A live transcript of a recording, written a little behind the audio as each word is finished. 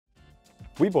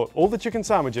We bought all the chicken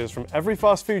sandwiches from every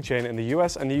fast food chain in the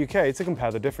US and the UK to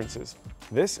compare the differences.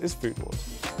 This is Food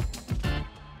Wars.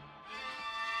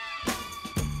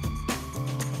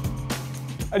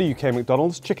 At a UK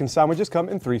McDonald's, chicken sandwiches come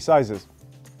in 3 sizes: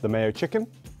 the Mayo Chicken,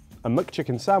 a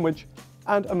McChicken Sandwich,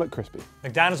 and a McCrispy.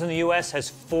 McDonald's in the US has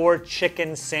 4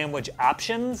 chicken sandwich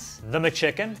options: the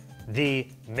McChicken, the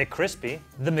McCrispy,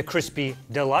 the McCrispy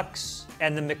Deluxe,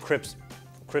 and the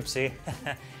McCrispy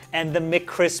and the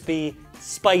McCrispy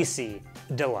Spicy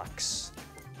Deluxe.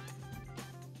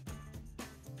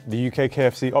 The UK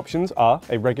KFC options are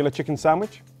a regular chicken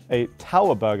sandwich, a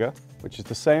tower burger, which is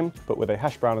the same but with a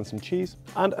hash brown and some cheese,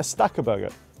 and a stacker burger,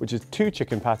 which is 2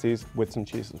 chicken patties with some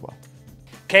cheese as well.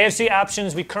 KFC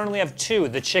options, we currently have 2.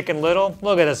 The Chicken Little,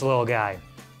 look at this little guy,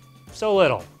 so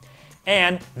little.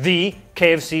 And the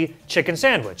KFC Chicken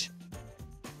Sandwich.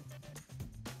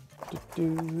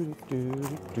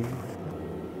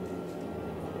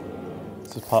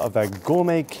 This is part of their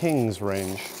Gourmet Kings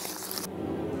range.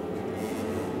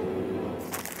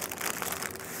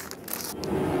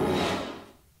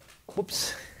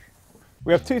 Whoops.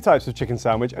 We have 2 types of chicken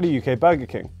sandwich at a UK Burger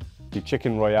King: the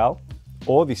Chicken Royale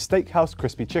or the Steakhouse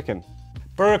Crispy Chicken.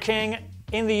 Burger King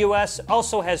in the US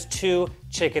also has 2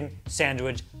 chicken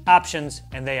sandwich options,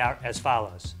 and they are as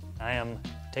follows. I am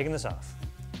taking this off.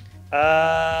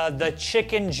 The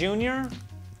Chicken Junior,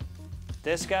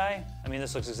 this guy, I mean,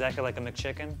 this looks exactly like a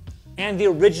McChicken. And the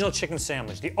original chicken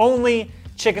sandwich, the only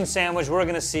chicken sandwich we're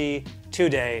gonna see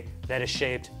today that is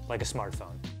shaped like a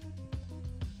smartphone.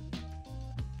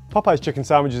 Popeye's chicken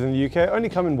sandwiches in the UK only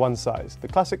come in 1 size, the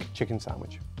classic chicken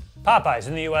sandwich. Popeyes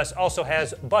in the US also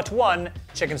has but 1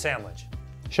 chicken sandwich.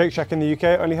 Shake Shack in the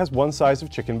UK only has 1 size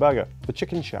of chicken burger, the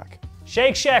Chicken Shack.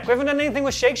 Shake Shack, we haven't done anything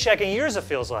with Shake Shack in years, it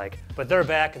feels like. But they're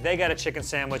back, they got a chicken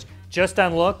sandwich. Just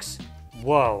on looks,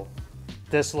 whoa,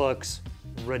 this looks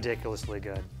ridiculously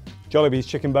good. Jollibee's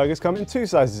chicken burgers come in 2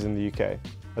 sizes in the UK,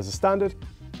 as a standard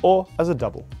or as a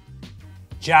double.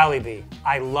 Jollibee,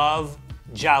 I love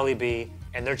Jollibee,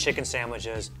 and their chicken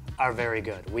sandwiches are very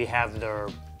good. We have their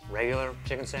regular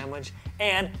chicken sandwich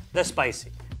and the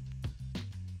spicy.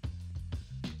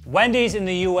 Wendy's in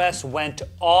the US went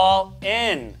all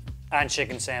in on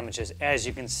chicken sandwiches. As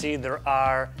you can see, there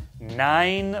are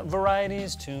 9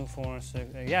 varieties, 2, 4,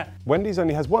 6, yeah. Wendy's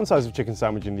only has 1 size of chicken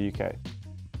sandwich in the UK.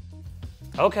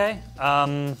 Okay,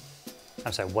 I'm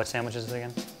sorry, what sandwich is it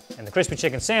again? And the crispy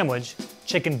chicken sandwich,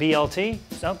 chicken BLT,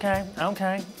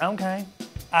 okay.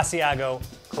 Asiago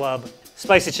Club,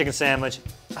 spicy chicken sandwich.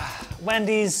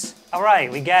 Wendy's, all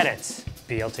right, we get it.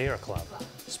 BLT or Club?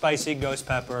 Spicy ghost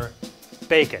pepper,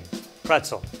 bacon,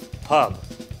 pretzel, pub,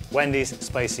 Wendy's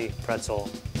spicy pretzel.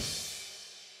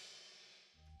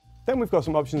 Then we've got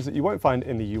some options that you won't find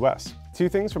in the US. 2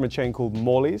 things from a chain called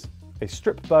Morley's, a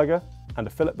strip burger and a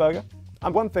fillet burger,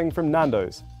 and 1 thing from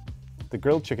Nando's, the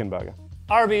grilled chicken burger.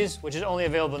 Arby's, which is only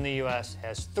available in the US,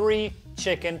 has 3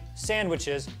 chicken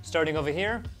sandwiches starting over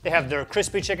here. They have their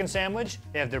crispy chicken sandwich,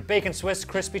 they have their bacon Swiss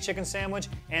crispy chicken sandwich,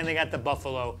 and they got the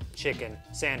buffalo chicken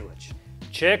sandwich.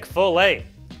 Chick-fil-A,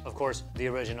 of course, the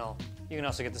original. You can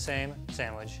also get the same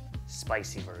sandwich,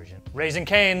 spicy version. Raising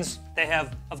Cane's, they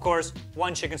have, of course,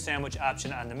 1 chicken sandwich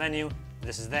option on the menu.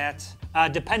 This is that.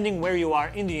 Depending where you are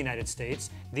in the United States,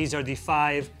 these are the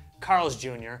 5 Carl's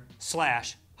Jr.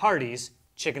 / Hardee's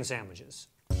chicken sandwiches.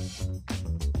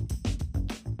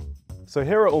 So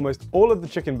here are almost all of the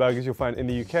chicken burgers you'll find in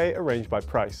the UK arranged by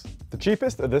price. The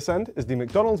cheapest at this end is the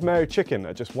McDonald's Mayo Chicken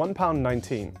at just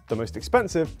 £1.19. The most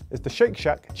expensive is the Shake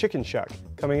Shack Chicken Shack,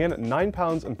 coming in at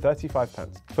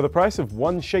 £9.35. For the price of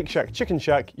 1 Shake Shack Chicken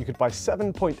Shack, you could buy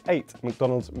 7.8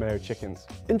 McDonald's Mayo Chickens.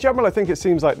 In general, I think it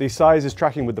seems like the size is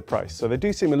tracking with the price, so they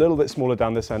do seem a little bit smaller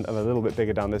down this end and a little bit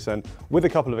bigger down this end, with a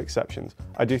couple of exceptions.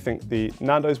 I do think the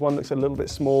Nando's one looks a little bit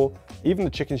small. Even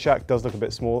the Chicken Shack does look a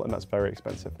bit small, and that's very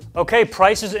expensive. Okay,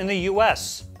 prices in the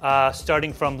US.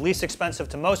 Starting from least expensive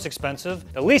to most expensive.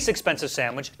 The least expensive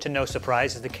sandwich, to no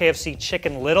surprise, is the KFC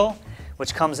Chicken Little,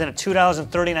 which comes in at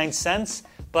 $2.39.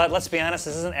 But let's be honest,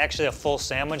 this isn't actually a full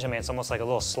sandwich. I mean, it's almost like a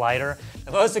little slider.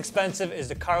 The most expensive is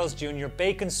the Carl's Jr.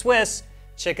 Bacon Swiss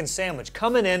Chicken Sandwich,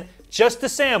 coming in, just the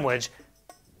sandwich,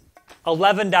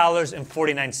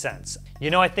 $11.49. You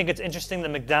know, I think it's interesting that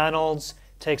McDonald's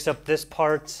takes up this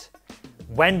part.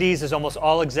 Wendy's is almost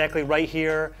all exactly right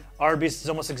here. Arby's is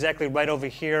almost exactly right over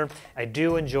here. I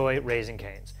do enjoy Raising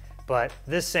Cane's, but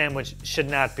this sandwich should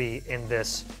not be in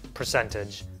this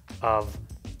percentage of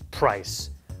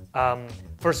price.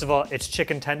 First of all, it's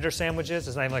chicken tender sandwiches.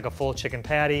 It's not even like a full chicken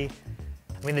patty.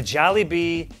 I mean, the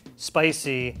Jollibee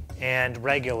spicy and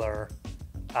regular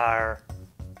are,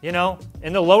 you know,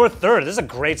 in the lower third. This is a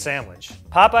great sandwich.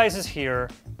 Popeyes is here.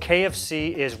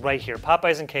 KFC is right here.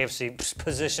 Popeyes and KFC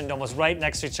positioned almost right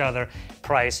next to each other.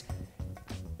 Price.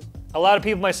 A lot of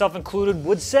people, myself included,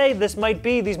 would say these might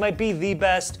be the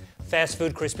best fast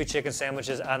food crispy chicken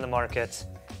sandwiches on the market.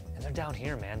 And they're down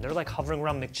here, man. They're like hovering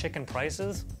around McChicken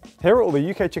prices. Here are all the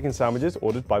UK chicken sandwiches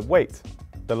ordered by weight.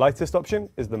 The lightest option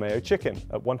is the mayo chicken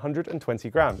at 120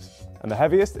 grams. And the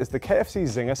heaviest is the KFC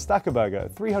Zinger Stacker Burger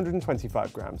at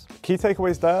 325 grams. Key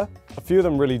takeaways there, a few of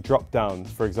them really dropped down.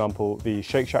 For example, the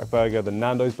Shake Shack burger, the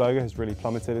Nando's burger has really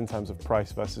plummeted in terms of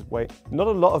price versus weight. Not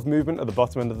a lot of movement at the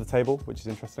bottom end of the table, which is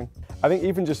interesting. I think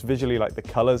even just visually, like the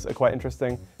colors are quite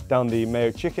interesting. Down the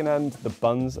mayo chicken end, the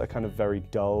buns are kind of very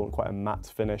dull, quite a matte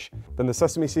finish. Then the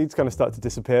sesame seeds kind of start to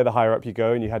disappear the higher up you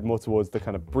go, and you head more towards the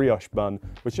kind of brioche bun,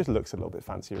 which just looks a little bit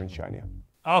fancier and shinier.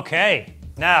 Okay,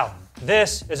 now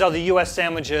this is all the US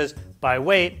sandwiches by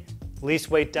weight.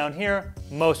 Least weight down here,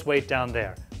 most weight down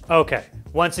there. Okay,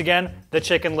 once again, the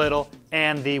Chicken Little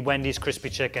and the Wendy's Crispy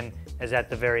Chicken is at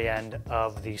the very end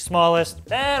of the smallest.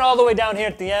 Then all the way down here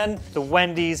at the end, the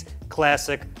Wendy's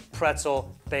Classic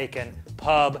Pretzel Bacon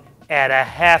Pub at a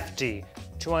hefty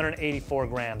 284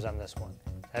 grams on this one.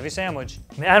 Heavy sandwich.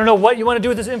 I don't know what you want to do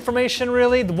with this information,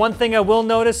 really. The one thing I will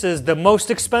notice is the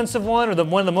most expensive one, or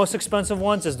one of the most expensive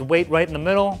ones, is the weight right in the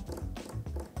middle.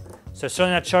 So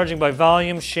certainly not charging by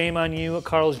volume. Shame on you,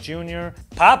 Carl's Jr.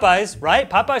 Popeyes, right?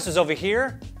 Popeyes is over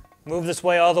here. Move this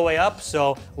way all the way up,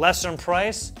 so lesser in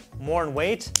price, more in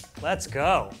weight. Let's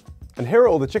go. And here are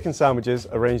all the chicken sandwiches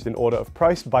arranged in order of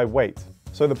price by weight.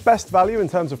 So the best value in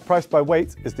terms of price by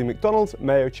weight is the McDonald's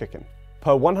Mayo Chicken.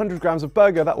 Per 100 grams of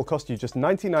burger, that will cost you just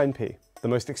 99p. The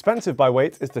most expensive by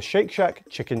weight is the Shake Shack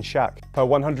Chicken Shack. Per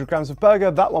 100 grams of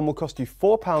burger, that one will cost you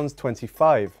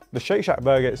 £4.25. The Shake Shack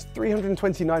burger is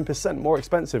 329% more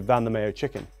expensive than the Mayo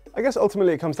Chicken. I guess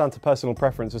ultimately it comes down to personal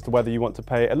preference as to whether you want to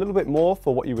pay a little bit more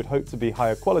for what you would hope to be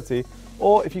higher quality,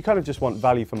 or if you kind of just want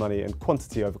value for money and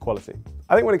quantity over quality.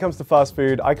 I think when it comes to fast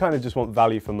food, I kind of just want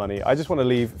value for money. I just want to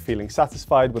leave feeling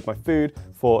satisfied with my food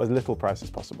for as little price as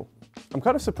possible. I'm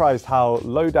kind of surprised how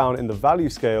low down in the value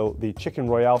scale the Chicken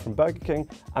Royale from Burger King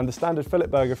and the standard fillet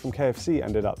burger from KFC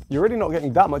ended up. You're really not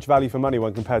getting that much value for money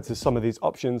when compared to some of these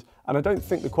options, and I don't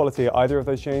think the quality at either of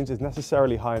those chains is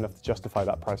necessarily high enough to justify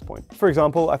that price point. For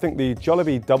example, I think the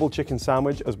Jollibee double chicken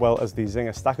sandwich as well as the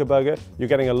Zinger Stacker burger, you're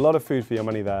getting a lot of food for your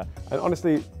money there. And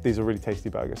honestly, these are really tasty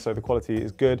burgers, so the quality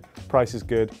is good, price is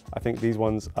good. I think these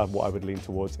ones are what I would lean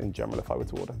towards in general if I were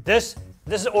to order. This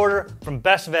is order from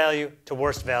best value to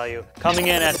worst value, coming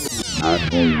in at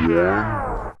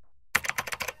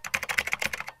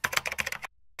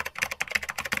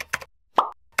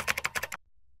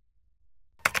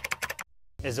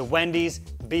is a Wendy's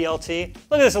BLT.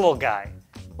 Look at this little guy.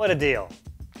 What a deal.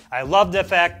 I love the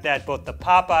fact that both the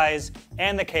Popeyes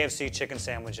and the KFC chicken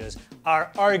sandwiches are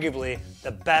arguably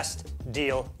the best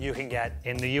deal you can get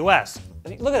in the US.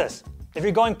 Look at this. If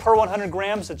you're going per 100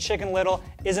 grams, the Chicken Little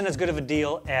isn't as good of a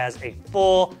deal as a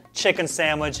full chicken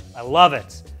sandwich. I love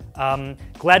it.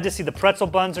 Glad to see the pretzel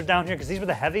buns are down here because these were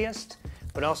the heaviest,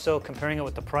 but also comparing it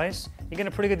with the price, you get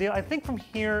a pretty good deal. I think from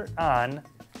here on,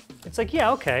 it's like,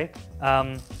 yeah, okay.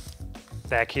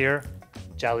 Back here,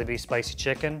 Jollibee spicy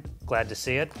chicken. Glad to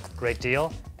see it. Great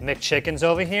deal. McChicken's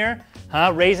over here.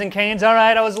 Raisin Cane's. All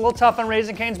right, I was a little tough on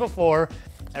Raisin Cane's before.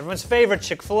 Everyone's favorite,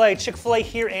 Chick-fil-A. Chick-fil-A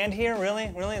here and here?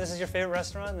 Really? Really? This is your favorite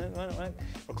restaurant?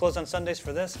 We're closed on Sundays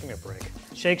for this? Give me a break.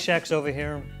 Shake Shack's over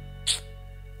here.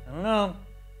 I don't know.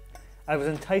 I was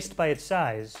enticed by its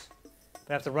size,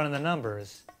 but after running the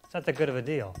numbers, it's not that good of a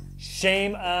deal.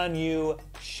 Shame on you,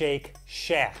 Shake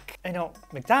Shack. I know,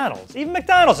 McDonald's. Even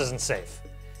McDonald's isn't safe.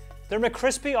 They're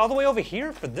McCrispy all the way over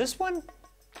here for this one?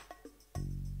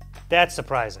 That's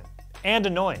surprising and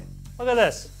annoying. Look at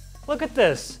this. Look at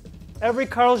this. Every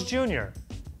Carl's Jr.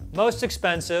 Most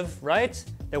expensive, right?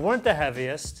 They weren't the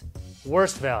heaviest.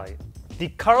 Worst value. The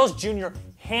Carl's Jr.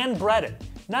 hand-breaded.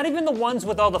 Not even the ones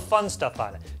with all the fun stuff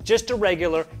on it. Just a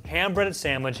regular hand-breaded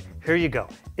sandwich. Here you go.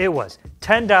 It was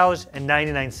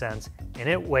 $10.99 and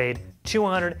it weighed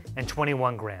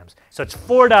 221 grams. So it's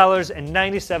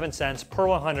 $4.97 per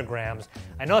 100 grams.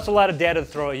 I know it's a lot of data to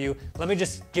throw at you. Let me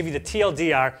just give you the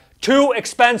TLDR. Too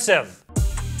expensive.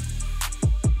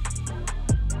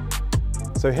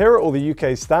 So here are all the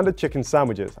UK's standard chicken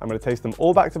sandwiches. I'm going to taste them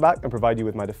all back to back and provide you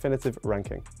with my definitive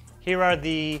ranking. Here are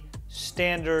the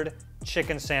standard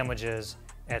chicken sandwiches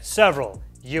at several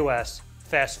US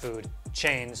fast food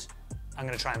chains. I'm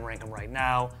going to try and rank them right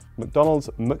now. McDonald's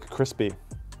McCrispy.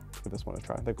 Give this one a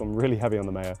try. They've gone really heavy on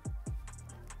the mayo.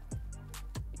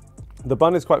 The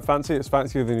bun is quite fancy. It's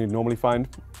fancier than you'd normally find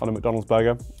on a McDonald's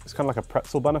burger. It's kind of like a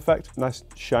pretzel bun effect. Nice,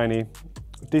 shiny,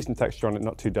 Decent texture on it,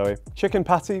 not too doughy. Chicken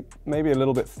patty, maybe a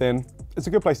little bit thin. It's a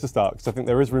good place to start because I think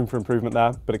there is room for improvement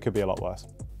there, but it could be a lot worse.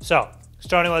 So,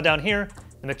 starting with down here,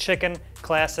 the McChicken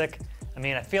Classic. I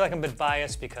mean, I feel like I'm a bit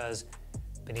biased because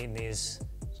I've been eating these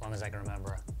as long as I can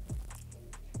remember.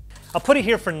 I'll put it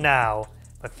here for now.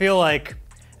 I feel like,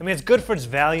 I mean, it's good for its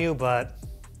value, but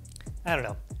I don't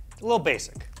know, it's a little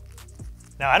basic.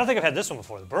 Now, I don't think I've had this one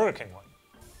before, the Burger King one.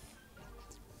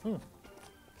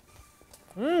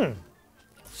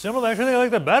 Similar, actually, I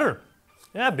like that better.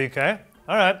 Yeah, BK,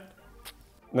 all right.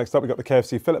 Next up, we got the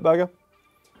KFC fillet burger.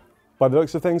 By the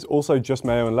looks of things, also just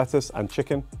mayo and lettuce and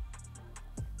chicken.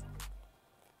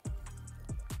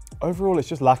 Overall, it's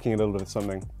just lacking a little bit of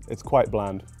something. It's quite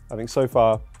bland. I think so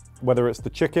far, whether it's the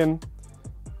chicken,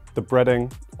 the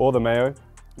breading, or the mayo,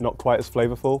 not quite as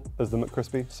flavorful as the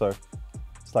McCrispy, so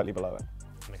slightly below it.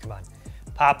 I mean, come on.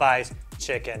 Popeyes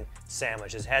chicken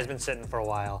sandwiches has been sitting for a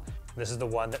while. This is the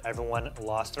one that everyone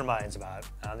lost their minds about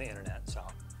on the internet, so.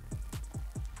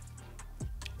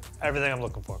 Everything I'm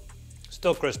looking for.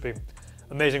 Still crispy,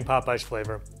 amazing Popeyes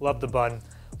flavor. Love the bun.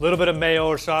 A little bit of mayo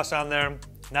or sauce on there,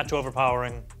 not too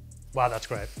overpowering. Wow, that's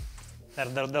great.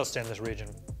 They'll stay in this region.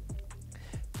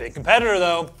 Big competitor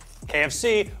though,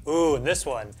 KFC. Ooh, and this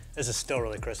one, this is still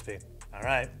really crispy. All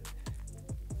right.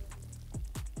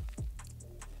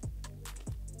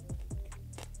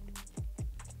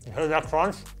 You heard that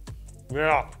crunch?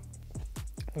 Yeah.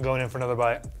 I'm going in for another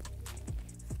bite.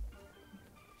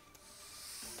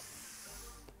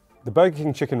 The Burger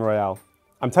King Chicken Royale.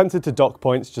 I'm tempted to dock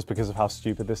points just because of how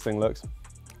stupid this thing looks.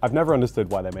 I've never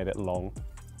understood why they made it long.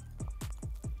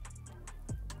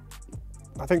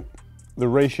 I think the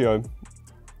ratio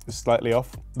is slightly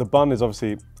off. The bun is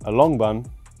obviously a long bun,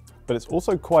 but it's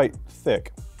also quite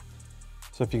thick.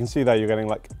 So if you can see there, you're getting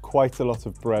like quite a lot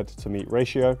of bread to meat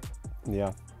ratio.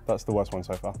 Yeah, that's the worst one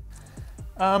so far.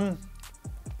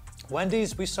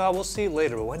 Wendy's, we'll see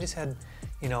later, but Wendy's had,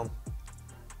 you know,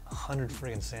 100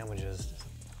 friggin' sandwiches.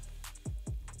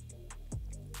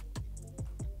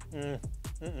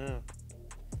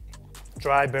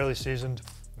 Dry, barely seasoned.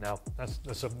 No, that's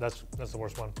the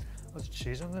worst one. Was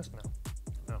cheese on this?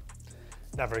 No,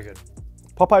 not very good.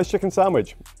 Popeye's chicken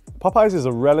sandwich. Popeye's is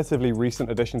a relatively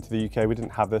recent addition to the UK. We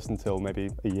didn't have this until maybe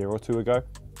a year or two ago.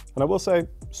 And I will say,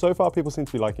 so far people seem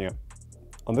to be liking it.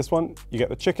 On this one, you get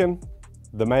the chicken,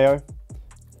 the mayo,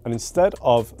 and instead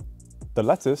of the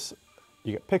lettuce,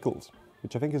 you get pickles,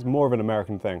 which I think is more of an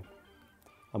American thing,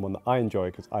 and one that I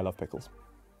enjoy because I love pickles.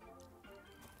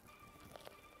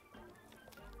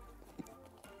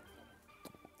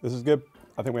 This is good.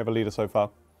 I think we have a leader so far.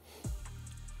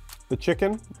 The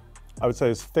chicken, I would say,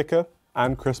 is thicker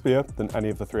and crispier than any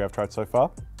of the three I've tried so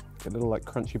far. Get little like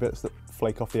crunchy bits that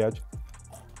flake off the edge.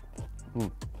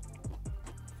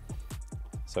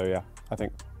 So yeah, I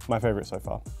think my favorite so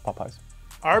far, Popeyes.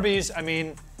 Arby's, I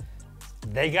mean,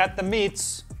 they got the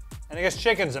meats, and I guess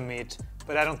chicken's a meat,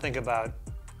 but I don't think about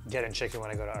getting chicken when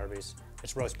I go to Arby's.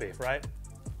 It's roast beef, right?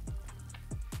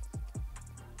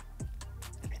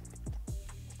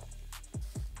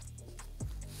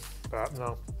 But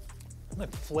no,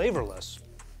 like flavorless,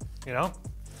 you know?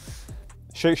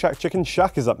 Shake Shack Chicken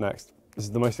Shack is up next. This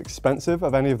is the most expensive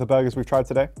of any of the burgers we've tried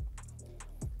today.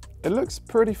 It looks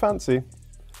pretty fancy.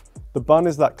 The bun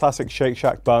is that classic Shake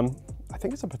Shack bun. I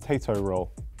think it's a potato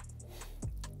roll.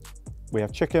 We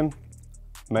have chicken,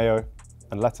 mayo,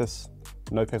 and lettuce.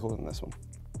 No pickles in this one.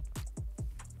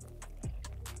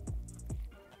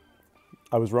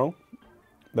 I was wrong.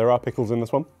 There are pickles in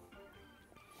this one.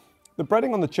 The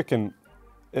breading on the chicken,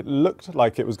 it looked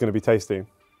like it was going to be tasty,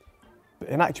 but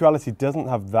in actuality doesn't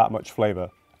have that much flavor.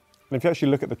 And if you actually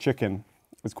look at the chicken,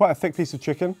 it's quite a thick piece of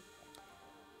chicken,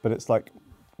 but it's like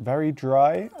very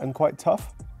dry and quite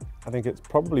tough. I think it's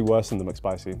probably worse than the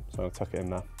McSpicy, so I'll tuck it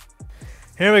in there.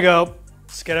 Here we go.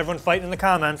 Let's get everyone fighting in the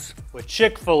comments with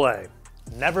Chick-fil-A.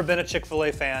 Never been a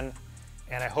Chick-fil-A fan,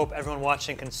 and I hope everyone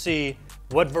watching can see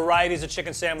what varieties of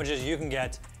chicken sandwiches you can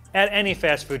get at any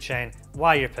fast food chain.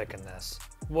 Why you're picking this?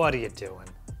 What are you doing?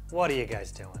 What are you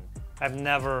guys doing? I've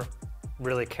never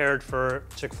really cared for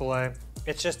Chick-fil-A.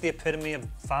 It's just the epitome of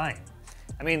fine.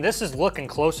 I mean, this is looking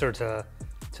closer to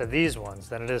these ones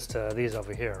than it is to these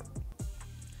over here.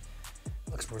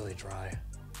 Looks really dry.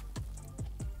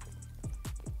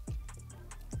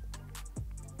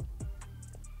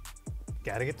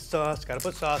 Gotta get the sauce, gotta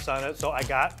put sauce on it. So I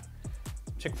got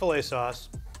Chick-fil-A sauce,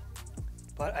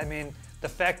 but I mean, the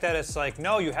fact that it's like,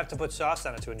 no, you have to put sauce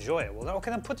on it to enjoy it. Well, then, okay,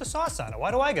 then put the sauce on it.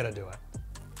 Why do I gotta do it?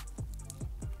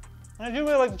 And I do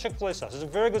really like the Chick-fil-A sauce. It's a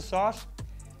very good sauce.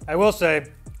 I will say,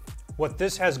 what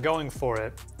this has going for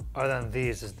it, other than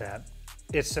these, is that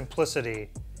its simplicity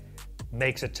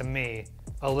makes it, to me,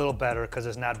 a little better because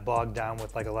it's not bogged down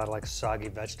with like a lot of like soggy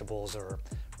vegetables or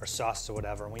sauce or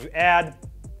whatever. When you add,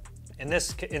 in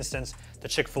this instance, the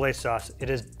Chick-fil-A sauce, it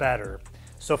is better.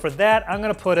 So for that, I'm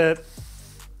gonna put it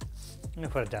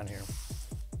down here.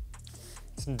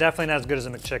 It's definitely not as good as a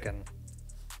McChicken.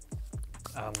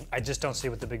 I just don't see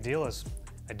what the big deal is.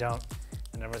 I don't.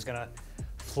 And everyone's gonna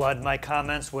flood my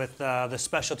comments with the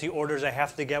specialty orders I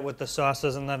have to get with the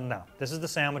sauces and then, no. This is the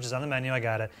sandwich, it's on the menu, I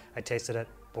got it. I tasted it,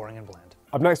 boring and bland.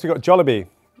 Up next, we've got Jollibee,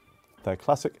 their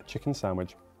classic chicken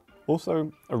sandwich.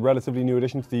 Also, a relatively new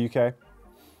addition to the UK.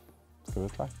 Let's give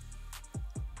it a try.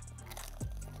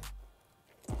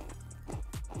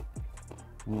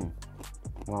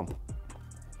 Wow.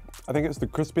 I think it's the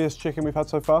crispiest chicken we've had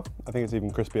so far. I think it's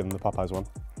even crispier than the Popeyes one.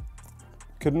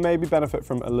 Could maybe benefit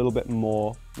from a little bit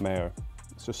more mayo.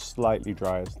 It's just slightly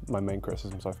dry, is my main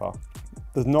criticism so far.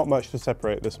 There's not much to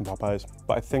separate this from Popeyes,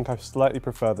 but I think I slightly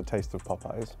prefer the taste of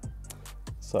Popeyes.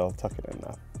 So I'll tuck it in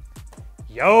there.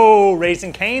 Yo,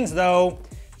 Raising Cane's though.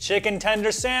 Chicken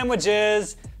tender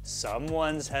sandwiches.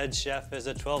 Someone's head chef is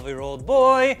a 12-year-old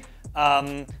boy.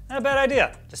 Not a bad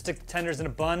idea. Just stick the tenders in a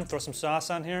bun, throw some sauce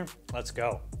on here. Let's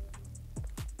go.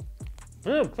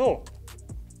 Cool.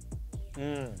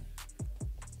 Here's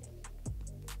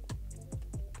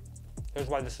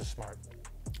why this is smart.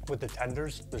 With the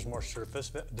tenders, there's more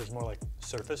like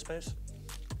surface space.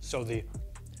 So the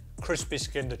crispy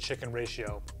skin to chicken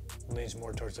ratio leans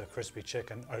more towards the crispy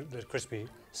chicken, or the crispy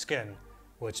skin,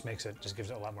 which makes it, just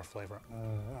gives it a lot more flavor.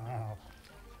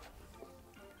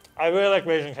 I really like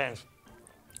Raising Cane's.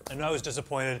 I know I was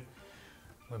disappointed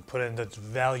when put in the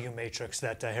value matrix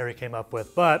that Harry came up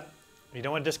with, but you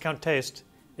don't want to discount taste.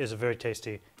 It is a very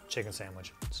tasty chicken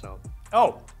sandwich. So,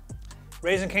 oh,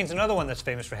 Raising Cane's another one that's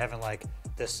famous for having like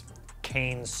this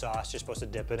cane sauce you're supposed to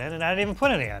dip it in, and I didn't even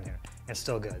put any on here. It's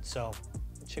still good. So,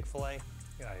 Chick-fil-A,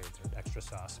 yeah, extra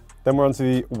sauce. Then we're on to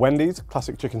the Wendy's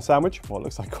classic chicken sandwich. Well, it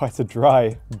looks like quite a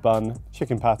dry bun,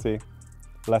 chicken patty,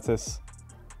 lettuce,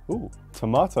 ooh,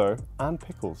 tomato, and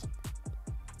pickles.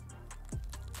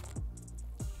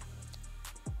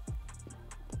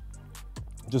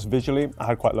 Just visually, I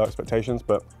had quite low expectations,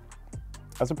 but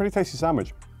that's a pretty tasty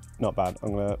sandwich. Not bad.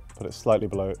 I'm gonna put it slightly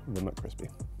below the McCrispy.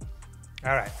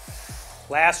 All right,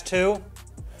 last two.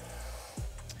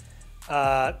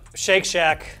 Shake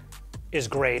Shack is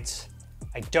great.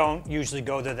 I don't usually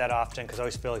go there that often because I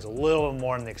always feel like it's a little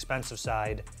more on the expensive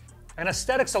side. And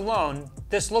aesthetics alone,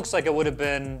 this looks like it would have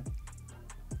been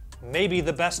maybe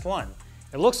the best one.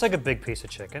 It looks like a big piece of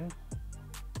chicken.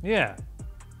 Yeah,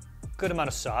 good amount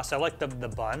of sauce. I like the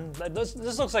bun. This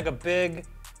looks like a big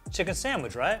chicken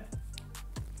sandwich, right?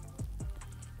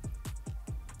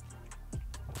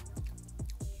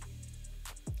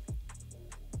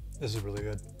 This is really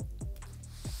good.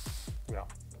 Yeah.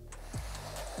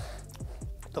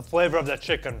 The flavor of that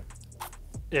chicken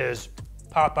is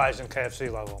Popeyes and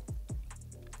KFC level.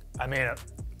 I mean it.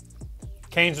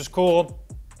 Cane's is cool.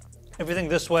 Everything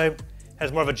this way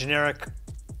has more of a generic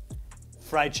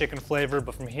fried chicken flavor,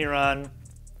 but from here on,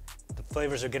 the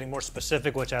flavors are getting more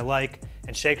specific, which I like.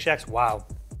 And Shake Shack's, wow.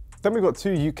 Then we've got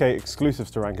two UK exclusives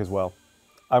to rank as well.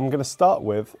 I'm gonna start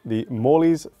with the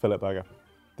Morley's Fillet Burger.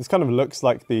 This kind of looks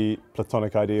like the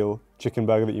platonic ideal chicken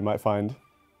burger that you might find.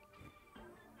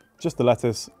 Just the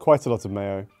lettuce, quite a lot of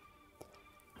mayo.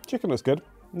 Chicken looks good.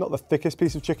 Not the thickest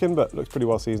piece of chicken, but looks pretty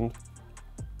well seasoned.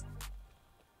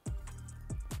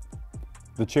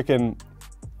 The chicken,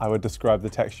 I would describe the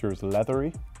texture as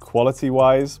leathery.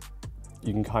 Quality-wise,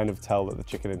 you can kind of tell that the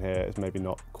chicken in here is maybe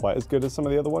not quite as good as some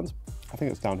of the other ones. I think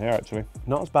it's down here actually.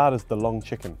 Not as bad as the long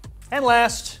chicken. And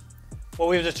last, what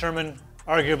we've determined,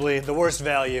 arguably the worst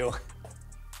value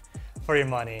for your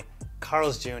money,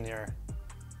 Carl's Jr.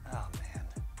 Oh man.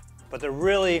 But they're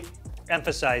really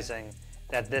emphasizing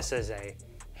that this is a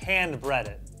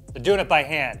hand-breaded. They're doing it by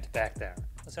hand back there.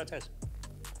 Let's see how it tastes.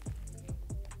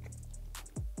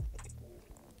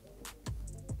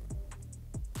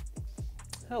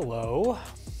 Hello.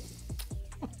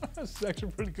 This is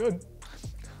actually pretty good.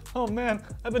 Oh man,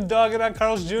 I've been dogging on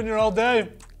Carl's Jr. all day.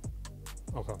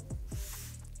 Okay.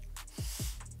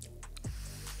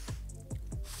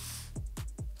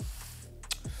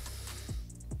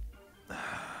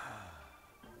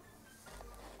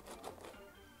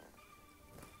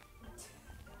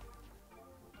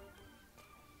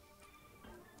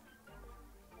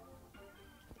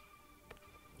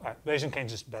 All right, Raising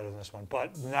Cane's just better than this one,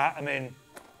 but not, I mean,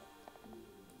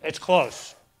 it's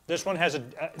close. This one has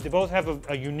they both have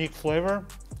a unique flavor.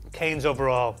 Cane's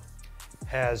overall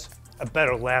has a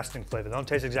better lasting flavor. They don't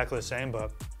taste exactly the same,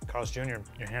 but Carl's Jr.,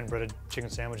 your hand-breaded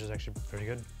chicken sandwich is actually pretty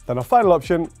good. Then our final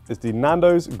option is the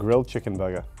Nando's Grilled Chicken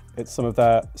Burger. It's some of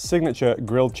their signature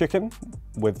grilled chicken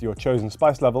with your chosen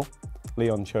spice level.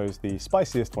 Leon chose the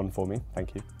spiciest one for me,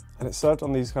 thank you. And it's served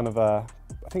on these kind of, I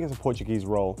think it's a Portuguese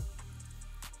roll,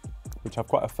 which have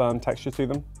quite a firm texture to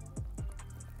them.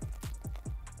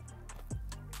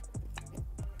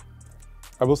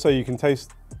 I will say you can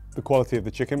taste the quality of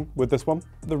the chicken with this one.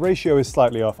 The ratio is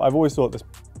slightly off. I've always thought this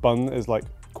bun is like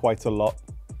quite a lot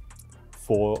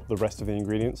for the rest of the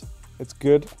ingredients. It's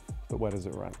good, but where does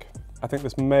it rank? I think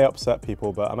this may upset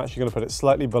people, but I'm actually gonna put it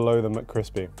slightly below the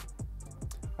McCrispy.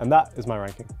 And that is my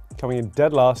ranking. Coming in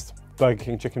dead last, Burger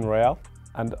King Chicken Royale.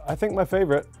 And I think my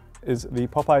favorite is the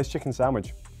Popeyes chicken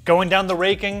sandwich. Going down the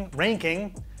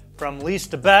ranking from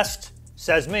least to best,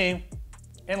 says me.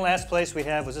 In last place we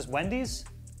have, was this Wendy's?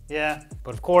 Yeah,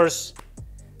 but of course,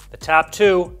 the top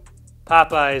two,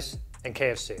 Popeyes and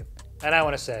KFC. And I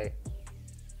want to say,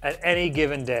 at any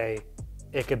given day,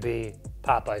 it could be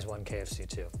Popeyes 1, KFC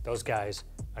 2. Those guys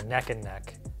are neck and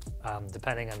neck,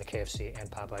 depending on the KFC and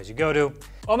Popeyes you go to.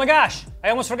 Oh my gosh,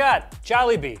 I almost forgot,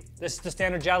 Jollibee. This is the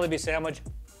standard Jollibee sandwich.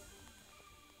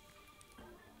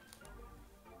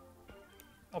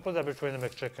 I'll put that between the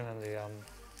McChicken and the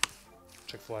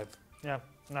Chick-fil-A. Yeah,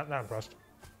 not impressed.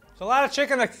 It's a lot of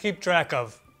chicken to keep track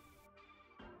of.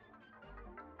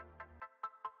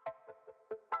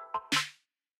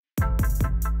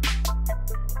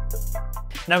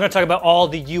 Now I'm going to talk about all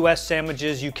the US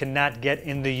sandwiches you cannot get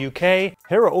in the UK.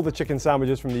 Here are all the chicken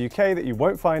sandwiches from the UK that you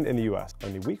won't find in the US.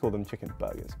 Only we call them chicken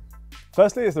burgers.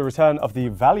 Firstly is the return of the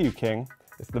Value King.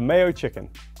 It's the mayo chicken.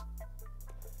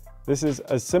 This is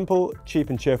as simple, cheap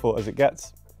and cheerful as it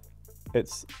gets.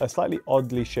 It's a slightly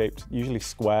oddly shaped, usually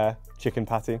square, chicken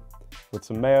patty with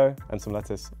some mayo and some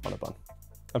lettuce on a bun.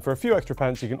 And for a few extra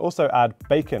pence, you can also add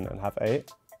bacon and have a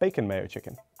bacon mayo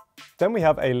chicken. Then we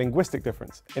have a linguistic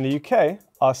difference. In the UK,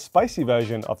 our spicy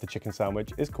version of the chicken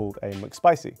sandwich is called a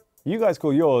McSpicy. You guys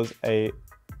call yours a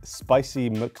spicy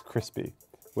McCrispy,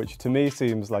 which to me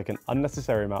seems like an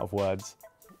unnecessary amount of words.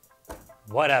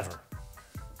 Whatever.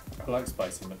 I like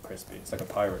spicy McCrispy. It's like a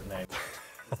pirate name.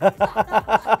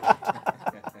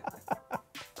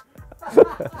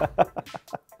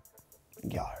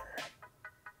 Yar.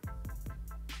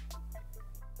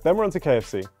 Then we're on to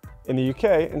KFC. In the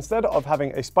UK, instead of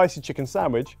having a spicy chicken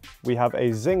sandwich, we have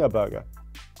a Zinger burger.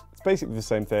 It's basically the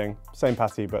same thing, same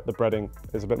patty, but the breading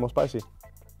is a bit more spicy.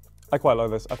 I quite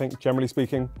like this. I think, generally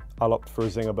speaking, I'll opt for a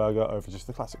Zinger burger over just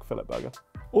the classic fillet burger.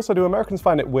 Also, do Americans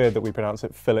find it weird that we pronounce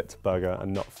it fillet burger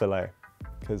and not filet?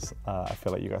 Because I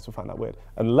feel like you guys will find that weird.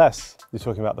 Unless you're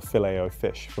talking about the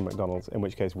Filet-O-Fish from McDonald's, in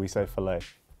which case we say filet.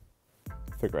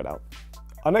 Figure it out.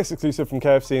 Our next exclusive from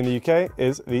KFC in the UK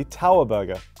is the Tower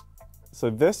Burger. So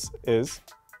this is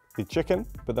the chicken,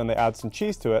 but then they add some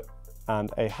cheese to it and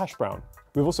a hash brown.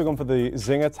 We've also gone for the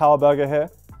Zinger Tower Burger here,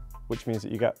 which means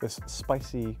that you get this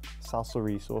spicy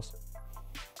salsa sauce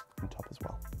on top as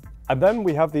well. And then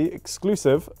we have the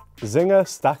exclusive Zinger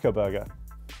Stacker Burger.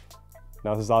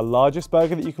 Now this is our largest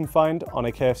burger that you can find on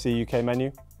a KFC UK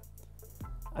menu.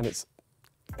 And it's,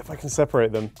 if I can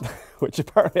separate them, which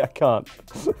apparently I can't,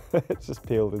 it's just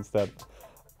peeled instead.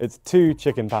 It's 2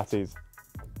 chicken patties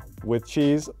with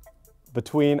cheese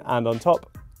between and on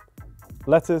top,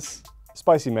 lettuce,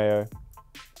 spicy mayo,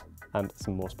 and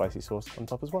some more spicy sauce on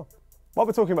top as well. While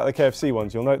we're talking about the KFC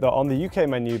ones, you'll note that on the UK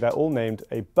menu, they're all named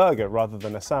a burger rather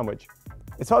than a sandwich.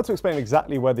 It's hard to explain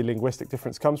exactly where the linguistic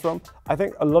difference comes from. I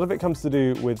think a lot of it comes to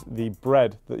do with the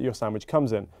bread that your sandwich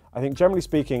comes in. I think generally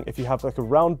speaking, if you have like a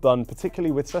round bun,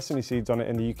 particularly with sesame seeds on it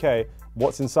in the UK,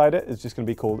 what's inside it is just going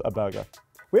to be called a burger.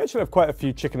 We actually have quite a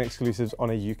few chicken exclusives on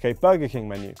a UK Burger King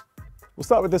menu. We'll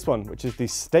start with this one, which is the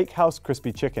Steakhouse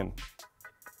Crispy Chicken.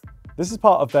 This is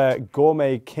part of their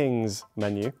Gourmet Kings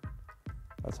menu.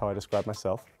 That's how I describe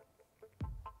myself.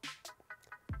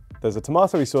 There's a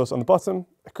tomatoey sauce on the bottom,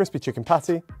 a crispy chicken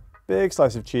patty, big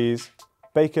slice of cheese,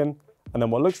 bacon, and then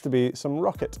what looks to be some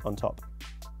rocket on top.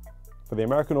 For the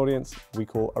American audience, we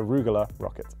call arugula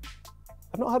rocket.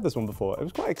 I've not had this one before. It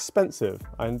was quite expensive.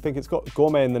 I think it's got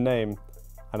gourmet in the name,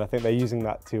 and I think they're using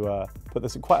that to put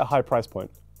this at quite a high price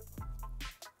point.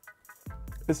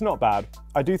 It's not bad.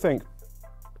 I do think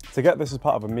to get this as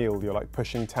part of a meal, you're like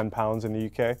pushing £10 in the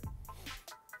UK.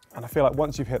 And I feel like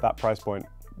once you've hit that price point,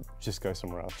 just go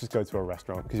somewhere else. Just go to a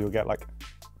restaurant because you'll get like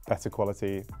better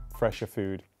quality, fresher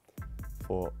food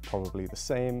for probably the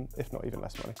same, if not even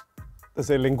less money. There's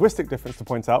a linguistic difference to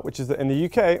point out, which is that in the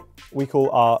UK, we call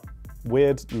our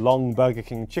weird long Burger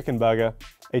King chicken burger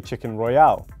a chicken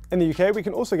royale. In the UK, we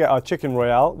can also get our chicken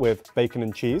royale with bacon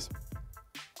and cheese.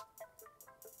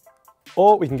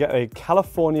 Or we can get a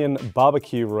Californian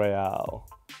barbecue royale.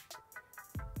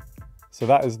 So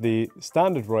that is the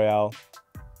standard royale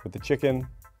with the chicken,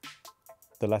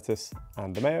 the lettuce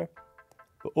and the mayo,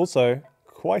 but also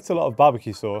quite a lot of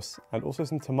barbecue sauce and also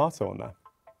some tomato on there.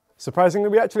 Surprisingly,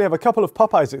 we actually have a couple of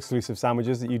Popeyes exclusive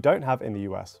sandwiches that you don't have in the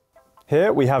US.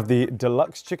 Here we have the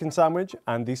deluxe chicken sandwich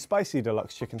and the spicy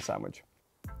deluxe chicken sandwich.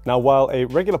 Now, while a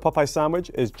regular Popeyes sandwich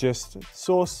is just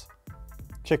sauce,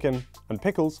 chicken and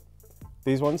pickles,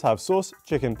 these ones have sauce,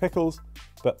 chicken, pickles,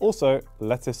 but also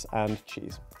lettuce and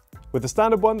cheese. With the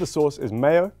standard one, the sauce is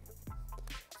mayo,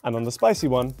 and on the spicy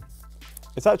one,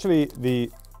 it's actually the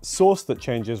sauce that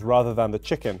changes rather than the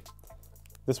chicken.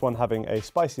 This one having a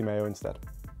spicy mayo instead.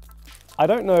 I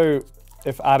don't know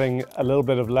if adding a little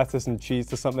bit of lettuce and cheese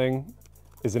to something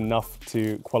is enough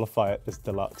to qualify it as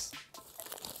deluxe.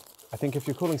 I think if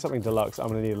you're calling something deluxe, I'm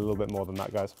gonna need a little bit more than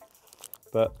that, guys.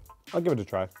 But I'll give it a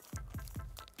try.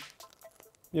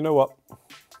 You know what?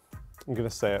 I'm gonna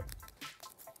say it.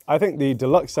 I think the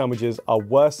deluxe sandwiches are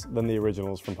worse than the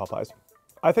originals from Popeyes.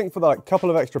 I think for the couple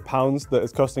of extra pounds that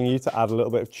it's costing you to add a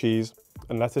little bit of cheese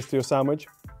and lettuce to your sandwich,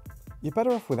 you're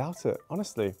better off without it,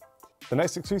 honestly. The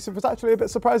next exclusive was actually a bit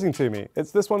surprising to me.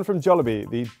 It's this one from Jollibee,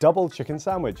 the double chicken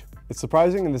sandwich. It's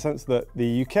surprising in the sense that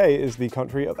the UK is the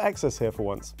country of excess here for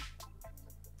once.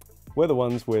 We're the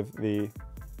ones with the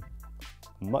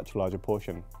much larger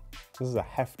portion. This is a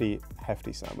hefty,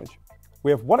 hefty sandwich.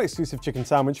 We have one exclusive chicken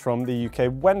sandwich from the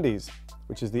UK Wendy's,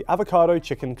 which is the Avocado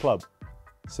Chicken Club.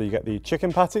 So you get the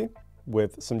chicken patty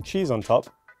with some cheese on top,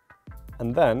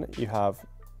 and then you have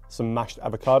some mashed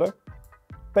avocado,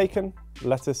 bacon,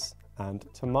 lettuce, and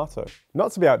tomato.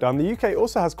 Not to be outdone, the UK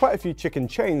also has quite a few chicken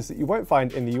chains that you won't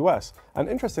find in the US. And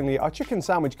interestingly, our chicken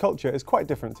sandwich culture is quite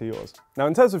different to yours. Now,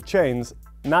 in terms of chains,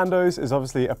 Nando's is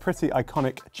obviously a pretty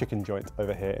iconic chicken joint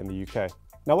over here in the UK.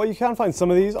 Now, while you can find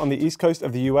some of these on the east coast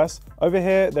of the US, over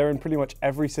here, they're in pretty much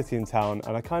every city and town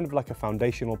and are kind of like a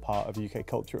foundational part of UK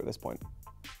culture at this point.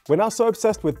 We're now so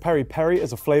obsessed with peri peri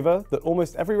as a flavor that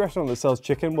almost every restaurant that sells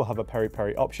chicken will have a peri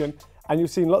peri option, and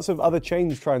you've seen lots of other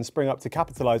chains try and spring up to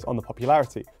capitalize on the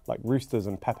popularity, like Roosters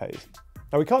and Pepe's.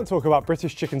 Now, we can't talk about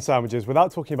British chicken sandwiches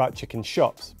without talking about chicken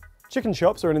shops. Chicken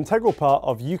shops are an integral part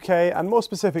of UK and more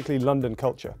specifically London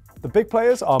culture. The big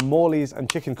players are Morley's and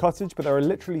Chicken Cottage, but there are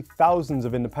literally thousands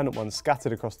of independent ones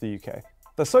scattered across the UK.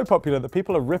 They're so popular that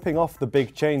people are ripping off the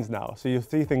big chains now, so you'll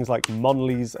see things like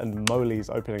Monley's and Moley's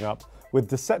opening up with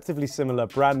deceptively similar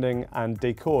branding and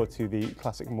decor to the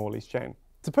classic Morley's chain.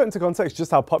 To put into context just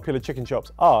how popular chicken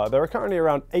shops are, there are currently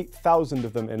around 8,000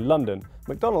 of them in London.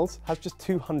 McDonald's has just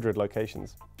 200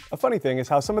 locations. A funny thing is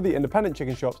how some of the independent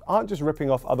chicken shops aren't just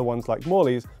ripping off other ones like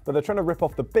Morley's, but they're trying to rip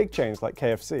off the big chains like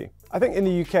KFC. I think in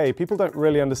the UK, people don't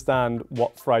really understand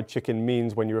what fried chicken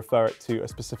means when you refer it to a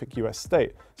specific US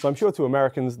state. So I'm sure to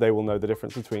Americans, they will know the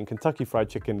difference between Kentucky Fried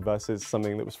Chicken versus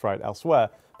something that was fried elsewhere.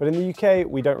 But in the UK,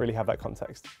 we don't really have that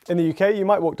context. In the UK, you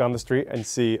might walk down the street and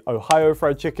see Ohio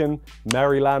fried chicken,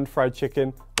 Maryland fried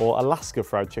chicken, or Alaska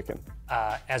fried chicken.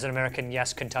 As an American,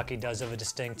 yes, Kentucky does have a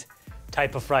distinct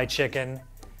type of fried chicken.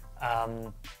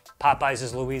 Popeyes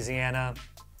is Louisiana.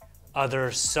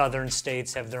 Other southern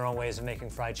states have their own ways of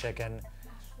making fried chicken.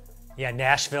 Yeah,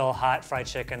 Nashville hot fried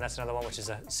chicken, that's another one, which is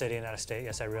a city and not a state,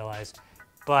 yes, I realize.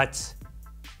 But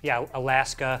yeah,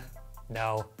 Alaska,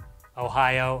 no.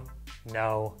 Ohio,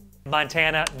 no.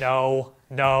 Montana, no.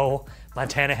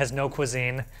 Montana has no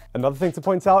cuisine. Another thing to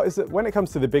point out is that when it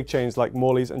comes to the big chains like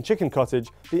Morley's and Chicken Cottage,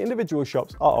 the individual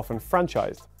shops are often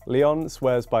franchised. Leon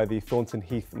swears by the Thornton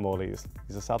Heath Morley's.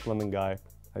 He's a South London guy,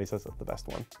 and he says that's the best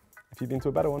one. If you've been to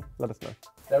a better one, let us know.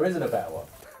 There isn't a better one.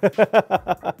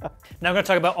 Now I'm going to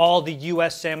talk about all the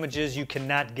US sandwiches you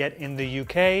cannot get in the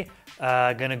UK.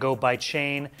 Going to go by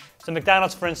chain. So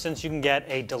McDonald's, for instance, you can get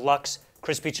a deluxe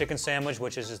crispy chicken sandwich,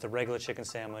 which is just a regular chicken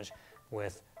sandwich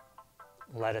with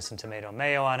lettuce and tomato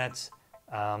mayo on it.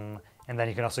 And then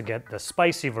you can also get the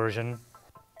spicy version.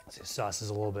 The sauce is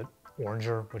a little bit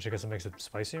oranger, which I guess it makes it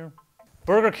spicier.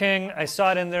 Burger King, I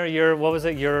saw it in there. What was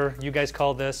it? You guys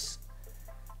called this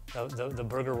the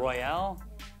Burger Royale,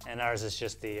 and ours is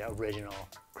just the original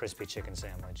crispy chicken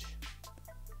sandwich.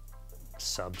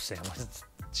 Sub sandwich. It's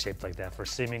shaped like that for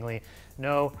seemingly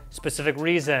no specific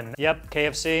reason. Yep,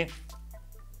 KFC,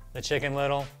 the Chicken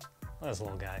Little. Oh, this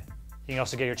little guy. You can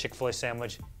also get your Chick-fil-A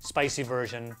sandwich, spicy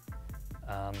version.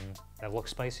 That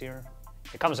looks spicier.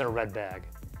 It comes in a red bag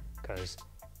because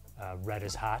red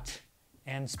is hot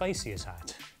and spicy is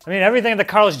hot. I mean, everything at the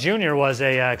Carl's Jr. was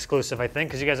a exclusive, I think,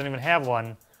 because you guys don't even have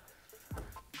one.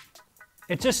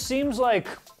 It just seems like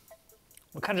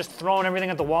we're kind of just throwing everything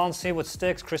at the wall and see what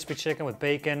sticks. Crispy chicken with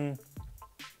bacon.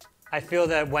 I feel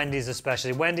that Wendy's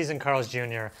especially, Wendy's and Carl's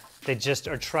Jr., they just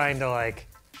are trying to like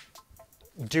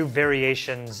do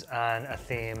variations on a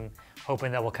theme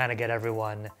hoping that we'll kind of get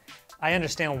everyone. I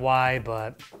understand why,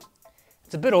 but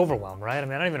it's a bit overwhelmed, right? I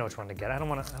mean, I don't even know which one to get. I don't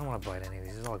want to bite any of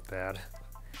these. These all look bad.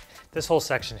 This whole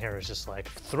section here is just like,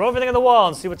 throw everything on the wall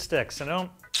and see what sticks. I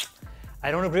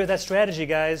don't agree with that strategy,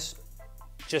 guys.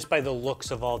 Just by the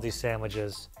looks of all these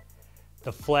sandwiches,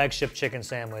 the flagship chicken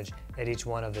sandwich at each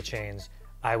one of the chains,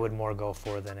 I would more go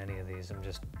for than any of these.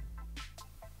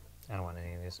 I don't want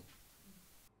any of these.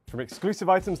 From exclusive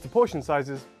items to portion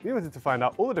sizes, we wanted to find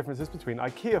out all the differences between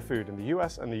IKEA food in the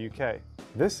US and the UK.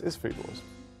 This is Food Wars.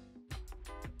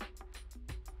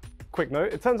 Quick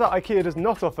note, it turns out IKEA does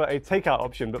not offer a takeout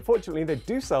option, but fortunately they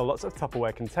do sell lots of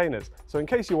Tupperware containers. So in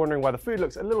case you're wondering why the food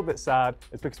looks a little bit sad,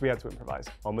 it's because we had to improvise.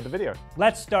 On with the video.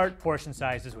 Let's start portion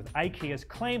sizes with IKEA's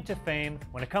claim to fame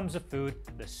when it comes to food,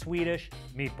 the Swedish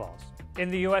meatballs. In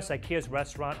the US, IKEA's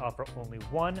restaurant offer only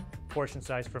one portion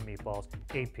size for meatballs,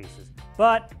 8 pieces.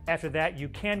 But after that, you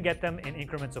can get them in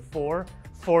increments of 4.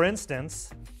 For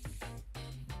instance,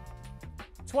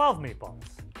 12 meatballs.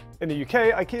 In the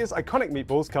UK, IKEA's iconic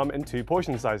meatballs come in 2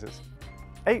 portion sizes,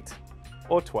 8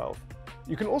 or 12.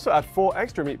 You can also add 4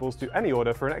 extra meatballs to any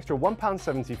order for an extra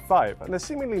 £1.75, and there's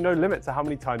seemingly no limit to how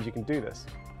many times you can do this.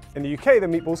 In the UK, the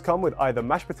meatballs come with either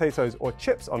mashed potatoes or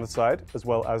chips on the side, as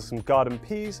well as some garden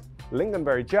peas,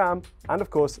 lingonberry jam, and of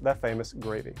course, their famous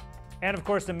gravy. And of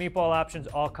course, the meatball options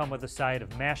all come with a side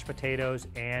of mashed potatoes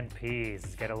and peas.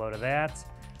 Let's get a load of that.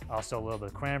 Also a little bit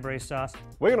of cranberry sauce.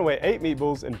 We're going to weigh 8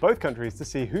 meatballs in both countries to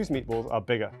see whose meatballs are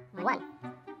bigger. 1,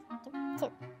 2,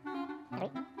 3,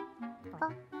 4,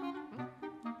 5,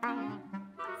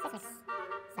 6,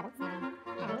 7,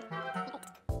 8.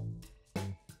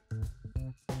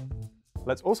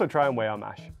 Let's also try and weigh our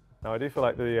mash. Now I do feel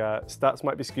like the stats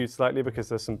might be skewed slightly because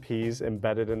there's some peas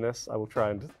embedded in this. I will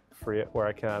try and free it where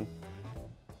I can.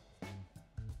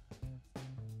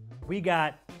 We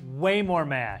got way more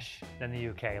mash than the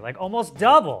UK, like almost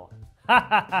double.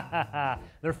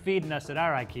 They're feeding us at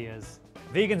our IKEAs.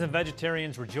 Vegans and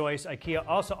vegetarians rejoice. IKEA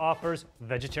also offers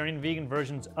vegetarian vegan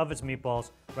versions of its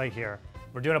meatballs right here.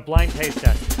 We're doing a blind taste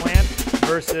test. Plant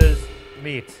versus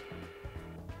meat.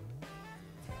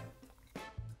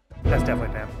 That's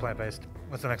definitely plant-based.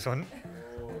 What's the next one?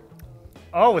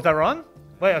 Oh, was that wrong?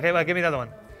 Wait, okay, well, give me the other one.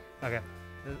 Okay,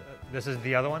 this is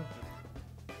the other one?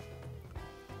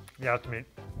 Yeah, it's meat.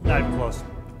 Not even close.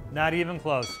 Not even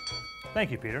close.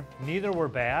 Thank you, Peter. Neither were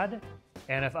bad,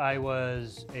 and if I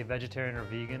was a vegetarian or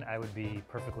vegan, I would be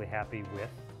perfectly happy with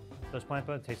those plant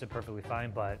foods. Tasted perfectly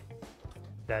fine, but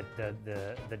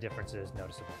the difference is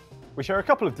noticeable. We share a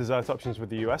couple of dessert options with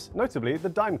the US, notably the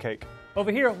dime cake. Over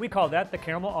here, we call that the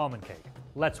caramel almond cake.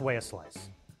 Let's weigh a slice.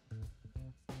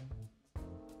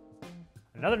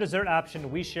 Another dessert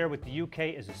option we share with the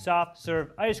UK is a soft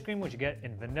serve ice cream, which you get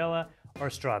in vanilla or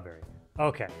strawberry.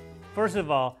 Okay, first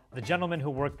of all, the gentleman who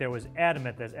worked there was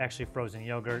adamant that it's actually frozen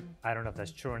yogurt. I don't know if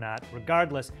that's true or not.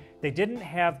 Regardless, they didn't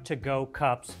have to-go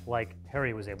cups like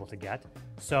Harry was able to get.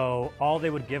 So all they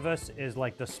would give us is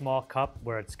like the small cup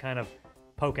where it's kind of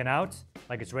poking out,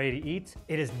 like it's ready to eat.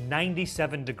 It is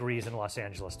 97 degrees in Los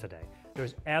Angeles today.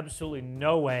 There's absolutely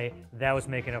no way that was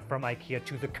making it from IKEA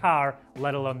to the car,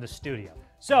 let alone the studio.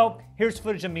 So here's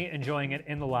footage of me enjoying it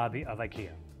in the lobby of IKEA.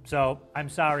 So I'm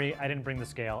sorry, I didn't bring the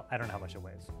scale. I don't know how much it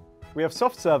weighs. We have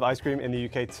soft serve ice cream in the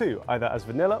UK too, either as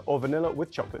vanilla or vanilla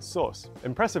with chocolate sauce.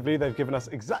 Impressively, they've given us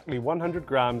exactly 100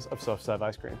 grams of soft serve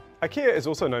ice cream. IKEA is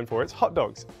also known for its hot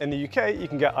dogs. In the UK, you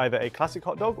can get either a classic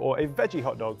hot dog or a veggie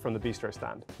hot dog from the bistro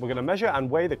stand. We're going to measure and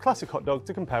weigh the classic hot dog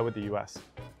to compare with the US.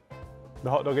 The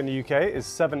hot dog in the UK is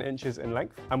 7 inches in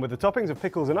length, and with the toppings of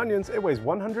pickles and onions, it weighs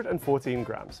 114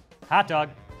 grams. Hot dog.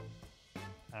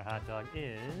 Our hot dog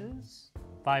is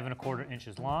 5 1/4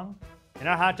 inches long, and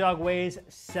our hot dog weighs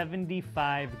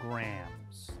 75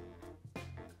 grams.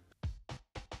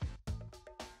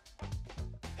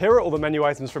 Here are all the menu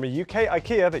items from a UK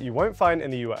IKEA that you won't find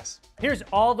in the US. Here's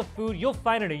all the food you'll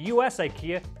find in a US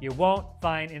IKEA you won't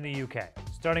find in the UK.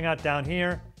 Starting out down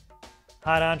here,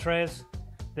 hot entrees.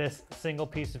 This single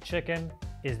piece of chicken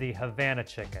is the Havana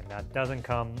chicken. Now, it doesn't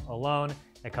come alone.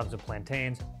 It comes with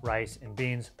plantains, rice, and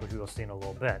beans, which we will see in a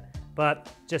little bit.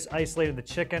 But just isolated the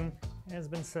chicken. It's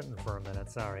been sitting for a minute,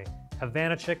 sorry.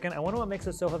 Havana chicken. I wonder what makes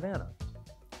it so Havana.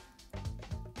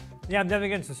 Yeah, I'm definitely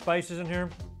getting some spices in here.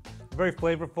 Very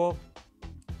flavorful.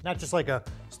 Not just like a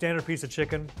standard piece of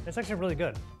chicken. It's actually really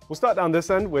good. We'll start down this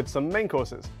end with some main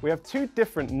courses. We have two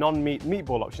different non-meat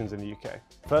meatball options in the UK.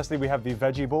 Firstly, we have the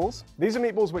veggie balls. These are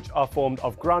meatballs which are formed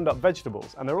of ground up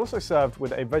vegetables, and they're also served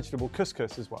with a vegetable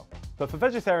couscous as well. But for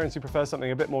vegetarians who prefer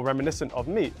something a bit more reminiscent of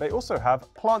meat, they also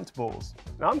have plant balls.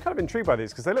 Now I'm kind of intrigued by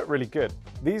these because they look really good.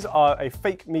 These are a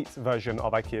fake meat version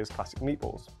of IKEA's classic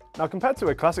meatballs. Now compared to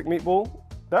a classic meatball,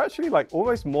 they're actually like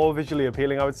almost more visually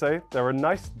appealing, I would say. They're a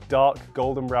nice dark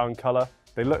golden brown color.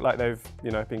 They look like they've,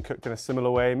 been cooked in a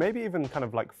similar way, maybe even kind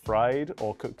of like fried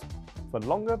or cooked for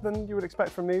longer than you would expect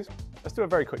from these. Let's do a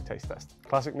very quick taste test.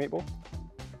 Classic meatball.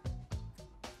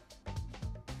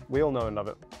 We all know and love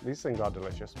it. These things are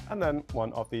delicious. And then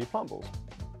one of the plant balls.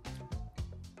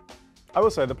 I will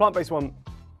say the plant-based one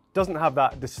doesn't have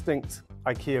that distinct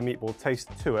IKEA meatball taste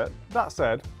to it. That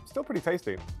said, still pretty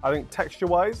tasty. I think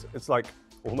texture-wise, it's like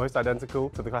almost identical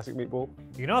to the classic meatball.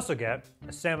 You can also get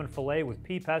a salmon fillet with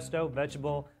pea pesto,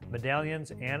 vegetable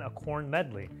medallions, and a corn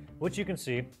medley, which you can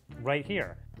see right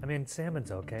here. I mean,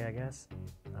 salmon's okay, I guess.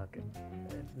 Okay,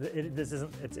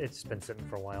 it's been sitting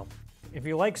for a while. If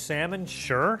you like salmon,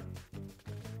 sure.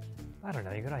 I don't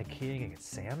know, you go to IKEA, you can get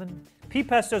salmon? Pea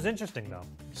pesto's interesting though.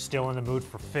 Still in the mood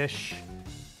for fish?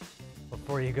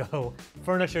 Before you go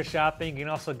furniture shopping, you can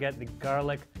also get the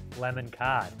garlic lemon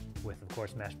cod with, of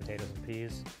course, mashed potatoes and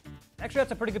peas. Actually,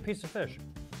 that's a pretty good piece of fish.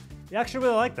 You actually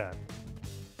really like that.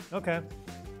 Okay,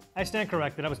 I stand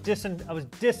corrected. I was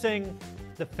dissing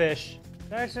the fish.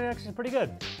 That's actually pretty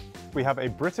good. We have a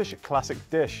British classic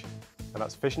dish, and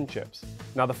that's fish and chips.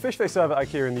 Now, the fish they serve at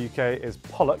IKEA in the UK is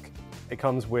pollock. It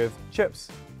comes with chips,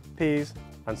 peas,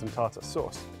 and some tartar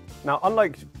sauce. Now,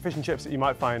 unlike fish and chips that you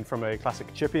might find from a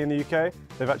classic chippy in the UK,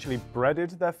 they've actually breaded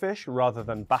their fish rather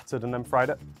than battered and then fried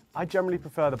it. I generally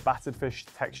prefer the battered fish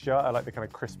texture. I like the kind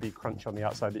of crispy crunch on the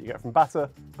outside that you get from batter.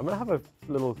 I'm gonna have a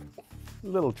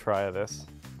little try of this.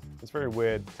 It's very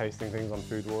weird tasting things on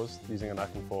Food Wars using a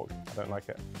knife and fork. I don't like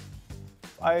it.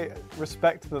 I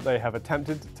respect that they have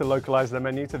attempted to localize their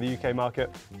menu to the UK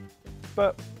market,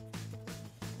 but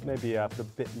maybe put a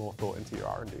bit more thought into your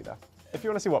R&D there. If you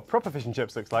want to see what proper fish and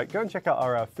chips looks like, go and check out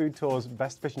our Food Tours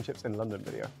Best Fish and Chips in London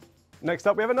video. Next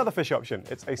up, we have another fish option.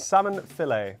 It's a salmon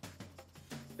fillet.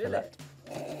 Fillet?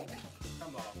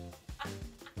 Come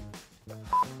on.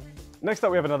 Next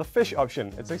up, we have another fish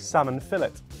option. It's a salmon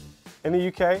fillet. In the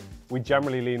UK, we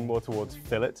generally lean more towards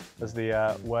fillet as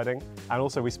the wording, and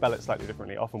also we spell it slightly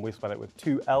differently. Often we spell it with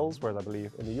 2 L's, whereas I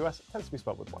believe in the US it tends to be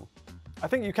spelled with 1. I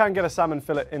think you can get a salmon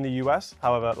fillet in the US,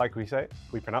 however, like we say,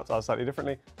 we pronounce ours slightly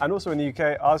differently. And also in the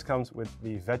UK, ours comes with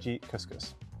the veggie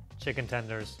couscous. Chicken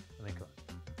tenders, and they go.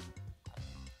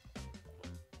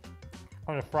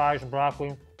 On the fries and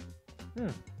broccoli.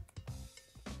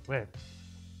 Wait,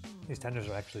 these tenders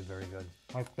are actually very good.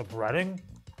 Like the breading,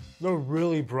 they're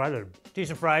really breaded.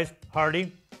 Decent fries,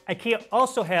 hearty. IKEA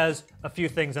also has a few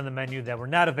things on the menu that were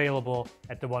not available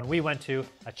at the one we went to.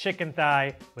 A chicken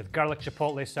thigh with garlic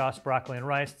chipotle sauce, broccoli, and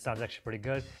rice. Sounds actually pretty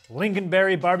good.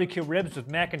 Lingonberry barbecue ribs with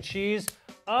mac and cheese.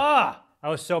 Ah! I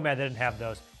was so mad they didn't have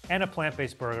those. And a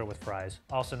plant-based burger with fries,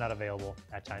 also not available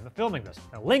at time of filming this.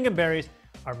 Now, lingonberries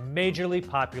are majorly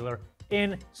popular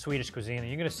in Swedish cuisine, and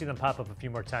you're gonna see them pop up a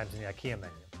few more times in the IKEA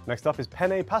menu. Next up is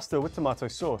penne pasta with tomato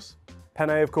sauce.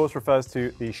 Penne, of course, refers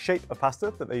to the shape of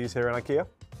pasta that they use here in IKEA.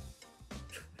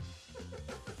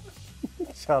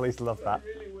 Charlie's love that.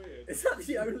 Really weird. Is that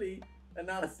the only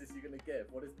analysis you're going to give?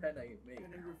 What does penne mean?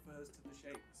 Penne refers to the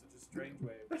shape. Such a strange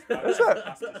way of describing the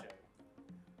pasta shape.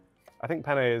 I think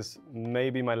penne is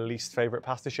maybe my least favorite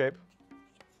pasta shape.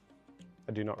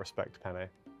 I do not respect penne.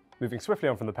 Moving swiftly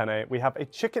on from the penne, we have a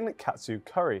chicken katsu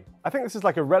curry. I think this is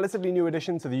like a relatively new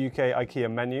addition to the UK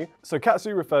IKEA menu. So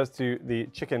katsu refers to the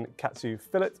chicken katsu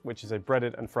fillet, which is a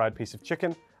breaded and fried piece of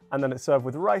chicken, and then it's served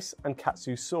with rice and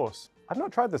katsu sauce. I've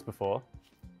not tried this before.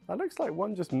 That looks like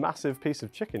one just massive piece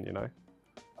of chicken, you know?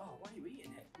 Oh, why are you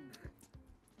eating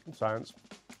it? Science.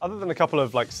 Other than a couple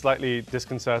of like slightly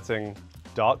disconcerting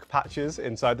dark patches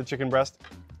inside the chicken breast,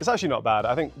 it's actually not bad.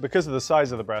 I think because of the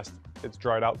size of the breast, it's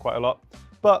dried out quite a lot.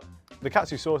 But the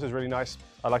katsu sauce is really nice.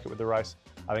 I like it with the rice.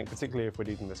 I think particularly if we're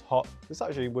eating this hot, this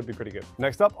actually would be pretty good.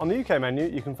 Next up, on the UK menu,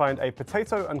 you can find a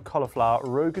potato and cauliflower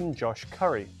Rogan Josh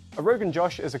curry. A Rogan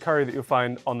Josh is a curry that you'll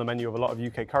find on the menu of a lot of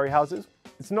UK curry houses.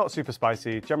 It's not super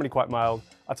spicy, generally quite mild.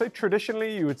 I'd say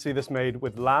traditionally you would see this made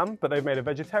with lamb, but they've made a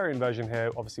vegetarian version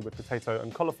here, obviously with potato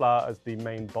and cauliflower as the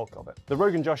main bulk of it. The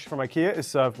Rogan Josh from IKEA is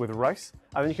served with rice,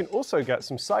 and then you can also get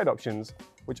some side options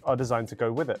which are designed to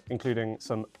go with it, including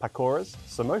some pakoras,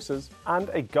 samosas, and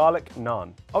a garlic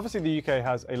naan. Obviously the UK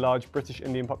has a large British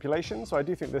Indian population, so I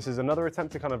do think this is another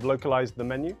attempt to kind of localize the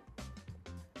menu.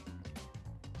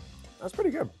 That's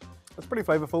pretty good. That's pretty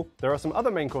flavorful. There are some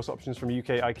other main course options from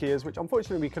UK IKEAs, which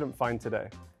unfortunately we couldn't find today.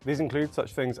 These include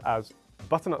such things as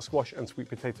butternut squash and sweet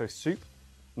potato soup,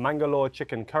 Mangalore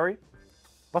chicken curry,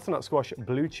 butternut squash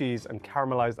blue cheese and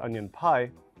caramelized onion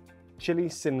pie, chili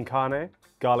sin carne,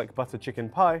 garlic butter chicken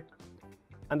pie,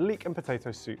 and leek and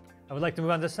potato soup. I would like to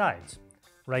move on to sides.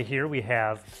 Right here we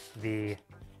have the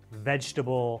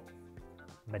vegetable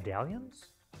medallions.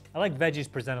 I like veggies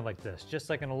presented like this, just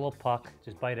like in a little puck,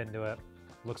 just bite into it.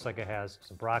 Looks like it has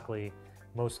some broccoli,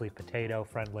 mostly potato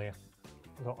friendly. A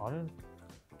little onion.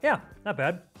 Yeah, not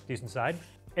bad, decent side.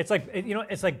 It's like,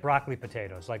 it's like broccoli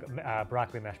potatoes, like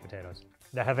broccoli mashed potatoes.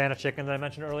 The Havana chicken that I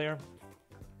mentioned earlier,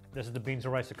 this is the beans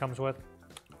and rice it comes with.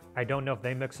 I don't know if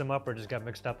they mix them up or just got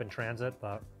mixed up in transit,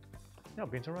 but no,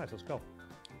 beans and rice, let's go.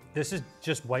 This is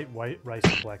just white rice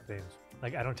and black beans.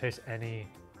 Like, I don't taste any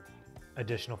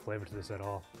additional flavor to this at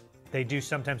all. They do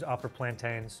sometimes offer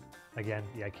plantains. Again,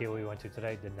 the IKEA we went to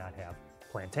today did not have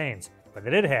plantains, but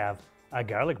they did have a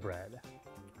garlic bread.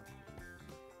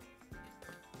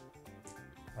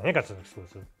 I think that's an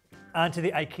exclusive. On to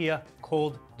the IKEA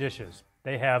cold dishes.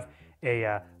 They have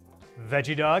a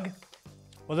veggie dog.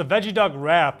 Well, the veggie dog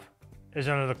wrap is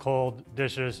under the cold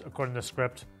dishes according to the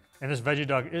script, and this veggie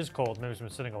dog is cold. Maybe it's been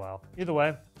sitting a while. Either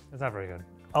way, it's not very good.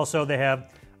 Also, they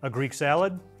have a Greek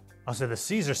salad. Also, the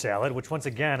Caesar salad, which once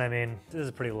again, I mean, this is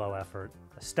a pretty low effort.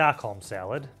 A Stockholm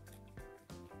salad.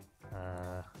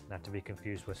 Not to be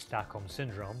confused with Stockholm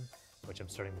Syndrome, which I'm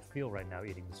starting to feel right now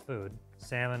eating this food.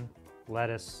 Salmon,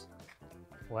 lettuce,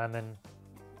 lemon.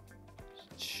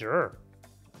 Sure.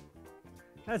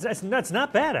 That's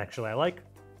not bad, actually. I like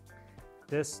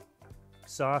this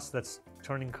sauce that's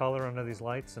turning color under these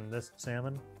lights and this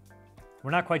salmon.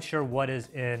 We're not quite sure what is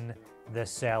in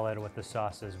this salad with the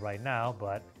sauces right now,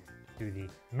 but through the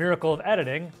miracle of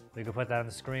editing, we can put that on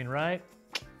the screen, right?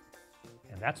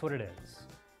 And that's what it is.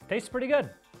 Tastes pretty good.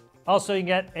 Also, you can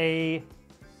get a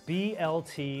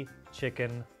BLT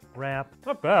chicken wrap.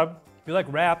 Not bad. If you like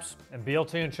wraps and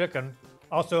BLT and chicken.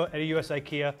 Also, at a US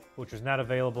IKEA, which was not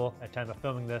available at time of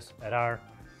filming this, at our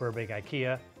Burbank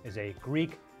IKEA, is a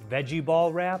Greek veggie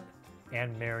ball wrap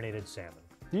and marinated salmon.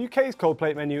 The UK's cold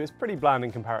plate menu is pretty bland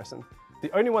in comparison.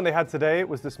 The only one they had today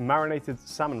was this marinated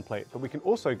salmon plate, but we can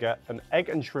also get an egg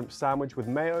and shrimp sandwich with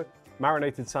mayo,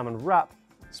 marinated salmon wrap,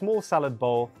 small salad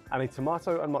bowl, and a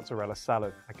tomato and mozzarella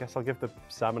salad. I guess I'll give the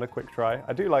salmon a quick try.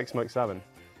 I do like smoked salmon.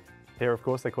 Here, of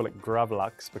course, they call it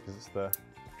gravlax because it's the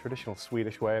traditional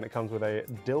Swedish way, and it comes with a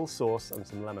dill sauce and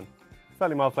some lemon.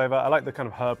 Fairly mild flavor. I like the kind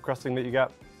of herb crusting that you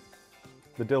get.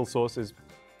 The dill sauce is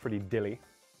pretty dilly.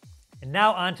 And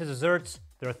now on to desserts.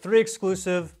 There are 3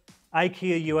 exclusive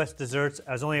IKEA US desserts.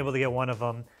 I was only able to get one of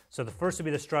them. So the first would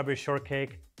be the strawberry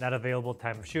shortcake, not available at the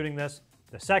time of shooting this.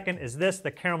 The second is this, the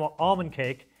caramel almond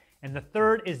cake. And the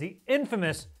third is the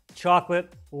infamous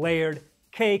chocolate layered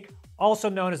cake, also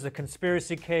known as the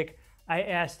conspiracy cake. I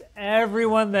asked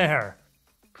everyone there,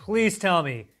 please tell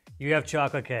me you have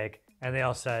chocolate cake. And they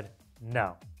all said,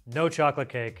 no, no chocolate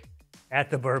cake at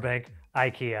the Burbank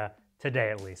IKEA.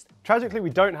 Today, at least. Tragically, we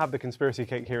don't have the conspiracy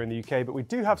cake here in the UK, but we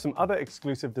do have some other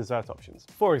exclusive dessert options.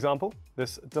 For example,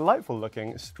 this delightful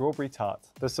looking strawberry tart.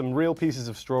 There's some real pieces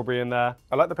of strawberry in there.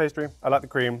 I like the pastry, I like the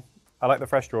cream, I like the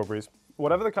fresh strawberries.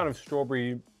 Whatever the kind of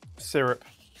strawberry syrup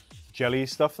jelly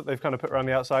stuff that they've kind of put around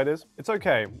the outside is, it's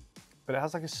okay, but it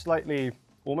has like a slightly,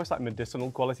 almost like medicinal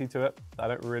quality to it that I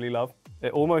don't really love.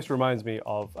 It almost reminds me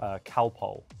of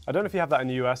Calpol. I don't know if you have that in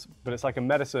the US, but it's like a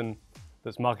medicine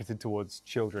that's marketed towards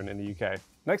children in the UK.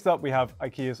 Next up, we have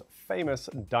IKEA's famous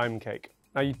dime cake.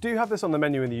 Now, you do have this on the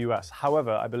menu in the US.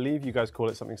 However, I believe you guys call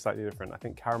it something slightly different. I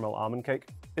think caramel almond cake.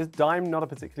 Is Dime not a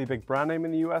particularly big brand name in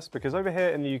the US? Because over here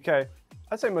in the UK,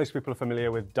 I'd say most people are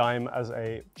familiar with Dime as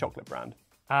a chocolate brand.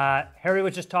 Harry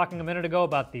was just talking a minute ago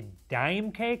about the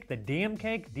Dime cake, the DM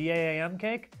cake, D-A-A-M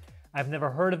cake. I've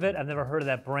never heard of it. I've never heard of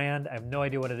that brand. I have no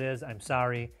idea what it is. I'm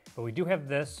sorry. But we do have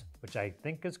this, which I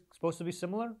think is supposed to be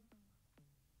similar.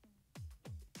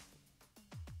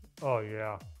 Oh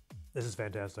yeah, this is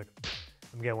fantastic.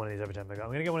 I'm getting one of these every time I go.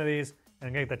 I'm gonna get one of these and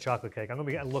I'm gonna get the chocolate cake. I'm gonna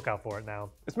be on the lookout for it now.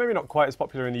 It's maybe not quite as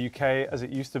popular in the UK as it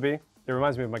used to be. It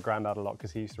reminds me of my granddad a lot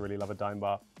because he used to really love a dime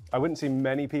bar. I wouldn't see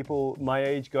many people my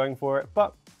age going for it,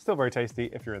 but still very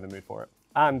tasty if you're in the mood for it.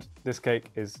 And this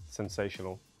cake is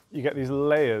sensational. You get these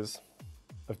layers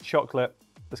of chocolate,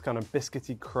 this kind of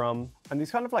biscuity crumb, and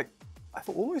these kind of like, I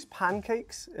thought almost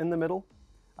pancakes in the middle.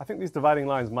 I think these dividing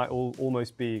lines might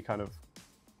almost be kind of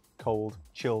cold,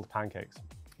 chilled pancakes.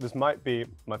 This might be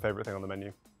my favorite thing on the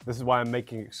menu. This is why I'm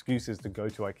making excuses to go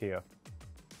to IKEA.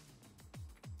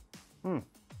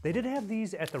 They did have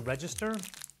these at the register,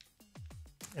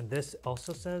 and this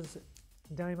also says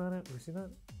dime on it. Have you seen that?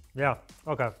 Yeah,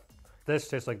 okay. This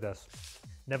tastes like this.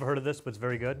 Never heard of this, but it's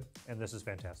very good, and this is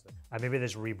fantastic. Maybe they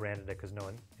just rebranded it because no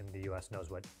one in the US knows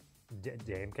what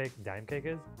dime cake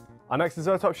is. Our next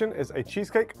dessert option is a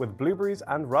cheesecake with blueberries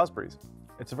and raspberries.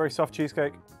 It's a very soft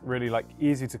cheesecake, really like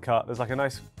easy to cut. There's like a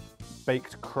nice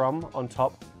baked crumb on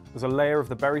top. There's a layer of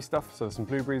the berry stuff, so there's some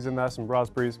blueberries in there, some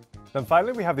raspberries. Then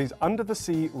finally, we have these under the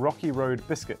sea Rocky Road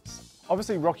biscuits.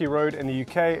 Obviously, Rocky Road in the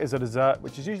UK is a dessert,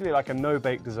 which is usually like a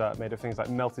no-bake dessert made of things like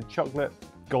melted chocolate,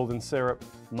 golden syrup,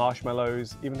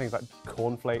 marshmallows, even things like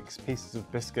cornflakes, pieces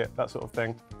of biscuit, that sort of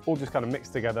thing, all just kind of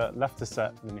mixed together, left to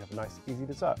set, and then you have a nice, easy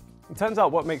dessert. It turns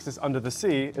out what makes this under the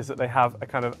sea is that they have a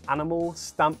kind of animal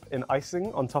stamp in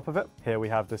icing on top of it. Here we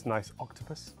have this nice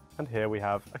octopus, and here we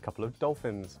have a couple of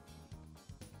dolphins.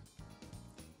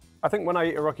 I think when I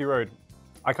eat a Rocky Road,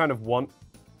 I kind of want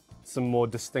some more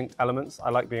distinct elements. I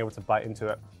like being able to bite into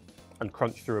it and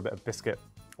crunch through a bit of biscuit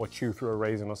or chew through a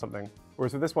raisin or something.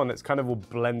 Whereas with this one, it's kind of all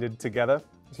blended together,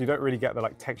 so you don't really get the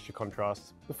like texture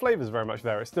contrasts. The flavor's very much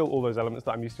there. It's still all those elements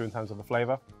that I'm used to in terms of the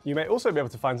flavor. You may also be able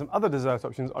to find some other dessert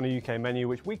options on a UK menu,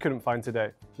 which we couldn't find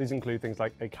today. These include things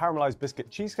like a caramelized biscuit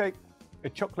cheesecake, a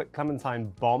chocolate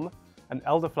clementine bomb, an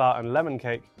elderflower and lemon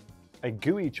cake, a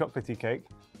gooey chocolatey cake,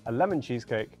 a lemon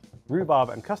cheesecake, rhubarb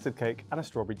and custard cake, and a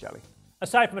strawberry jelly.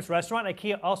 Aside from its restaurant,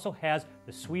 IKEA also has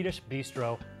the Swedish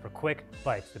bistro for quick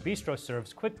bites. The bistro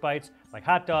serves quick bites like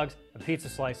hot dogs and pizza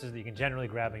slices that you can generally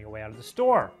grab on your way out of the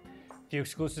store. A few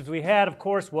exclusives we had, of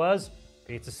course, was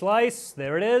pizza slice.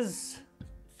 There it is.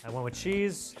 I went with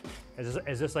cheese.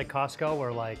 Is this like Costco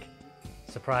where like,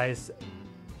 surprise,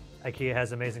 IKEA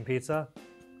has amazing pizza?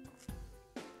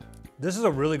 This is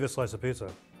a really good slice of pizza.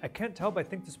 I can't tell, but I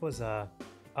think this was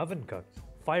oven cooked.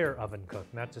 Fire oven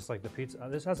cooked, not just like the pizza.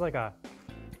 This has like a,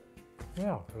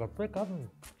 yeah, like a brick oven.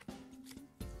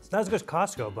 It's not as good as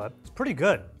Costco, but it's pretty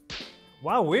good.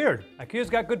 Wow, weird.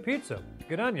 IKEA's got good pizza.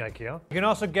 Good on you, IKEA. You can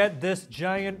also get this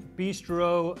giant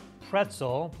bistro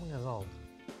pretzel. Look at this all,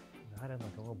 I had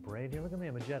like a little braid here. Look at me,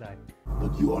 I'm a Jedi.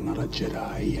 But you are not a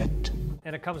Jedi yet.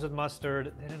 And it comes with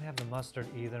mustard. They didn't have the mustard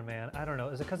either, man. I don't know.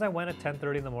 Is it because I went at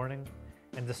 10:30 in the morning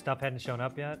and the stuff hadn't shown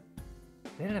up yet?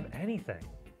 They didn't have anything.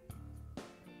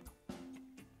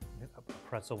 A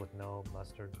pretzel with no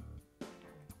mustard.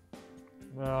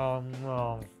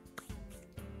 No.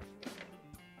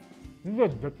 You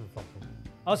guys get to something.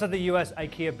 Also at the US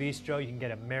IKEA Bistro, you can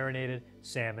get a marinated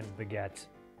salmon baguette.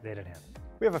 They didn't have it.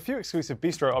 We have a few exclusive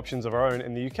bistro options of our own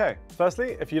in the UK.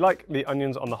 Firstly, if you like the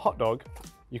onions on the hot dog,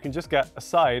 you can just get a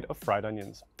side of fried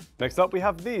onions. Next up, we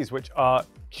have these, which are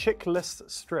chickless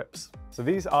strips. So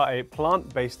these are a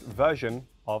plant-based version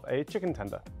of a chicken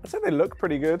tender. I'd say they look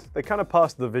pretty good. They kind of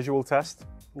passed the visual test.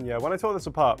 Yeah, when I tore this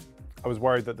apart, I was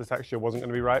worried that the texture wasn't going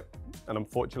to be right, and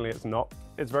unfortunately it's not.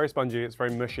 It's very spongy, it's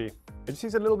very mushy. It just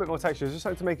needs a little bit more texture. It's just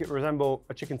something to make it resemble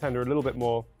a chicken tender a little bit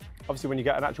more. Obviously, when you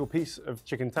get an actual piece of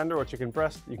chicken tender or chicken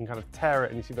breast, you can kind of tear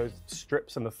it and you see those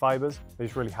strips and the fibers. They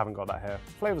just really haven't got that here.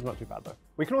 Flavor's not too bad though.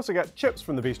 We can also get chips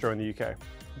from the bistro in the UK.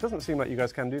 It doesn't seem like you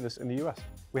guys can do this in the US.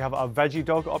 We have our veggie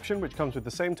dog option, which comes with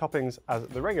the same toppings as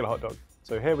the regular hot dog.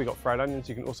 So here we got fried onions.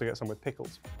 You can also get some with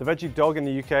pickles. The veggie dog in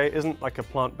the UK isn't like a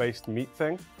plant-based meat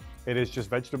thing. It is just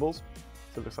vegetables.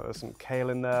 So it looks like there's some kale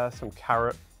in there, some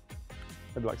carrot,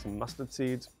 maybe like some mustard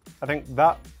seeds. I think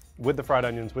that, with the fried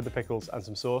onions, with the pickles and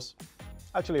some sauce,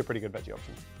 actually a pretty good veggie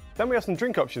option. Then we have some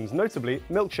drink options, notably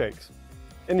milkshakes.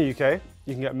 In the UK,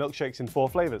 you can get milkshakes in 4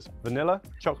 flavors: vanilla,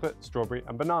 chocolate, strawberry,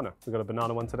 and banana. We've got a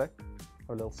banana one today. Have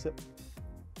a little sip.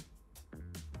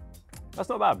 That's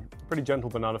not bad. Pretty gentle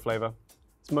banana flavor.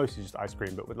 It's mostly just ice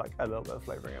cream, but with like a little bit of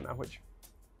flavoring in there, which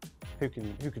who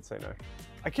could say no?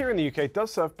 IKEA in the UK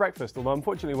does serve breakfast, although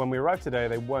unfortunately when we arrived today,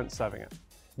 they weren't serving it.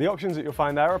 The options that you'll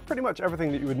find there are pretty much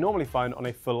everything that you would normally find on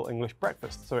a full English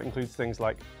breakfast. So it includes things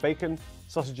like bacon,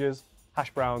 sausages,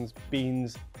 hash browns,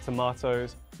 beans,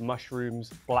 tomatoes,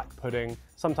 mushrooms, black pudding.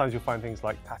 Sometimes you'll find things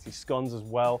like patty scones as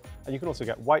well, and you can also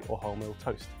get white or wholemeal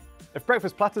toast. If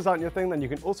breakfast platters aren't your thing, then you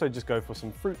can also just go for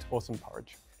some fruit or some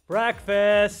porridge.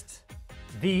 Breakfast!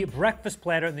 The breakfast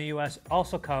platter in the US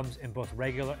also comes in both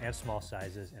regular and small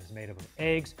sizes and is made up of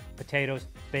eggs, potatoes,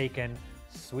 bacon,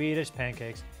 Swedish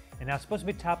pancakes, and now it's supposed to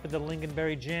be topped with the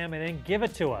lingonberry jam, and then give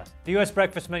it to us. The US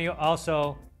breakfast menu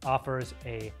also offers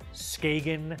a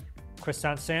Skagen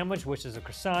croissant sandwich, which is a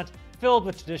croissant filled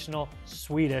with traditional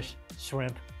Swedish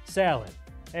shrimp salad.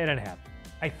 They didn't have it.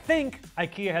 I think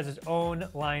IKEA has its own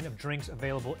line of drinks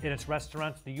available in its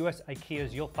restaurants. The US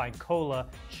IKEAs, you'll find cola,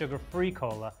 sugar-free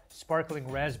cola, sparkling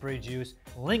raspberry juice,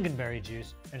 lingonberry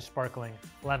juice, and sparkling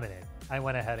lemonade. I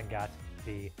went ahead and got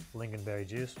the lingonberry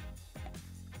juice.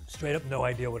 Straight up no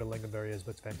idea what a lingonberry is,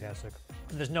 but it's fantastic.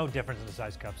 There's no difference in the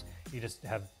size cups. You just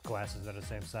have glasses that are the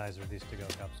same size, or these to-go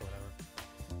cups or whatever.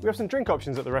 We have some drink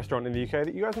options at the restaurant in the UK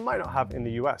that you guys might not have in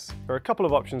the US. There are a couple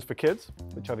of options for kids,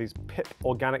 which are these Pip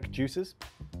organic juices.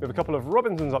 We have a couple of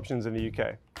Robinsons options in the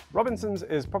UK. Robinsons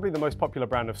is probably the most popular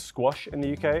brand of squash in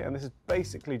the UK, and this is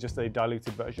basically just a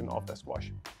diluted version of their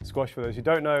squash. Squash, for those who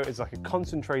don't know, is like a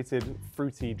concentrated,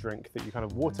 fruity drink that you kind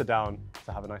of water down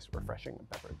to have a nice, refreshing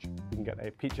beverage. You can get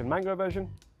a peach and mango version,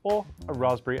 or a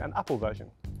raspberry and apple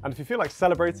version. And if you feel like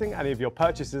celebrating any of your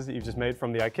purchases that you've just made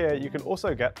from the IKEA, you can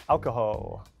also get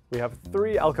alcohol. We have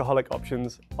 3 alcoholic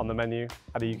options on the menu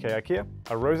at a UK IKEA: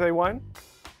 a rosé wine,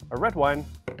 a red wine,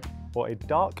 or a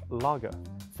dark lager.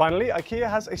 Finally, IKEA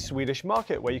has a Swedish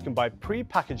market where you can buy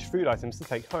pre-packaged food items to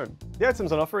take home. The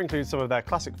items on offer include some of their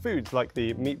classic foods like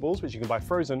the meatballs, which you can buy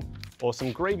frozen, or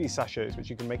some gravy sachets, which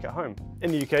you can make at home.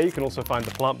 In the UK, you can also find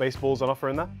the plant-based balls on offer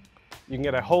in there. You can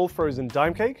get a whole frozen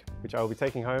dime cake, which I will be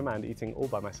taking home and eating all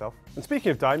by myself. And speaking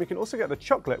of dime, you can also get the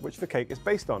chocolate, which the cake is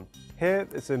based on. Here,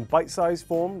 it's in bite-sized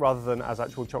form rather than as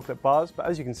actual chocolate bars, but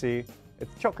as you can see,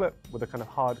 it's chocolate with a kind of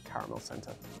hard caramel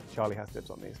center. Charlie has dibs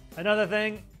on these. Another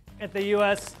thing at the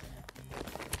US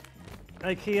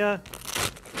IKEA,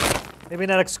 maybe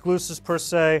not exclusives per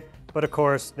se, but of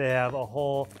course they have a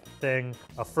whole thing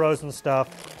of frozen stuff.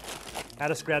 I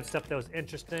just grabbed stuff that was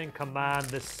interesting. Come on,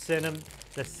 the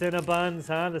Cinnabuns,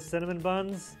 huh? The cinnamon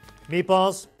buns,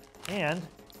 meatballs, and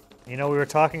you know we were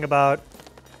talking about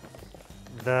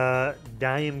the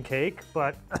dime cake,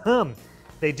 but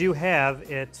they do have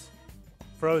it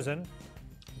frozen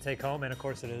to take home, and of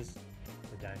course it is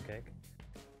the dime cake.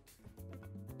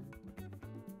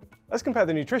 Let's compare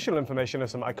the nutritional information of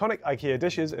some iconic IKEA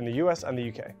dishes in the US and the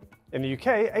UK. In the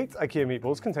UK, 8 IKEA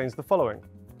meatballs contains the following: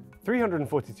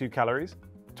 342 calories,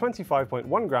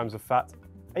 25.1 grams of fat,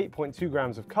 8.2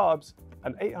 grams of carbs,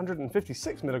 and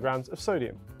 856 milligrams of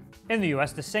sodium. In the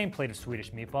US, the same plate of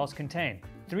Swedish meatballs contain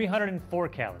 304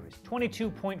 calories,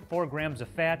 22.4 grams of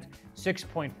fat,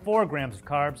 6.4 grams of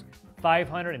carbs,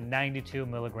 592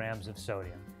 milligrams of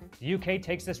sodium. The UK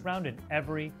takes this round in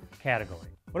every category.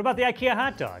 What about the IKEA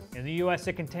hot dog? In the US,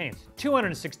 it contains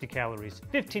 260 calories,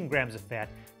 15 grams of fat,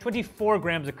 24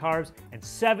 grams of carbs, and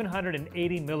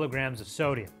 780 milligrams of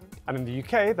sodium. And in the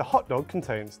UK, the hot dog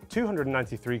contains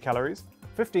 293 calories,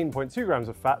 15.2 grams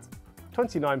of fat,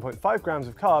 29.5 grams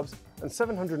of carbs, and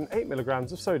 708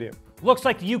 milligrams of sodium. Looks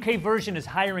like the UK version is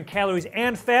higher in calories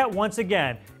and fat once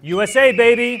again. USA,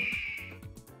 baby!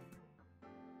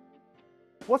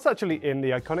 What's actually in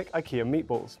the iconic IKEA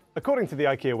meatballs? According to the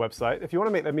IKEA website, if you want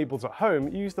to make their meatballs at home,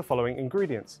 you use the following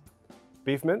ingredients: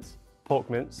 beef mince, pork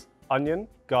mince, onion,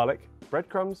 garlic,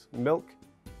 breadcrumbs, milk,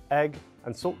 egg,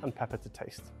 and salt and pepper to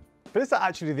taste. But is that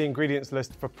actually the ingredients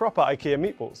list for proper IKEA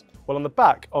meatballs? Well, on the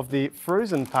back of the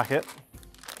frozen packet,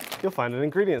 you'll find an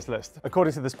ingredients list.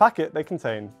 According to this packet, they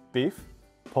contain beef,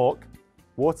 pork,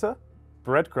 water,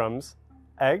 breadcrumbs,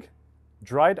 egg,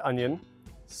 dried onion,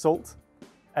 salt,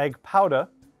 egg powder,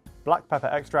 black pepper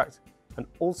extract, and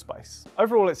allspice.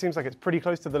 Overall, it seems like it's pretty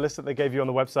close to the list that they gave you on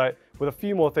the website, with a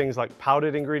few more things like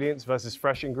powdered ingredients versus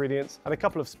fresh ingredients, and a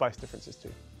couple of spice differences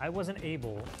too. I wasn't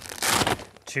able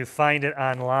to find it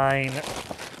online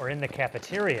or in the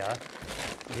cafeteria,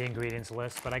 the ingredients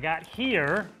list, but I got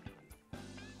here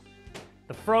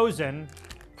the frozen,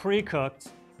 pre-cooked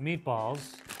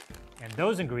meatballs, and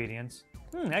those ingredients,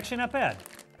 actually not bad.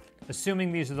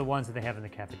 Assuming these are the ones that they have in the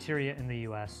cafeteria in the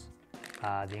US,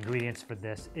 the ingredients for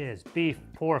this is beef,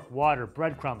 pork, water,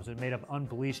 breadcrumbs made of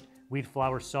unbleached wheat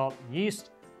flour, salt,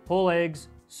 yeast, whole eggs,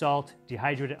 salt,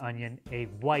 dehydrated onion, egg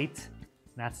white,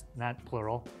 not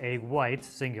plural, egg white,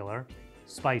 singular,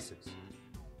 spices.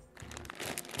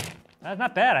 That's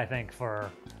not bad, I think, for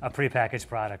a prepackaged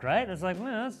product, right? It's like,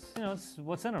 well, it's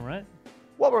what's in them, right?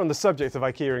 While we're on the subject of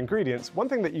IKEA ingredients, one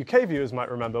thing that UK viewers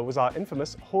might remember was our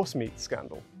infamous horse meat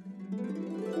scandal.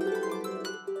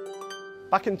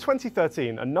 Back in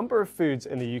 2013, a number of foods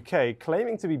in the UK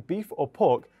claiming to be beef or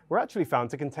pork were actually found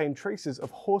to contain traces of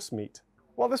horse meat.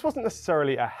 While this wasn't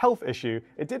necessarily a health issue,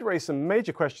 it did raise some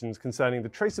major questions concerning the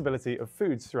traceability of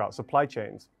foods throughout supply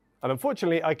chains. And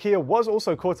unfortunately, IKEA was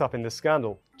also caught up in this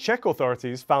scandal. Czech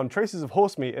authorities found traces of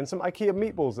horse meat in some IKEA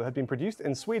meatballs that had been produced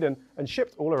in Sweden and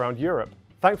shipped all around Europe.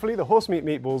 Thankfully, the horse meat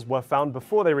meatballs were found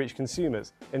before they reached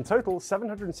consumers. In total,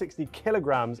 760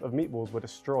 kilograms of meatballs were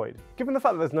destroyed. Given the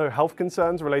fact that there's no health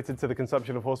concerns related to the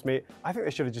consumption of horse meat, I think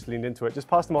they should have just leaned into it. Just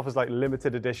pass them off as like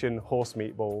limited edition horse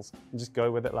meatballs and just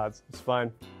go with it, lads. It's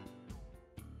fine.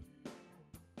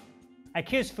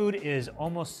 IKEA's food is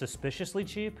almost suspiciously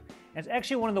cheap, and it's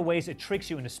actually one of the ways it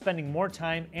tricks you into spending more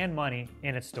time and money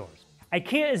in its stores.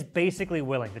 IKEA is basically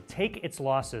willing to take its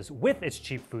losses with its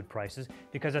cheap food prices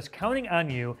because it's counting on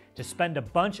you to spend a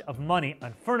bunch of money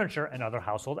on furniture and other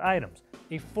household items.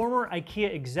 A former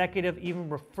IKEA executive even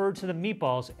referred to the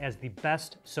meatballs as the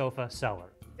best sofa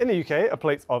seller. In the UK, a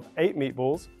plate of 8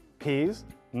 meatballs, peas,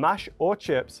 mash or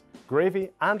chips, gravy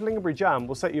and lingonberry jam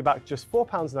will set you back just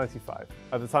 £4.95.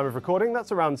 At the time of recording,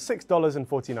 that's around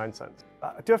 $6.49.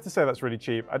 I do have to say that's really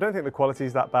cheap. I don't think the quality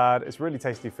is that bad. It's really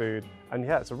tasty food, and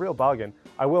yeah, it's a real bargain.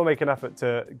 I will make an effort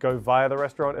to go via the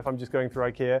restaurant if I'm just going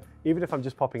through IKEA, even if I'm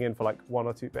just popping in for like 1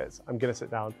 or 2 bits. I'm gonna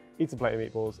sit down, eat a plate of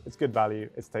meatballs. It's good value,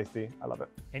 it's tasty, I love it.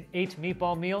 An 8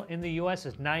 meatball meal in the US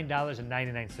is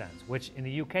 $9.99, which in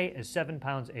the UK is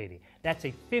 £7.80. That's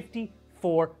a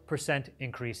 54%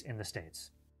 increase in the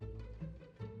States.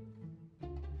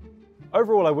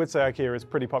 Overall, I would say IKEA is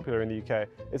pretty popular in the UK.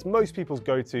 It's most people's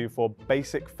go-to for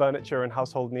basic furniture and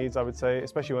household needs, I would say,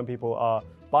 especially when people are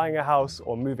buying a house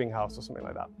or moving house or something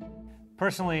like that.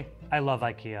 Personally, I love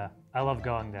IKEA. I love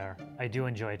going there. I do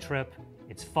enjoy a trip.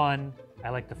 It's fun. I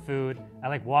like the food. I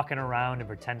like walking around and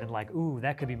pretending like, ooh,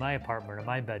 that could be my apartment or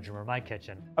my bedroom or my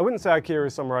kitchen. I wouldn't say IKEA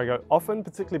is somewhere I go often,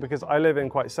 particularly because I live in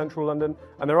quite central London,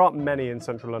 and there aren't many in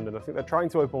central London. I think they're trying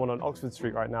to open one on Oxford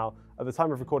Street right now. At the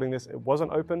time of recording this, it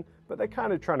wasn't open, but they're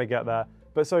kind of trying to get there.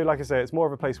 But so, like I say, it's more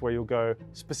of a place where you'll go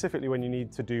specifically when you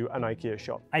need to do an IKEA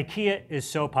shop. IKEA is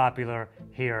so popular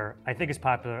here. I think it's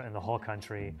popular in the whole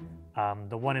country.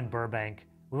 The one in Burbank,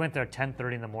 we went there at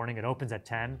 10:30 in the morning. It opens at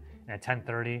 10, and at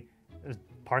 10:30, the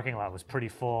parking lot was pretty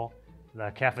full.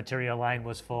 The cafeteria line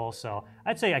was full, so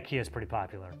I'd say IKEA is pretty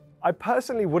popular. I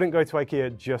personally wouldn't go to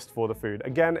IKEA just for the food.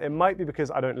 Again, it might be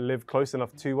because I don't live close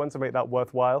enough to one to make that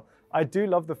worthwhile. I do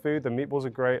love the food, the meatballs are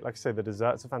great, like I say, the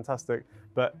desserts are fantastic,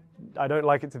 but I don't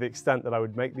like it to the extent that I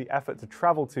would make the effort to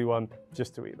travel to one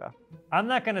just to eat there. I'm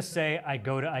not gonna say I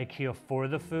go to IKEA for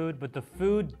the food, but the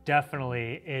food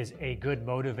definitely is a good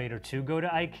motivator to go to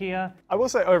IKEA. I will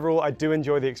say overall, I do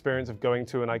enjoy the experience of going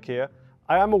to an IKEA.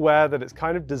 I am aware that it's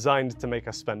kind of designed to make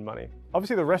us spend money.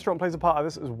 Obviously, the restaurant plays a part of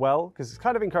this as well, because it's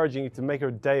kind of encouraging you to make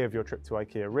a day of your trip to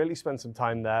IKEA. Really spend some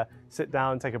time there, sit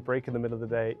down, take a break in the middle of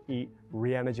the day, eat,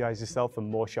 re-energize yourself for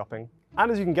more shopping. And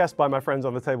as you can guess by my friends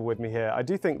on the table with me here, I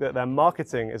do think that their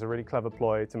marketing is a really clever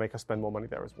ploy to make us spend more money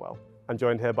there as well. I'm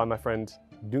joined here by my friend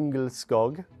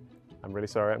Dungelskog. I'm really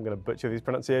sorry, I'm going to butcher these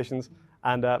pronunciations.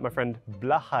 And my friend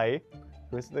Blahai,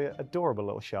 who is the adorable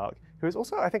little shark, who is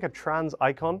also, I think, a trans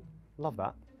icon. Love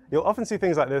that. You'll often see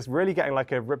things like this really getting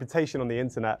like a reputation on the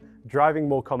internet, driving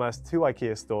more commerce to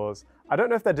IKEA stores. I don't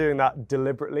know if they're doing that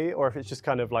deliberately or if it's just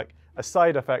kind of like a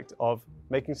side effect of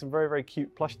making some very, very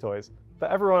cute plush toys.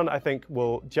 But everyone, I think,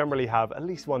 will generally have at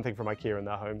least one thing from IKEA in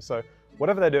their home. So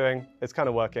whatever they're doing, it's kind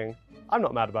of working. I'm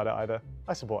not mad about it either.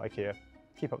 I support IKEA.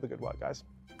 Keep up the good work, guys.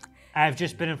 I've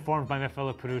just been informed by my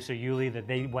fellow producer, Yuli, that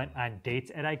they went on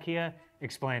dates at IKEA.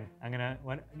 Explain. I'm gonna...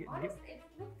 What? Honestly,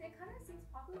 it kind of seems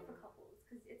popular for couples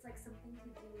because it's like something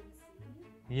to do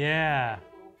and see. Yeah.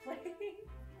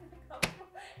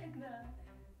 And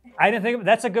I didn't think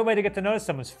that's a good way to get to know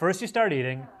someone. First, you start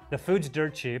eating. The food's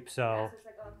dirt cheap, so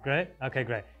great. Okay,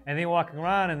 great. And then you're walking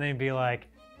around, and they'd be like,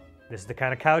 "This is the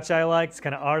kind of couch I like. This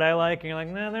kind of art I like." And you're like,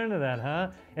 "Nah, they're into that, huh?"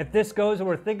 If this goes where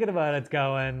we're thinking about it's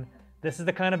going, this is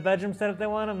the kind of bedroom setup they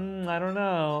want. I don't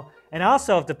know. And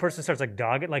also, if the person starts like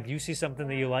dogging, like you see something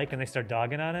that you like, and they start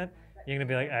dogging on it, you're gonna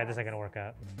be like, "This ain't gonna work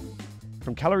out."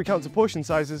 From calorie count to portion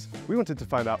sizes, we wanted to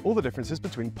find out all the differences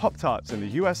between Pop-Tarts in the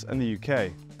US and the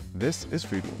UK. This is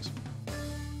Food Wars.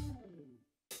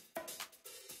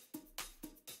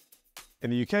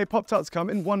 In the UK, Pop-Tarts come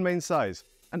in one main size,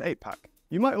 an 8-pack.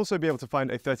 You might also be able to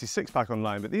find a 36-pack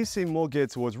online, but these seem more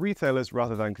geared towards retailers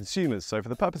rather than consumers, so for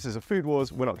the purposes of Food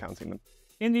Wars, we're not counting them.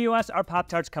 In the US, our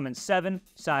Pop-Tarts come in 7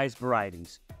 size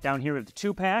varieties. Down here we have the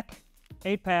 2-pack,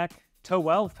 8-pack,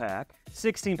 12-pack,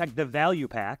 16-pack, the value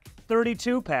pack,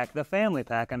 32-pack, the family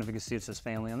pack, I don't know if you can see it says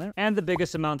family on there, and the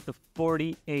biggest amount, the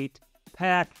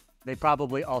 48-pack. They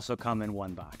probably also come in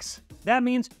one box. That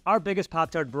means our biggest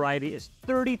Pop-Tart variety is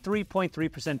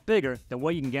 33.3% bigger than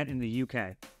what you can get in the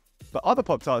UK. But are the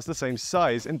Pop-Tarts the same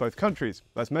size in both countries?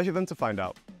 Let's measure them to find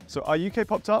out. So our UK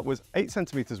Pop-Tart was 8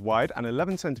 centimeters wide and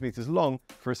 11 centimeters long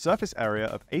for a surface area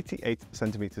of 88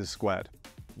 centimeters squared.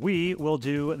 We will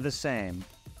do the same.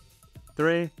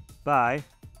 3 by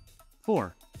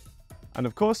 4. And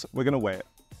of course, we're gonna weigh it.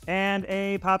 And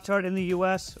a Pop-Tart in the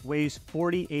US weighs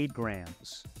 48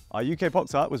 grams. Our UK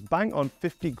Pop-Tart was bang on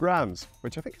 50 grams,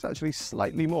 which I think is actually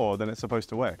slightly more than it's supposed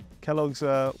to weigh. Kellogg's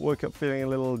woke up feeling a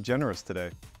little generous today.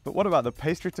 But what about the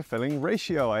pastry to filling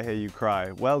ratio, I hear you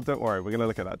cry? Well, don't worry, we're gonna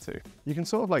look at that too. You can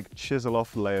sort of like chisel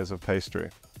off layers of pastry.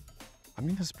 I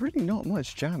mean, there's really not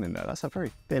much jam in there. That's a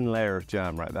very thin layer of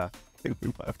jam right there. I think we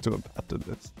might have to abandon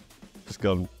this. It's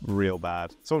gone real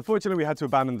bad. So unfortunately, we had to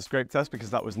abandon the scrape test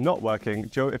because that was not working.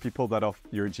 Joe, if you pulled that off,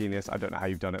 you're a genius. I don't know how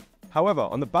you've done it. However,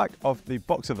 on the back of the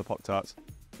box of the Pop-Tarts,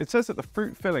 it says that the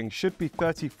fruit filling should be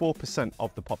 34%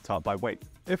 of the Pop-Tart by weight.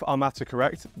 If our maths are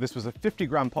correct, this was a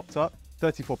 50-gram Pop-Tart.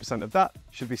 34% of that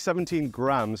should be 17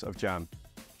 grams of jam.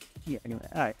 Yeah, anyway,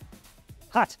 all right.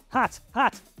 Hot, hot,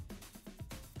 hot.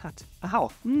 Hot.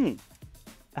 Ow. Mmm.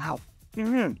 Ow.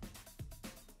 Mmm.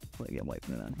 Let me get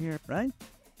wiping it on here, right?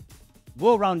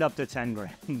 We'll round up to 10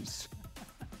 grams.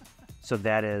 So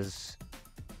that is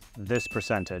this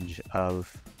percentage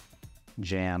of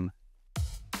jam.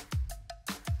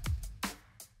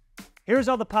 Here's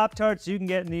all the Pop-Tarts you can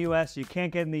get in the US you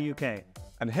can't get in the UK.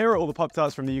 And here are all the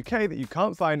Pop-Tarts from the UK that you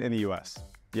can't find in the US.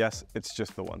 Yes, it's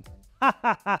just the one.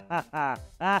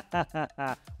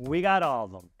 We got all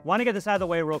of them. Want to get this out of the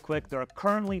way real quick. There are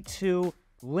currently 2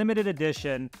 limited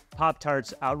edition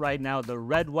Pop-Tarts out right now, the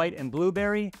red, white, and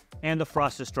blueberry, and the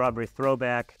frosted strawberry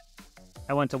throwback.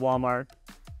 I went to Walmart.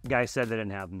 Guy said they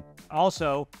didn't have them.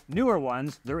 Also, newer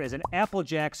ones, there is an Apple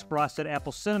Jacks frosted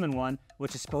apple cinnamon one,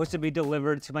 which is supposed to be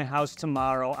delivered to my house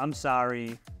tomorrow. I'm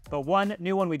sorry. But one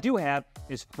new one we do have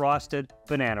is frosted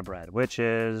banana bread, which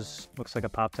is, looks like a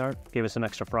Pop-Tart. Gave us some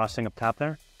extra frosting up top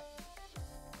there.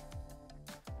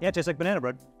 Yeah, it tastes like banana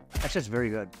bread. That's just very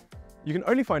good. You can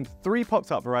only find 3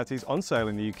 Pop-Tart varieties on sale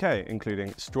in the UK,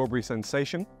 including Strawberry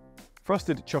Sensation,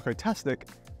 Frosted Chocotastic,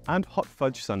 and Hot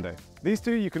Fudge Sundae. These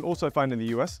 2 you can also find in the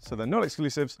US, so they're not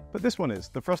exclusives, but this one is,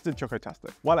 the Frosted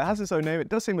Chocotastic. While it has its own name, it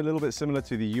does seem a little bit similar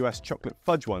to the US chocolate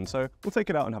fudge one, so we'll take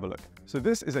it out and have a look. So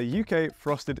this is a UK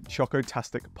Frosted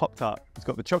Chocotastic Pop-Tart. It's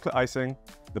got the chocolate icing,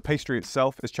 the pastry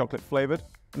itself is chocolate flavored,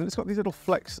 and then it's got these little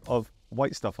flecks of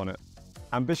white stuff on it.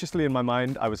 Ambitiously in my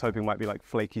mind, I was hoping it might be like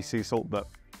flaky sea salt, but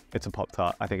it's a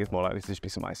Pop-Tart. I think it's more likely to just be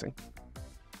some icing.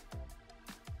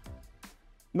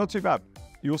 Not too bad.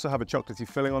 You also have a chocolatey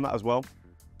filling on that as well.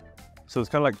 So it's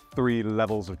kind of like 3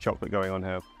 levels of chocolate going on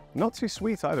here. Not too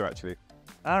sweet either, actually.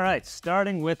 All right,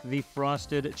 starting with the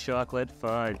frosted chocolate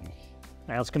fudge.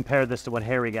 Now let's compare this to what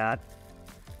Harry got.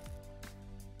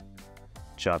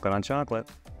 Chocolate on chocolate.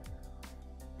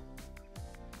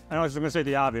 I know I was going to say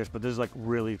the obvious, but this is like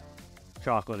really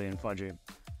chocolatey and fudgy.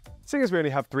 Seeing as we only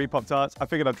have 3 Pop-Tarts, I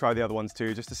figured I'd try the other ones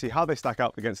too, just to see how they stack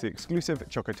up against the exclusive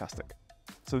Chocotastic.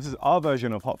 So this is our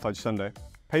version of Hot Fudge Sundae.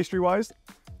 Pastry-wise,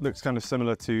 looks kind of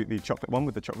similar to the chocolate one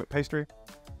with the chocolate pastry,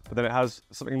 but then it has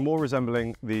something more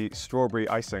resembling the strawberry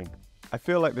icing. I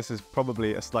feel like this is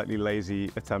probably a slightly lazy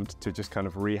attempt to just kind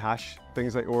of rehash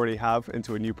things they already have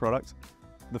into a new product.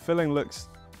 The filling looks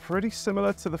pretty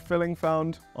similar to the filling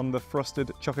found on the Frosted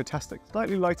Chocotastic.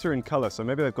 Slightly lighter in color, so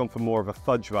maybe they've gone for more of a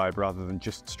fudge vibe rather than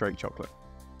just straight chocolate.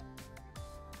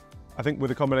 I think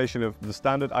with a combination of the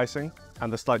standard icing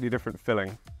and the slightly different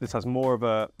filling, this has more of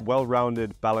a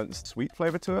well-rounded, balanced sweet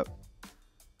flavor to it.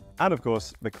 And of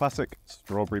course, the classic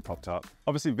strawberry Pop-Tart.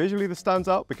 Obviously, visually this stands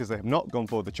out because they have not gone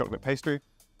for the chocolate pastry.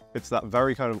 It's that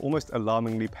very kind of almost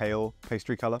alarmingly pale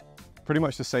pastry color. Pretty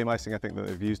much the same icing I think that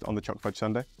they've used on the Choc Fudge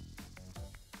Sundae.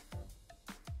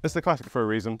 It's the classic for a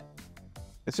reason.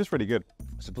 It's just really good.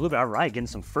 It's a blueberry, all right, getting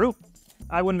some fruit.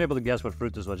 I wouldn't be able to guess what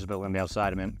fruit this was just by looking on the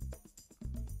outside. I mean,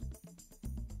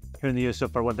 here in the US so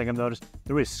far, one thing I've noticed,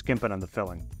 they're really skimping on the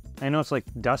filling. I know it's like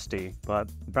dusty, but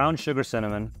brown sugar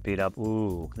cinnamon beat up.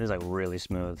 Ooh, this is like really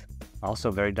smooth. Also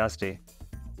very dusty.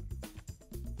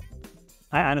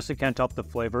 I honestly can't tell if the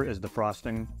flavor is the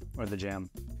frosting or the jam.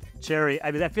 Cherry,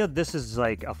 I mean, I feel this is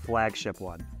like a flagship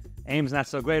one. Aim's not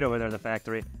so great over there in the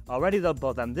factory. Already though,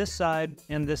 both on this side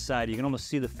and this side, you can almost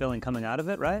see the filling coming out of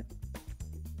it, right?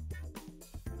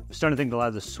 I'm starting to think a lot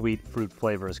of the sweet fruit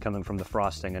flavor is coming from the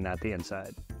frosting and not the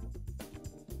inside.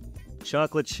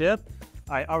 Chocolate chip.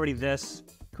 All right, already this.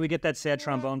 Can we get that sad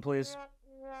trombone, please?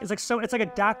 It's like a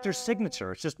doctor's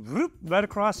signature. It's just whoop, right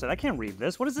across it. I can't read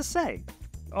this. What does this say?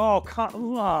 Oh,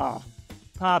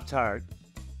 Pop-Tart.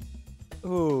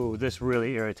 Ooh, this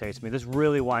really irritates me. This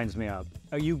really winds me up.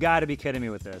 Oh, you gotta be kidding me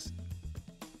with this.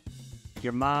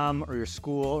 Your mom or your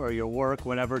school or your work,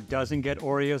 whenever, doesn't get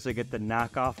Oreos, they get the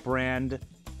knockoff brand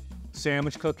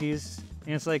sandwich cookies.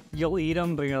 And it's like, you'll eat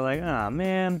them, but you're like, oh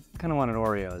man, kind of wanted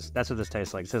Oreos. That's what this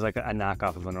tastes like. It tastes like a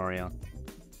knockoff of an Oreo.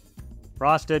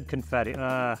 Frosted confetti.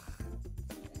 No,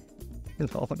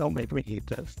 don't make me eat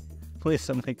this. Please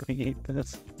don't make me eat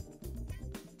this.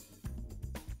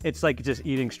 It's like just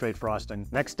eating straight frosting.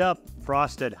 Next up,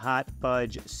 Frosted Hot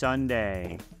Fudge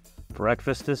Sundae.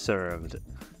 Breakfast is served.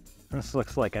 This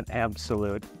looks like an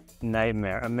absolute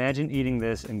nightmare. Imagine eating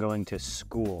this and going to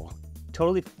school.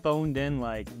 Totally phoned in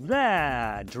like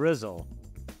that drizzle.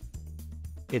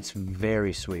 It's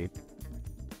very sweet.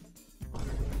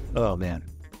 Oh man.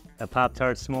 A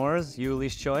Pop-Tart s'mores,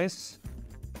 Yuli's choice.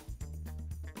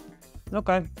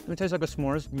 Okay, it tastes like a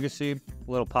s'mores. You can see a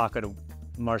little pocket of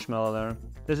marshmallow there.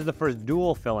 This is the first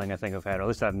dual filling I think I've had, or at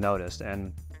least I've noticed,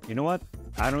 and you know what?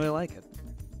 I don't really like it.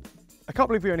 I can't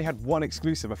believe we only had one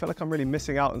exclusive. I feel like I'm really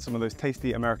missing out on some of those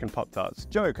tasty American Pop-Tarts.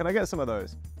 Joe, can I get some of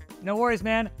those? No worries,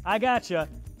 man. I gotcha.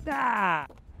 Ah!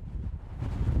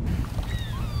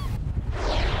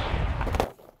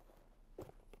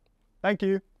 Thank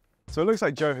you. So it looks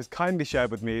like Joe has kindly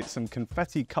shared with me some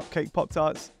confetti cupcake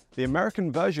Pop-Tarts, the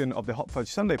American version of the Hot Fudge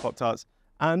Sundae Pop-Tarts,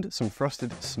 and some frosted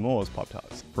s'mores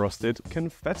Pop-Tarts. Frosted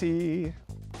confetti.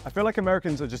 I feel like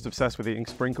Americans are just obsessed with eating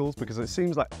sprinkles because it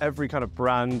seems like every kind of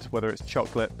brand, whether it's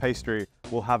chocolate, pastry,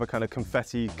 will have a kind of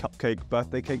confetti cupcake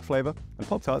birthday cake flavor, and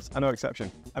Pop-Tarts are no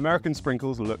exception. American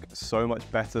sprinkles look so much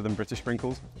better than British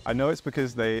sprinkles. I know it's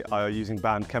because they are using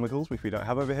banned chemicals, which we don't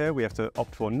have over here. We have to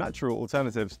opt for natural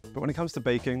alternatives, but when it comes to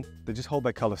baking, they just hold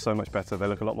their color so much better. They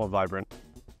look a lot more vibrant.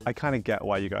 I kind of get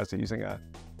why you guys are using it.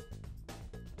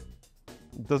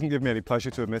 It doesn't give me any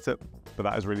pleasure to admit it, but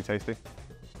that is really tasty.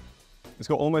 It's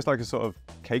got almost like a sort of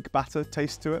cake batter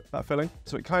taste to it, that filling.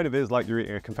 So it kind of is like you're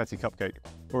eating a confetti cupcake,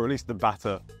 or at least the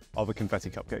batter of a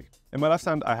confetti cupcake. In my left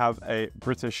hand, I have a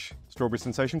British Strawberry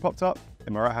Sensation Pop-Tart.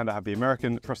 In my right hand, I have the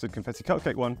American Frosted Confetti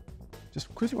Cupcake one.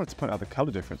 Just quickly wanted to point out the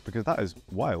color difference because that is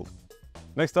wild.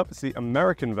 Next up is the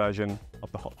American version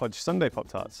of the Hot Fudge Sundae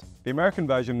Pop-Tarts. The American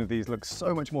version of these looks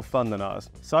so much more fun than ours.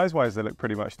 Size-wise, they look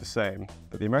pretty much the same,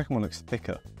 but the American one looks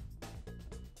thicker.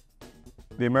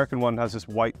 The American one has this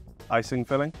white icing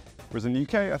filling, whereas in the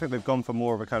UK, I think they've gone for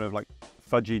more of a kind of like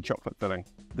fudgy chocolate filling.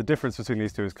 The difference between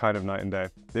these two is kind of night and day.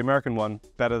 The American one,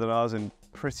 better than ours in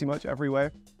pretty much every way.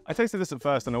 I tasted this at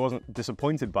first and I wasn't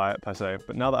disappointed by it per se,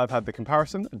 but now that I've had the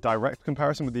comparison, a direct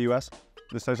comparison with the US,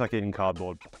 this tastes like eating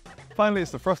cardboard. Finally,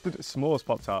 it's the Frosted S'mores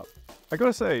Pop-Tart. I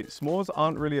gotta say, s'mores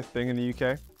aren't really a thing in the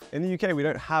UK. In the UK, we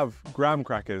don't have graham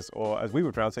crackers, or as we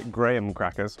would pronounce it, graham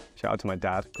crackers. Shout out to my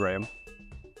dad, Graham.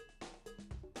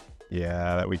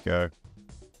 Yeah, there we go.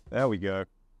 There we go.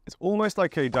 It's almost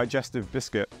like a digestive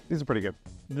biscuit. These are pretty good.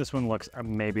 This one looks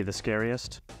maybe the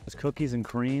scariest. It's cookies and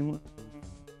cream.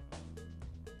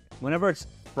 Whenever it's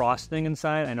frosting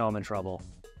inside, I know I'm in trouble.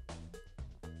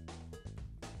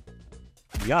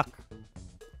 Yuck.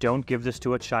 Don't give this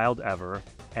to a child ever,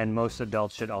 and most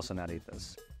adults should also not eat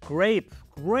this. Grape.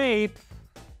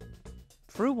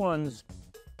 Fruit ones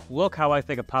look how I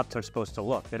think a Pop-Tart's supposed to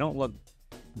look. They don't look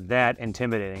that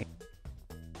intimidating.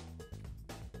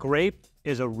 Grape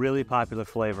is a really popular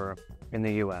flavor in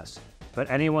the US, but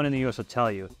anyone in the US will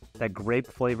tell you that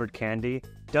grape-flavored candy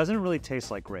doesn't really taste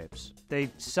like grapes.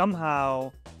 They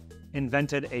somehow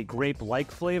invented a grape-like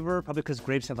flavor, probably because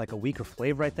grapes have like a weaker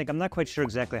flavor, I think. I'm not quite sure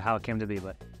exactly how it came to be,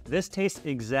 but this tastes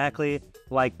exactly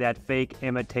like that fake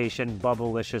imitation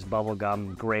Bubblicious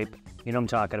bubblegum grape, you know what I'm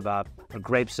talking about, or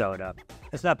grape soda.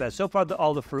 It's not bad. So far,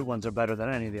 all the fruit ones are better than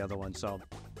any of the other ones, so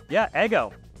yeah,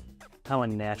 Eggo. How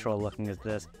unnatural looking is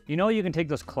this? You know, you can take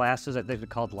those classes, I think they're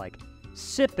called like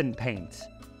sip and paint,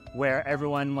 where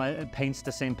everyone paints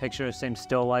the same picture, same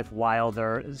still life while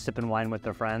they're sipping wine with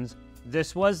their friends.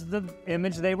 This was the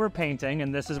image they were painting,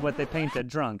 and this is what they painted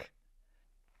drunk.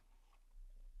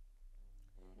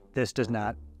 This does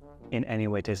not in any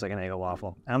way taste like an Eggo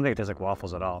waffle. I don't think it tastes like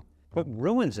waffles at all. What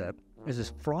ruins it is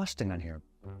this frosting on here.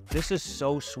 This is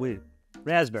so sweet.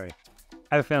 Raspberry.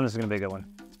 I have a feeling this is gonna be a good one.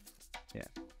 Yeah.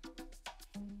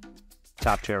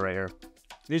 Top tier right here.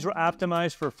 These were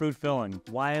optimized for fruit filling.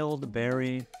 Wild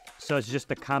berry. So it's just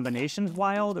the combinations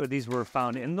wild, or these were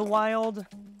found in the wild?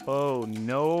 Oh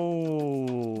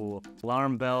no.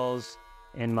 Alarm bells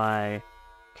in my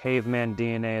caveman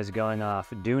DNA is going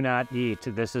off. Do not eat.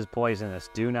 This is poisonous.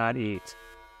 Do not eat.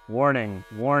 Warning,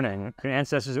 warning. Your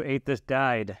ancestors who ate this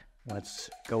died. Let's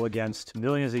go against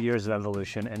millions of years of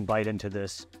evolution and bite into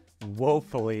this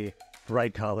woefully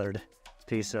bright-colored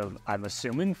piece of, I'm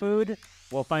assuming, food?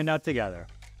 We'll find out together.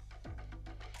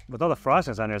 With all the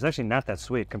frostings on there, it's actually not that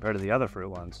sweet compared to the other fruit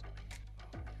ones.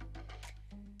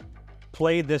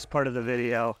 Played this part of the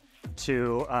video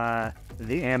to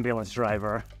the ambulance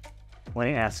driver when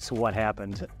he asks what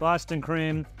happened. Boston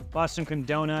cream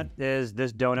donut is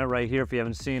this donut right here if you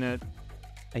haven't seen it.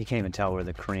 You can't even tell where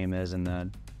the cream is in the,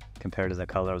 compared to the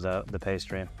color of the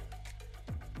pastry.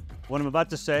 What I'm about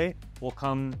to say will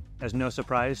come as no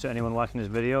surprise to anyone watching this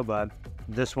video, but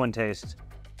this one tastes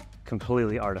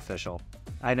completely artificial.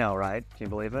 I know, right? Can you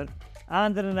believe it?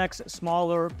 On to the next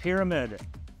smaller pyramid.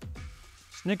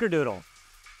 Snickerdoodle.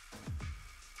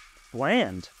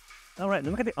 Bland. All right,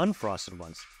 then look at the unfrosted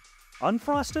ones.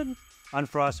 Unfrosted?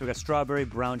 Unfrosted, we got strawberry,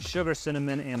 brown sugar,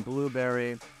 cinnamon, and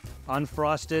blueberry.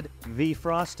 Unfrosted, v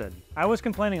frosted. I was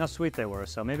complaining how sweet they were,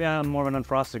 so maybe I'm more of an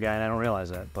unfrosted guy and I don't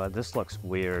realize it, but this looks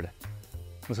weird.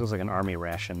 This looks like an army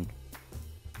ration.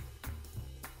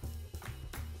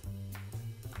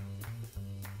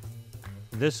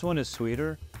 This one is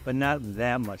sweeter, but not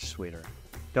that much sweeter.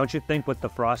 Don't you think with the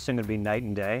frosting it'd be night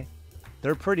and day?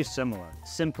 They're pretty similar.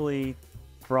 Simply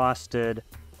frosted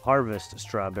harvest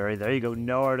strawberry. There you go,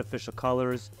 no artificial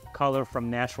colors, color from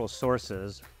natural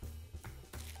sources.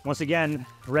 Once again,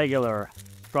 regular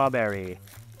strawberry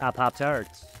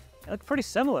Pop-Tarts. They look pretty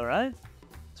similar, right?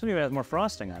 This one even has more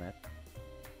frosting on it.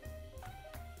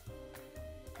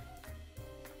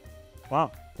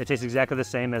 Wow, they taste exactly the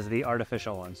same as the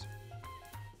artificial ones.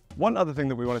 One other thing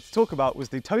that we wanted to talk about was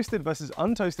the toasted versus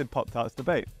untoasted Pop-Tarts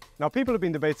debate. Now, people have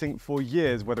been debating for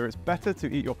years whether it's better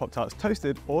to eat your Pop-Tarts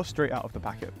toasted or straight out of the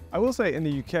packet. I will say in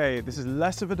the UK, this is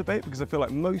less of a debate because I feel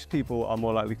like most people are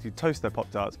more likely to toast their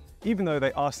Pop-Tarts, even though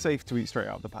they are safe to eat straight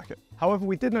out of the packet. However,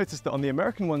 we did notice that on the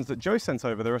American ones that Joe sent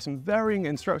over, there are some varying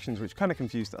instructions which kind of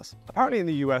confused us. Apparently in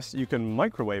the US, you can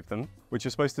microwave them, which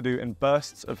you're supposed to do in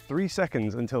bursts of 3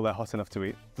 seconds until they're hot enough to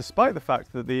eat, despite the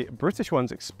fact that the British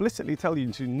ones explicitly tell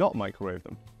you to not microwave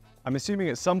them. I'm assuming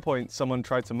at some point someone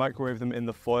tried to microwave them in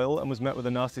the foil and was met with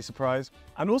a nasty surprise.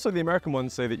 And also the American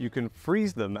ones say that you can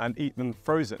freeze them and eat them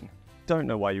frozen. Don't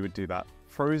know why you would do that.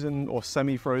 Frozen or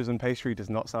semi-frozen pastry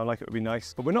does not sound like it would be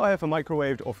nice. But we're not here for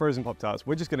microwaved or frozen Pop-Tarts.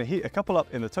 We're just going to heat a couple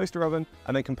up in the toaster oven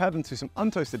and then compare them to some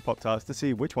untoasted Pop-Tarts to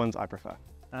see which ones I prefer.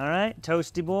 All right,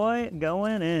 toasty boy,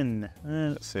 going in.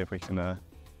 Let's see if we can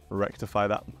rectify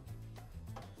that.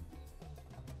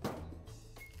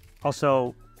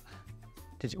 Also,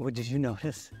 did you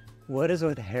notice? What is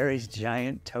with Harry's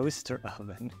giant toaster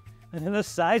oven? And the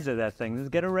size of that thing,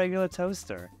 just get a regular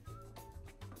toaster.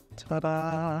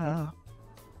 Ta-da!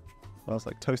 Smells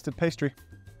like toasted pastry.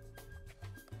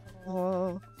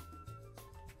 Oh.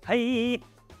 Hey!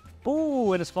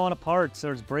 Ooh, it is falling apart,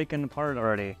 so it's breaking apart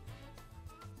already.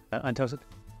 Untoasted?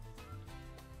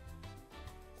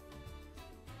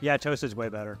 Yeah, toasted's way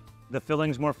better. The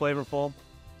filling's more flavorful.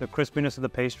 The crispiness of the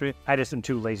pastry, I just am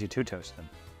too lazy to toast them.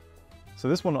 So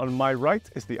this one on my right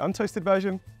is the untoasted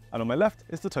version, and on my left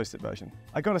is the toasted version.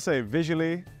 I gotta say,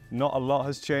 visually, not a lot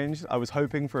has changed. I was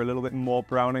hoping for a little bit more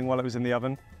browning while it was in the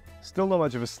oven. Still not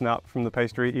much of a snap from the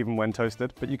pastry, even when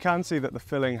toasted, but you can see that the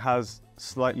filling has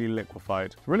slightly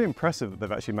liquefied. It's really impressive that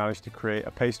they've actually managed to create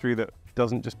a pastry that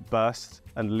doesn't just burst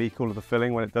and leak all of the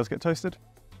filling when it does get toasted.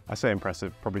 I say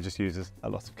impressive, probably just uses a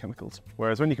lot of chemicals.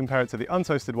 Whereas when you compare it to the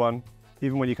untoasted one,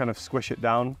 even when you kind of squish it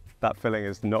down, that filling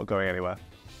is not going anywhere.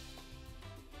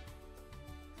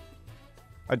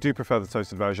 I do prefer the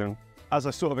toasted version, as I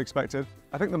sort of expected.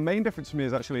 I think the main difference for me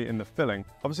is actually in the filling.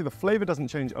 Obviously the flavor doesn't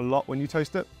change a lot when you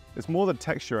toast it. It's more the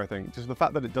texture, I think. Just the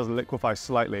fact that it does liquefy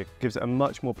slightly gives it a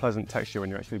much more pleasant texture when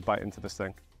you actually bite into this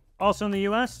thing. Also in the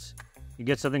US, you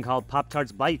get something called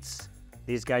Pop-Tarts Bites.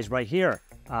 These guys right here.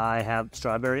 I have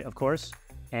strawberry, of course,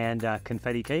 and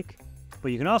confetti cake.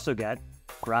 But you can also get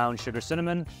brown sugar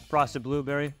cinnamon, frosted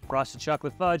blueberry, frosted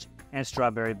chocolate fudge, and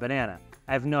strawberry banana.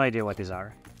 I have no idea what these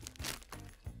are.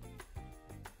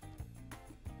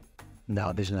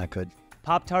 No, these are not good.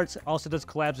 Pop-Tarts also does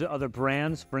collabs with other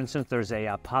brands. For instance, there's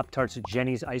a Pop-Tarts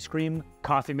Jenny's ice cream.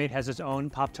 Coffee Mate has its own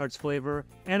Pop-Tarts flavor.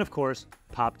 And of course,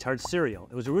 Pop-Tarts cereal.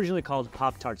 It was originally called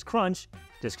Pop-Tarts Crunch,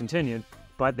 discontinued,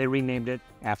 but they renamed it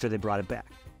after they brought it back.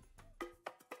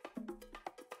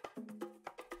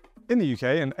 In the UK,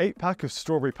 an 8-pack of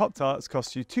strawberry Pop-Tarts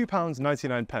costs you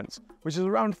 £2.99, which is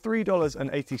around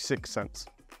 $3.86.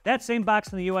 That same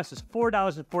box in the US is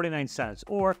 $4.49,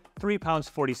 or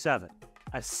 £3.47.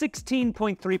 A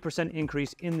 16.3%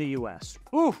 increase in the US.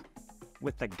 Ooh,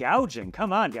 with the gouging,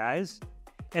 come on guys.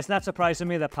 It's not surprising to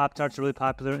me that Pop-Tarts are really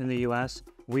popular in the US.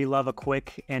 We love a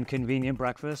quick and convenient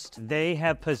breakfast. They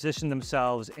have positioned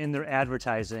themselves in their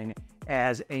advertising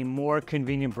as a more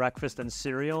convenient breakfast than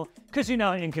cereal. Because you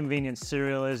know how inconvenient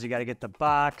cereal is. You gotta get the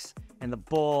box and the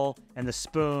bowl and the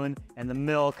spoon and the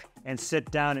milk and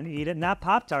sit down and eat it. Not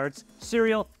Pop-Tarts.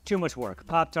 Cereal, too much work.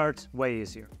 Pop-Tarts, way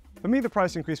easier. For me, the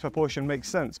price increase per portion makes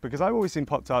sense because I've always seen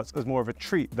Pop-Tarts as more of a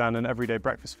treat than an everyday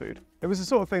breakfast food. It was the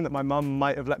sort of thing that my mum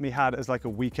might have let me had as like a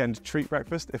weekend treat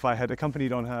breakfast if I had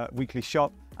accompanied on her weekly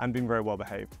shop and been very well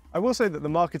behaved. I will say that the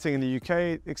marketing in the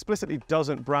UK explicitly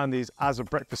doesn't brand these as a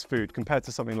breakfast food compared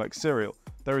to something like cereal.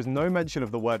 There is no mention of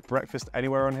the word breakfast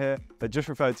anywhere on here. They're just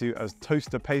referred to as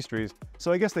toaster pastries,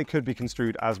 so I guess they could be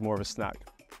construed as more of a snack.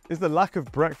 Is the lack of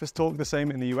breakfast talk the same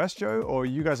in the US, Joe, or are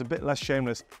you guys a bit less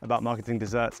shameless about marketing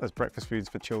desserts as breakfast foods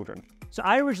for children? So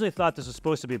I originally thought this was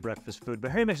supposed to be breakfast food,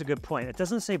 but Harry makes a good point. It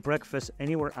doesn't say breakfast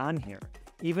anywhere on here.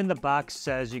 Even the box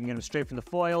says you can get them straight from the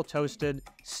foil, toasted,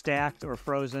 stacked, or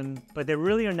frozen, but they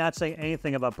really are not saying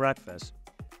anything about breakfast.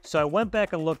 So I went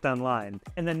back and looked online.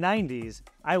 In the 90s,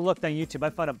 I looked on YouTube. I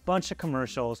found a bunch of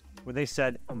commercials where they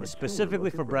said specifically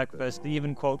for breakfast, they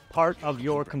even quote part of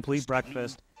your complete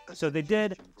breakfast. So they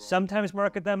did sometimes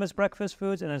market them as breakfast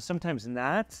foods and then sometimes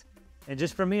not. And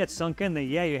just for me, it sunk in that,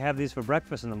 yeah, you have these for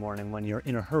breakfast in the morning when you're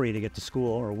in a hurry to get to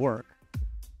school or work.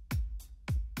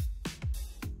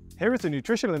 Here is the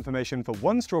nutritional information for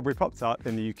one strawberry Pop-Tart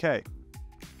in the UK.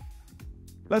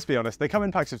 Let's be honest, they come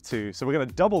in packs of 2, so we're going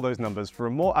to double those numbers for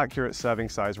a more accurate serving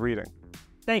size reading.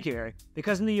 Thank you, Harry.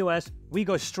 Because in the US, we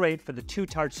go straight for the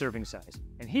 2-tart serving size.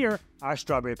 And here, our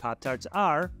strawberry Pop-Tarts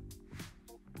are...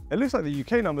 It looks like the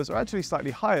UK numbers are actually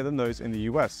slightly higher than those in the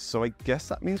US, so I guess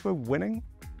that means we're winning?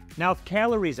 Now, if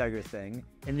calories are your thing,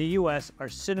 in the US, our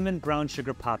cinnamon brown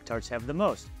sugar Pop-Tarts have the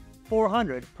most,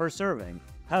 400 per serving.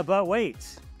 How about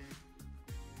weights?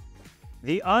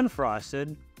 The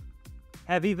unfrosted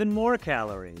have even more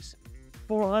calories,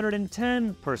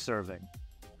 410 per serving.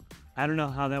 I don't know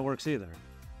how that works either.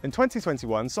 In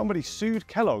 2021, somebody sued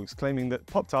Kellogg's claiming that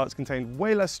Pop-Tarts contained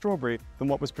way less strawberry than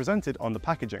what was presented on the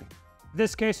packaging.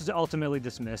 This case was ultimately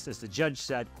dismissed as the judge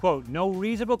said, quote, no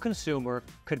reasonable consumer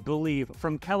could believe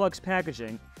from Kellogg's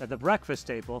packaging that the breakfast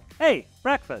staple, hey,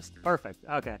 breakfast, perfect,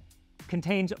 okay,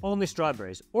 contains only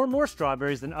strawberries, or more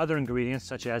strawberries than other ingredients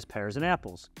such as pears and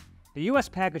apples. The US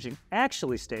packaging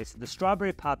actually states that the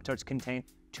strawberry Pop-Tarts contain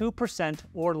 2%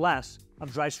 or less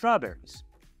of dried strawberries.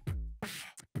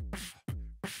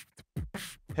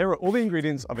 Here are all the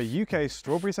ingredients of a UK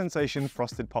strawberry sensation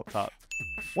frosted Pop-Tart.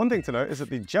 One thing to note is that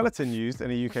the gelatin used in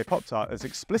a UK Pop-Tart is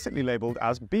explicitly labelled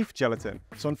as beef gelatin,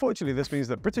 so unfortunately this means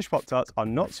that British Pop-Tarts are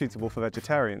not suitable for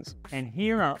vegetarians. And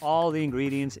here are all the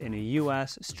ingredients in a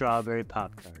US strawberry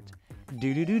Pop-Tart.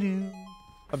 Do-do-do-do.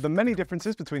 Of the many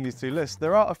differences between these two lists,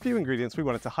 there are a few ingredients we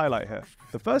wanted to highlight here.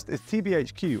 The first is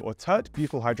TBHQ, or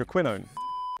tert-butylhydroquinone.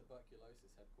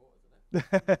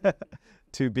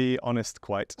 To be honest,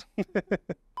 quite.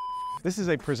 This is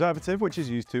a preservative which is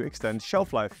used to extend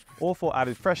shelf life, or for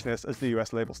added freshness as the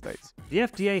US label states. The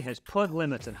FDA has put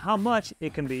limits on how much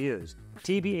it can be used.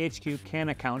 TBHQ can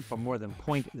account for more than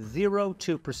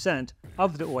 0.02%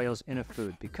 of the oils in a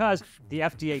food because the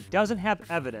FDA doesn't have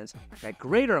evidence that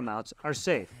greater amounts are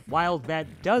safe. While that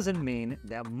doesn't mean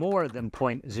that more than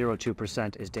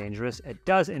 0.02% is dangerous, it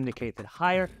does indicate that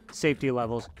higher safety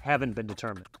levels haven't been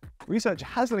determined. Research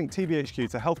has linked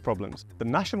TBHQ to health problems. The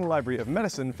National Library of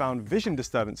Medicine found vision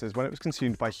disturbances when it was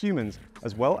consumed by humans,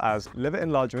 as well as liver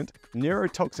enlargement,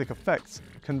 neurotoxic effects,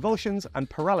 convulsions, and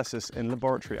paralysis in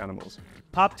laboratory animals.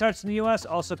 Pop-Tarts in the US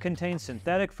also contain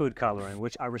synthetic food coloring,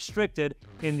 which are restricted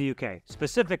in the UK,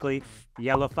 specifically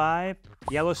yellow 5,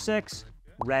 yellow 6,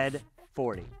 red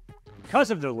 40, because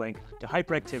of their link to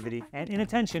hyperactivity and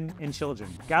inattention in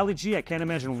children. Golly gee, I can't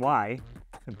imagine why.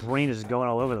 My brain is going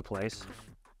all over the place.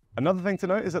 Another thing to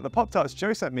note is that the Pop-Tarts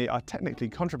Joe sent me are technically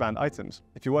contraband items.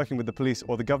 If you're working with the police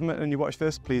or the government and you watch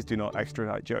this, please do not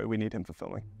extradite Joe, we need him for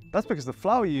filming. That's because the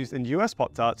flour used in US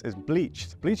Pop-Tarts is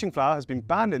bleached. Bleaching flour has been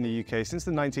banned in the UK since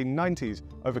the 1990s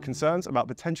over concerns about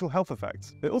potential health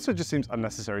effects. It also just seems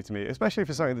unnecessary to me, especially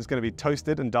for something that's going to be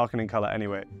toasted and darkened in colour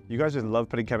anyway. You guys just love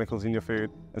putting chemicals in your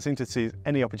food and seem to seize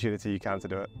any opportunity you can to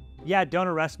do it. Yeah, don't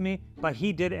arrest me, but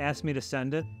he did ask me to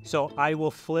send it, so I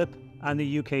will flip on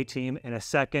the UK team in a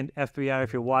second. FBI,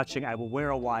 if you're watching, I will wear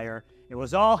a wire. It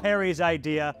was all Harry's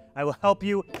idea. I will help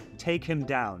you take him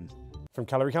down. From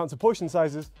calorie count to portion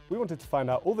sizes, we wanted to find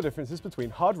out all the differences between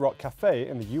Hard Rock Cafe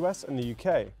in the US and the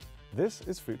UK. This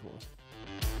is Food Wars.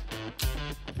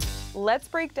 Let's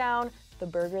break down the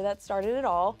burger that started it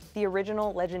all, the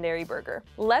original legendary burger.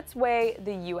 Let's weigh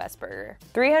the US burger.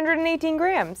 318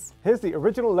 grams. Here's the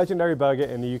original legendary burger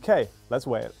in the UK. Let's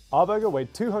weigh it. Our burger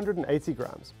weighed 280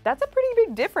 grams. That's a pretty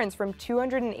big difference from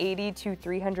 280 to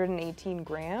 318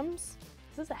 grams.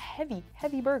 This is a heavy,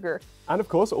 heavy burger. And of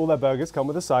course, all their burgers come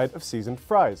with a side of seasoned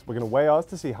fries. We're going to weigh ours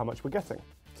to see how much we're getting.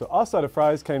 So our side of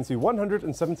fries came to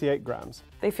 178 grams.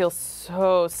 They feel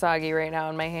so soggy right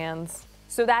now in my hands.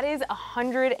 So that is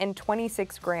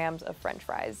 126 grams of French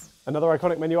fries. Another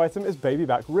iconic menu item is baby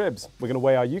back ribs. We're going to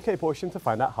weigh our UK portion to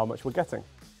find out how much we're getting.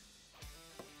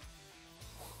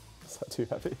 Is that too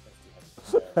heavy?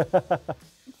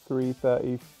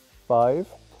 335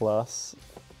 plus,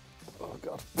 oh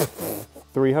God,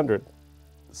 300.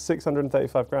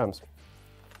 635 grams.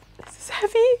 This is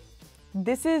heavy.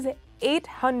 This is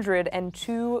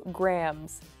 802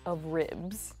 grams of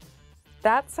ribs.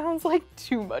 That sounds like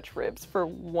too much ribs for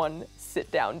one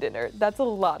sit-down dinner. That's a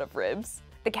lot of ribs.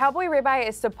 The cowboy ribeye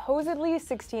is supposedly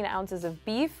 16 ounces of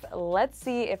beef. Let's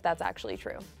see if that's actually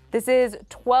true. This is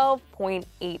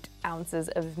 12.8 ounces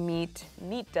of meat.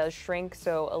 Meat does shrink,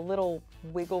 so a little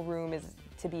wiggle room is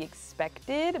to be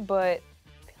expected, but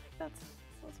I feel like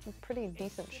that's a pretty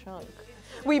decent chunk.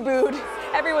 We booed.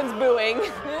 Everyone's booing.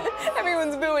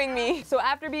 Everyone's booing me. So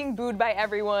after being booed by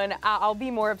everyone, I'll be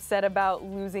more upset about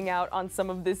losing out on some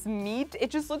of this meat.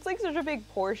 It just looks like such a big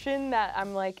portion that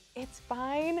I'm like, it's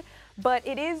fine. But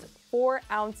it is 4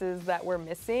 ounces that we're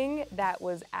missing that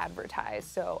was advertised.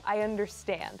 So I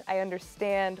understand. I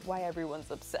understand why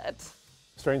everyone's upset.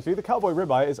 Strangely, the cowboy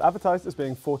ribeye is advertised as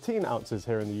being 14 ounces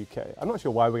here in the UK. I'm not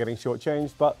sure why we're getting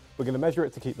shortchanged, but we're going to measure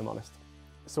it to keep them honest.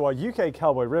 So our UK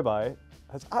cowboy ribeye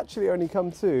has actually only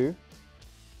come to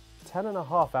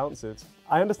 10.5 ounces.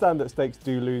 I understand that steaks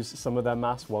do lose some of their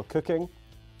mass while cooking,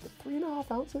 but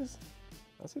 3.5 ounces?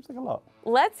 That seems like a lot.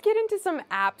 Let's get into some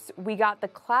apps. We got the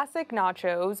classic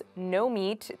nachos, no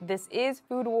meat. This is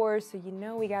Food Wars, so you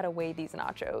know we gotta weigh these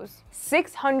nachos.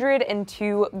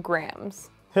 602 grams.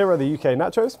 Here are the UK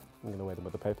nachos. I'm gonna weigh them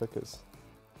with the paper because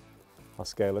our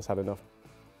scale has had enough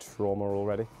trauma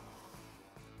already.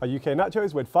 Our UK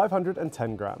nachos weighed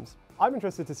 510 grams. I'm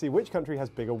interested to see which country has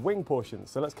bigger wing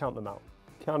portions, so let's count them out.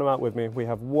 Count them out with me. We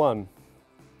have 1,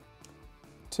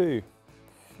 2,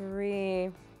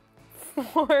 3,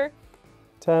 4,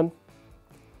 10,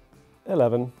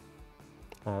 11,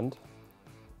 and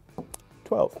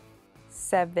 12.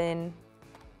 7,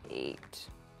 8.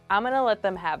 I'm gonna let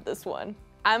them have this one.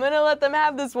 I'm gonna let them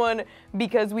have this one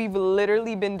because we've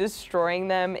literally been destroying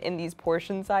them in these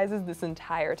portion sizes this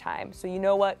entire time. So you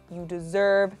know what? You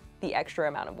deserve the extra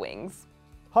amount of wings.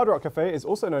 Hard Rock Cafe is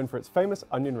also known for its famous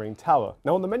onion ring tower.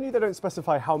 Now on the menu they don't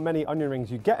specify how many onion rings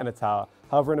you get in a tower,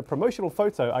 however in a promotional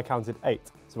photo I counted 8.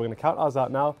 So we're going to count ours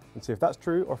out now and see if that's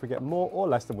true or if we get more or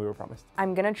less than we were promised.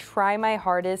 I'm gonna try my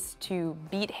hardest to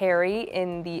beat Harry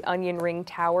in the onion ring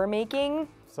tower making.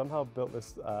 Somehow built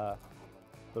this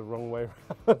the wrong way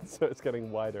around, so it's getting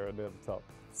wider at the top.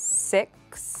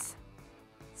 6,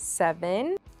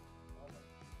 7.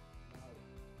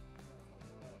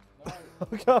 Oh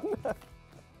God, no.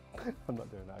 I'm not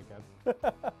doing that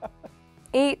again.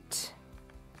 8,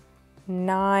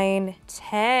 9,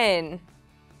 10.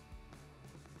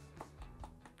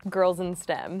 Girls in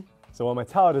STEM. So while my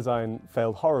tower design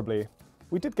failed horribly,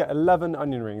 we did get 11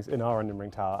 onion rings in our onion ring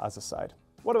tower as a side.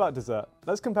 What about dessert?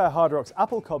 Let's compare Hard Rock's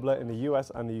apple cobbler in the US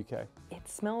and the UK. It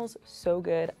smells so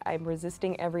good. I'm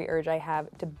resisting every urge I have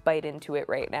to bite into it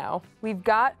right now. We've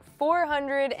got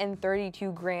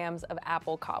 432 grams of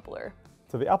apple cobbler.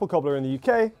 So the apple cobbler in the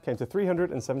UK came to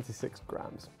 376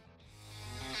 grams.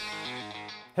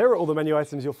 Here are all the menu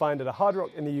items you'll find at a Hard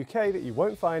Rock in the UK that you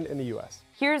won't find in the US.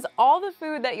 Here's all the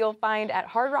food that you'll find at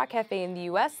Hard Rock Cafe in the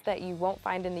US that you won't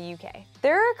find in the UK.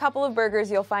 There are a couple of burgers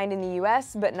you'll find in the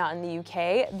US, but not in the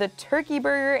UK, the turkey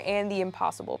burger and the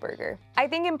Impossible burger. I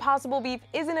think Impossible beef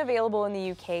isn't available in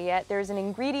the UK yet. There's an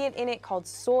ingredient in it called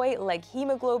soy-like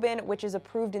hemoglobin, which is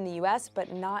approved in the US,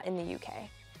 but not in the UK.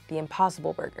 The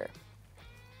Impossible burger.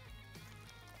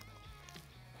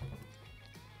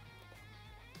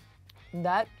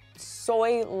 That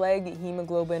soy leg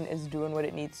hemoglobin is doing what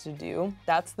it needs to do.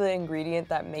 That's the ingredient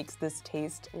that makes this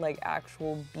taste like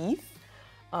actual beef.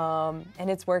 And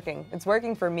it's working. It's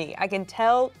working for me. I can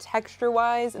tell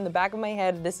texture-wise in the back of my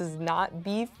head this is not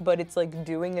beef, but it's like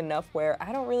doing enough where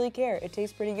I don't really care. It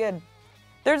tastes pretty good.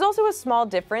 There's also a small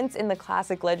difference in the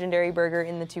classic legendary burger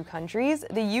in the two countries.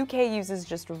 The UK uses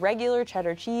just regular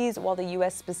cheddar cheese, while the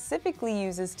US specifically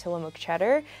uses Tillamook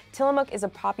cheddar. Tillamook is a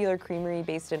popular creamery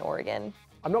based in Oregon.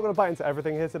 I'm not going to bite into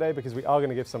everything here today because we are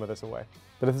going to give some of this away.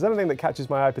 But if there's anything that catches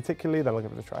my eye particularly, then I'll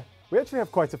give it a try. We actually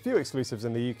have quite a few exclusives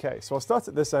in the UK, so I'll start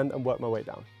at this end and work my way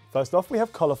down. First off, we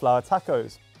have cauliflower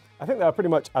tacos. I think they are pretty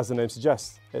much as the name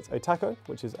suggests. It's a taco,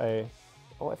 which is I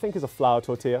think is a flour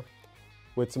tortilla,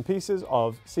 with some pieces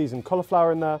of seasoned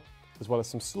cauliflower in there, as well as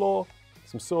some slaw,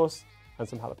 some sauce, and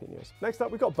some jalapenos. Next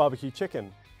up, we've got barbecue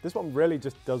chicken. This one really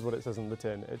just does what it says on the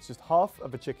tin. It's just half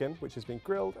of a chicken, which has been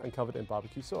grilled and covered in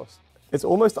barbecue sauce. It's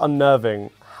almost unnerving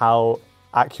how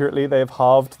accurately they have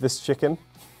halved this chicken.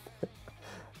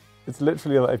 It's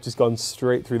literally like they've just gone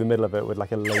straight through the middle of it with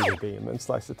like a laser beam and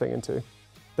sliced the thing in two.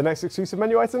 The next exclusive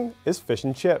menu item is fish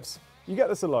and chips. You get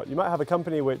this a lot. You might have a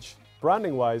company which,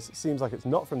 branding-wise, seems like it's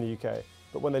not from the UK,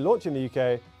 but when they launch in the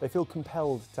UK, they feel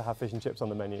compelled to have fish and chips on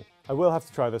the menu. I will have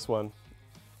to try this one.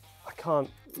 I can't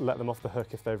let them off the hook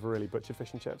if they've really butchered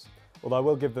fish and chips. Although I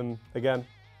will give them, again,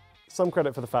 some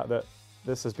credit for the fact that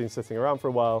this has been sitting around for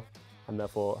a while and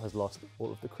therefore has lost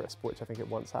all of the crisp, which I think it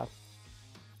once had.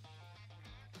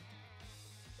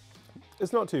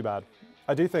 It's not too bad.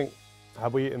 I do think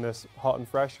Had we eaten this hot and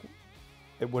fresh,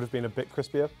 it would have been a bit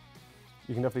crispier.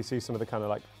 You can definitely see some of the kind of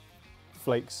like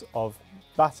flakes of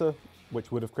batter,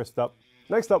 which would have crisped up.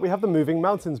 Next up, we have the Moving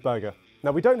Mountains burger.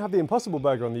 Now, we don't have the Impossible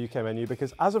burger on the UK menu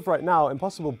because as of right now,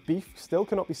 Impossible beef still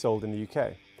cannot be sold in the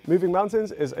UK. Moving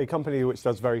Mountains is a company which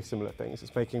does very similar things.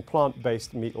 It's making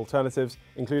plant-based meat alternatives,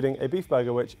 including a beef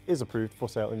burger which is approved for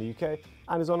sale in the UK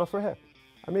and is on offer here.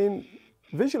 I mean,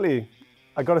 visually,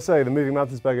 I gotta say, the Moving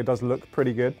Mountains burger does look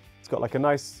pretty good. It's got like a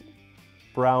nice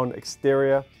brown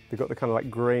exterior. They've got the kind of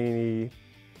like grainy,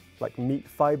 like meat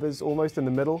fibers almost in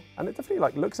the middle, and it definitely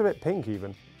like looks a bit pink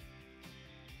even.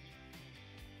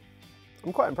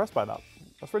 I'm quite impressed by that.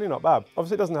 That's really not bad.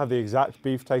 Obviously it doesn't have the exact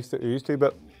beef taste that you're used to,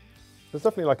 but there's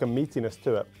definitely like a meatiness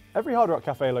to it. Every Hard Rock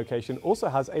Cafe location also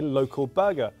has a local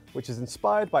burger, which is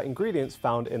inspired by ingredients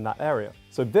found in that area.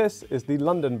 So this is the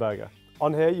London burger.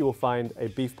 On here you will find a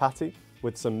beef patty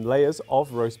with some layers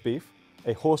of roast beef,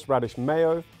 a horseradish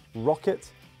mayo,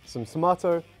 rocket, some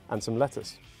tomato, and some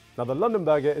lettuce. Now the London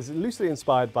burger is loosely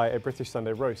inspired by a British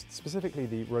Sunday roast, specifically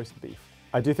the roast beef.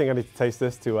 I do think I need to taste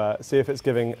this to see if it's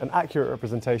giving an accurate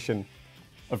representation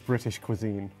of British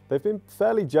cuisine. They've been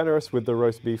fairly generous with the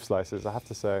roast beef slices, I have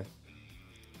to say.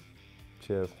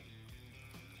 Cheers.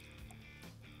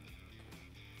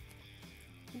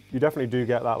 You definitely do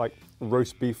get that like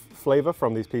roast beef flavor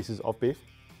from these pieces of beef.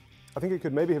 I think it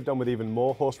could maybe have done with even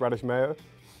more horseradish mayo,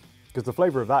 because the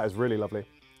flavor of that is really lovely.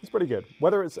 It's pretty good.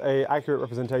 Whether it's an accurate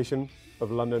representation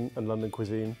of London and London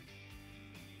cuisine,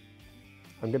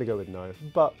 I'm gonna go with no.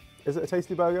 But is it a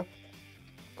tasty burger?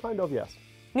 Kind of, yes.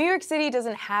 New York City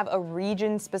doesn't have a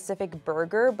region-specific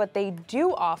burger, but they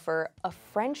do offer a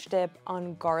French dip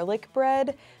on garlic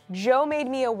bread. Joe made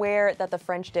me aware that the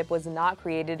French dip was not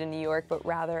created in New York, but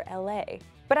rather LA.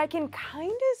 But I can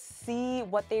kind of see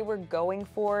what they were going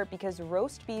for because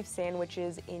roast beef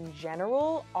sandwiches in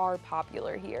general are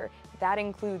popular here. That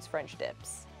includes French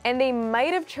dips. And they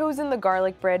might have chosen the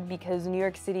garlic bread because New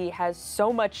York City has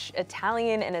so much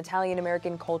Italian and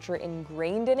Italian-American culture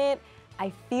ingrained in it. I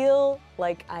feel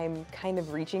like I'm kind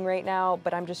of reaching right now,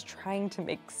 but I'm just trying to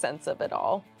make sense of it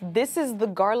all. This is the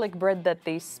garlic bread that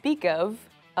they speak of.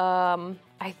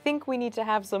 I think we need to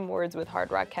have some words with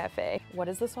Hard Rock Cafe. What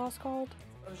is the sauce called?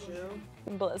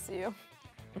 Bless you.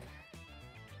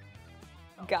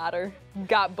 Got her.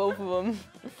 Got both of them.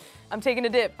 I'm taking a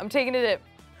dip. I'm taking a dip.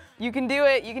 You can do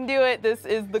it. You can do it. This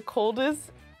is the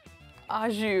coldest au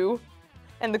jus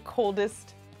and the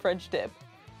coldest French dip.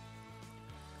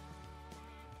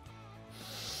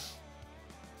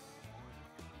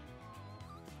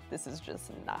 This is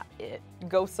just not it.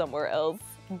 Go somewhere else.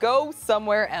 Go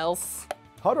somewhere else.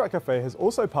 Hard Rock Cafe has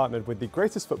also partnered with the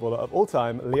greatest footballer of all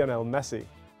time, Lionel Messi.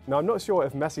 Now, I'm not sure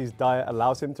if Messi's diet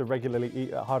allows him to regularly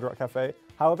eat at Hard Rock Cafe.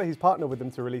 However, he's partnered with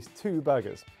them to release 2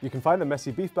 burgers. You can find the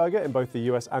Messi beef burger in both the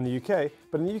US and the UK,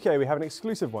 but in the UK we have an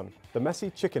exclusive one, the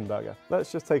Messi chicken burger.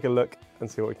 Let's just take a look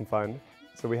and see what we can find.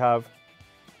 So we have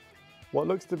what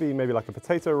looks to be maybe like a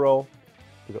potato roll.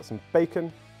 We've got some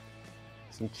bacon,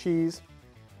 some cheese,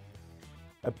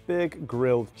 a big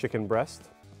grilled chicken breast.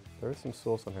 There is some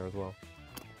sauce on here as well.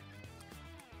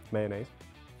 Mayonnaise,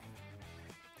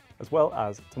 as well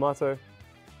as tomato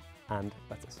and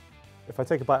lettuce. If I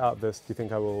take a bite out of this, do you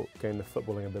think I will gain the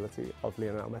footballing ability of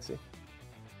Lionel Messi?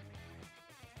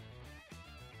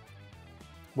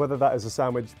 Whether that is a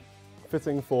sandwich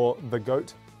fitting for the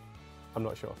GOAT, I'm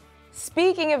not sure.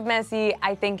 Speaking of Messi,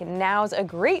 I think now's a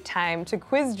great time to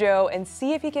quiz Joe and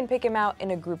see if he can pick him out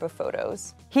in a group of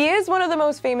photos. He is one of the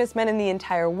most famous men in the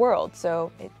entire world,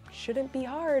 so it shouldn't be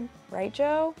hard, right,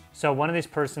 Joe? So one of these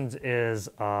persons is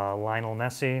Lionel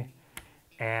Messi,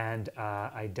 and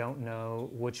I don't know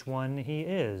which one he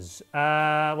is.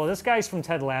 Well, this guy's from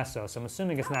Ted Lasso, so I'm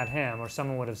assuming it's not him, or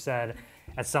someone would have said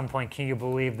at some point, can you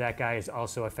believe that guy is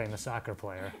also a famous soccer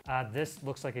player? This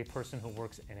looks like a person who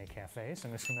works in a cafe, so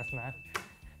I'm assuming that's not,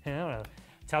 you know,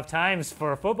 tough times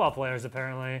for football players,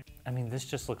 apparently. I mean, this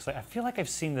just looks like, I feel like I've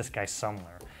seen this guy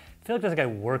somewhere. I feel like this guy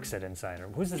works at Insider.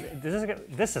 Who's this?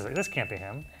 This can't be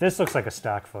him. This looks like a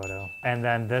stock photo. And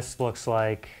then this looks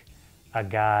like a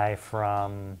guy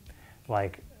from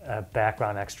like a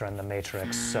background extra in The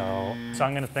Matrix. So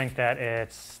I'm gonna think that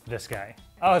it's this guy.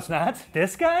 Oh, it's not?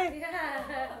 This guy?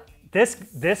 Yeah.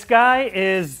 This guy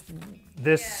is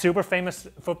this super famous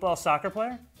football soccer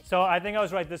player? So I think I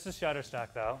was right. This is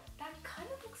Shutterstock, though. That kind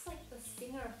of looks like the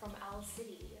singer from Owl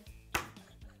City. Like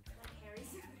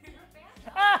Harry's favorite band.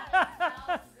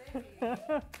 Owl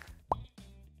City.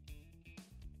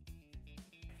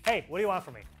 Hey, what do you want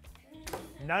from me?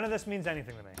 None of this means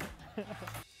anything to me.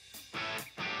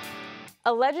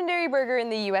 A legendary burger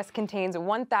in the US contains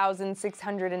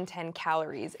 1,610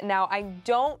 calories. Now, I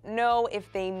don't know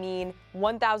if they mean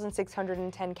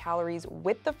 1,610 calories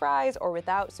with the fries or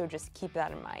without, so just keep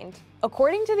that in mind.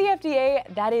 According to the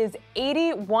FDA, that is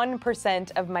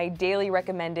 81% of my daily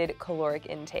recommended caloric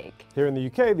intake. Here in the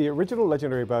UK, the original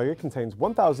legendary burger contains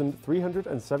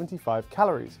 1,375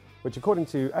 calories, which according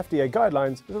to FDA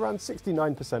guidelines is around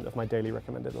 69% of my daily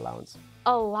recommended allowance.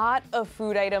 A lot of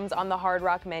food items on the Hard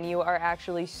Rock menu are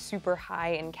actually super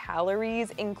high in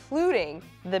calories, including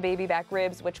the baby back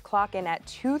ribs, which clock in at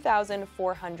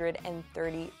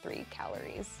 2,433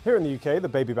 calories. Here in the UK, the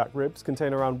baby back ribs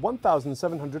contain around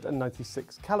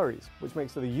 1,796 calories, which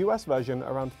makes the US version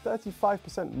around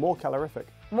 35% more calorific.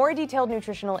 More detailed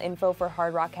nutritional info for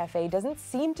Hard Rock Cafe doesn't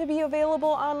seem to be available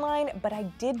online, but I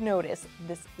did notice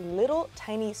this little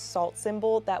tiny salt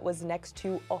symbol that was next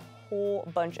to a whole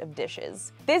bunch of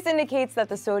dishes. This indicates that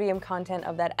the sodium content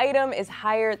of that item is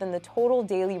higher than the total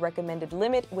daily recommended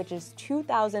limit, which is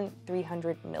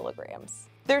 2,300 milligrams.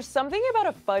 There's something about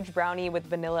a fudge brownie with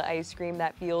vanilla ice cream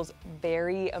that feels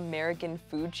very American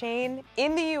food chain.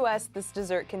 In the US, this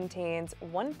dessert contains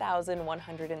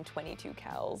 1,122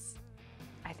 calories.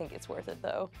 I think it's worth it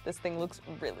though. This thing looks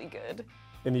really good.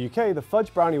 In the UK, the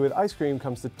fudge brownie with ice cream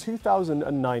comes to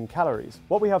 2,009 calories.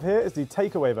 What we have here is the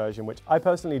takeaway version, which I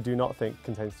personally do not think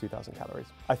contains 2,000 calories.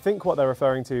 I think what they're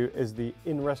referring to is the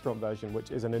in-restaurant version, which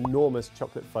is an enormous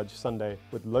chocolate fudge sundae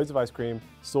with loads of ice cream,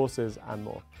 sauces, and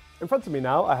more. In front of me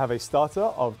now, I have a starter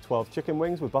of 12 chicken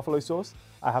wings with buffalo sauce.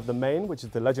 I have the main, which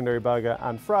is the legendary burger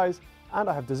and fries, and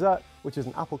I have dessert, which is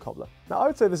an apple cobbler. Now, I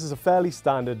would say this is a fairly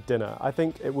standard dinner. I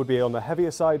think it would be on the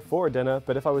heavier side for a dinner,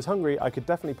 but if I was hungry, I could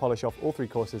definitely polish off all 3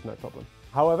 courses, no problem.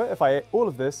 However, if I ate all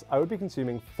of this, I would be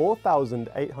consuming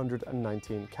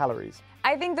 4,819 calories.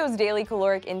 I think those daily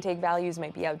caloric intake values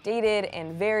might be outdated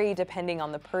and vary depending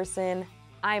on the person.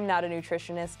 I'm not a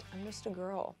nutritionist, I'm just a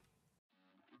girl.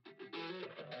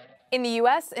 In the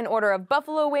US, an order of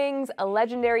buffalo wings, a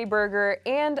legendary burger,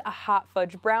 and a hot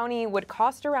fudge brownie would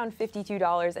cost around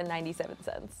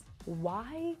 $52.97.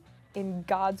 Why in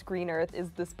God's green earth is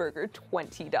this burger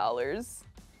 $20?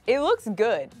 It looks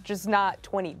good, just not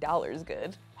 $20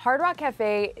 good. Hard Rock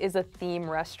Cafe is a theme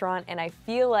restaurant, and I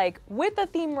feel like with a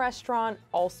theme restaurant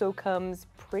also comes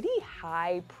pretty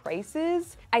high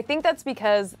prices. I think that's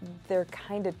because they're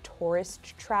kind of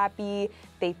tourist trappy.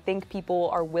 They think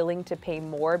people are willing to pay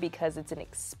more because it's an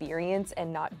experience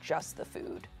and not just the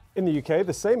food. In the UK,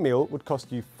 the same meal would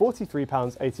cost you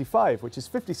 £43.85, which is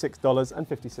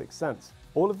 $56.56.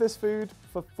 All of this food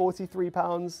for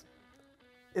 £43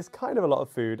 is kind of a lot of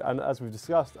food, and as we've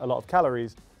discussed, a lot of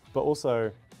calories, but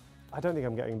also I don't think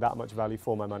I'm getting that much value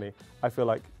for my money. I feel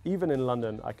like even in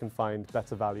London, I can find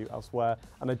better value elsewhere,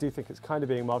 and I do think it's kind of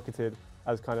being marketed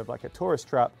as kind of like a tourist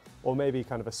trap or maybe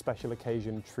kind of a special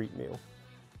occasion treat meal.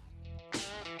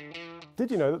 Did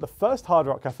you know that the first Hard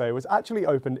Rock Cafe was actually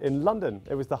opened in London?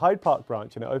 It was the Hyde Park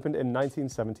branch, and it opened in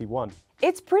 1971.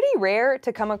 It's pretty rare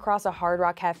to come across a Hard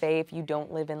Rock Cafe if you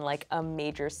don't live in like a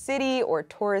major city or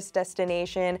tourist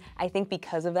destination. I think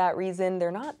because of that reason, they're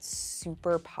not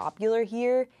super popular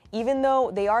here, even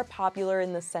though they are popular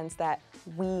in the sense that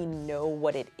we know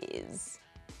what it is.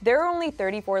 There are only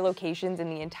 34 locations in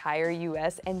the entire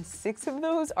US, and 6 of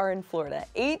those are in Florida.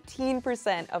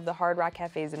 18% of the Hard Rock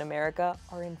Cafes in America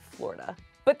are in Florida.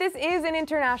 But this is an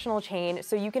international chain,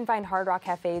 so you can find Hard Rock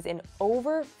Cafes in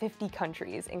over 50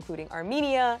 countries, including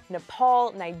Armenia,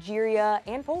 Nepal, Nigeria,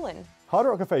 and Poland. Hard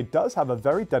Rock Cafe does have a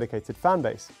very dedicated fan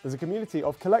base. There's a community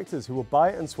of collectors who will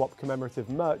buy and swap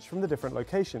commemorative merch from the different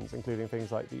locations, including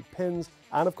things like the pins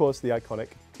and, of course, the iconic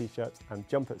t-shirts and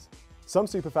jumpers. Some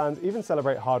superfans even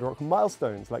celebrate Hard Rock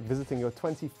milestones, like visiting your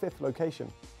 25th location.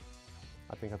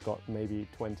 I think I've got maybe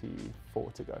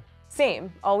 24 to go.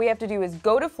 Same. All we have to do is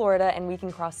go to Florida and we can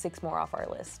cross 6 more off our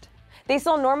list. They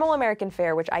sell normal American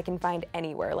fare, which I can find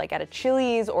anywhere, like at a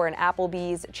Chili's or an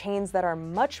Applebee's, chains that are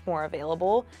much more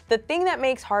available. The thing that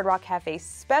makes Hard Rock Cafe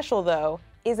special, though,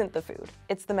 isn't the food,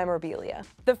 it's the memorabilia.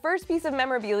 The first piece of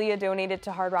memorabilia donated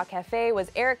to Hard Rock Cafe was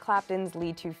Eric Clapton's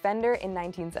lead 2 Fender in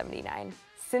 1979.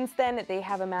 Since then, they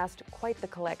have amassed quite the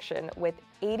collection with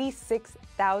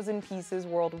 86,000 pieces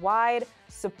worldwide.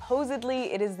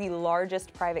 Supposedly, it is the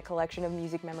largest private collection of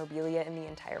music memorabilia in the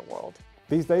entire world.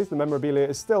 These days, the memorabilia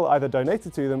is still either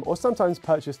donated to them or sometimes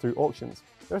purchased through auctions.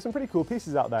 There are some pretty cool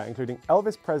pieces out there, including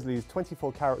Elvis Presley's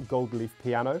 24-karat gold leaf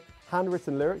piano,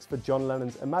 handwritten lyrics for John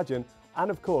Lennon's Imagine, and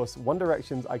of course, One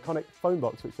Direction's iconic phone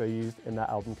box, which they used in their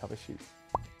album cover shoot.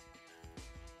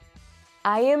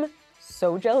 I am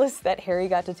so jealous that Harry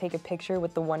got to take a picture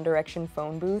with the One Direction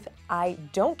phone booth. I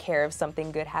don't care if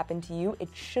something good happened to you, it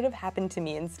should have happened to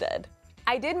me instead.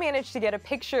 I did manage to get a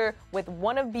picture with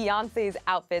one of Beyonce's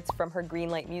outfits from her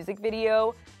Greenlight music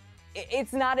video.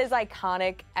 It's not as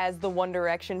iconic as the One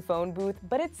Direction phone booth,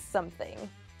 but it's something.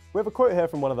 We have a quote here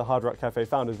from one of the Hard Rock Cafe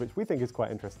founders, which we think is quite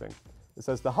interesting. It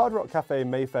says, "The Hard Rock Cafe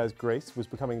Mayfair's grace was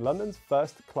becoming London's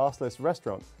first classless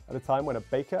restaurant at a time when a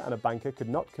baker and a banker could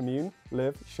not commune,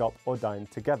 live, shop or dine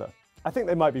together." I think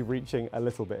they might be reaching a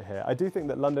little bit here. I do think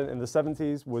that London in the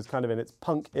 70s was kind of in its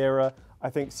punk era. I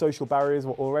think social barriers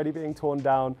were already being torn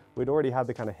down. We'd already had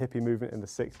the kind of hippie movement in the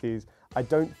 60s. I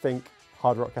don't think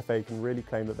Hard Rock Cafe can really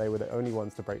claim that they were the only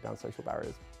ones to break down social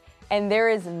barriers. And there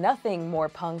is nothing more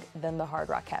punk than the Hard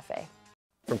Rock Cafe.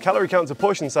 From calorie count to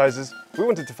portion sizes, we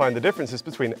wanted to find the differences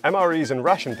between MREs and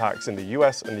ration packs in the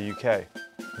US and the UK.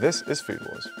 This is Food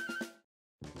Wars.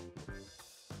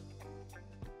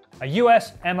 A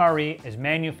US MRE is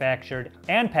manufactured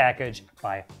and packaged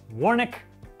by Warnick,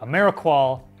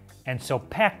 Ameriqual, and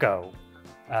Sopaco,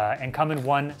 and come in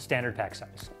one standard pack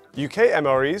size. UK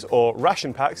MREs, or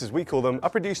ration packs as we call them, are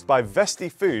produced by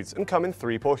Vesti Foods and come in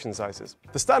 3 portion sizes.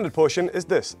 The standard portion is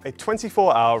this, a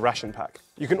 24-hour ration pack.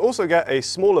 You can also get a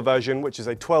smaller version, which is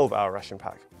a 12-hour ration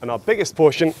pack. And our biggest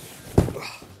portion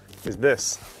is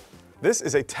this. This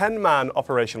is a 10-man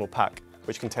operational pack,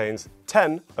 which contains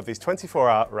 10 of these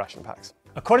 24-hour ration packs.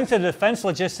 According to the Defense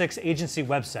Logistics Agency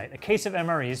website, a case of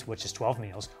MREs, which is 12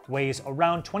 meals, weighs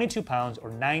around 22 pounds or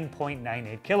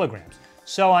 9.98 kilograms.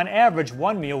 So on average,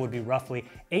 one meal would be roughly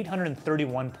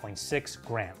 831.6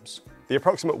 grams. The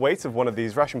approximate weight of one of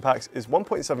these ration packs is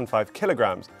 1.75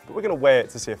 kilograms, but we're going to weigh it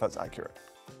to see if that's accurate.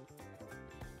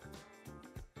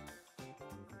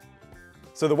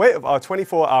 So the weight of our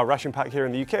 24-hour ration pack here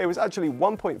in the UK was actually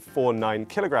 1.49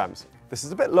 kilograms. This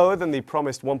is a bit lower than the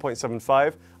promised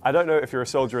 1.75. I don't know if you're a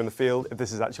soldier in the field, if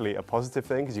this is actually a positive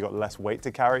thing because you've got less weight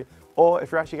to carry, or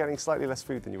if you're actually getting slightly less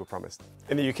food than you were promised.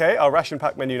 In the UK, our ration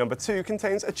pack menu number 2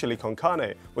 contains a chili con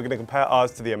carne. We're going to compare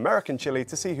ours to the American chili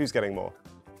to see who's getting more.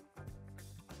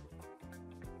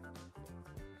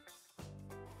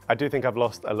 I do think I've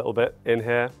lost a little bit in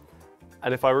here,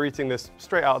 and if I were eating this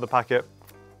straight out of the packet,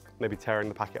 maybe tearing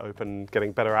the packet open,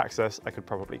 getting better access, I could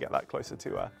probably get that closer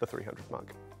to the 300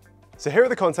 mark. So here are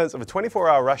the contents of a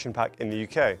 24-hour ration pack in the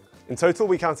UK. In total,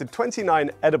 we counted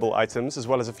 29 edible items, as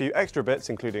well as a few extra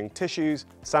bits, including tissues,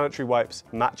 sanitary wipes,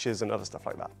 matches, and other stuff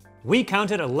like that. We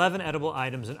counted 11 edible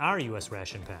items in our US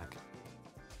ration pack.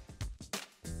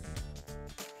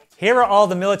 Here are all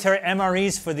the military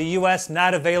MREs for the US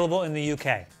not available in the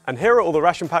UK. And here are all the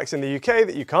ration packs in the UK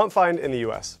that you can't find in the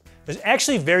US. There's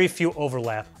actually very few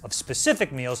overlap of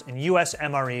specific meals in US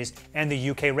MREs and the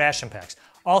UK ration packs.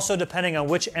 Also, depending on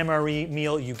which MRE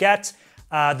meal you get,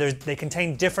 they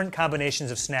contain different combinations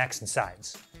of snacks and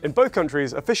sides. In both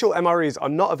countries, official MREs are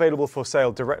not available for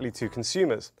sale directly to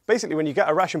consumers. Basically, when you get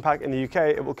a ration pack in the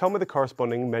UK, it will come with a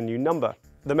corresponding menu number.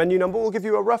 The menu number will give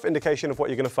you a rough indication of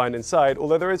what you're going to find inside,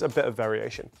 although there is a bit of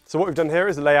variation. So what we've done here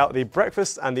is lay out the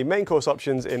breakfast and the main course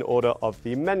options in order of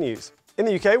the menus. In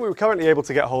the UK, we were currently able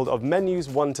to get hold of menus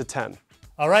 1 to 10.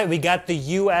 All right, we got the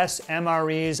US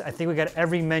MREs. I think we got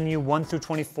every menu 1 through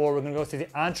 24. We're gonna go through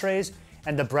the entrees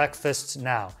and the breakfasts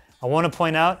now. I wanna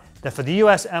point out that for the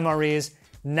US MREs,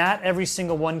 not every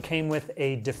single one came with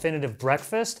a definitive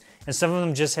breakfast, and some of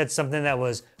them just had something that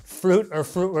was fruit or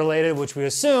fruit related, which we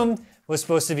assumed was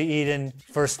supposed to be eaten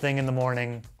first thing in the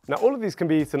morning. Now, all of these can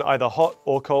be eaten either hot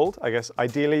or cold. I guess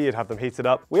ideally you'd have them heated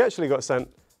up. We actually got sent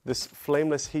this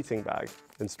flameless heating bag.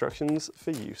 Instructions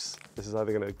for use. This is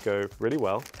either going to go really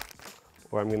well,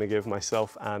 or I'm going to give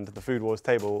myself and the Food Wars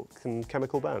table some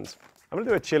chemical burns. I'm going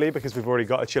to do a chili because we've already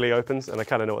got a chili opened and I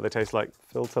kind of know what they taste like.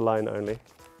 Filter line only.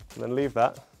 And then leave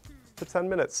that for 10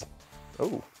 minutes.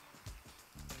 Oh.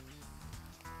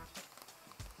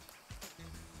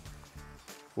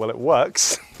 Well, it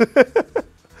works.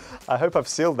 I hope I've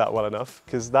sealed that well enough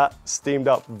because that steamed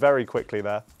up very quickly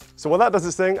there. So while that does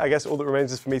its thing, I guess all that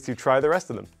remains is for me to try the rest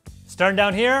of them. Starting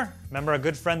down here, remember our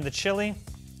good friend the chili?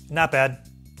 Not bad.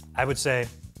 I would say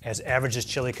as average as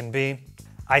chili can be.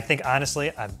 I think honestly,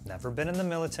 I've never been in the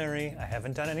military, I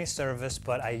haven't done any service,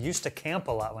 but I used to camp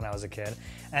a lot when I was a kid.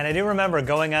 And I do remember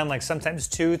going on like sometimes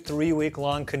 2-3 week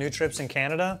long canoe trips in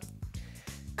Canada.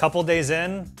 Couple days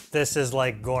in, this is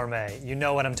like gourmet. You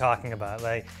know what I'm talking about.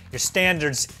 Like your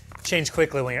standards change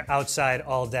quickly when you're outside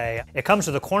all day. It comes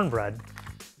with a cornbread.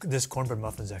 This cornbread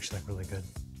muffin is actually really good.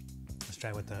 Let's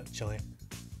try it with the chili.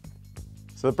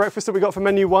 So the breakfast that we got for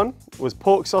menu 1 was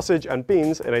pork sausage and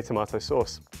beans in a tomato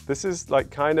sauce. This is like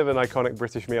kind of an iconic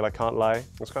British meal, I can't lie.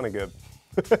 It's kind of good.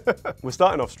 We're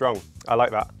starting off strong. I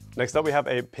like that. Next up we have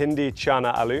a pindi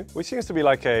chana aloo, which seems to be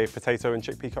like a potato and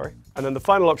chickpea curry. And then the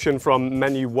final option from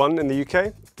menu 1 in the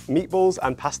UK, meatballs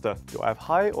and pasta. Do I have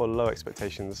high or low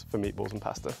expectations for meatballs and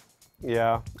pasta?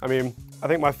 Yeah, I mean, I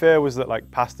think my fear was that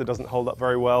like pasta doesn't hold up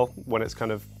very well when it's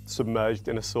kind of submerged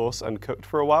in a sauce and cooked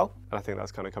for a while. And I think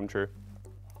that's kind of come true.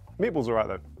 Meatballs are right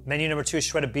though. Menu number 2 is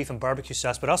shredded beef and barbecue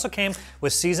sauce, but also came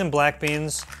with seasoned black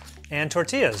beans and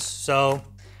tortillas. So,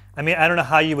 I mean, I don't know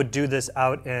how you would do this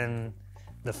out in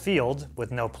the field with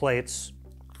no plates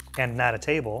and not a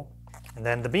table. And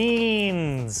then the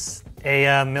beans,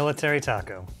 a military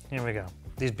taco. Here we go.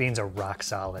 These beans are rock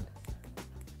solid.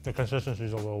 The consistency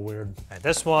is a little weird. All right,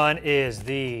 this one is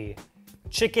the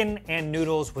chicken and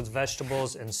noodles with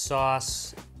vegetables and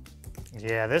sauce.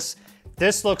 Yeah, this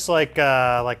looks like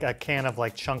a can of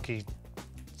like chunky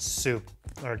soup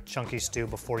or chunky stew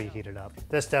before you heat it up.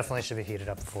 This definitely should be heated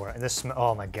up before. And this,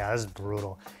 oh my God, this is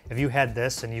brutal. If you had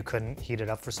this and you couldn't heat it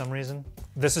up for some reason,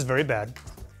 this is very bad.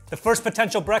 The first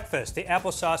potential breakfast, the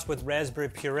applesauce with raspberry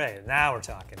puree. Now we're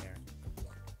talking here.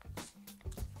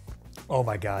 Oh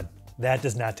my God, that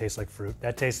does not taste like fruit.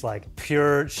 That tastes like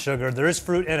pure sugar. There is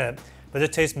fruit in it, but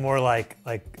it tastes more like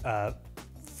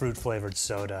fruit flavored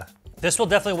soda. This will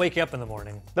definitely wake you up in the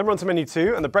morning. Then we're on to menu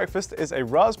 2, and the breakfast is a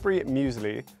raspberry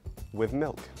muesli with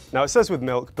milk. Now it says with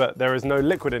milk, but there is no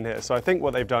liquid in here. So I think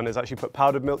what they've done is actually put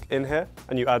powdered milk in here,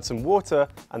 and you add some water,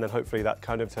 and then hopefully that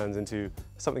kind of turns into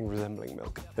something resembling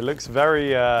milk. It looks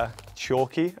very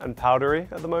chalky and powdery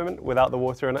at the moment without the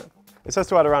water in it. It says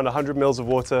to add around 100 mils of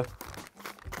water,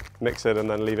 mix it, and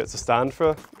then leave it to stand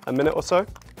for a minute or so.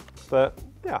 But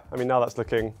yeah, I mean, now that's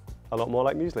looking a lot more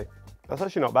like muesli. That's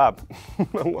actually not bad.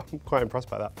 I'm quite impressed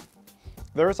by that.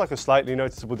 There is like a slightly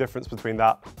noticeable difference between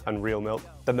that and real milk.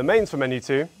 Then the mains for menu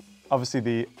 2, obviously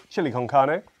the chili con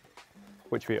carne,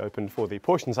 which we opened for the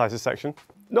portion sizes section.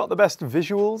 Not the best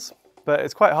visuals, but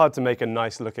it's quite hard to make a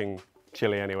nice looking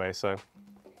chili anyway, so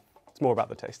it's more about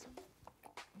the taste.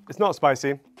 It's not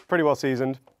spicy, pretty well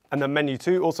seasoned. And then menu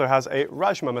 2 also has a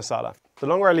rajma masala. The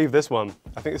longer I leave this one,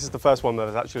 I think this is the first one that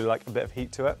has actually like a bit of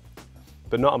heat to it,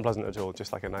 but not unpleasant at all,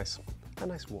 just like a nice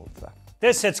warmth there.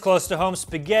 This hits close to home,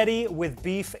 spaghetti with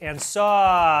beef and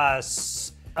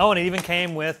sauce. Oh, and it even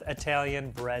came with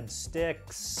Italian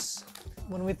breadsticks.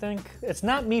 What do we think? It's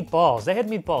not meatballs. They had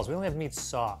meatballs. We only have meat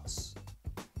sauce.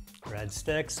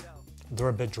 Breadsticks, they're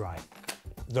a bit dry.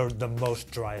 They're the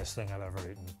most driest thing I've ever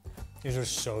eaten. These are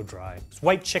so dry. It's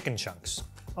white chicken chunks.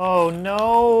 Oh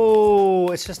no,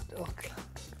 it's just, oh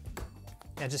God.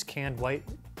 Yeah, just canned white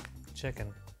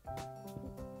chicken.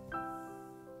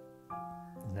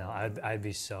 No, I'd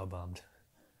be so bummed.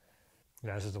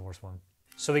 Yeah, this is the worst one.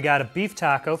 So we got a beef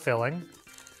taco filling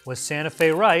with Santa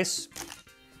Fe rice.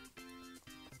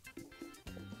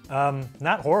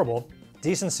 Not horrible.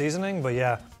 Decent seasoning, but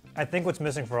yeah, I think what's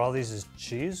missing for all these is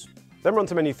cheese. Then we're on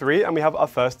to menu 3, and we have our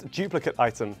first duplicate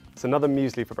item. It's another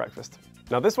muesli for breakfast.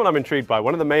 Now this one I'm intrigued by.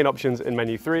 One of the main options in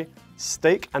menu 3,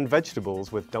 steak and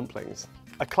vegetables with dumplings.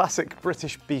 A classic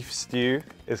British beef stew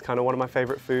is kind of one of my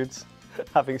favorite foods.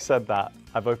 Having said that,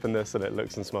 I've opened this and it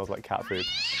looks and smells like cat food.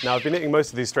 Now I've been eating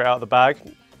most of these straight out of the bag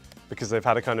because they've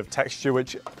had a kind of texture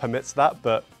which permits that,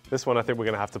 but this one I think we're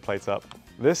gonna have to plate up.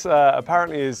 This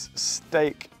apparently is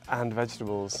steak and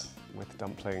vegetables with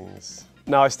dumplings.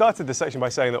 Now I started this section by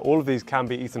saying that all of these can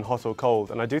be eaten hot or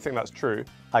cold, and I do think that's true.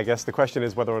 I guess the question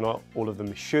is whether or not all of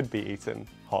them should be eaten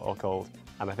hot or cold.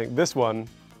 And I think this one,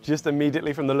 just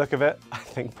immediately from the look of it, I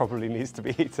think probably needs to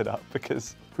be heated up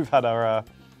because we've had our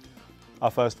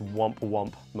first womp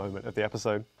womp moment of the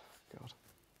episode.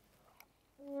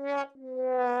 God.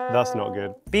 That's not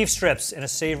good. Beef strips in a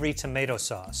savory tomato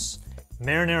sauce.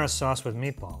 Marinara sauce with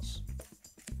meatballs.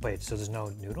 Wait, so there's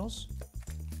no noodles?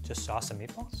 Just sauce and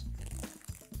meatballs?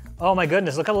 Oh my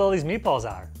goodness, look how little these meatballs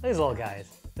are. These little guys.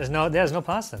 There's no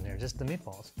pasta in there, just the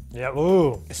meatballs. Yeah,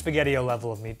 ooh, spaghetti-o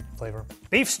level of meat flavor.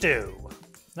 Beef stew.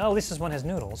 No, at least this one has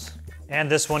noodles. And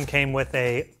this one came with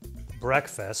a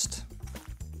breakfast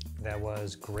that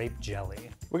was grape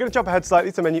jelly. We're gonna jump ahead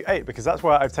slightly to menu 8 because that's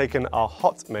where I've taken our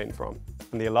hot main from.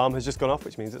 And the alarm has just gone off,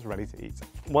 which means it's ready to eat.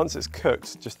 Once it's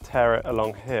cooked, just tear it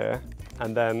along here,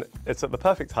 and then it's at the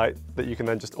perfect height that you can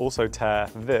then just also tear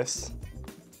this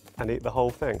and eat the whole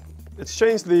thing. It's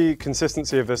changed the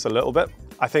consistency of this a little bit.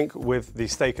 I think with the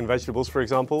steak and vegetables, for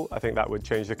example, I think that would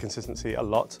change the consistency a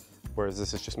lot, whereas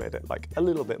this has just made it like a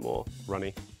little bit more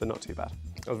runny, but not too bad.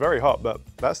 It was very hot, but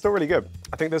that's still really good.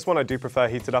 I think this one I do prefer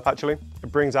heated up actually.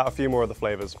 It brings out a few more of the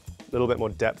flavors, a little bit more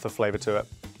depth of flavor to it.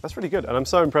 That's really good, and I'm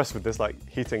so impressed with this like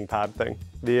heating pad thing.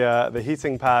 The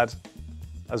heating pad,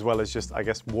 as well as just, I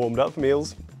guess, warmed up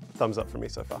meals, thumbs up for me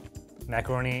so far.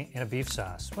 Macaroni in a beef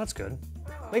sauce, well, that's good.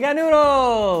 We got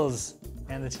noodles!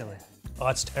 And the chili. Oh,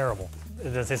 that's terrible. It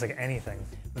doesn't taste like anything.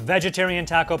 Vegetarian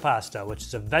taco pasta, which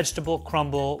is a vegetable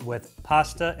crumble with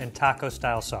pasta and taco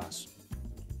style sauce.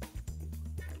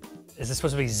 Is this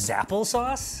supposed to be Zapple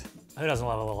sauce? Who doesn't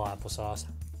love a little applesauce?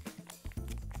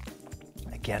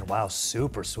 Again, wow,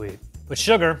 super sweet. With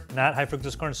sugar, not high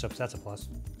fructose corn syrup, so that's a plus.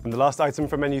 And the last item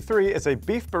from menu 3 is a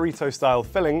beef burrito style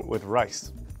filling with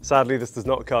rice. Sadly, this does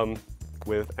not come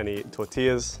with any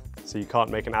tortillas, so you can't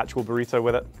make an actual burrito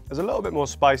with it. There's a little bit more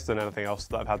spice than anything else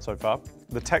that I've had so far.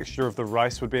 The texture of the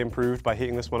rice would be improved by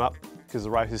heating this one up, because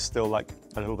the rice is still like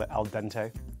a little bit al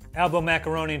dente. Elbow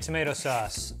macaroni and tomato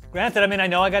sauce. Granted, I mean, I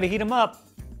know I gotta heat them up.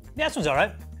 Yeah, this one's all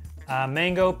right.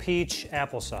 Mango peach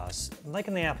applesauce. I'm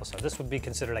liking the applesauce. This would be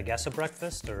considered, I guess, a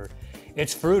breakfast, or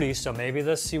it's fruity, so maybe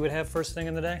this you would have first thing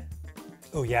in the day.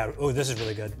 Oh yeah, oh, this is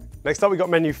really good. Next up, we got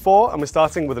menu 4, and we're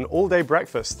starting with an all-day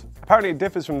breakfast. Apparently it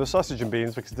differs from the sausage and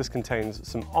beans because this contains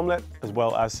some omelette as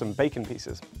well as some bacon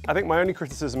pieces. I think my only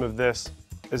criticism of this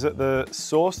is that the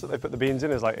sauce that they put the beans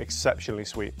in is like exceptionally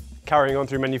sweet. Carrying on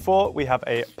through menu 4, we have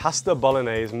a pasta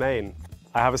bolognese main.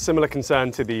 I have a similar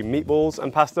concern to the meatballs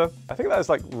and pasta. I think that is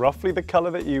like roughly the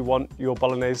color that you want your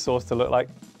bolognese sauce to look like.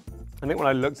 I think when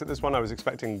I looked at this one, I was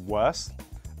expecting worse.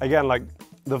 Again, like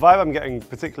the vibe I'm getting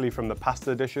particularly from the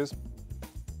pasta dishes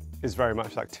is very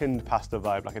much like tinned pasta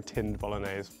vibe, like a tinned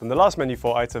bolognese. And the last menu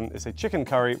 4 item is a chicken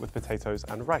curry with potatoes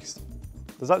and rice.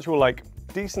 There's actual like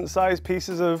decent sized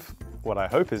pieces of what I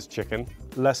hope is chicken,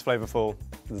 less flavorful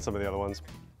than some of the other ones.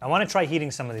 I want to try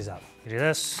heating some of these up. You do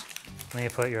this, then you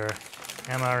put your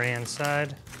MRE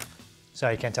inside.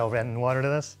 Sorry, you can't tell we're adding water to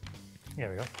this. Here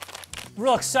we go.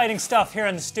 Real exciting stuff here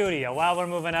in the studio. While we're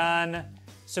moving on,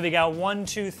 so we got 1,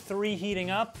 2, 3 heating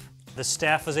up. The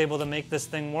staff was able to make this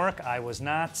thing work. I was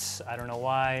not. I don't know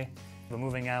why. But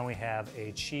moving on, we have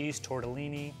a cheese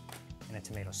tortellini and a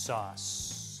tomato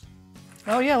sauce.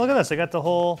 Oh yeah, look at this. I got the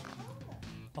whole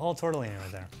tortellini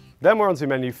right there. Then we're on to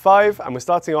menu 5, and we're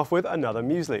starting off with another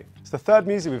muesli. It's the third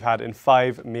muesli we've had in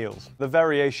 5 meals. The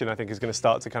variation, I think, is going to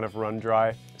start to kind of run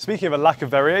dry. Speaking of a lack of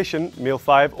variation, meal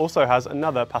 5 also has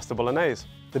another pasta bolognese.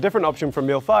 The different option from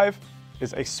meal 5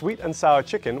 is a sweet and sour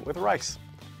chicken with rice.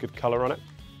 Good color on it.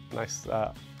 Nice,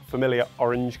 familiar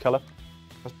orange color.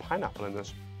 There's pineapple in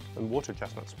this and water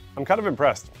chestnuts. I'm kind of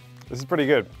impressed. This is pretty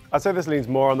good. I'd say this leans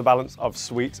more on the balance of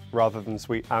sweet rather than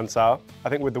sweet and sour. I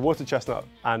think with the water chestnut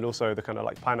and also the kind of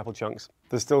like pineapple chunks,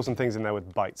 there's still some things in there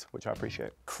with bite, which I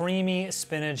appreciate. Creamy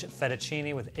spinach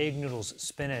fettuccine with egg noodles,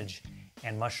 spinach,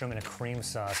 and mushroom in a cream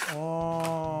sauce.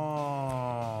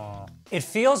 Oh. It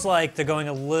feels like they're going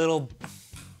a little,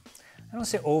 I don't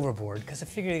say overboard, because I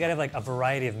figure you gotta have like a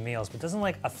variety of meals, but doesn't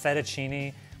like a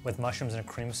fettuccine with mushrooms and a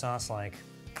cream sauce, like,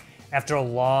 after a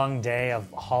long day of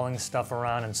hauling stuff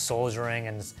around and soldiering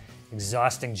and this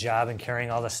exhausting job and carrying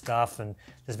all the stuff and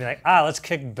just be like, let's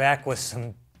kick back with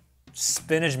some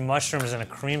spinach, mushrooms, and a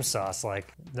cream sauce.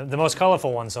 Like, the most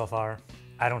colorful one so far.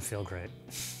 I don't feel great.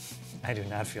 I do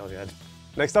not feel good.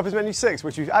 Next up is menu 6,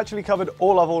 which we've actually covered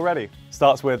all of already.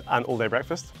 Starts with an all-day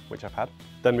breakfast, which I've had.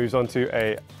 Then moves on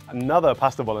to another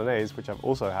pasta bolognese, which I've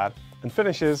also had. And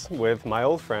finishes with my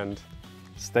old friend,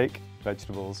 steak,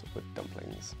 vegetables with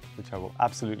dumplings, which I will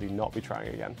absolutely not be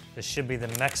trying again. This should be the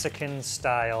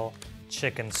Mexican-style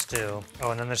chicken stew. Oh,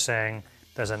 and then they're saying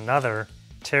there's another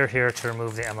tear here to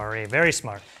remove the MRE. Very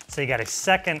smart. So you got a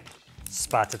second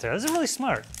spot to tear. This is really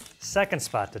smart. Second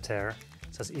spot to tear,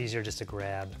 so it's easier just to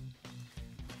grab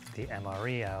the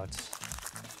MRE out.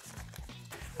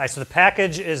 All right, so the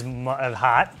package is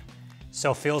hot,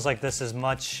 so it feels like this is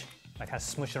much, I kind of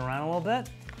smush it around a little bit.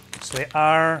 So they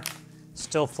are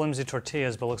still flimsy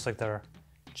tortillas, but looks like they're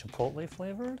chipotle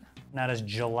flavored. Not as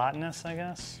gelatinous, I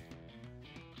guess.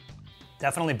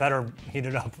 Definitely better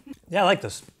heated up. Yeah, I like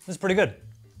this. This is pretty good.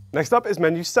 Next up is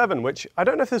menu 7, which I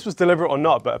don't know if this was deliberate or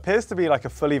not, but appears to be like a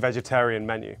fully vegetarian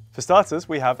menu. For starters,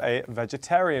 we have a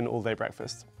vegetarian all-day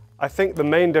breakfast. I think the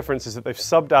main difference is that they've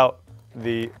subbed out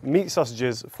the meat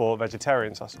sausages for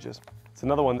vegetarian sausages. It's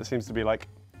another one that seems to be like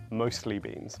mostly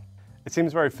beans. It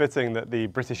seems very fitting that the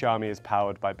British Army is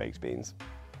powered by baked beans.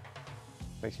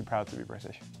 Makes you proud to be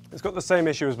British. It's got the same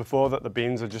issue as before, that the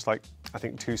beans are just like, I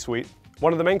think, too sweet.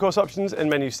 One of the main course options in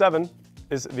menu 7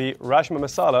 is the Rajma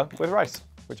Masala with rice,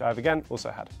 which I've again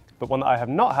also had. But one that I have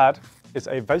not had is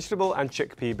a vegetable and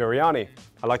chickpea biryani.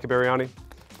 I like a biryani.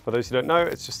 For those who don't know,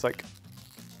 it's just like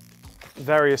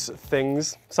various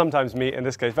things, sometimes meat, in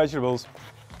this case vegetables,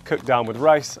 cooked down with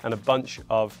rice and a bunch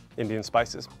of Indian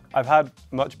spices. I've had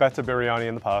much better biryani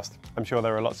in the past. I'm sure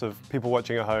there are lots of people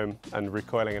watching at home and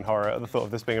recoiling in horror at the thought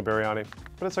of this being a biryani,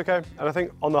 but it's okay. And I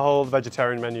think on the whole, the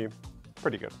vegetarian menu,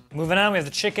 pretty good. Moving on, we have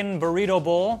the chicken burrito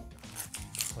bowl.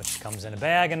 which comes in a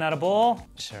bag and not a bowl.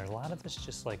 Sure, a lot of this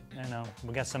just like, I know,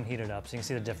 we got some heated up, so you can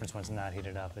see the difference when it's not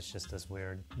heated up. It's just this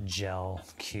weird gel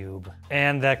cube.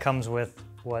 And that comes with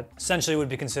what essentially would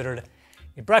be considered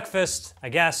a breakfast, I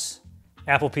guess,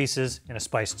 apple pieces and a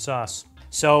spiced sauce.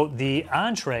 So the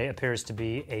entree appears to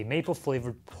be a maple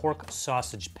flavored pork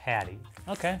sausage patty.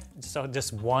 Okay, so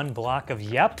just one block of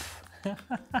yep.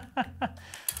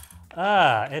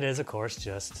 It is of course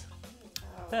just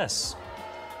this.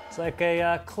 It's like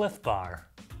a Cliff Bar,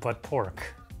 but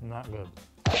pork. Not good.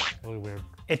 Really weird.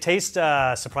 It tastes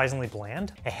surprisingly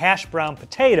bland. A hash brown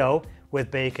potato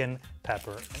with bacon,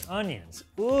 pepper, and onions.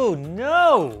 Ooh,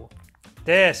 no!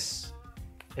 This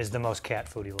is the most cat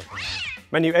foodie looking one.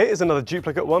 Menu 8 is another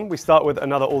duplicate one. We start with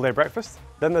another all-day breakfast.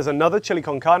 Then there's another chili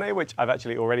con carne, which I've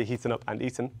actually already heated up and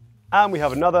eaten. And we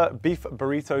have another beef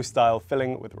burrito style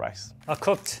filling with rice. A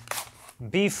cooked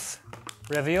beef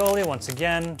ravioli, once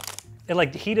again. It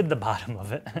like heated the bottom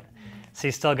of it. So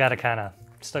you still gotta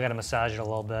massage it a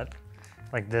little bit.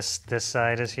 Like this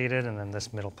side is heated and then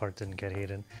this middle part didn't get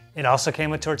heated. It also came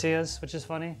with tortillas, which is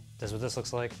funny. This is what this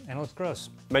looks like, and it looks gross.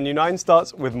 Menu 9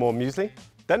 starts with more muesli,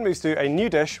 then moves to a new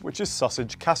dish, which is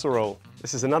sausage casserole.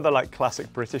 This is another like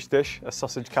classic British dish, a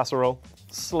sausage casserole.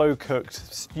 Slow cooked,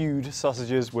 stewed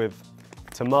sausages with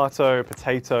tomato,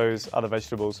 potatoes, other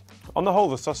vegetables. On the whole,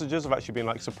 the sausages have actually been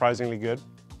like surprisingly good.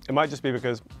 It might just be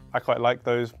because I quite like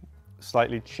those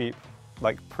slightly cheap,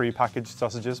 like pre-packaged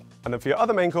sausages. And then for your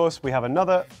other main course, we have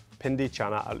another pindi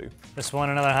chana aloo. This one,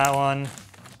 another hot one.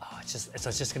 Oh, it's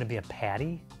just gonna be a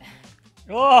patty?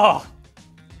 Oh!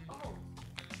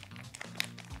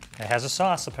 It has a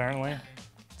sauce, apparently.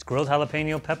 It's grilled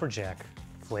jalapeno pepper jack,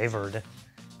 flavored.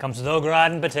 Comes with au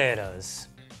gratin potatoes.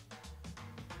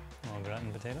 Au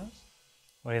gratin potatoes?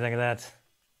 What do you think of that?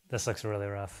 This looks really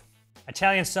rough.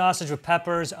 Italian sausage with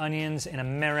peppers, onions, and a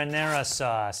marinara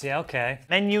sauce. Yeah, okay.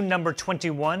 Menu number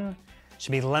 21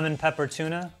 should be lemon pepper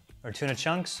tuna, or tuna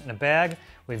chunks in a bag.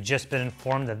 We've just been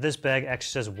informed that this bag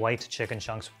actually says white chicken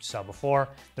chunks, which we saw before.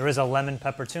 There is a lemon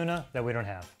pepper tuna that we don't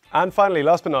have. And finally,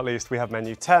 last but not least, we have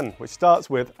menu 10, which starts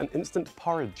with an instant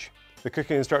porridge. The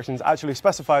cooking instructions actually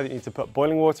specify that you need to put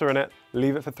boiling water in it,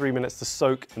 leave it for 3 minutes to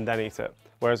soak, and then eat it.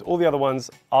 Whereas all the other ones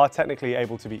are technically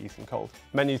able to be eaten cold.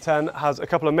 Menu 10 has a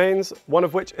couple of mains, one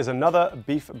of which is another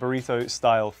beef burrito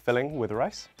style filling with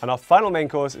rice. And our final main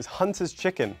course is Hunter's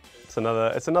Chicken. It's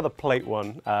another plate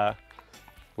one,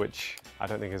 which I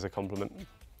don't think is a compliment.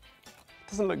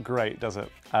 Doesn't look great, does it?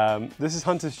 This is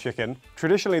Hunter's Chicken.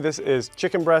 Traditionally, this is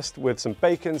chicken breast with some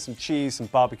bacon, some cheese, some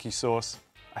barbecue sauce.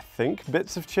 I think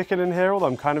bits of chicken in here, although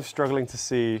I'm kind of struggling to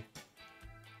see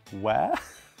where.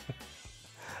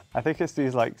 I think it's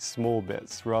these like small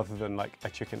bits rather than like a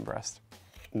chicken breast.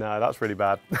 No, that's really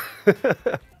bad.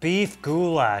 Beef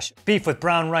goulash. Beef with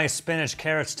brown rice, spinach,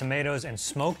 carrots, tomatoes, and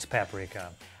smoked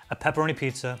paprika. A pepperoni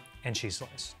pizza and cheese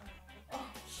slice.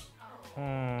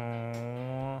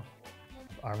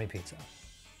 Army pizza.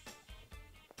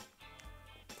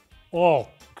 Oh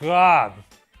God,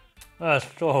 that's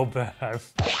so bad.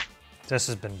 This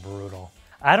has been brutal.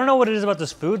 I don't know what it is about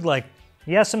this food. Like,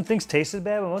 yeah, some things tasted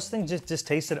bad, but most things just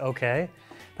tasted okay.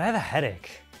 But I have a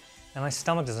headache, and my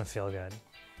stomach doesn't feel good.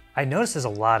 I noticed there's a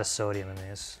lot of sodium in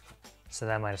these, so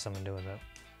that might have something to do with it.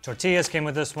 Tortillas came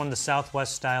with this one, the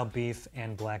Southwest style beef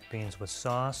and black beans with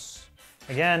sauce.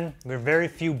 Again, there are very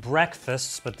few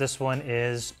breakfasts, but this one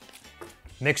is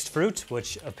mixed fruit,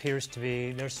 which appears to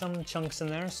be, there's some chunks in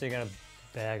there, so you got a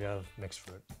bag of mixed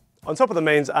fruit. On top of the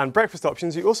mains and breakfast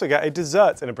options, you also get a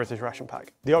dessert in a British ration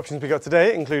pack. The options we got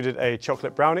today included a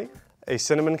chocolate brownie, a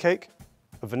cinnamon cake,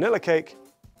 a vanilla cake,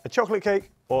 a chocolate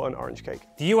cake, or an orange cake.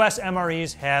 The US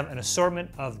MREs have an assortment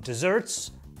of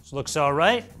desserts. This looks all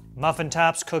right. Muffin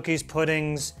tops, cookies,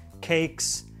 puddings,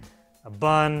 cakes, a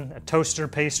bun, a toaster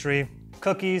pastry,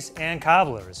 cookies, and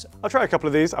cobblers. I'll try a couple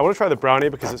of these. I want to try the brownie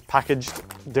because it's packaged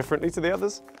differently to the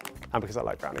others, and because I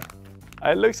like brownie.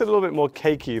 It looks a little bit more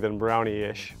cakey than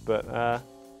brownie-ish, but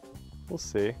we'll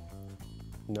see.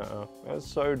 No, that's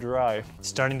so dry.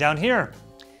 Starting down here,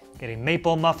 get a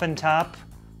maple muffin top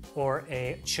or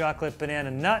a chocolate banana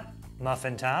nut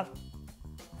muffin top.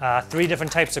 3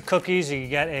 different types of cookies. You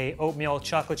get a oatmeal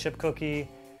chocolate chip cookie,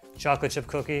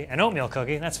 and oatmeal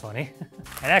cookie. That's funny.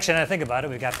 And actually, now I think about it,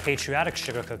 we've got patriotic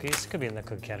sugar cookies. Could be in the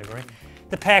cookie category.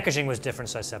 The packaging was different,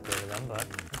 so I separated them, but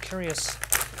I'm curious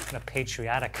what a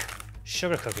patriotic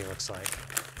sugar cookie looks like.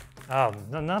 Oh,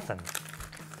 no, nothing.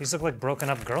 These look like broken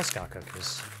up Girl Scout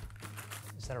cookies.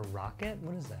 Is that a rocket?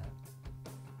 What is that?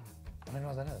 I don't know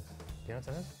what that is. Do you know what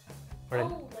that is?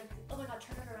 Oh my God,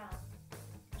 turn it around.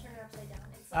 Turn it upside down.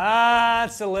 Ah,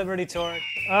 it's the Liberty Torch.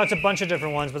 Oh, it's a bunch of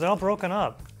different ones, but they're all broken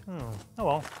up. Oh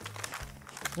well.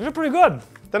 These are pretty good.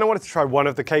 Then I wanted to try one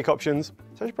of the cake options.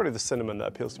 It's actually probably the cinnamon that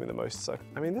appeals to me the most. So,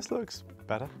 I mean, this looks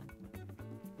better.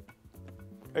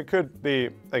 It could be,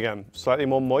 again, slightly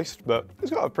more moist, but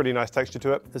it's got a pretty nice texture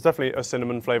to it. There's definitely a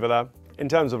cinnamon flavor there. In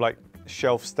terms of like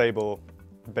shelf-stable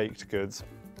baked goods,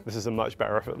 this is a much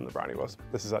better effort than the brownie was.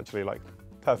 This is actually like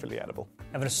perfectly edible. I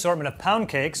have an assortment of pound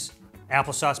cakes,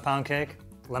 applesauce pound cake,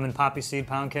 lemon poppy seed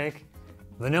pound cake,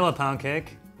 vanilla pound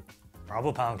cake,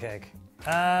 marble pound cake,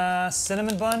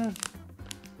 cinnamon bun,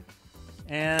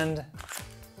 and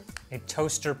a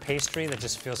toaster pastry that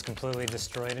just feels completely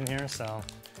destroyed in here, so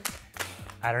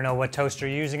I don't know what toaster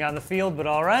you're using out in the field, but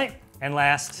all right. And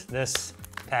last, this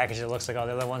package that looks like all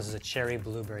the other ones is a cherry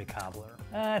blueberry cobbler.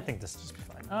 I think this will just be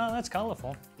fine. Oh, that's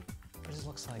colorful. It just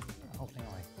looks like the whole thing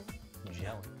like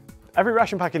jelly. Every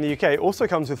ration pack in the UK also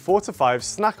comes with 4 to 5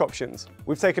 snack options.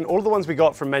 We've taken all of the ones we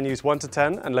got from menus 1 to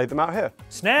 10 and laid them out here.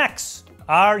 Snacks!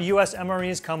 Our US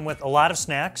MREs come with a lot of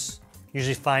snacks.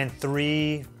 Usually find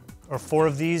 3 or 4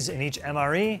 of these in each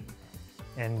MRE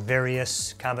in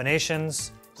various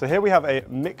combinations. So here we have a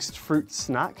mixed fruit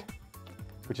snack,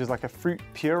 which is like a fruit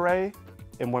puree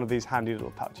in one of these handy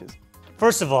little pouches.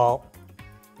 First of all,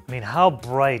 I mean, how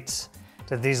bright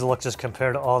did these look just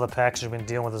compared to all the packages we've been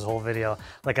dealing with this whole video?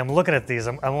 Like, I'm looking at these,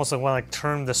 I'm almost like want to like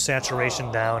turn the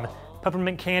saturation down.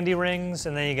 Peppermint candy rings,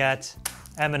 and then you got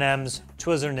M&Ms,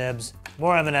 Twizzler nibs,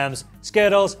 more M&Ms,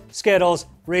 Skittles, Skittles,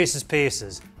 Reese's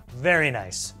Pieces. Very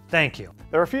nice. Thank you.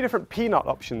 There are a few different peanut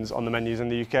options on the menus in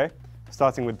the UK,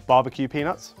 starting with barbecue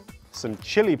peanuts, some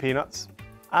chili peanuts,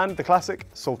 and the classic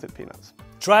salted peanuts.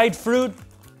 Dried fruit,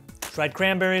 dried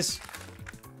cranberries,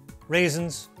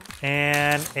 raisins,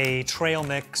 and a trail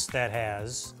mix that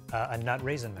has a nut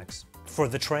raisin mix for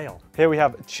the trail. Here we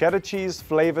have cheddar cheese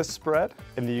flavor spread.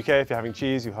 In the UK, if you're having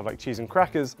cheese, you have like cheese and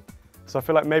crackers. So I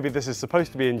feel like maybe this is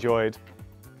supposed to be enjoyed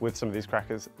with some of these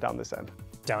crackers down this end.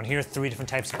 Down here, 3 different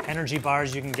types of energy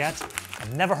bars you can get.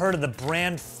 I've never heard of the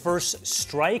brand First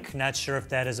Strike. Not sure if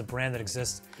that is a brand that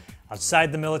exists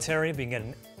outside the military, but you can get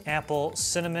an apple,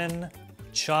 cinnamon,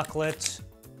 chocolate,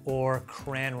 or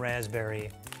cran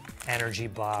raspberry energy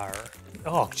bar.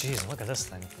 Oh, geez, look at this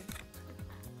thing.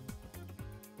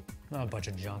 Not a bunch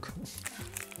of junk.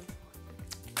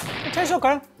 It tastes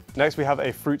okay. Next, we have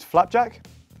a fruit flapjack.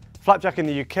 Flapjack in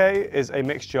the UK is a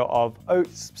mixture of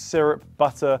oats, syrup,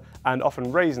 butter, and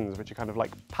often raisins, which are kind of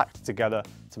like packed together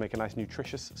to make a nice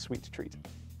nutritious sweet treat.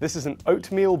 This is an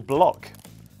oatmeal block.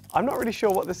 I'm not really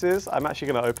sure what this is. I'm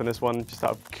actually going to open this one just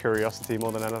out of curiosity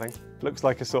more than anything. Looks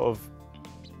like a sort of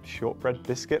shortbread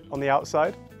biscuit on the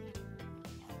outside.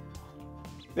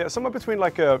 Yeah, somewhere between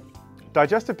like a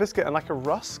digestive biscuit and like a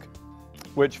rusk,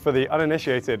 which for the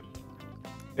uninitiated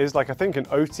is like, I think, an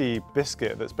oaty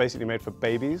biscuit that's basically made for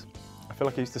babies. I feel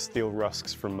like I used to steal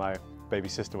rusks from my baby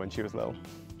sister when she was little.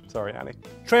 Sorry, Annie.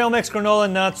 Trail mix granola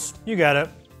and nuts, you got it.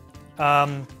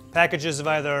 Packages of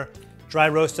either dry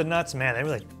roasted nuts. Man, they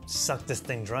really sucked this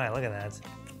thing dry, look at that.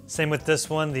 Same with this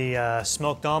one, the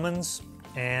smoked almonds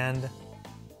and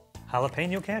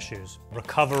jalapeno cashews.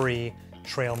 Recovery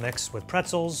trail mix with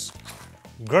pretzels,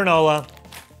 granola,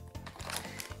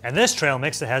 and this trail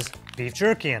mix that has beef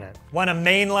jerky in it. Want to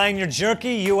mainline your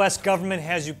jerky? US government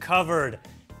has you covered.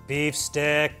 Beef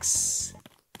sticks.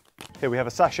 Here we have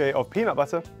a sachet of peanut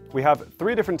butter. We have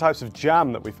 3 different types of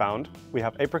jam that we found. We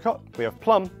have apricot, we have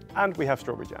plum, and we have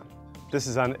strawberry jam. This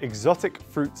is an exotic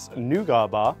fruits nougat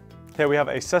bar. Here we have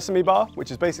a sesame bar, which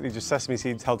is basically just sesame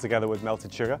seeds held together with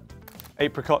melted sugar.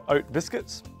 Apricot oat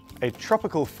biscuits, a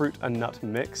tropical fruit and nut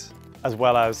mix, as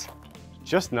well as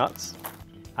just nuts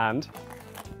and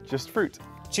just fruit.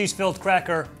 Cheese-filled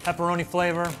cracker, pepperoni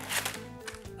flavor,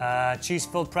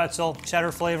 cheese-filled pretzel,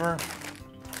 cheddar flavor,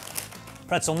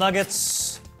 pretzel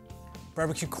nuggets,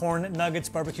 barbecue corn nuggets,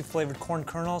 barbecue flavored corn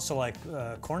kernels, so like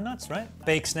corn nuts, right?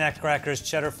 Baked snack crackers,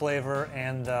 cheddar flavor,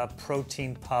 and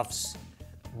protein puffs,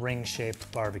 ring-shaped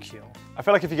barbecue. I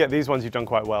feel like if you get these ones, you've done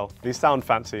quite well. These sound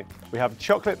fancy. We have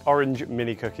chocolate orange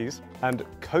mini cookies and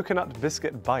coconut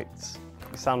biscuit bites.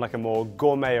 These sound like a more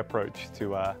gourmet approach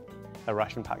to a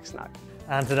ration pack snack.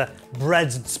 Onto the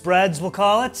breads and spreads, we'll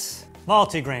call it.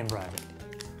 Multi-grain bread,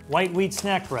 white wheat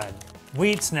snack bread,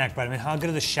 wheat snack bread. I mean, how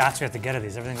good are the shots we have to get of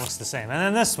these? Everything looks the same. And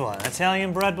then this one,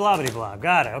 Italian bread, blah-bitty-blah.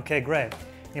 Got it, okay, great.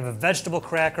 You have a vegetable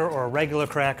cracker or a regular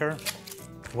cracker.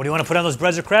 What do you want to put on those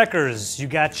breads or crackers? You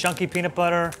got chunky peanut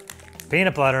butter,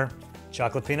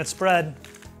 chocolate peanut spread,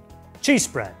 cheese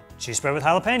spread with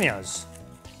jalapenos,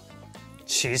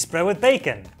 cheese spread with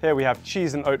bacon. Here we have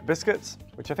cheese and oat biscuits,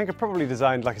 which I think are probably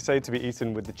designed, like I say, to be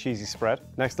eaten with the cheesy spread.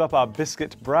 Next up are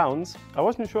biscuit browns. I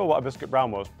wasn't sure what a biscuit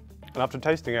brown was, and after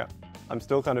tasting it, I'm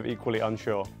still kind of equally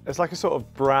unsure. It's like a sort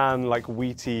of bran, like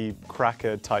wheaty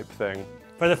cracker type thing.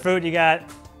 For the fruit, you got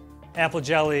apple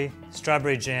jelly,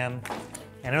 strawberry jam.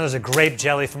 And I know there's a grape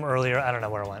jelly from earlier. I don't know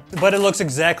where it went. But it looks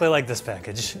exactly like this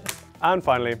package. And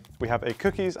finally, we have a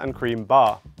cookies and cream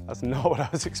bar. That's not what I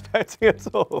was expecting at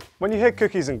all. When you hear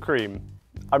cookies and cream,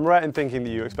 I'm right in thinking that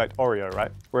you expect Oreo,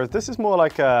 right? Whereas this is more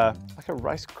like a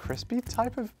Rice Krispie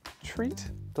type of treat.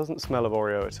 Doesn't smell of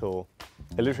Oreo at all.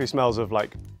 It literally smells of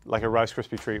like a Rice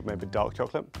Krispie treat made with dark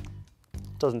chocolate.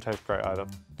 Doesn't taste great either.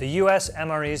 The US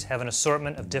MREs have an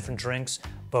assortment of different drinks,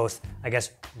 both, I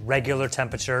guess, regular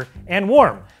temperature and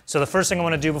warm. So the first thing I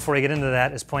want to do before we get into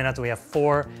that is point out that we have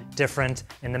 4 different,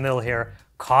 in the middle here,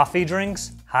 coffee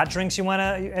drinks, hot drinks you want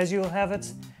to, as you have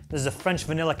it. This is a French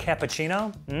vanilla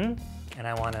cappuccino, and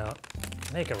I want to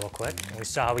make it real quick. And we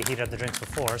saw how we heated up the drinks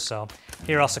before, so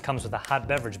here also comes with a hot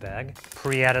beverage bag.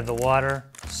 Pre-added the water,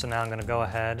 so now I'm going to go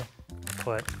ahead and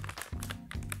put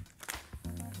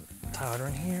powder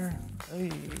in here.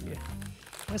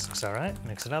 This looks all right.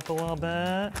 Mix it up a little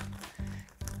bit.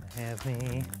 Have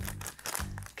me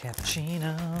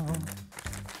cappuccino.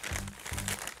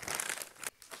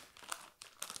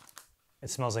 It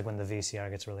smells like when the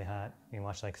VCR gets really hot. You can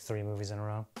watch like 3 movies in a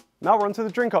row. Now we're on to the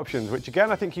drink options, which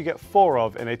again I think you get 4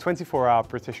 of in a 24-hour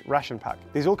British ration pack.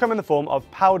 These all come in the form of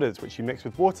powders, which you mix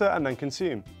with water and then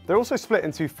consume. They're also split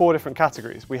into 4 different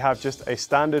categories. We have just a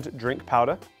standard drink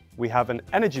powder, we have an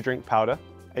energy drink powder,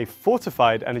 a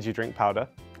fortified energy drink powder,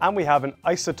 and we have an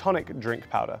isotonic drink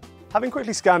powder. Having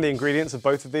quickly scanned the ingredients of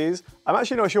both of these, I'm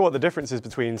actually not sure what the difference is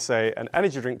between, say, an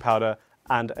energy drink powder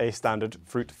and a standard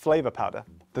fruit flavor powder.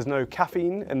 There's no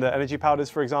caffeine in the energy powders,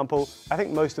 for example. I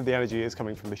think most of the energy is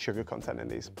coming from the sugar content in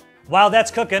these. While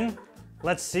that's cooking,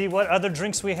 let's see what other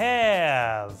drinks we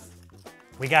have.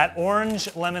 We got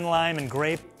orange, lemon, lime, and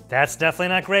grape. That's definitely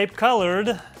not grape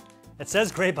colored. It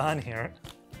says grape on here.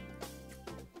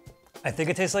 I think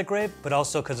it tastes like grape, but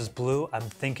also because it's blue, I'm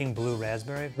thinking blue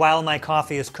raspberry. While my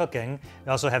coffee is cooking,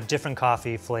 we also have different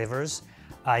coffee flavors.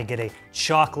 I get a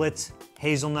chocolate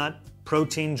hazelnut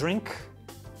protein drink,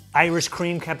 Irish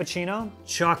cream cappuccino,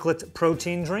 chocolate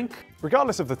protein drink.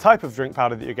 Regardless of the type of drink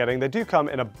powder that you're getting, they do come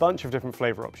in a bunch of different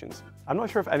flavor options. I'm not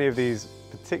sure if any of these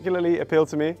particularly appeal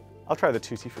to me. I'll try the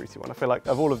Tutti Frutti one. I feel like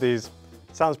of all of these,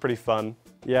 it sounds pretty fun.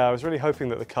 Yeah, I was really hoping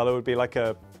that the color would be like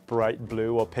a bright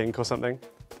blue or pink or something,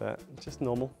 but just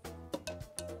normal.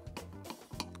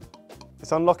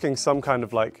 It's unlocking some kind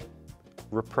of like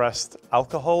repressed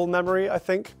alcohol memory, I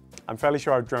think. I'm fairly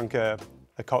sure I've drunk a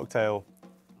cocktail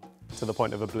to the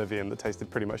point of oblivion that tasted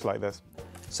pretty much like this.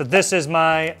 So this is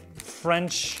my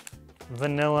French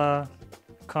vanilla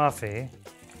coffee.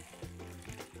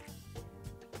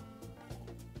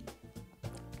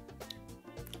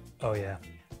 Oh yeah,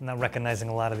 I'm not recognizing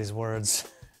a lot of these words.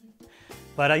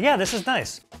 But yeah, this is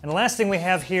nice. And the last thing we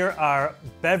have here are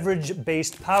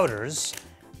beverage-based powders.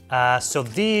 So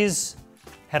these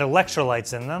had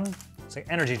electrolytes in them. It's like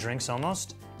energy drinks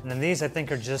almost. And then these I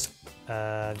think are just,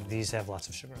 these have lots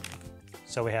of sugar in them.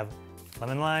 So we have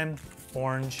lemon lime,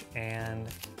 orange, and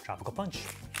tropical punch.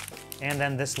 And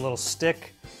then this little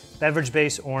stick,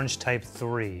 beverage-based orange type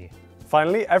 3.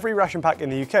 Finally, every ration pack in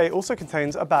the UK also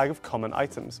contains a bag of common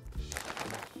items.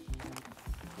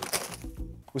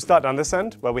 We'll start down this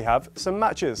end where we have some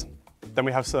matches. Then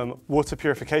we have some water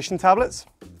purification tablets.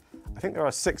 I think there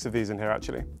are 6 of these in here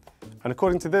actually. And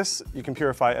according to this, you can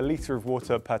purify 1 litre of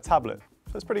water per tablet.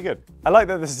 So it's pretty good. I like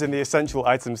that this is in the essential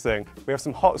items thing. We have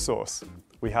some hot sauce.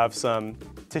 We have some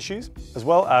tissues, as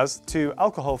well as 2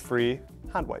 alcohol-free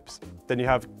hand wipes. Then you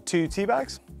have 2 tea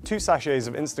bags, 2 sachets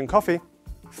of instant coffee,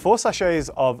 4 sachets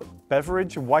of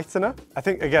beverage whitener. I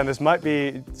think, again, this might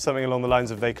be something along the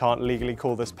lines of they can't legally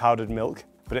call this powdered milk,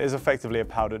 but it is effectively a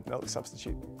powdered milk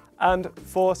substitute. And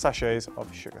 4 sachets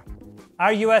of sugar.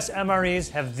 Our US MREs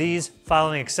have these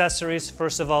following accessories.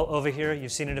 First of all, over here,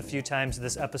 you've seen it a few times in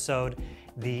this episode,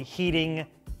 the heating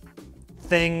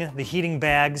thing, the heating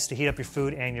bags to heat up your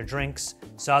food and your drinks.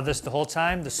 Saw this the whole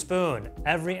time, the spoon.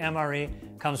 Every MRE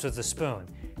comes with a spoon.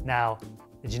 Now,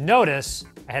 did you notice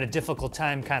I had a difficult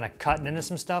time kind of cutting into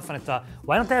some stuff, and I thought,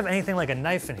 why don't they have anything like a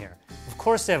knife in here? Of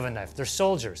course they have a knife. They're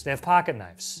soldiers. They have pocket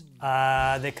knives.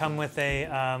 They come with a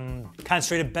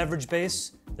concentrated beverage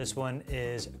base. This one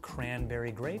is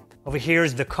cranberry grape. Over here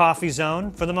is the coffee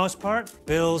zone for the most part.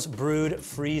 Bill's Brewed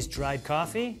Freeze-Dried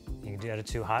Coffee. You can do that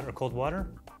to hot or cold water.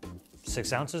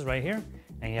 6 ounces right here.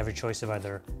 And you have your choice of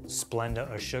either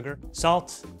Splenda or sugar.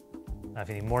 Salt, if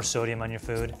you need more sodium on your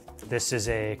food. This is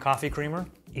a coffee creamer.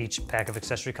 Each pack of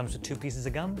accessory comes with 2 pieces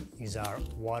of gum. These are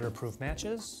waterproof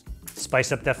matches.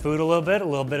 Spice up that food a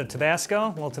little bit of Tabasco.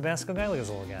 Little Tabasco guy, look at this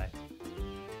little guy.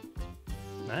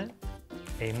 All right.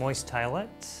 a moist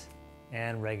towelette,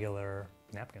 and regular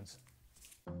napkins.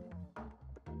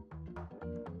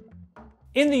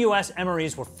 In the US,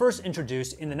 MREs were first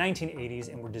introduced in the 1980s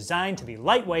and were designed to be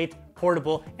lightweight,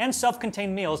 portable, and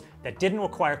self-contained meals that didn't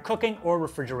require cooking or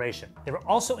refrigeration. They were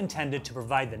also intended to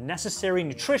provide the necessary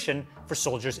nutrition for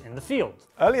soldiers in the field.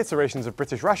 Early iterations of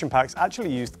British ration packs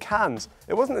actually used cans.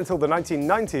 It wasn't until the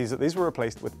 1990s that these were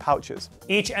replaced with pouches.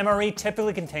 Each MRE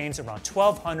typically contains around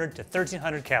 1,200 to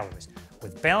 1,300 calories,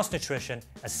 with balanced nutrition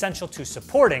essential to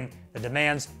supporting the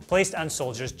demands placed on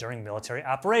soldiers during military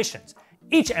operations.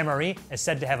 Each MRE is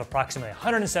said to have approximately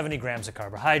 170 grams of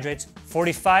carbohydrates,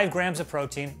 45 grams of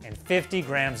protein, and 50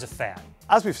 grams of fat.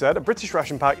 As we've said, a British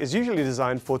ration pack is usually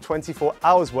designed for 24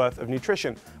 hours worth of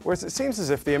nutrition, whereas it seems as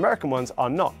if the American ones are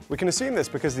not. We can assume this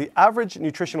because the average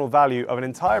nutritional value of an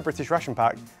entire British ration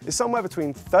pack is somewhere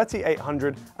between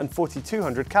 3,800 and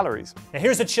 4,200 calories. Now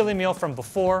here's a chili meal from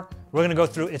before. We're gonna go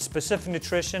through its specific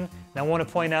nutrition. Now I wanna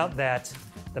point out that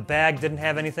the bag didn't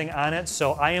have anything on it,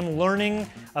 so I am learning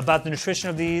about the nutrition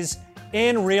of these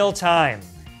in real time.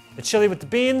 The chili with the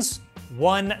beans,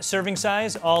 1 serving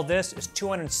size, all this is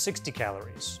 260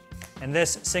 calories. And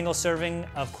this single serving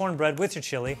of cornbread with your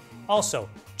chili, also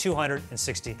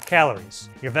 260 calories.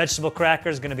 Your vegetable cracker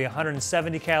is gonna be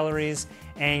 170 calories,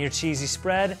 and your cheesy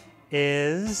spread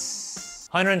is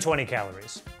 120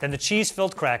 calories. Then the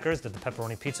cheese-filled crackers, the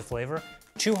pepperoni pizza flavor,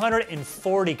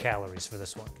 240 calories for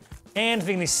this one. And if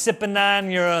you're gonna be sipping on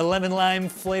your lemon lime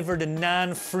flavored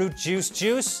non-fruit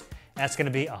juice, that's gonna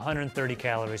be 130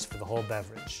 calories for the whole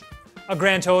beverage. A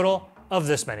grand total of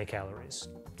this many calories.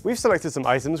 We've selected some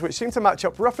items which seem to match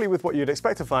up roughly with what you'd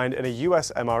expect to find in a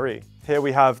US MRE. Here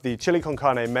we have the chili con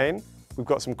carne main, we've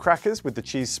got some crackers with the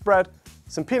cheese spread,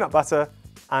 some peanut butter,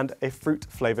 and a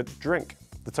fruit-flavored drink.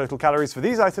 The total calories for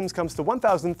these items comes to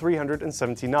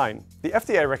 1,379. The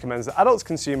FDA recommends that adults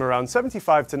consume around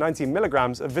 75 to 90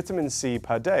 milligrams of vitamin C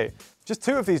per day. Just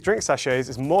 2 of these drink sachets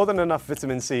is more than enough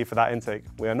vitamin C for that intake.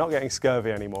 We are not getting scurvy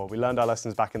anymore. We learned our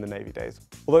lessons back in the Navy days.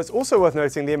 Although it's also worth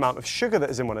noting the amount of sugar that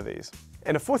is in one of these.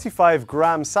 In a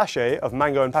 45-gram sachet of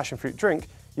mango and passion fruit drink,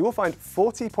 you will find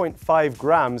 40.5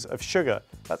 grams of sugar.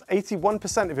 That's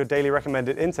 81% of your daily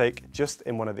recommended intake just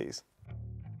in one of these.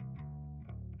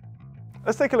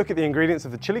 Let's take a look at the ingredients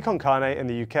of the chili con carne in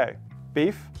the UK.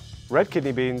 Beef, red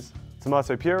kidney beans,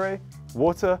 tomato puree,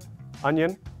 water,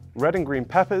 onion, red and green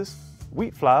peppers,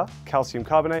 wheat flour, calcium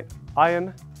carbonate,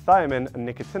 iron, thiamine and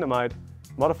nicotinamide,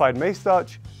 modified maize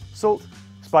starch, salt,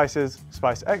 spices,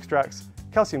 spice extracts,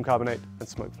 calcium carbonate and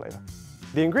smoke flavor.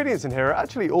 The ingredients in here are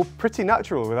actually all pretty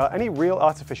natural without any real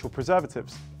artificial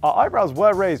preservatives. Our eyebrows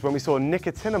were raised when we saw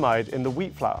nicotinamide in the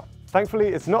wheat flour. Thankfully,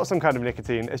 it's not some kind of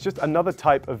nicotine, it's just another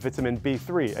type of vitamin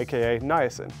B3, aka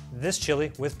niacin. This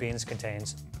chili with beans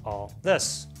contains all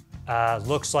this.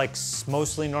 Looks like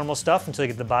mostly normal stuff until you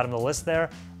get to the bottom of the list there.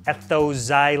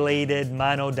 Ethoxylated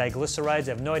monodiglycerides, I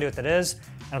have no idea what that is.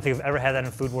 I don't think I've ever had that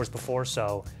in Food Wars before,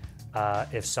 so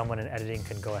if someone in editing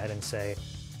can go ahead and say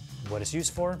what it's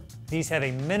used for. These have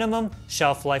a minimum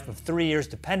shelf life of 3 years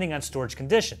depending on storage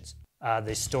conditions.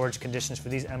 The storage conditions for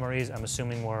these MREs, I'm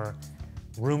assuming, were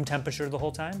room temperature the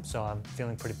whole time, so I'm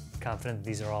feeling pretty confident that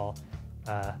these are all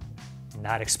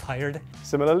not expired.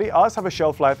 Similarly, ours have a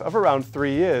shelf life of around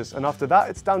 3 years, and after that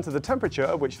it's down to the temperature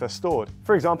at which they're stored.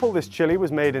 For example, this chili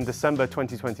was made in December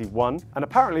 2021, and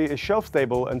apparently is shelf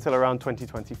stable until around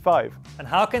 2025. And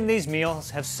how can these meals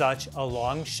have such a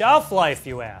long shelf life,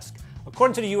 you ask?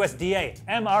 According to the USDA,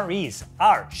 MREs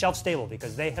are shelf stable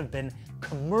because they have been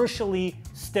commercially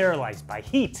sterilized by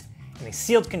heat in a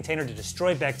sealed container to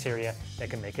destroy bacteria that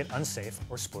can make it unsafe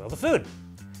or spoil the food.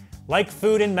 Like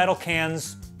food in metal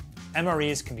cans,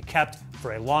 MREs can be kept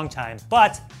for a long time,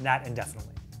 but not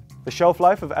indefinitely. The shelf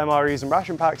life of MREs and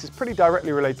ration packs is pretty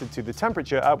directly related to the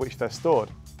temperature at which they're stored.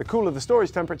 The cooler the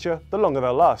storage temperature, the longer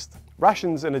they'll last.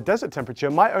 Rations in a desert temperature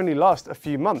might only last a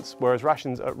few months, whereas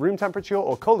rations at room temperature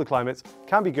or colder climates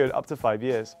can be good up to 5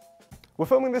 years. We're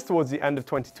filming this towards the end of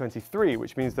 2023,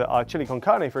 which means that our chili con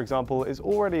carne, for example, is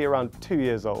already around 2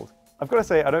 years old. I've got to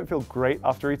say, I don't feel great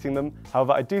after eating them.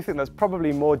 However, I do think that's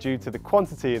probably more due to the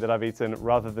quantity that I've eaten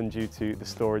rather than due to the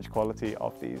storage quality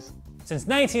of these. Since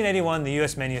 1981, the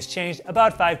US menu has changed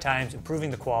about 5 times,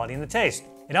 improving the quality and the taste.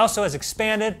 It also has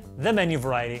expanded the menu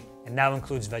variety and now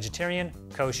includes vegetarian,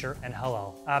 kosher, and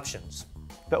halal options.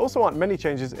 There also aren't many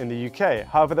changes in the UK.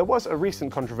 However, there was a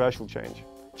recent controversial change.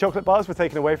 Chocolate bars were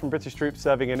taken away from British troops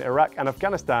serving in Iraq and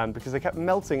Afghanistan because they kept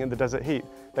melting in the desert heat.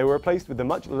 They were replaced with the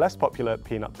much less popular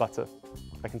peanut butter.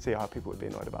 I can see how people would be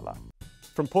annoyed about that.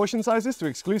 From portion sizes to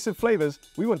exclusive flavors,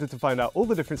 we wanted to find out all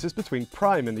the differences between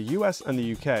Prime in the US and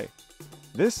the UK.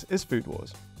 This is Food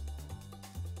Wars.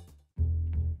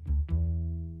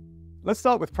 Let's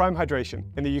start with Prime Hydration.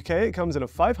 In the UK, it comes in a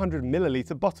 500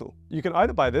 milliliter bottle. You can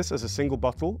either buy this as a single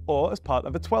bottle or as part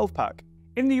of a 12-pack.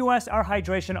 In the US, our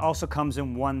hydration also comes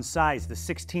in one size, the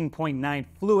 16.9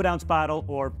 fluid ounce bottle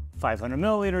or 500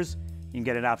 milliliters. You can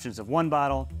get it options of one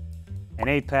bottle, an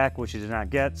 8-pack, which you did not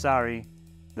get, sorry,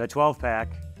 the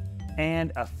 12-pack,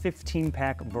 and a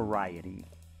 15-pack variety.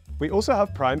 We also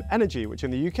have Prime Energy, which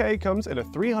in the UK comes in a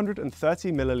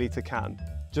 330 milliliter can.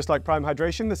 Just like Prime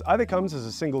Hydration, this either comes as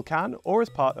a single can or as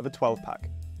part of a 12-pack.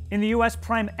 In the US,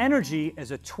 Prime Energy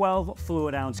is a 12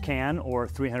 fluid ounce can or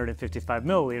 355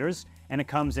 milliliters, and it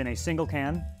comes in a single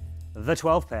can, the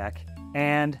 12-pack,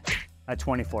 and a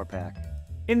 24-pack.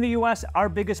 In the US, our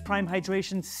biggest Prime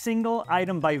Hydration single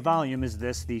item by volume is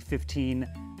this, the 15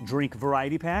 drink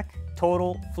variety pack.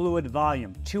 Total fluid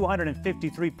volume,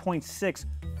 253.6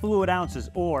 fluid ounces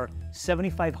or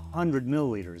 7,500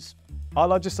 milliliters. Our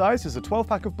largest size is a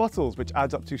 12-pack of bottles, which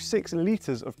adds up to 6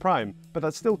 liters of Prime, but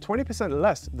that's still 20%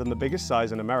 less than the biggest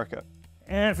size in America.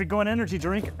 And if we go an energy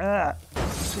drink,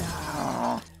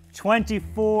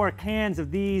 24 cans of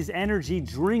these energy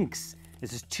drinks.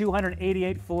 This is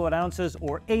 288 fluid ounces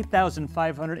or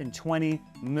 8,520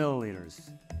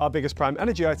 milliliters. Our biggest Prime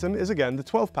Energy item is again the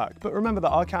 12-pack, but remember that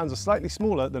our cans are slightly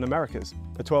smaller than America's.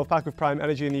 A 12-pack of Prime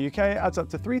Energy in the UK adds up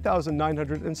to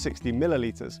 3,960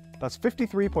 milliliters. That's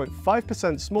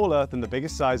 53.5% smaller than the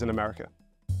biggest size in America.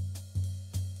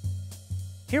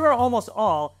 Here are almost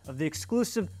all of the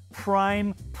exclusive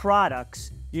Prime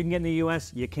products you can get in the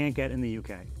US you can't get in the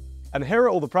UK. And here are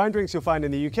all the Prime drinks you'll find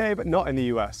in the UK, but not in the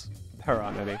US. There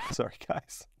aren't any, sorry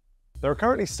guys. There are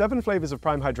currently 7 flavors of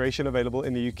Prime Hydration available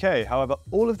in the UK, however,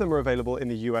 all of them are available in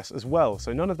the US as well,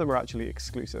 so none of them are actually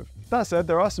exclusive. That said,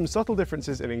 there are some subtle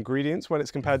differences in ingredients when it's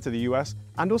compared to the US,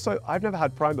 and also, I've never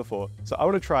had Prime before, so I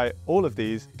want to try all of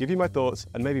these, give you my thoughts,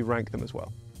 and maybe rank them as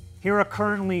well. Here are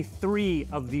currently 3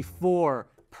 of the 4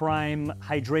 Prime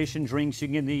Hydration drinks you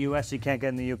can get in the US you can't get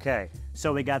in the UK.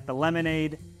 So we got the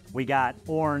lemonade, we got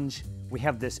orange, we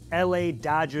have this LA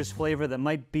Dodgers flavor that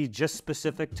might be just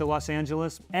specific to Los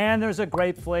Angeles. And there's a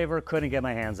grape flavor, couldn't get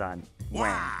my hands on.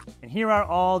 Yeah. And here are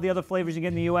all the other flavors you get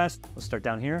in the US. Let's start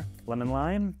down here, lemon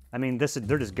lime. I mean,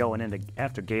 they're just going into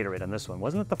after Gatorade on this one.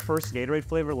 Wasn't it the first Gatorade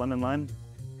flavor, lemon lime?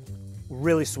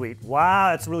 Really sweet.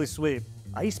 Wow, that's really sweet.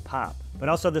 Ice pop. But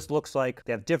also this looks like,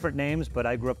 they have different names, but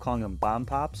I grew up calling them bomb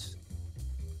pops.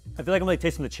 I feel like I'm really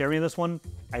tasting the cherry in this one.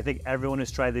 I think everyone who's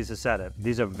tried these has said it.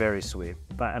 These are very sweet,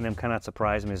 but I mean, I'm kind of not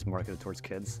surprised. I mean, it's marketed towards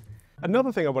kids.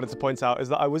 Another thing I wanted to point out is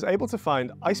that I was able to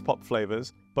find ice pop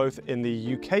flavors, both in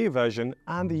the UK version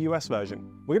and the US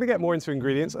version. We're gonna get more into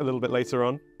ingredients a little bit later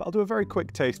on, but I'll do a very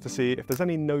quick taste to see if there's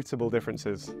any notable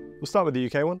differences. We'll start with the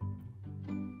UK one,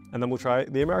 and then we'll try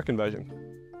the American version.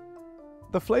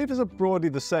 The flavors are broadly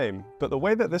the same, but the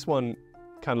way that this one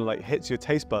kind of like hits your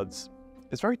taste buds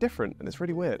is very different, and it's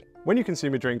really weird. When you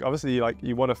consume a drink, obviously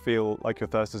you want to feel like your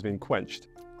thirst has been quenched.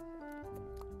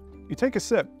 You take a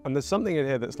sip, and there's something in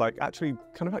here that's like actually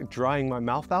kind of like drying my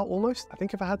mouth out almost. I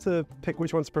think if I had to pick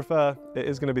which one to prefer, it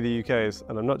is going to be the UK's,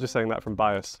 and I'm not just saying that from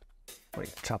bias.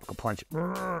 Wait, tropical punch.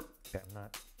 Yeah, I'm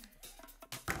not.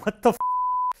 What the f?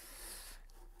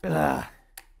 Ugh.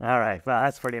 All right, well,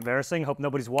 that's pretty embarrassing. Hope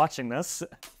nobody's watching this.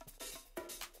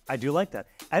 I do like that.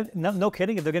 No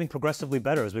kidding, they're getting progressively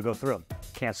better as we go through them.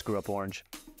 Can't screw up orange.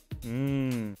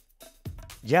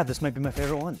 Yeah, this might be my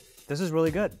favorite one. This is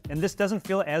really good. And this doesn't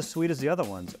feel as sweet as the other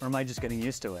ones, or am I just getting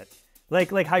used to it?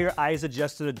 Like how your eyes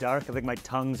adjust to the dark, I think my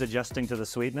tongue's adjusting to the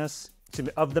sweetness.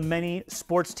 Of the many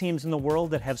sports teams in the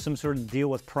world that have some sort of deal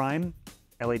with Prime,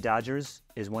 LA Dodgers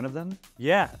is one of them.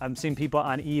 Yeah, I'm seeing people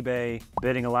on eBay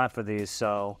bidding a lot for these,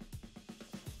 so.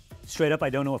 Straight up, I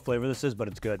don't know what flavor this is, but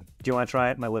it's good. Do you want to try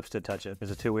it? My lips did touch it.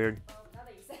 Is it too weird? Oh, now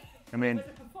that you say it. I mean,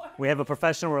 we have a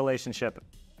professional relationship.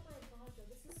 Oh my god, Joe,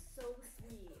 this is so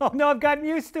sweet. Oh no, I've gotten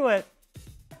used to it.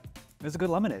 It's a good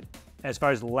lemonade. As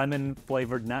far as lemon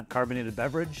flavored, not carbonated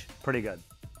beverage, pretty good.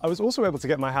 I was also able to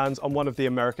get my hands on one of the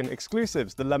American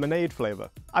exclusives, the lemonade flavor.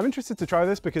 I'm interested to try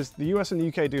this because the US and the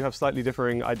UK do have slightly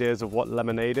differing ideas of what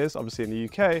lemonade is. Obviously in the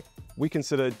UK, we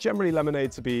consider generally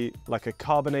lemonade to be like a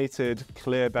carbonated,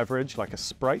 clear beverage, like a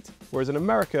Sprite. Whereas in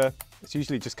America, it's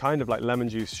usually just kind of like lemon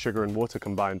juice, sugar, and water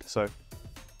combined. So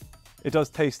it does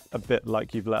taste a bit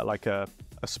like you've let like a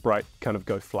Sprite kind of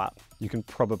go flat. You can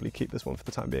probably keep this one for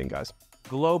the time being, guys.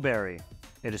 Glowberry.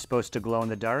 It is supposed to glow in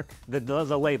the dark. The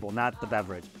label, not the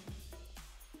beverage.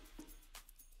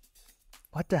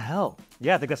 What the hell?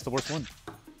 Yeah, I think that's the worst one.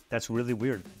 That's really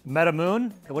weird.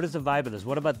 Metamoon? What is the vibe of this?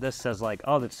 What about this says like,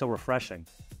 oh, that's so refreshing.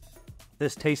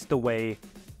 This tastes the way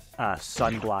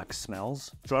sunblock smells.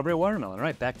 Strawberry watermelon,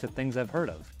 right, back to things I've heard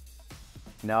of.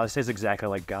 No, this tastes exactly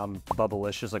like gum,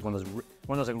 bubblicious, like one of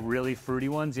those like really fruity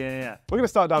ones. Yeah. We're gonna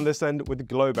start down this end with the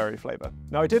glowberry flavor.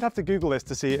 Now I did have to Google this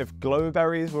to see if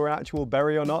glowberries were an actual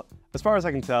berry or not. As far as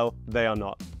I can tell, they are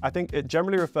not. I think it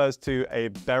generally refers to a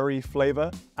berry flavor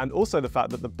and also the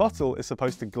fact that the bottle is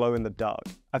supposed to glow in the dark.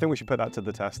 I think we should put that to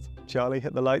the test. Charlie,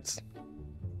 hit the lights.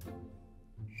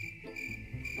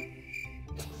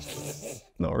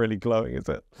 Not really glowing, is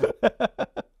it?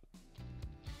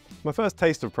 My first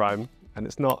taste of Prime, and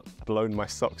it's not blown my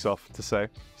socks off to say.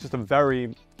 It's just a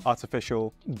very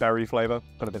artificial berry flavor,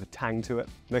 got a bit of tang to it.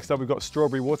 Next up, we've got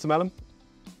strawberry watermelon.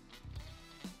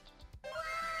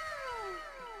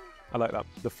 I like that.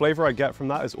 The flavor I get from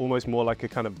that is almost more like a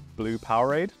kind of blue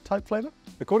Powerade type flavor.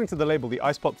 According to the label, the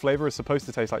Ice Pop flavor is supposed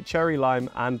to taste like cherry, lime,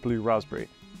 and blue raspberry.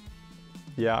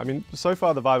 Yeah, I mean, so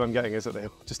far the vibe I'm getting is that they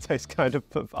all just taste kind of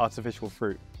artificial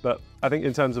fruit. But I think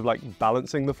in terms of like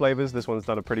balancing the flavors, this one's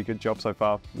done a pretty good job so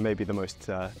far. Maybe the most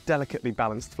delicately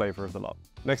balanced flavor of the lot.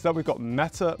 Next up, we've got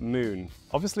Meta Moon.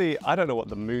 Obviously, I don't know what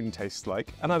the moon tastes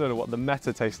like, and I don't know what the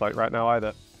meta tastes like right now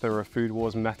either. If there were a Food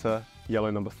Wars meta,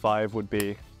 yellow number 5 would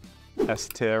be S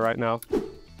tier right now.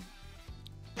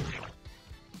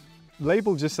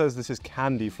 Label just says this is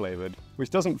candy flavored,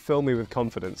 which doesn't fill me with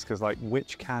confidence, because like,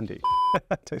 which candy?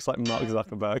 Tastes like Mark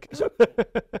Zuckerberg.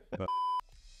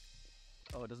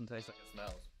 Oh, it doesn't taste like it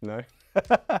smells. No.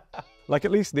 Like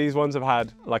at least these ones have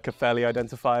had like a fairly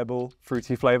identifiable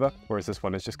fruity flavor, whereas this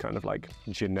one is just kind of like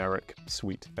generic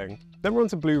sweet thing. Then we're on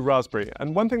to blue raspberry,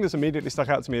 and one thing that's immediately stuck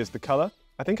out to me is the color.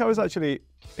 I think I was actually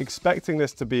expecting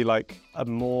this to be like a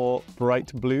more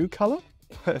bright blue color,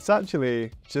 but it's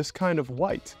actually just kind of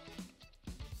white.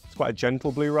 It's quite a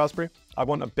gentle blue raspberry. I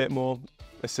want a bit more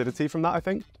acidity from that, I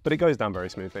think, but it goes down very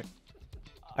smoothly.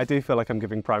 I do feel like I'm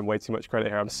giving Prime way too much credit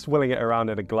here. I'm swilling it around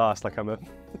in a glass like I'm a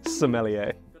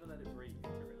sommelier.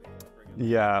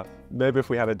 Yeah, maybe if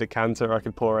we had a decanter, I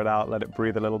could pour it out, let it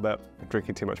breathe a little bit. I'm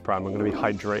drinking too much Prime. I'm going to be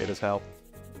hydrated as hell.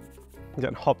 I'm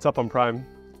getting hopped up on Prime.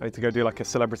 I need to go do like a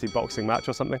celebrity boxing match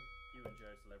or something. You and Joe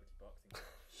celebrity boxing.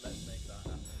 Let's make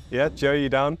that happen. Yeah, Joe, you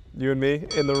down? You and me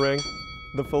in the ring,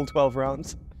 the full 12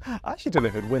 rounds. I actually don't know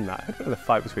who'd win that. I'd win a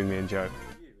fight between me and Joe.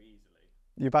 You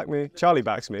easily. You back me? Charlie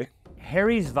backs me.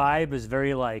 Harry's vibe is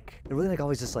very like, they're really like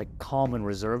always just like calm and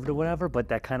reserved or whatever, but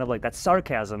that kind of like, that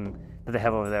sarcasm that they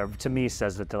have over there, to me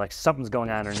says that they're like, something's going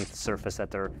on underneath the surface that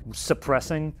they're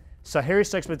suppressing. So Harry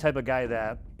strikes me the type of guy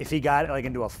that if he got like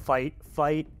into a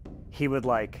fight, he would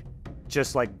like,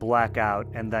 just like black out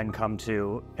and then come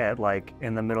to at like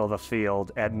in the middle of the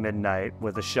field at midnight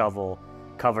with a shovel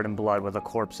covered in blood with a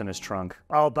corpse in his trunk.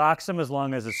 I'll box him as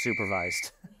long as it's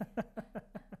supervised.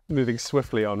 Moving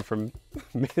swiftly on from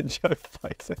me and Joe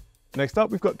fighting. Next up,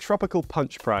 we've got Tropical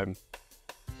Punch Prime.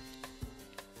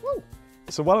 Woo.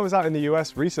 So while I was out in the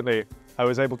US recently, I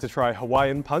was able to try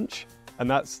Hawaiian Punch, and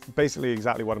that's basically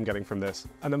exactly what I'm getting from this.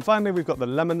 And then finally, we've got the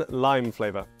lemon lime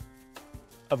flavor.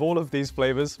 Of all of these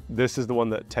flavors, this is the one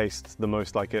that tastes the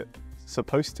most like it's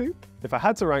supposed to. If I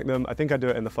had to rank them, I think I'd do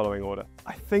it in the following order.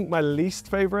 I think my least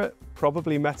favorite,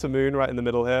 probably Meta Moon right in the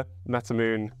middle here. Meta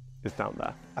Moon is down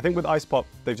there. I think with Ice Pop,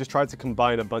 they've just tried to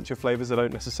combine a bunch of flavors that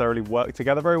don't necessarily work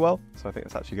together very well. So I think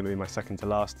it's actually gonna be my second to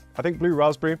last. I think Blue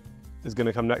Raspberry is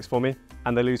gonna come next for me,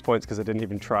 and they lose points because I didn't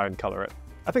even try and color it.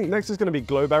 I think next is gonna be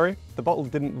Glowberry. The bottle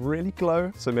didn't really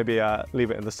glow, so maybe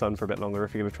leave it in the sun for a bit longer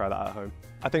if you're gonna try that at home.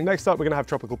 I think next up, we're gonna have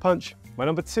Tropical Punch. My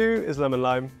number 2 is Lemon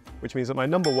Lime, which means that my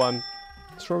number 1,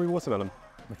 Strawberry Watermelon.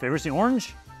 My favorite's the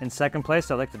orange. In second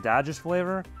place, I like the Dodgers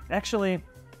flavor. Actually,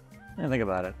 I think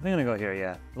about it. I'm gonna go here,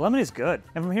 yeah. The lemon is good.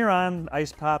 And from here on,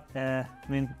 Ice Pop, I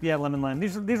mean, yeah, lemon lime.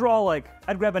 These are all like,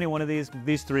 I'd grab any one of these.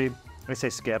 These 3, I say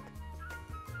skip.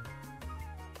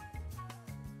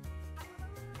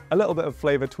 A little bit of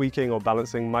flavor tweaking or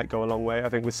balancing might go a long way. I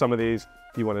think with some of these,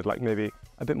 you wanted like maybe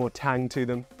a bit more tang to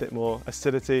them, a bit more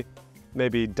acidity,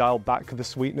 maybe dial back the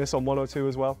sweetness on 1 or 2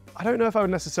 as well. I don't know if I would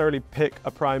necessarily pick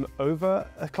a Prime over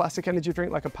a classic energy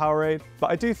drink like a Powerade, but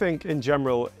I do think in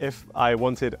general, if I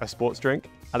wanted a sports drink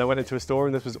and I went into a store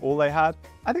and this was all they had,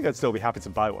 I think I'd still be happy to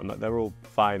buy one. Like, they're all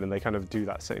fine and they kind of do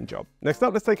that same job. Next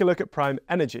up, let's take a look at Prime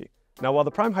Energy. Now, while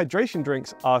the Prime hydration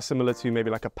drinks are similar to maybe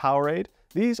like a Powerade,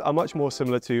 these are much more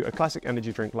similar to a classic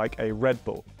energy drink like a Red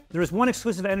Bull. There is one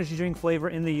exclusive energy drink flavor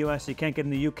in the US you can't get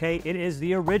in the UK. It is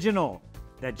the original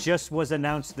that just was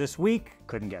announced this week.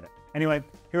 Couldn't get it. Anyway,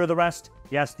 here are the rest.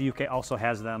 Yes, the UK also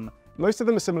has them. Most of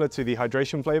them are similar to the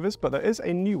hydration flavors, but there is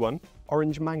a new one,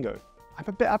 Orange Mango. I'm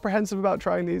a bit apprehensive about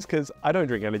trying these because I don't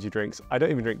drink energy drinks. I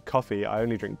don't even drink coffee. I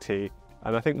only drink tea.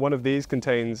 And I think one of these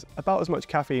contains about as much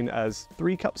caffeine as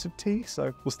 3 cups of tea.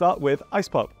 So we'll start with Ice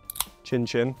Pop. Chin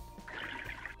chin.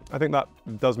 I think that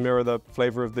does mirror the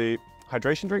flavor of the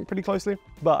hydration drink pretty closely,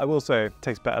 but I will say it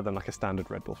tastes better than like a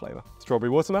standard Red Bull flavor. Strawberry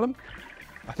watermelon.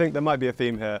 I think there might be a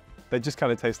theme here. They just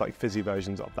kind of taste like fizzy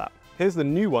versions of that. Here's the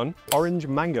new one, orange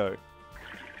mango.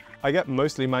 I get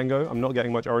mostly mango. I'm not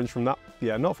getting much orange from that.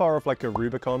 Yeah, not far off like a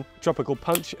Rubicon. Tropical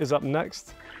Punch is up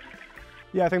next.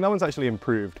 Yeah, I think that one's actually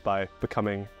improved by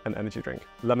becoming an energy drink.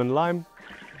 Lemon lime.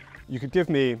 You could give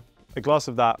me a glass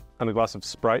of that and a glass of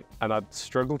Sprite, and I'd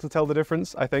struggle to tell the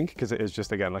difference, I think, because it is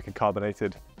just, again, like a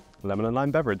carbonated lemon and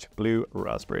lime beverage. Blue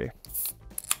raspberry.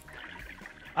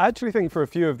 I actually think for a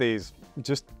few of these,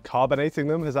 just carbonating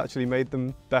them has actually made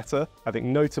them better. I think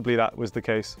notably that was the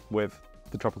case with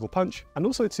the Tropical Punch, and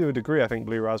also to a degree, I think,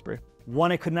 Blue Raspberry.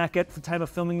 One I could not get for the time of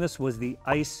filming this was the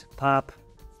Ice Pop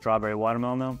Strawberry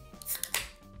Watermelon, though.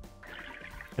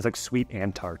 It's like sweet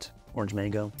and tart. Orange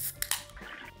mango.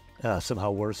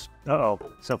 Somehow worse. Uh-oh,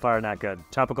 so far not good.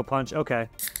 Tropical Punch, okay.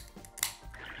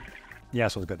 Yeah,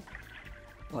 this one's good.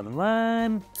 Lemon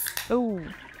lime. Ooh.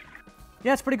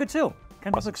 Yeah, it's pretty good too.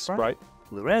 Kind of like Sprite.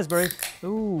 Blue raspberry.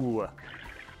 Ooh.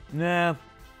 Nah.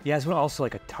 Yeah, this one also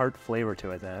like a tart flavor to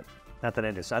it. Not that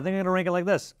I do. So I think I'm gonna rank it like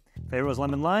this. Favorite was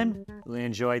lemon lime. Really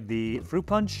enjoyed the fruit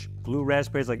punch. Blue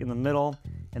raspberries like in the middle.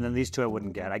 And then these two I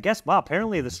wouldn't get. I guess, wow,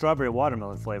 apparently the strawberry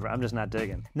watermelon flavor, I'm just not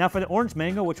digging. Now for the orange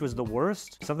mango, which was the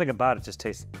worst, something about it just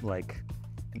tastes like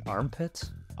an armpit.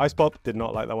 Ice Pop, did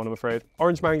not like that one, I'm afraid.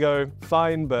 Orange mango,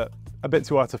 fine, but a bit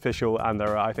too artificial, and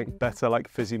there are, I think, better like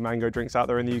fizzy mango drinks out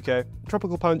there in the UK.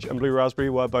 Tropical Punch and Blue Raspberry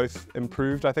were both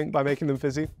improved, I think, by making them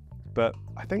fizzy. But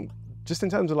I think just in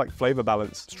terms of like flavor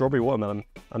balance, strawberry watermelon,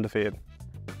 undefeated.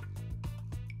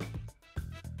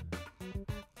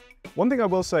 One thing I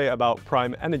will say about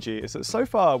Prime Energy is that so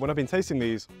far, when I've been tasting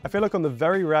these, I feel like on the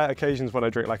very rare occasions when I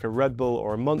drink like a Red Bull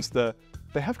or a Monster,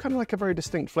 they have kind of like a very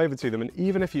distinct flavor to them. And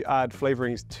even if you add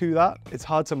flavorings to that, it's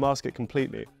hard to mask it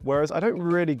completely. Whereas I don't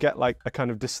really get like a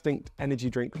kind of distinct energy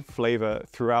drink flavor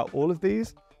throughout all of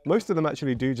these. Most of them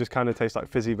actually do just kind of taste like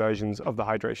fizzy versions of the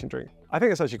hydration drink. I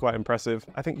think it's actually quite impressive.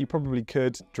 I think you probably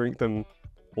could drink them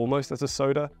almost as a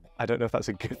soda. I don't know if that's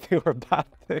a good thing or a bad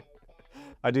thing.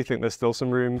 I do think there's still some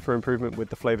room for improvement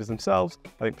with the flavors themselves.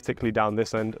 I think particularly down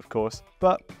this end, of course.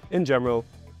 But in general,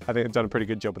 I think they've done a pretty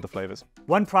good job with the flavors.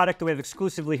 One product that we have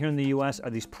exclusively here in the US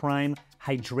are these Prime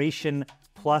Hydration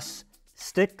Plus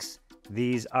sticks.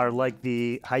 These are like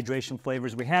the hydration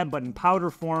flavors we had, but in powder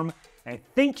form. I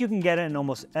think you can get it in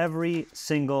almost every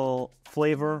single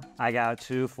flavor. I got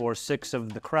 2, 4, 6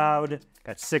 of the crowd.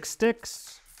 Got 6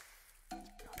 sticks.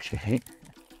 Okay.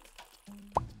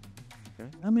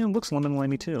 I mean, it looks lemon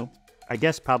limey too. I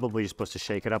guess probably you're supposed to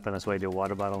shake it up, and that's why I do a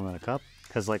water bottle in a cup.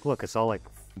 Because like, look, it's all like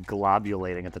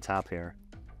globulating at the top here.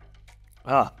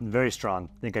 Ah, very strong.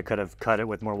 I think I could have cut it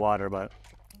with more water, but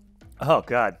oh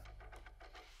God.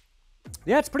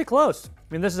 Yeah, it's pretty close. I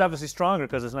mean, this is obviously stronger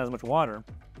because there's not as much water.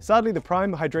 Sadly, the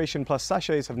Prime Hydration Plus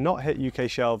sachets have not hit UK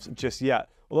shelves just yet.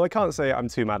 Although I can't say I'm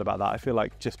too mad about that. I feel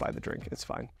like just buy the drink, it's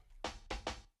fine.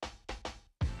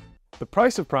 The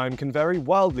price of Prime can vary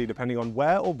wildly depending on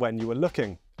where or when you are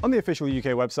looking. On the official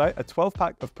UK website, a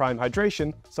 12-pack of Prime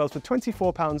Hydration sells for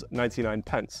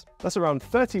 £24.99. That's around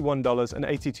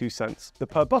 $31.82. The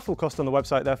per bottle cost on the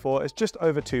website, therefore, is just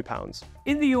over £2.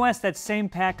 In the US, that same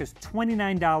pack is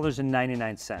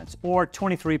 $29.99, or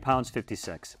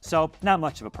 £23.56. So not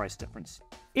much of a price difference.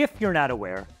 If you're not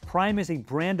aware, Prime is a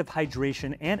brand of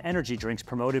hydration and energy drinks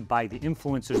promoted by the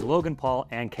influencers Logan Paul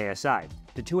and KSI.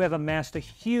 The two have amassed a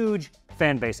huge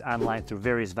fan base online through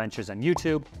various ventures on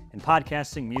YouTube, in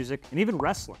podcasting, music, and even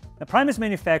wrestling. Now, Prime is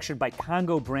manufactured by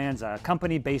Congo Brands, a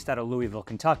company based out of Louisville,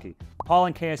 Kentucky. Paul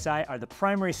and KSI are the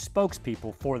primary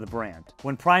spokespeople for the brand.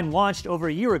 When Prime launched over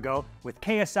a year ago, with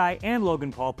KSI and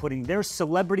Logan Paul putting their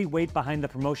celebrity weight behind the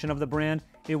promotion of the brand,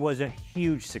 it was a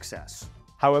huge success.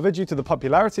 However, due to the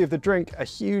popularity of the drink, a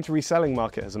huge reselling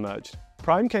market has emerged.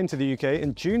 Prime came to the UK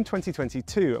in June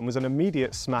 2022 and was an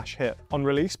immediate smash hit. On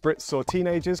release, Brits saw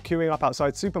teenagers queuing up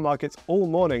outside supermarkets all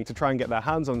morning to try and get their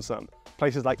hands on some.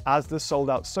 Places like Asda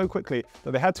sold out so quickly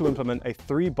that they had to implement a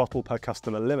 3-bottle per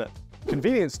customer limit.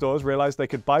 Convenience stores realized they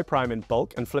could buy Prime in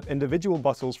bulk and flip individual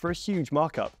bottles for a huge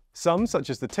markup. Some, such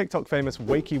as the TikTok famous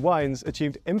Wakey Wines,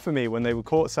 achieved infamy when they were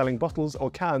caught selling bottles or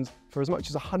cans for as much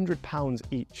as £100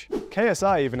 each.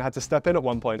 KSI even had to step in at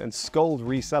one point and scold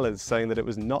resellers, saying that it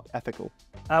was not ethical.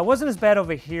 It wasn't as bad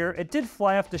over here. It did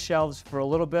fly off the shelves for a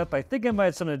little bit, but I think it might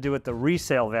have something to do with the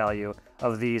resale value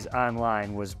of these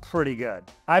online was pretty good.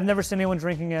 I've never seen anyone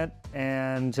drinking it,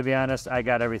 and to be honest, I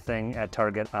got everything at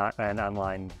Target and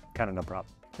online, kind of no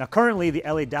problem. Now currently, the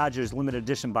LA Dodgers limited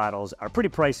edition bottles are pretty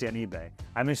pricey on eBay.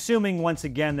 I'm assuming, once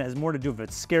again, that has more to do with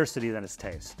its scarcity than its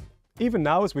taste. Even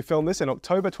now, as we film this in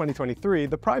October 2023,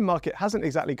 the Prime market hasn't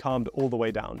exactly calmed all the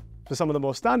way down. For some of the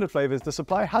more standard flavours, the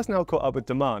supply has now caught up with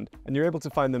demand, and you're able to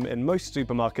find them in most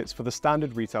supermarkets for the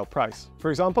standard retail price. For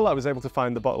example, I was able to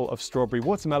find the bottle of strawberry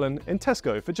watermelon in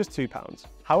Tesco for just £2.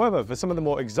 However, for some of the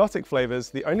more exotic flavours,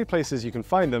 the only places you can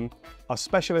find them are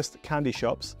specialist candy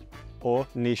shops or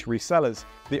niche resellers.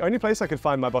 The only place I could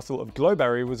find my bottle of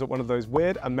Glowberry was at one of those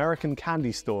weird American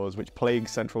candy stores which plague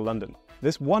central London.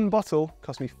 This one bottle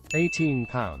cost me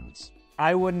 £18.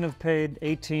 I wouldn't have paid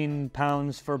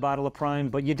 £18 for a bottle of Prime,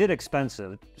 but you did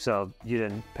expensive, so you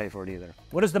didn't pay for it either.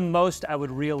 What is the most I would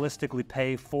realistically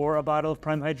pay for a bottle of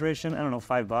Prime Hydration? I don't know,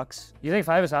 $5? You think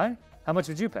 5 is high? How much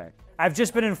would you pay? I've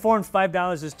just been informed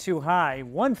 $5 is too high.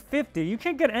 $1.50? You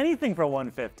can't get anything for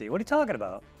 $1.50. What are you talking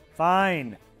about?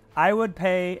 Fine. I would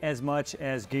pay as much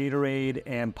as Gatorade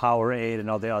and Powerade and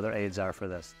all the other aids are for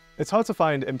this. It's hard to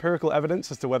find empirical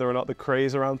evidence as to whether or not the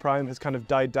craze around Prime has kind of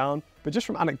died down, but just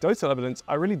from anecdotal evidence,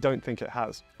 I really don't think it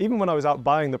has. Even when I was out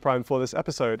buying the Prime for this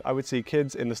episode, I would see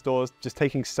kids in the stores just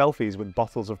taking selfies with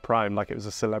bottles of Prime like it was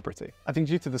a celebrity. I think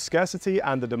due to the scarcity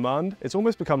and the demand, it's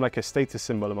almost become like a status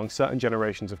symbol among certain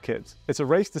generations of kids. It's a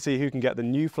race to see who can get the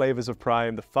new flavors of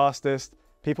Prime the fastest.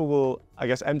 People will, I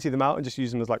guess, empty them out and just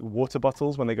use them as like water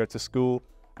bottles when they go to school.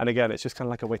 And again, it's just kind of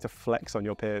like a way to flex on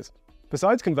your peers.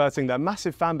 Besides converting their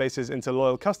massive fan bases into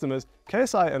loyal customers,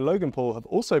 KSI and Logan Paul have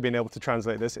also been able to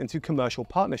translate this into commercial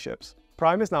partnerships.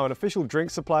 Prime is now an official drink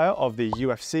supplier of the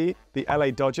UFC, the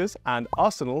LA Dodgers, and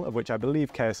Arsenal, of which I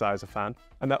believe KSI is a fan.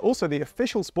 And they're also the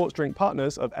official sports drink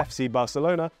partners of FC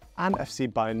Barcelona and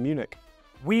FC Bayern Munich.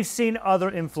 We've seen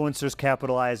other influencers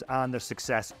capitalize on their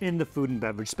success in the food and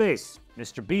beverage space.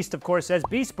 Mr. Beast, of course, has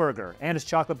Beast Burger and his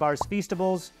chocolate bars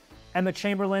Feastables. Emma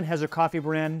Chamberlain has her coffee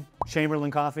brand,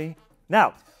 Chamberlain Coffee.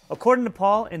 Now, according to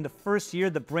Paul, in the first year,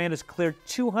 the brand has cleared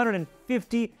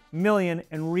 $250 million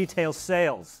in retail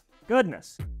sales.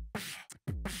 Goodness.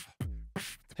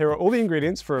 Here are all the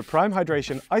ingredients for a Prime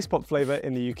Hydration Ice Pop flavor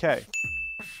in the UK.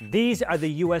 These are the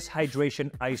US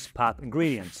Hydration Ice Pop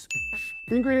ingredients.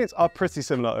 The ingredients are pretty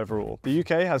similar overall. The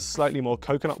UK has slightly more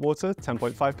coconut water,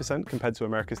 10.5% compared to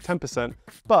America's 10%,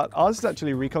 but ours is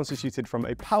actually reconstituted from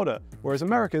a powder, whereas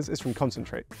America's is from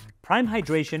concentrate. Prime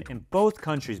Hydration in both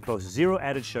countries boasts zero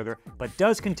added sugar, but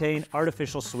does contain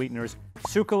artificial sweeteners,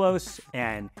 sucralose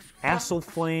and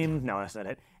acylflame, no that's not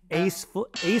it,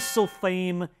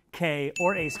 acylflame K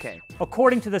or ACE K.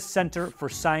 According to the Center for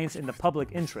Science in the Public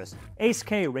Interest, ACE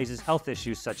K raises health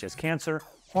issues such as cancer,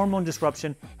 hormone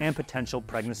disruption, and potential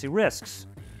pregnancy risks.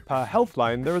 Per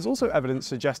Healthline, there is also evidence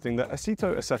suggesting that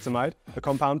acetoacetamide, a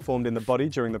compound formed in the body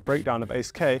during the breakdown of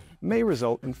ACE-K, may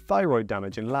result in thyroid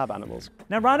damage in lab animals.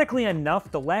 Now, ironically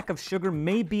enough, the lack of sugar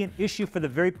may be an issue for the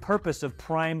very purpose of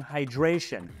Prime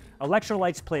Hydration.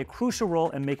 Electrolytes play a crucial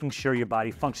role in making sure your body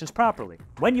functions properly.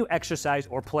 When you exercise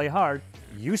or play hard,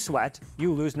 you sweat,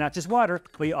 you lose not just water,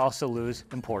 but you also lose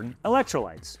important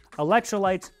electrolytes.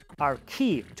 Electrolytes are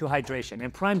key to hydration,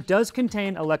 and Prime does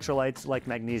contain electrolytes like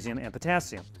magnesium and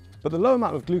potassium. But the low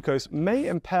amount of glucose may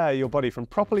impair your body from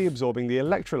properly absorbing the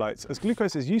electrolytes, as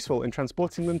glucose is useful in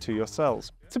transporting them to your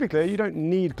cells. Typically, you don't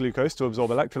need glucose to absorb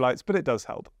electrolytes, but it does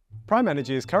help. Prime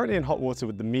Energy is currently in hot water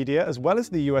with the media as well as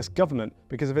the US government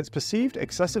because of its perceived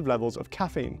excessive levels of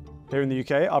caffeine. Here in the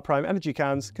UK, our Prime Energy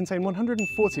cans contain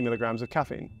 140 milligrams of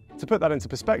caffeine. To put that into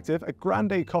perspective, a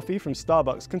grande coffee from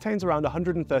Starbucks contains around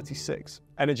 136.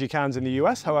 Energy cans in the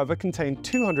US, however, contain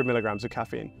 200 milligrams of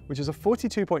caffeine, which is a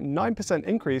 42.9%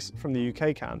 increase from the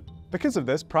UK can. Because of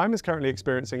this, Prime is currently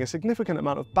experiencing a significant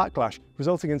amount of backlash,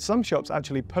 resulting in some shops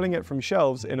actually pulling it from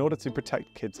shelves in order to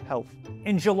protect kids' health.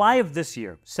 In July of this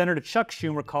year, Senator Chuck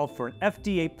Schumer called for an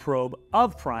FDA probe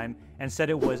of Prime and said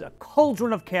it was a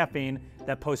cauldron of caffeine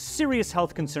that posed serious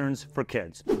health concerns for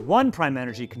kids. One Prime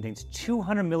Energy contains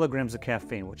 200 milligrams of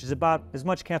caffeine, which is about as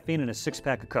much caffeine in a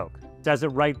six-pack of Coke. It says it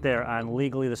right there on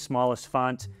legally the smallest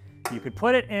font you could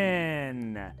put it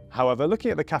in. However,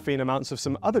 looking at the caffeine amounts of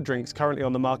some other drinks currently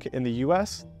on the market in the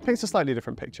US paints a slightly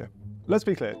different picture. Let's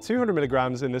be clear, 200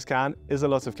 milligrams in this can is a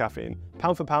lot of caffeine.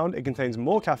 Pound for pound, it contains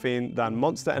more caffeine than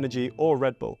Monster Energy or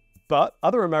Red Bull. But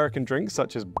other American drinks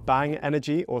such as Bang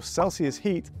Energy or Celsius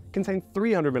Heat contain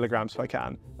 300 milligrams per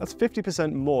can. That's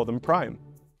 50% more than Prime.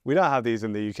 We don't have these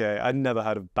in the UK. I'd never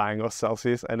heard of Bang or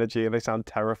Celsius Energy and they sound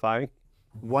terrifying.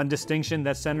 One distinction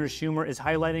that Senator Schumer is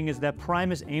highlighting is that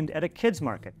Prime is aimed at a kids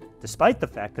market, despite the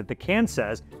fact that the can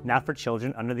says not for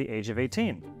children under the age of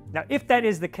 18. Now, if that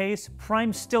is the case,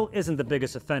 Prime still isn't the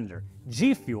biggest offender.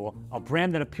 G Fuel, a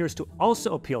brand that appears to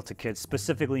also appeal to kids,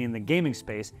 specifically in the gaming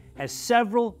space, has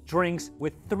several drinks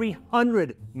with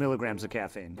 300 milligrams of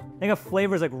caffeine. They have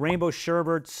flavors like rainbow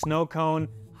sherbet, snow cone,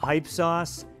 hype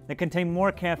sauce, that contain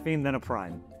more caffeine than a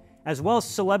prime, as well as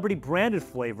celebrity branded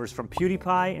flavors from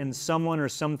PewDiePie and someone or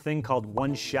something called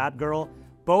One Shot Girl.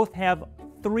 Both have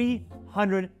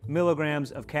 300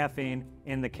 milligrams of caffeine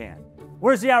in the can.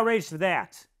 Where's the outrage to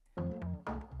that?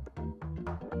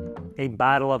 A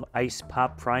bottle of Ice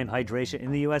Pop Prime Hydration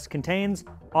in the US contains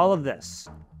all of this.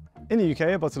 In the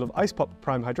UK, a bottle of Ice Pop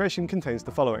Prime Hydration contains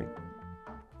the following.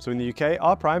 So in the UK,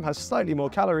 our Prime has slightly more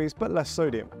calories but less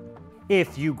sodium.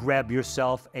 If you grab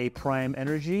yourself a Prime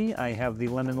Energy, I have the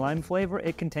lemon lime flavor,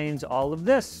 it contains all of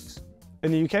this.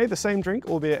 In the UK, the same drink,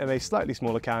 albeit in a slightly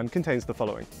smaller can, contains the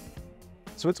following.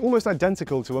 So it's almost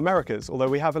identical to America's, although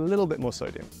we have a little bit more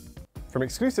sodium. From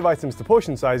exclusive items to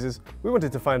portion sizes, we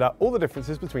wanted to find out all the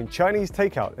differences between Chinese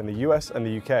takeout in the US and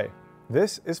the UK.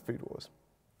 This is Food Wars.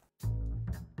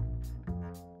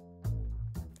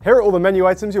 Here are all the menu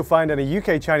items you'll find in a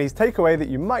UK Chinese takeaway that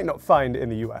you might not find in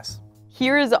the US.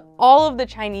 Here is all of the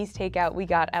Chinese takeout we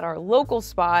got at our local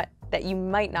spot that you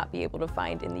might not be able to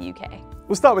find in the UK.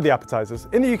 We'll start with the appetizers.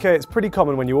 In the UK, it's pretty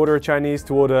common when you order a Chinese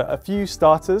to order a few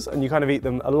starters and you kind of eat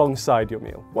them alongside your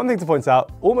meal. One thing to point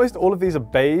out, almost all of these are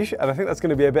beige, and I think that's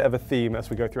going to be a bit of a theme as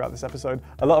we go throughout this episode.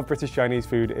 A lot of British Chinese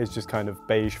food is just kind of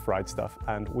beige fried stuff,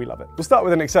 and we love it. We'll start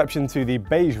with an exception to the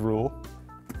beige rule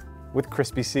with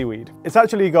crispy seaweed. It's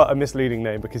actually got a misleading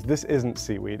name because this isn't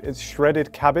seaweed, it's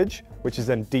shredded cabbage, which is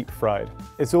then deep fried.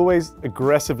 It's always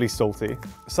aggressively salty.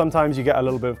 Sometimes you get a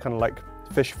little bit of kind of like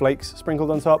fish flakes sprinkled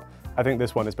on top. I think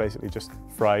this one is basically just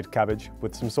fried cabbage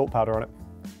with some salt powder on it.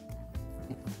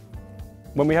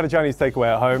 When we had a Chinese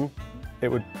takeaway at home, it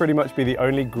would pretty much be the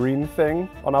only green thing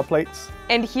on our plates.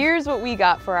 And here's what we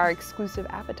got for our exclusive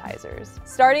appetizers,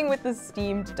 starting with the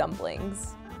steamed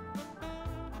dumplings.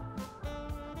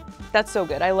 That's so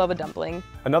good, I love a dumpling.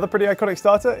 Another pretty iconic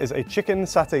starter is a chicken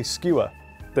satay skewer.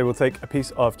 They will take a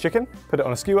piece of chicken, put it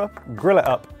on a skewer, grill it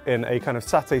up in a kind of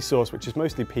satay sauce, which is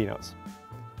mostly peanuts,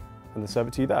 and then serve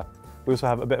it to you there. We also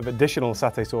have a bit of additional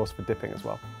satay sauce for dipping as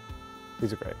well.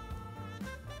 These are great.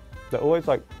 They're always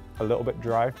like a little bit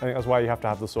dry. I think that's why you have to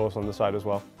have the sauce on the side as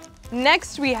well.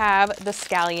 Next we have the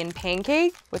scallion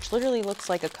pancake, which literally looks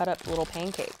like a cut up little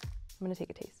pancake. I'm gonna take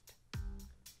a taste.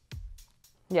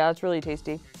 Yeah, it's really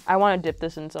tasty. I want to dip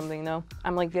this in something though.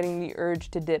 I'm like getting the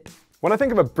urge to dip. When I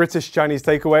think of a British Chinese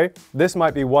takeaway, this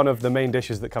might be one of the main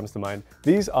dishes that comes to mind.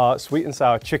 These are sweet and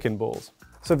sour chicken balls.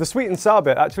 So the sweet and sour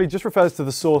bit actually just refers to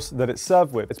the sauce that it's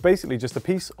served with. It's basically just a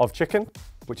piece of chicken,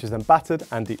 which is then battered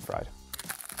and deep fried.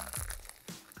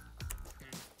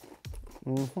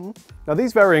 Now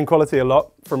these vary in quality a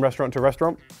lot from restaurant to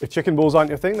restaurant. If chicken balls aren't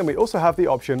your thing, then we also have the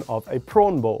option of a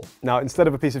prawn ball. Now instead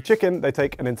of a piece of chicken, they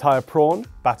take an entire prawn,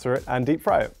 batter it and deep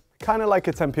fry it. Kind of like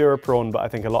a tempura prawn, but I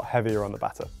think a lot heavier on the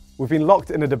batter. We've been locked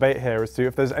in a debate here as to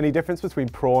if there's any difference between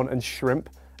prawn and shrimp.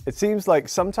 It seems like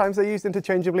sometimes they're used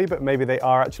interchangeably, but maybe they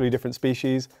are actually different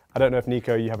species. I don't know if,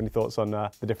 Nico, you have any thoughts on the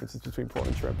differences between prawn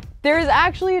and shrimp? There is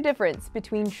actually a difference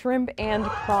between shrimp and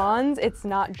prawns. It's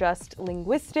not just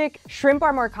linguistic. Shrimp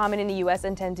are more common in the US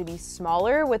and tend to be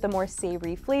smaller with a more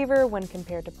savory flavor when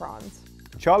compared to prawns.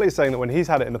 Charlie is saying that when he's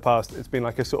had it in the past, it's been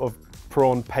like a sort of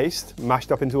prawn paste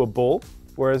mashed up into a ball,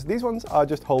 whereas these ones are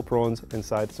just whole prawns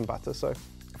inside some batter, so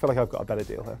I feel like I've got a better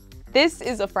deal here. This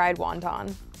is a fried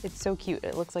wonton. It's so cute,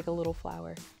 it looks like a little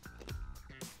flower.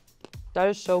 That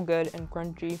is so good and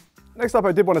crunchy. Next up,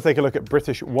 I did want to take a look at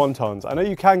British wontons. I know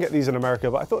you can get these in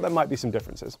America, but I thought there might be some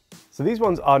differences. So these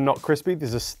ones are not crispy,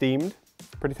 these are steamed.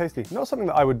 Pretty tasty. Not something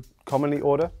that I would commonly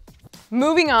order.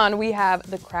 Moving on, we have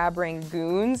the crab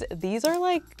rangoons. These are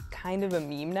like kind of a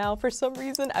meme now for some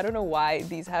reason. I don't know why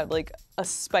these have like a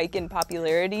spike in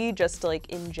popularity just like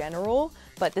in general,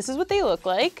 but this is what they look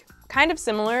like. Kind of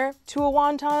similar to a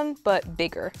wonton, but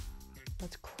bigger.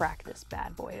 Let's crack this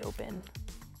bad boy open.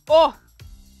 Oh,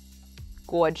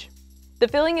 gorge. The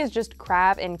filling is just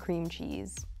crab and cream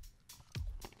cheese.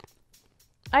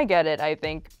 I get it, I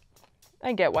think.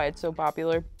 I get why it's so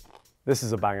popular. This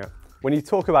is a banger. When you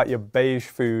talk about your beige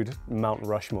food, Mount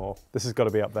Rushmore, this has got to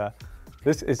be up there.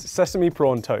 This is sesame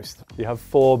prawn toast. You have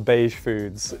 4 beige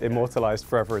foods immortalized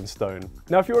forever in stone.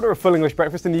 Now, if you order a full English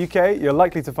breakfast in the UK, you're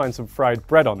likely to find some fried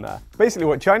bread on there. Basically,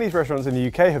 what Chinese restaurants in the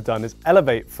UK have done is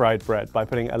elevate fried bread by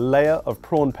putting a layer of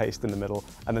prawn paste in the middle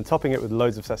and then topping it with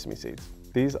loads of sesame seeds.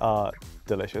 These are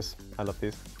delicious. I love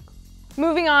these.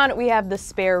 Moving on, we have the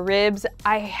spare ribs.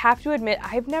 I have to admit,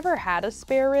 I've never had a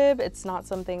spare rib. It's not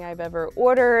something I've ever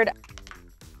ordered.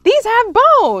 These have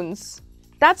bones!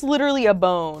 That's literally a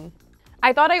bone.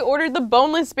 I thought I ordered the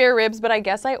boneless spare ribs, but I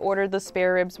guess I ordered the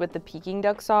spare ribs with the Peking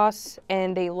duck sauce,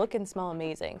 and they look and smell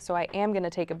amazing, so I am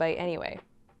gonna take a bite anyway.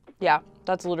 Yeah,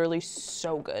 that's literally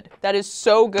so good. That is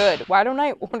so good. Why don't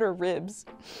I order ribs?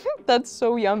 That's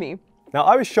so yummy. Now,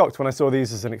 I was shocked when I saw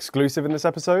these as an exclusive in this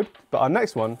episode, but our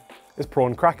next one is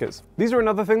prawn crackers. These are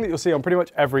another thing that you'll see on pretty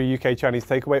much every UK Chinese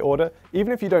takeaway order.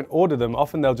 Even if you don't order them,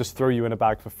 often they'll just throw you in a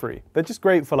bag for free. They're just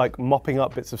great for like mopping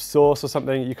up bits of sauce or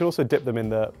something. You can also dip them in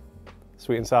the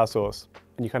sweet and sour sauce,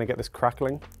 and you kind of get this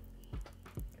crackling.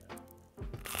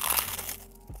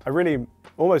 I really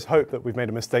almost hope that we've made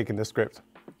a mistake in this script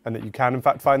and that you can in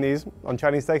fact find these on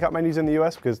Chinese takeout menus in the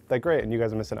US, because they're great and you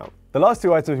guys are missing out. The last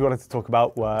two items we wanted to talk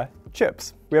about were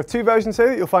chips. We have two versions here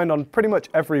that you'll find on pretty much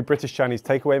every British Chinese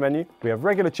takeaway menu. We have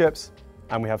regular chips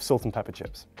and we have salt and pepper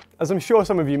chips. As I'm sure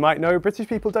some of you might know, British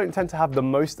people don't tend to have the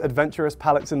most adventurous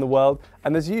palates in the world,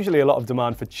 and there's usually a lot of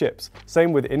demand for chips.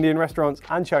 Same with Indian restaurants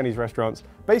and Chinese restaurants.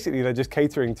 Basically, they're just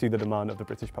catering to the demand of the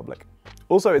British public.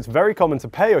 Also, it's very common to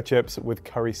pair your chips with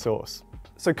curry sauce.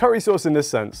 So curry sauce in this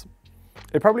sense,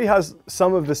 it probably has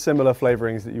some of the similar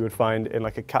flavorings that you would find in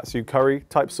like a katsu curry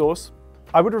type sauce.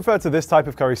 I would refer to this type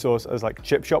of curry sauce as like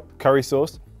chip shop curry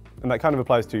sauce, and that kind of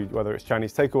applies to whether it's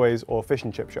Chinese takeaways or fish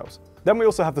and chip shops. Then we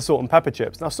also have the salt and pepper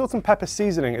chips. Now, salt and pepper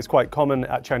seasoning is quite common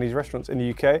at Chinese restaurants in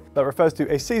the UK. That refers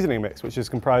to a seasoning mix, which is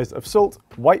comprised of salt,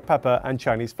 white pepper, and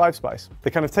Chinese 5-spice. They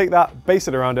kind of take that, base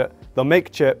it around it, they'll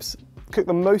make chips, cook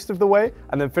them most of the way,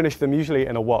 and then finish them usually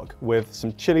in a wok with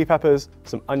some chili peppers,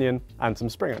 some onion, and some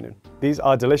spring onion. These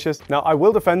are delicious. Now, I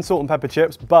will defend salt and pepper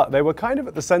chips, but they were kind of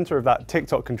at the center of that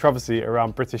TikTok controversy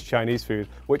around British Chinese food,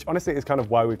 which honestly is kind of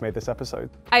why we've made this episode.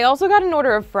 I also got an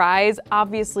order of fries.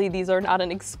 Obviously, these are not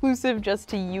an exclusive just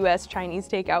to US Chinese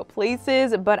takeout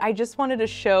places, but I just wanted to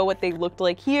show what they looked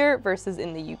like here versus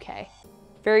in the UK.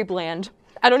 Very bland.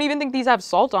 I don't even think these have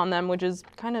salt on them, which is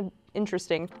kind of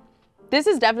interesting. This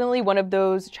is definitely one of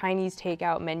those Chinese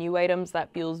takeout menu items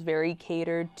that feels very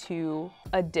catered to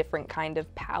a different kind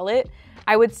of palate.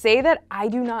 I would say that I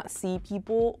do not see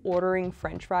people ordering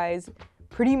French fries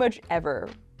pretty much ever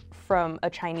from a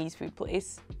Chinese food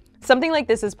place. Something like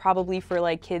this is probably for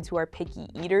like kids who are picky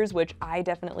eaters, which I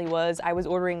definitely was. I was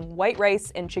ordering white rice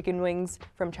and chicken wings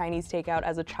from Chinese takeout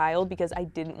as a child because I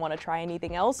didn't want to try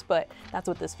anything else, but that's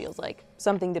what this feels like.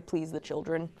 Something to please the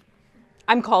children.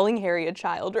 I'm calling Harry a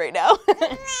child right now.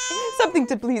 Something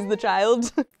to please the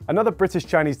child. Another British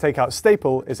Chinese takeout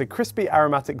staple is a crispy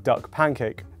aromatic duck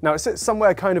pancake. Now, it sits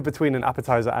somewhere kind of between an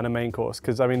appetizer and a main course,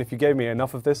 because I mean, if you gave me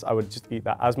enough of this, I would just eat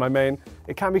that as my main.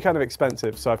 It can be kind of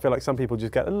expensive, so I feel like some people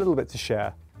just get a little bit to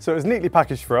share. So it was neatly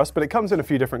packaged for us, but it comes in a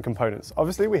few different components.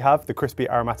 Obviously, we have the crispy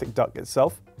aromatic duck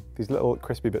itself. These little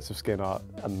crispy bits of skin are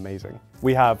amazing.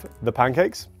 We have the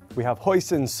pancakes. We have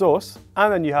hoisin sauce,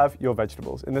 and then you have your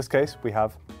vegetables. In this case, we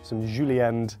have some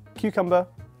julienne cucumber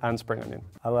and spring onion.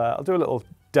 I'll do a little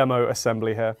demo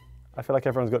assembly here. I feel like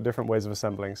everyone's got different ways of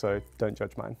assembling, so don't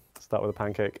judge mine. Start with a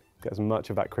pancake, get as much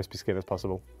of that crispy skin as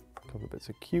possible. A couple of bits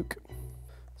of cuke,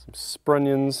 some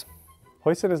sprunions.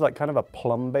 Hoisin is like kind of a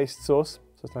plum-based sauce,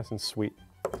 so it's nice and sweet.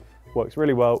 Works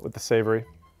really well with the savory.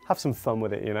 Have some fun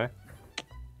with it, you know?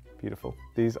 Beautiful.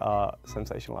 These are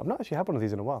sensational. I've not actually had one of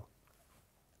these in a while.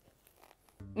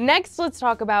 Next, let's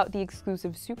talk about the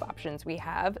exclusive soup options we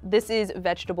have. This is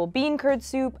vegetable bean curd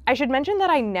soup. I should mention that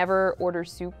I never order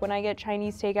soup when I get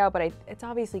Chinese takeout, but it's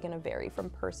obviously gonna vary from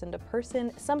person to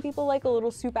person. Some people like a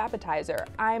little soup appetizer.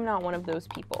 I'm not one of those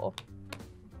people.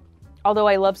 Although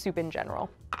I love soup in general.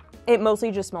 It mostly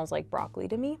just smells like broccoli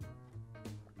to me.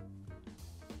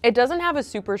 It doesn't have a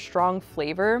super strong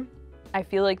flavor. I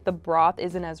feel like the broth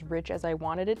isn't as rich as I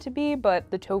wanted it to be,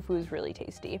 but the tofu is really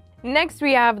tasty. Next,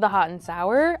 we have the hot and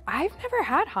sour. I've never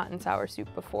had hot and sour soup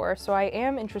before, so I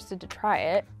am interested to try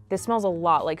it. This smells a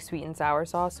lot like sweet and sour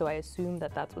sauce, so I assume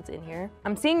that that's what's in here.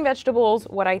 I'm seeing vegetables,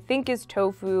 what I think is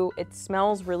tofu. It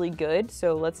smells really good,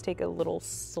 so let's take a little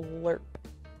slurp.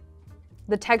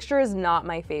 The texture is not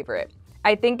my favorite.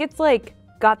 I think it's like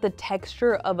got the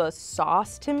texture of a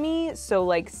sauce to me, so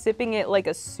like sipping it like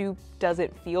a soup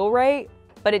doesn't feel right,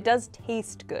 but it does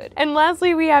taste good. And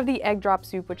lastly, we have the egg drop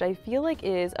soup, which I feel like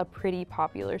is a pretty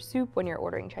popular soup when you're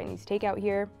ordering Chinese takeout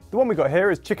here. The one we got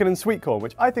here is chicken and sweet corn,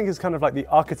 which I think is kind of like the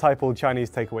archetypal Chinese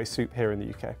takeaway soup here in the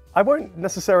UK. I won't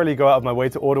necessarily go out of my way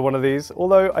to order one of these,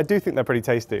 although I do think they're pretty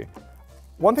tasty.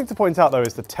 One thing to point out though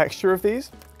is the texture of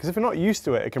these, because if you're not used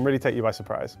to it, it can really take you by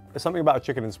surprise. There's something about a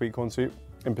chicken and sweet corn soup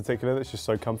in particular that's just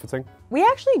so comforting. We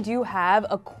actually do have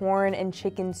a corn and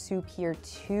chicken soup here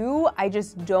too. I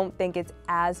just don't think it's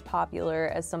as popular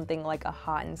as something like a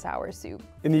hot and sour soup.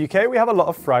 In the UK, we have a lot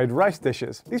of fried rice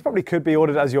dishes. These probably could be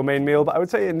ordered as your main meal, but I would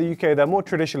say in the UK, they're more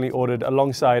traditionally ordered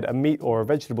alongside a meat or a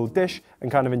vegetable dish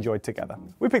and kind of enjoyed together.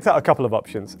 We picked out a couple of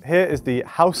options. Here is the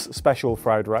house special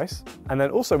fried rice, and then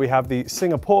also we have the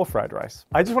Singapore fried rice.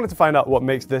 I just wanted to find out what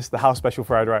makes this the house special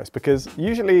fried rice, because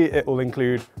usually it will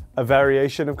include a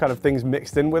variation of kind of things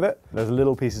mixed in with it. There's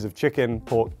little pieces of chicken,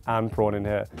 pork, and prawn in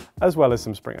here, as well as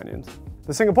some spring onions.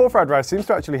 The Singapore fried rice seems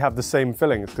to actually have the same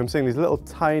fillings, because I'm seeing these little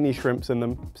tiny shrimps in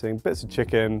them, I'm seeing bits of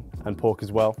chicken and pork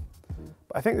as well.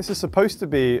 But I think this is supposed to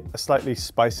be a slightly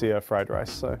spicier fried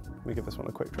rice, so let me give this one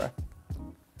a quick try.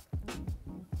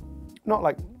 Not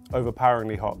like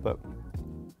overpoweringly hot, but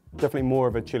definitely more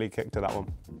of a chili kick to that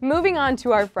one. Moving on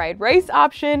to our fried rice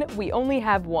option, we only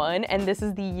have one, and this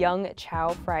is the Young Chow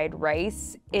fried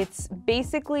rice. It's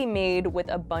basically made with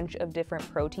a bunch of different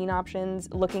protein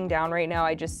options. Looking down right now,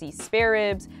 I just see spare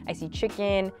ribs, I see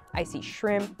chicken, I see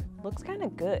shrimp. Looks kind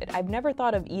of good. I've never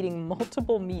thought of eating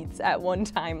multiple meats at one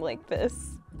time like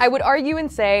this. I would argue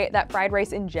and say that fried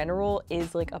rice in general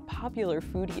is like a popular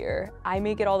food here. I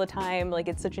make it all the time, like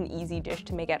it's such an easy dish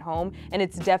to make at home, and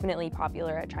it's definitely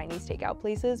popular at Chinese takeout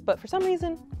places, but for some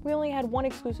reason, we only had one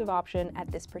exclusive option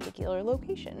at this particular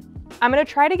location. I'm gonna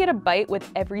try to get a bite with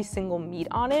every single meat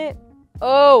on it.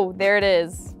 Oh, there it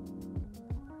is.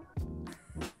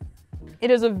 It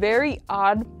is a very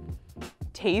odd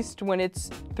taste when it's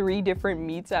 3 different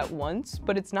meats at once,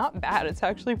 but it's not bad. It's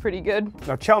actually pretty good.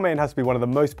 Now, chow mein has to be one of the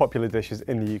most popular dishes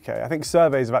in the UK. I think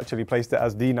surveys have actually placed it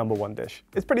as the #1 dish.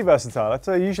 It's pretty versatile. I'd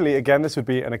say usually, again, this would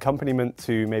be an accompaniment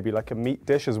to maybe like a meat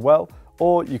dish as well,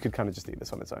 or you could kind of just eat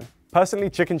this on its own. Personally,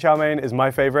 chicken chow mein is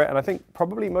my favorite, and I think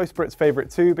probably most Brits'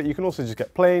 favorite too, but you can also just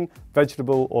get plain,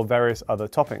 vegetable, or various other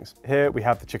toppings. Here we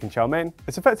have the chicken chow mein.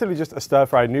 It's effectively just a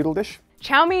stir-fried noodle dish.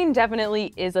 Chow mein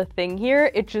definitely is a thing here.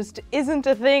 It just isn't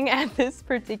a thing at this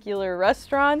particular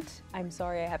restaurant. I'm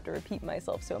sorry I have to repeat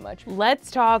myself so much. Let's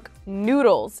talk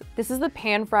noodles. This is the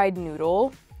pan-fried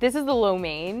noodle. This is the lo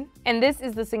mein, and this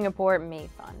is the Singapore mei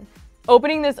fan.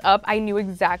 Opening this up, I knew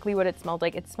exactly what it smelled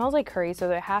like. It smells like curry, so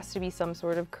there has to be some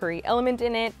sort of curry element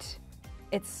in it.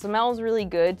 It smells really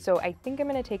good, so I think I'm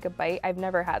gonna take a bite. I've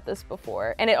never had this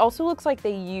before. And it also looks like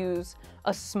they use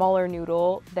a smaller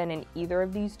noodle than in either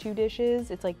of these two dishes.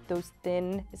 It's like those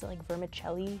thin, is it like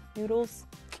vermicelli noodles?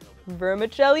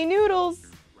 Vermicelli noodles!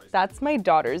 That's my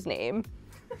daughter's name.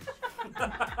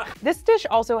 This dish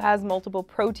also has multiple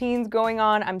proteins going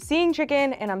on. I'm seeing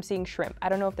chicken and I'm seeing shrimp. I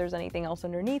don't know if there's anything else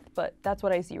underneath, but that's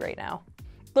what I see right now.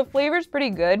 The flavor's pretty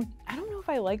good. I don't know if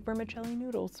I like vermicelli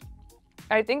noodles.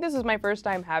 I think this is my first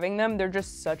time having them. They're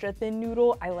just such a thin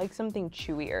noodle. I like something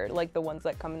chewier, like the ones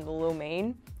that come in the lo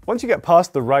mein. Once you get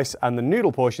past the rice and the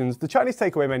noodle portions, the Chinese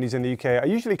takeaway menus in the UK are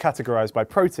usually categorized by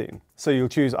protein. So you'll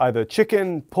choose either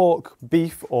chicken, pork,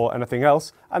 beef, or anything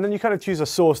else, and then you kind of choose a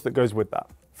sauce that goes with that.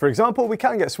 For example, we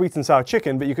can get sweet and sour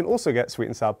chicken, but you can also get sweet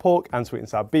and sour pork and sweet and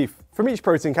sour beef. From each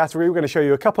protein category, we're going to show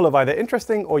you a couple of either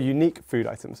interesting or unique food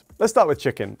items. Let's start with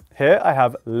chicken. Here I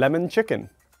have lemon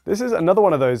chicken. This is another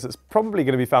one of those that's probably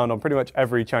going to be found on pretty much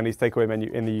every Chinese takeaway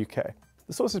menu in the UK.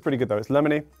 The sauce is pretty good though. It's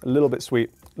lemony, a little bit sweet,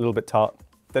 a little bit tart.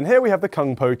 Then here we have the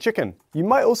Kung Po chicken. You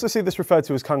might also see this referred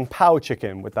to as Kung Pao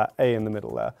chicken with that A in the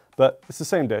middle there, but it's the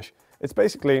same dish. It's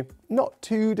basically not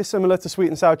too dissimilar to sweet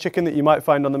and sour chicken that you might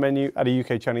find on the menu at a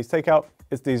UK Chinese takeout.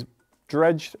 It's these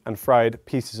dredged and fried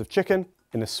pieces of chicken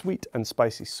in a sweet and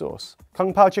spicy sauce.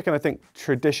 Kung Pao chicken, I think,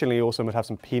 traditionally also would have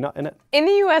some peanut in it. In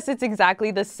the US, it's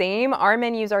exactly the same. Our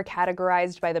menus are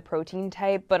categorized by the protein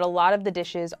type, but a lot of the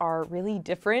dishes are really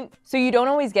different. So you don't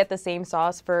always get the same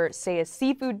sauce for, say, a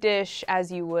seafood dish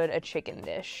as you would a chicken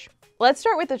dish. Let's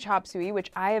start with the chop suey,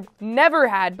 which I have never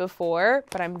had before,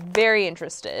 but I'm very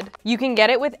interested. You can get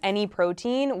it with any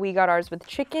protein. We got ours with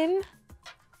chicken,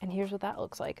 and here's what that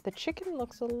looks like. The chicken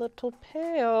looks a little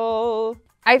pale.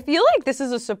 I feel like this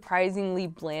is a surprisingly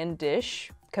bland dish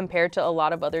compared to a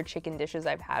lot of other chicken dishes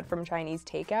I've had from Chinese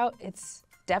takeout. It's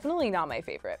definitely not my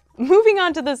favorite. Moving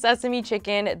on to the sesame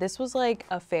chicken, this was like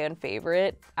a fan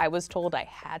favorite. I was told I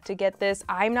had to get this.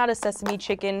 I'm not a sesame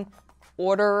chicken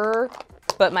orderer,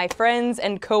 but my friends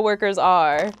and coworkers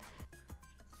are.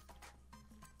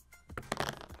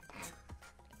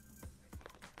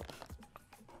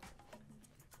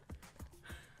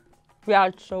 Yeah,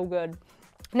 it's so good.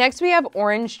 Next we have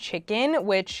orange chicken,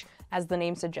 which, as the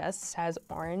name suggests, has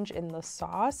orange in the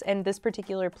sauce. And this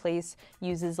particular place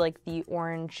uses like the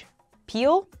orange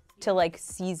peel to like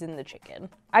season the chicken.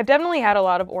 I've definitely had a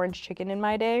lot of orange chicken in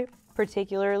my day.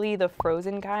 particularly the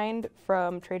frozen kind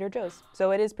from Trader Joe's.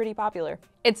 So it is pretty popular.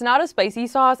 It's not a spicy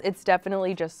sauce, it's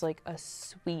definitely just like a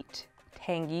sweet,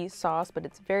 tangy sauce, but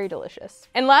it's very delicious.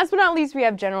 And last but not least, we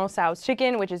have General Tso's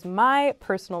chicken, which is my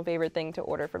personal favorite thing to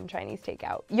order from Chinese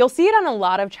takeout. You'll see it on a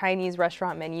lot of Chinese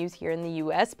restaurant menus here in the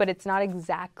US, but it's not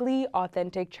exactly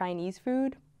authentic Chinese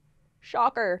food.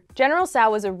 Shocker. General Tso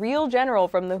was a real general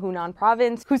from the Hunan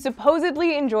province who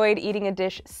supposedly enjoyed eating a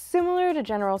dish similar to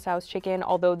General Tso's chicken,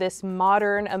 although this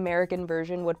modern American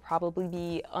version would probably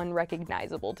be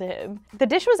unrecognizable to him. The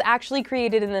dish was actually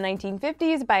created in the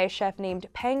 1950s by a chef named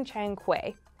Peng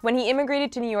Chang-kuei. When he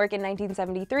immigrated to New York in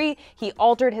 1973, he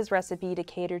altered his recipe to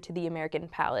cater to the American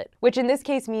palate, which in this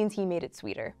case means he made it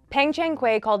sweeter. Peng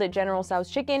Chang-kuei called it General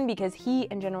Tso's chicken because he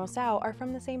and General Tso are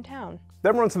from the same town.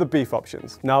 Then we're on to the beef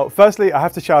options. Now, firstly, I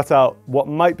have to shout out what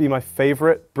might be my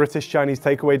favorite British Chinese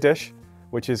takeaway dish,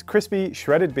 which is crispy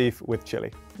shredded beef with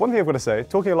chili. One thing I've got to say,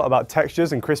 talking a lot about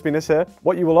textures and crispiness here,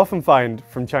 what you will often find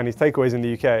from Chinese takeaways in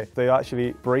the UK, they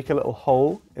actually break a little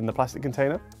hole in the plastic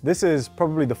container. This is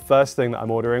probably the first thing that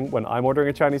I'm ordering when I'm ordering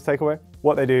a Chinese takeaway.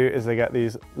 What they do is they get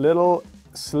these little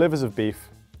slivers of beef,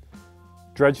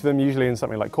 dredge them usually in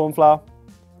something like corn flour,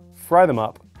 fry them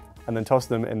up, and then toss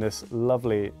them in this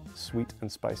lovely sweet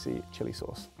and spicy chili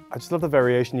sauce. I just love the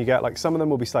variation you get. Like, some of them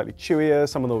will be slightly chewier,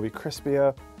 some of them will be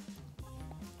crispier.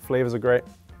 Flavors are great.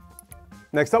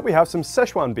 Next up, we have some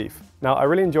Szechuan beef. Now, I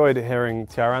really enjoyed hearing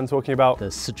Tiaran talking about the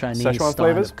Sichuanese Szechuan style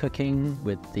flavors of cooking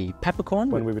with the peppercorn.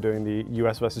 When we were doing the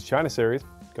US versus China series,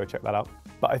 go check that out.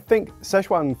 But I think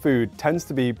Szechuan food tends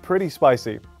to be pretty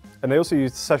spicy. And they also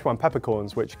use Szechuan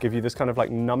peppercorns, which give you this kind of like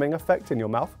numbing effect in your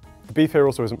mouth. The beef here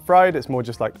also isn't fried, it's more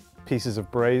just like pieces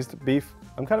of braised beef.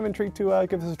 I'm kind of intrigued to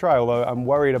give this a try, although I'm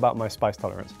worried about my spice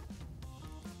tolerance.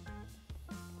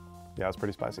 Yeah, it's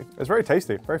pretty spicy. It's very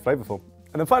tasty, very flavorful.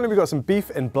 And then finally, we've got some beef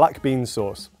in black bean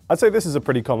sauce. I'd say this is a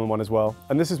pretty common one as well.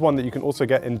 And this is one that you can also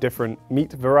get in different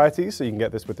meat varieties. So you can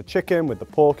get this with the chicken, with the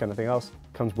pork, anything else.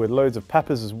 Comes with loads of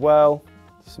peppers as well.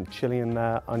 Some chili in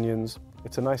there, onions.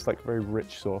 It's a nice, like, very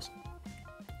rich sauce.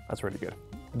 That's really good.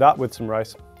 That with some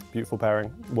rice. Beautiful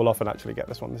pairing. We'll often actually get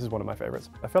this one. This is one of my favorites.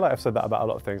 I feel like I've said that about a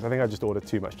lot of things. I think I just ordered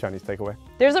too much Chinese takeaway.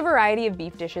 There's a variety of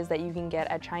beef dishes that you can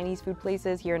get at Chinese food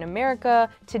places here in America.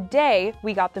 Today,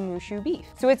 we got the Mushu beef.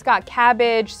 So it's got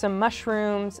cabbage, some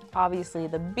mushrooms, obviously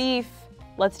the beef.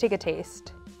 Let's take a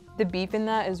taste. The beef in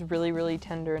that is really, really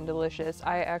tender and delicious.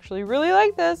 I actually really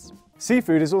like this.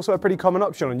 Seafood is also a pretty common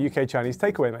option on UK Chinese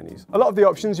takeaway menus. A lot of the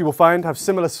options you will find have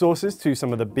similar sauces to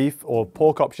some of the beef or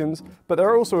pork options, but there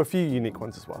are also a few unique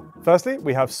ones as well. Firstly,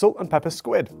 we have salt and pepper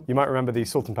squid. You might remember the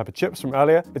salt and pepper chips from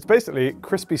earlier. It's basically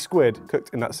crispy squid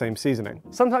cooked in that same seasoning.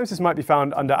 Sometimes this might be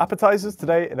found under appetizers.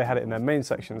 Today, they had it in their main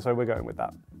section, so we're going with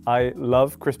that. I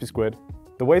love crispy squid.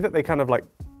 The way that they kind of like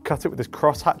cut it with this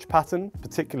crosshatch pattern,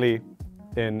 particularly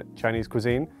in Chinese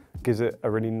cuisine, gives it a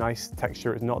really nice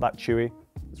texture. It's not that chewy.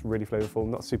 It's really flavorful,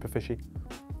 not super fishy.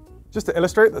 Just to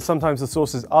illustrate that sometimes the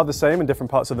sauces are the same in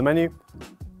different parts of the menu,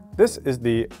 this is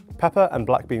the pepper and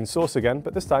black bean sauce again,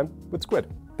 but this time with squid.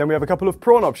 Then we have a couple of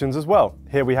prawn options as well.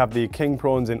 Here we have the king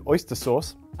prawns in oyster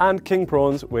sauce and king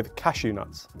prawns with cashew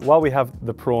nuts. While we have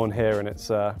the prawn here in its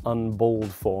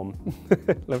unballed form,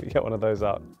 let me get one of those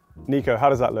out. Nico, how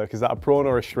does that look? Is that a prawn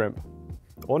or a shrimp?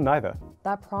 Or neither?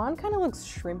 That prawn kind of looks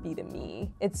shrimpy to me.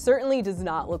 It certainly does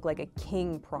not look like a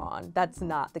king prawn. That's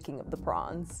not the king of the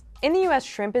prawns. In the US,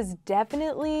 shrimp is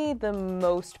definitely the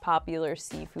most popular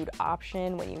seafood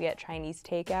option when you get Chinese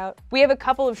takeout. We have a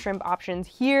couple of shrimp options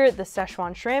here, the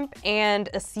Szechuan shrimp and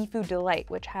a seafood delight,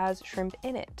 which has shrimp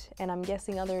in it. And I'm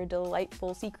guessing other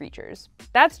delightful sea creatures.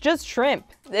 That's just shrimp.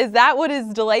 Is that what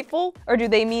is delightful? Or do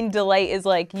they mean delight is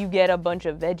like you get a bunch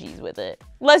of veggies with it?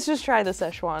 Let's just try the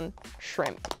Szechuan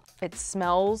shrimp. It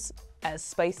smells as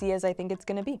spicy as I think it's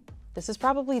gonna be. This is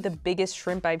probably the biggest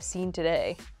shrimp I've seen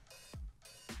today.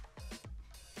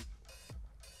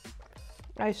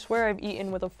 I swear I've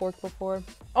eaten with a fork before.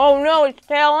 Oh no, it's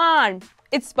tail on!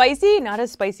 It's spicy, not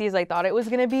as spicy as I thought it was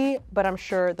gonna be, but I'm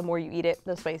sure the more you eat it,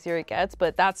 the spicier it gets.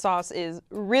 But that sauce is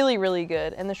really, really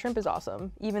good, and the shrimp is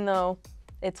awesome, even though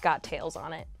it's got tails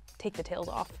on it. Take the tails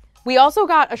off. We also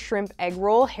got a shrimp egg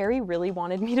roll. Harry really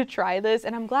wanted me to try this,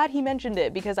 and I'm glad he mentioned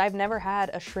it because I've never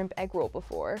had a shrimp egg roll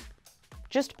before.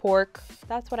 Just pork,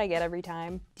 that's what I get every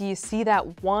time. Do you see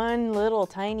that one little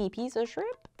tiny piece of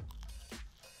shrimp?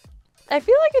 I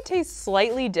feel like it tastes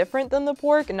slightly different than the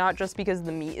pork, not just because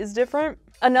the meat is different.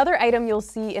 Another item you'll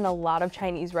see in a lot of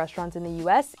Chinese restaurants in the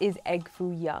US is egg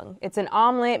foo young. It's an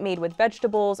omelet made with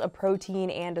vegetables, a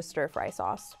protein, and a stir-fry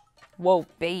sauce. Whoa,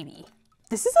 baby.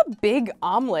 This is a big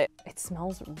omelet. It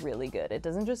smells really good. It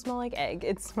doesn't just smell like egg,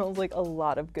 it smells like a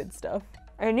lot of good stuff.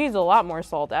 It needs a lot more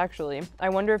salt, actually. I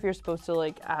wonder if you're supposed to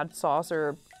like add sauce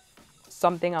or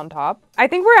something on top. I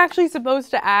think we're actually supposed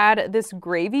to add this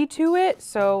gravy to it,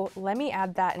 so let me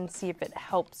add that and see if it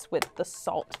helps with the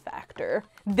salt factor.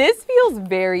 This feels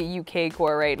very UK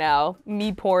core right now,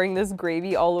 me pouring this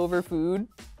gravy all over food.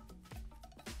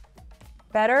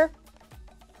 Better?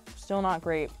 Still not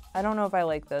great. I don't know if I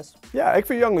like this. Yeah, egg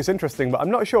foo young is interesting, but I'm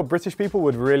not sure British people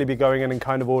would really be going in and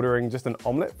kind of ordering just an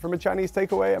omelette from a Chinese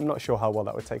takeaway. I'm not sure how well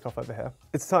that would take off over here.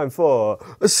 It's time for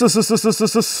sauce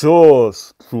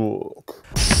talk.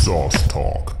 Sauce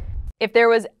talk. If there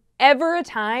was ever a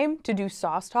time to do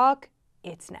sauce talk,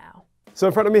 it's now. So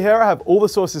in front of me here, I have all the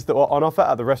sauces that were on offer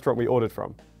at the restaurant we ordered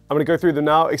from. I'm going to go through them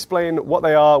now, explain what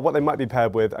they are, what they might be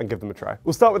paired with, and give them a try.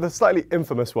 We'll start with a slightly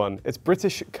infamous one. It's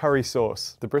British curry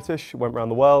sauce. The British went around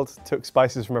the world, took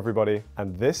spices from everybody,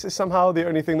 and this is somehow the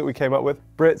only thing that we came up with.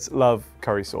 Brits love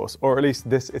curry sauce, or at least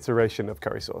this iteration of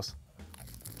curry sauce.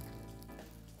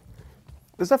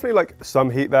 There's definitely like some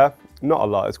heat there, not a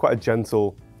lot. It's quite a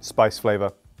gentle spice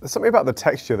flavor. There's something about the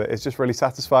texture that is just really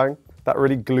satisfying. That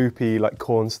really gloopy, like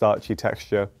cornstarchy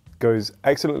texture goes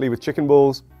excellently with chicken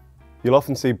balls. You'll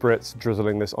often see Brits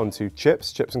drizzling this onto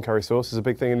chips. Chips and curry sauce is a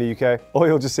big thing in the UK. Or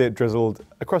you'll just see it drizzled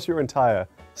across your entire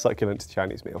succulent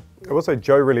Chinese meal. I will say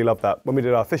Joe really loved that. When we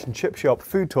did our fish and chip shop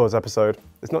food tours episode,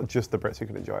 it's not just the Brits who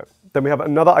can enjoy it. Then we have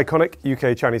another iconic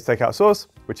UK Chinese takeout sauce,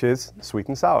 which is sweet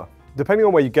and sour. Depending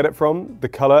on where you get it from, the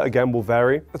color again will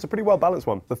vary. It's a pretty well balanced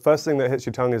one. The first thing that hits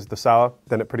your tongue is the sour,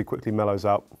 then it pretty quickly mellows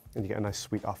out and you get a nice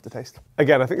sweet aftertaste.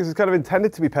 Again, I think this is kind of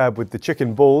intended to be paired with the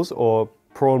chicken balls or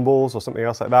prawn balls or something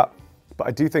else like that. But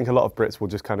I do think a lot of Brits will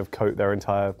just kind of coat their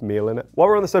entire meal in it. While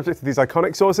we're on the subject of these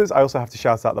iconic sauces, I also have to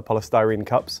shout out the polystyrene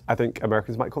cups. I think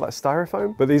Americans might call that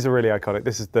styrofoam, but these are really iconic.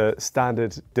 This is the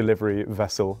standard delivery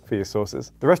vessel for your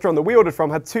sauces. The restaurant that we ordered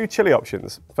from had two chili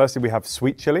options. Firstly, we have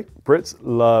sweet chili. Brits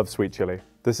love sweet chili.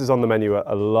 This is on the menu at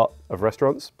a lot of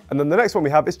restaurants. And then the next one we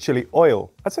have is chili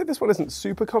oil. I'd say this one isn't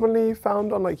super commonly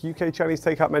found on like UK Chinese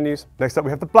takeout menus. Next up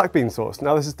we have the black bean sauce.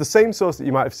 Now this is the same sauce that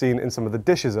you might have seen in some of the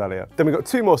dishes earlier. Then we've got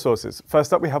two more sauces.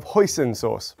 First up we have hoisin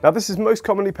sauce. Now this is most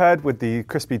commonly paired with the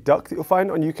crispy duck that you'll find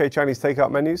on UK Chinese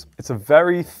takeout menus. It's a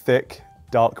very thick,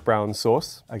 dark brown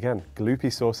sauce. Again,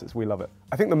 gloopy sauces, we love it.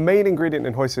 I think the main ingredient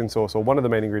in hoisin sauce, or one of the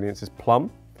main ingredients, is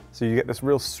plum. So you get this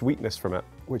real sweetness from it,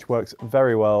 which works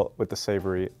very well with the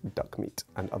savory duck meat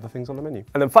and other things on the menu.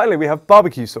 And then finally, we have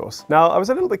barbecue sauce. Now, I was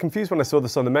a little bit confused when I saw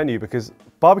this on the menu because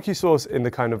barbecue sauce in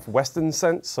the kind of Western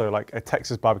sense, so like a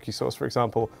Texas barbecue sauce, for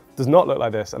example, does not look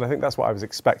like this. And I think that's what I was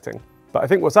expecting. But I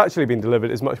think what's actually been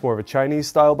delivered is much more of a Chinese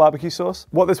style barbecue sauce.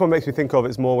 What this one makes me think of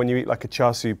is more when you eat like a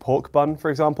char siu pork bun, for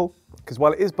example. Because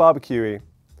while it is barbecue-y,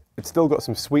 it's still got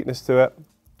some sweetness to it.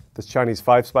 There's Chinese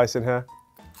 5-spice in here.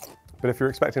 But if you're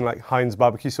expecting like Heinz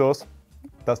barbecue sauce,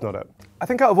 that's not it. I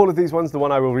think out of all of these ones, the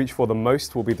one I will reach for the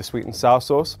most will be the sweet and sour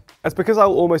sauce. It's because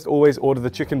I'll almost always order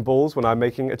the chicken balls when I'm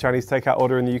making a Chinese takeout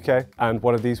order in the UK, and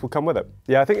one of these will come with it.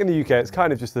 Yeah, I think in the UK, it's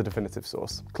kind of just the definitive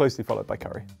sauce, closely followed by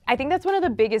curry. I think that's one of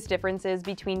the biggest differences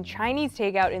between Chinese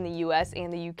takeout in the US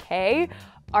and the UK.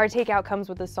 Our takeout comes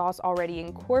with the sauce already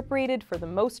incorporated for the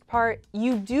most part.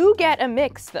 You do get a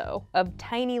mix though of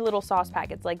tiny little sauce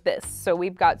packets like this. So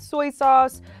we've got soy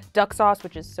sauce, duck sauce,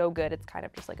 which is so good. It's kind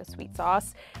of just like a sweet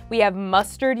sauce. We have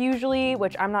mustard usually,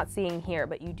 which I'm not seeing here,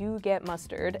 but you do get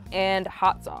mustard, and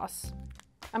hot sauce.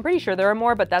 I'm pretty sure there are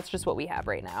more, but that's just what we have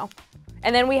right now.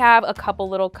 And then we have a couple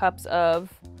little cups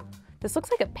of, this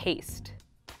looks like a paste.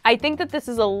 I think that this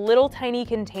is a little tiny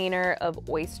container of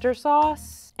oyster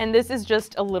sauce. And this is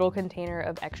just a little container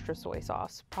of extra soy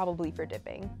sauce, probably for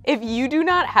dipping. If you do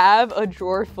not have a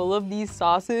drawer full of these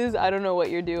sauces, I don't know what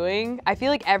you're doing. I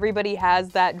feel like everybody has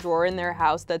that drawer in their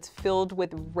house that's filled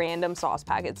with random sauce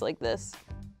packets like this.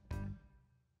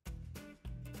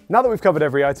 Now that we've covered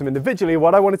every item individually,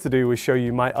 what I wanted to do was show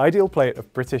you my ideal plate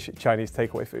of British Chinese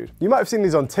takeaway food. You might have seen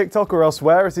these on TikTok or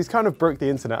elsewhere, as these kind of broke the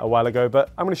internet a while ago,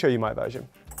 but I'm gonna show you my version.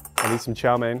 I need some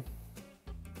chow mein.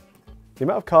 The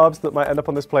amount of carbs that might end up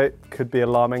on this plate could be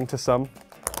alarming to some,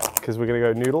 because we're gonna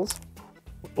go noodles.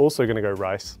 We're also gonna go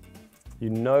rice.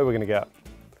 You know we're gonna get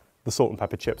the salt and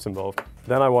pepper chips involved.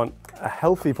 Then I want a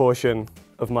healthy portion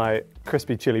of my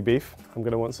crispy chili beef. I'm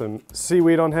gonna want some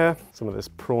seaweed on here, some of this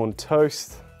prawn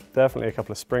toast, definitely a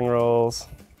couple of spring rolls,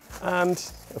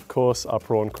 and of course our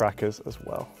prawn crackers as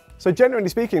well. So generally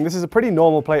speaking, this is a pretty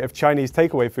normal plate of Chinese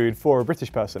takeaway food for a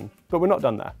British person, but we're not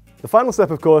done there. The final step,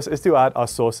 of course, is to add our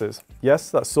sauces. Yes,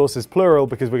 that sauce is plural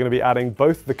because we're going to be adding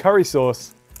both the curry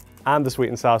sauce and the sweet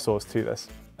and sour sauce to this.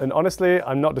 And honestly,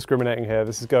 I'm not discriminating here.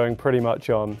 This is going pretty much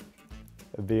on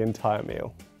the entire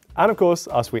meal. And of course,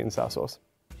 our sweet and sour sauce.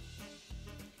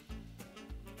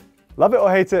 Love it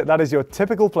or hate it, that is your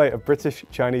typical plate of British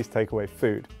Chinese takeaway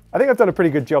food. I think I've done a pretty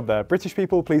good job there. British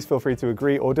people, please feel free to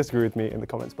agree or disagree with me in the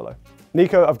comments below.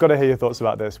 Nico, I've got to hear your thoughts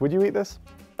about this. Would you eat this?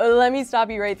 Let me stop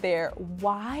you right there.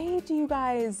 Why do you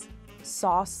guys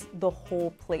sauce the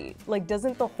whole plate? Like,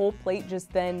 doesn't the whole plate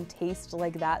just then taste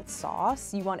like that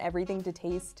sauce? You want everything to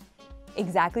taste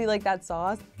exactly like that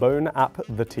sauce? Bone ap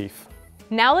the teeth.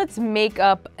 Now let's make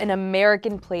up an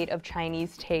American plate of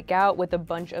Chinese takeout with a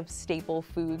bunch of staple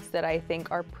foods that I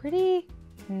think are pretty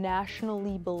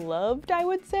nationally beloved, I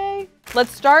would say.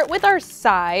 Let's start with our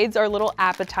sides, our little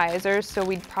appetizers. So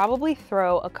we'd probably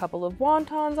throw a couple of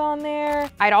wontons on there.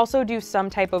 I'd also do some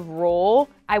type of roll.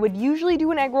 I would usually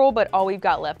do an egg roll, but all we've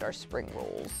got left are spring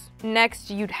rolls.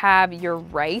 Next, you'd have your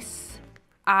rice.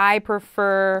 I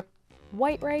prefer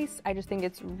white rice. I just think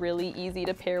it's really easy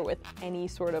to pair with any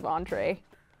sort of entree.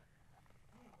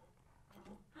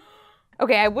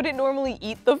 Okay, I wouldn't normally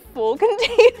eat the full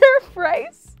container of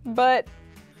rice, but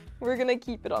we're gonna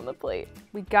keep it on the plate.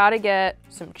 We gotta get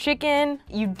some chicken.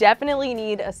 You definitely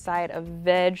need a side of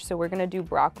veg, so we're gonna do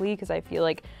broccoli because I feel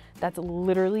like that's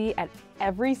literally at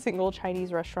every single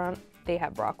Chinese restaurant, they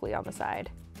have broccoli on the side.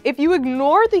 If you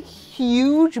ignore the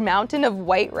huge mountain of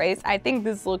white rice, I think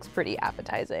this looks pretty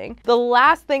appetizing. The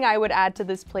last thing I would add to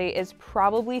this plate is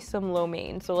probably some lo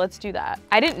mein, so let's do that.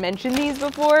 I didn't mention these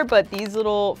before, but these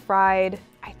little fried,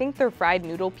 I think they're fried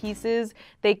noodle pieces.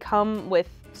 They come with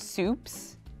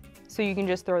soups, so you can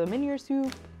just throw them in your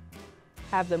soup,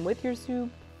 have them with your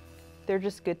soup. They're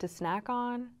just good to snack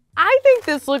on. I think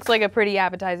this looks like a pretty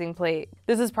appetizing plate.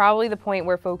 This is probably the point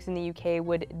where folks in the UK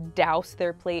would douse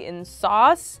their plate in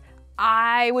sauce.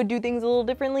 I would do things a little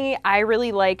differently. I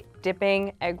really like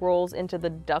dipping egg rolls into the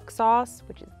duck sauce,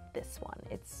 which is this one.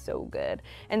 It's so good.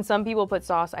 And some people put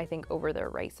sauce, I think, over their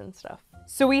rice and stuff.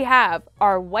 So we have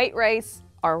our white rice,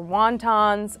 our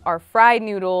wontons, our fried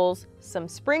noodles, some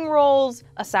spring rolls,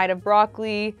 a side of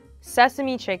broccoli,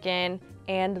 sesame chicken,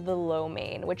 and the lo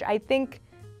mein, which I think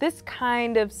this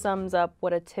kind of sums up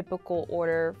what a typical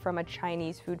order from a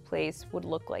Chinese food place would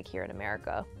look like here in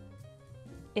America.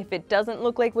 If it doesn't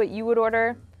look like what you would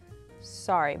order,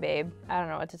 sorry, babe. I don't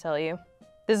know what to tell you.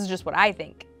 This is just what I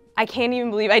think. I can't even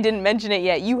believe I didn't mention it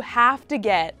yet. You have to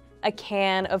get a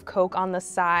can of Coke on the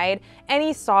side.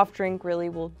 Any soft drink really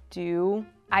will do.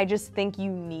 I just think you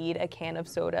need a can of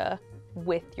soda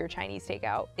with your Chinese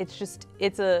takeout.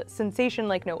 It's a sensation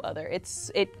like no other.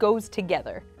 It goes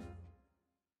together.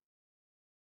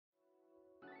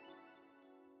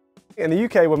 In the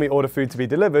UK, when we order food to be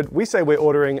delivered, we say we're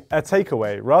ordering a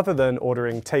takeaway rather than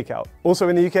ordering takeout. Also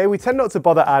in the UK, we tend not to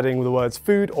bother adding the words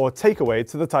food or takeaway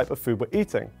to the type of food we're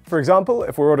eating. For example,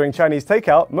 if we're ordering Chinese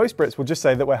takeout, most Brits will just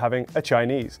say that we're having a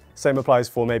Chinese. Same applies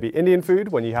for maybe Indian food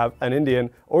when you have an Indian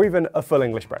or even a full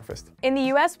English breakfast. In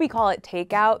the US, we call it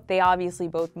takeout. They obviously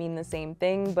both mean the same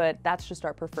thing, but that's just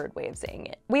our preferred way of saying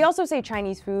it. We also say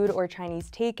Chinese food or Chinese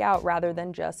takeout rather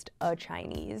than just a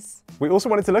Chinese. We also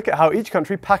wanted to look at how each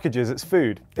country packages its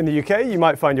food. In the UK, you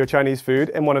might find your Chinese food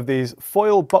in one of these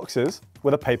foil boxes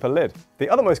with a paper lid. The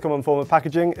other most common form of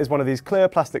packaging is one of these clear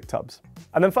plastic tubs.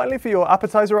 And then finally, for your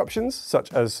appetizer options,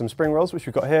 such as some spring rolls, which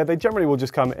we've got here, they generally will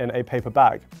just come in a paper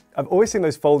bag. I've always seen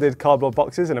those folded cardboard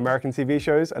boxes in American TV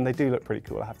shows, and they do look pretty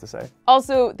cool, I have to say.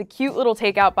 Also, the cute little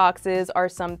takeout boxes are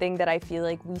something that I feel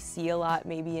like we see a lot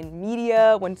maybe in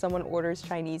media when someone orders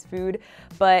Chinese food,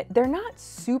 but they're not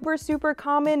super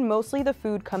common. Mostly the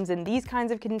food comes in these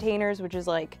kinds of containers, which is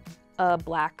like a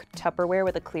black Tupperware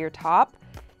with a clear top.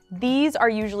 These are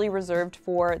usually reserved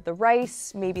for the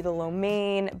rice, maybe the lo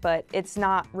mein, but it's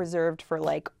not reserved for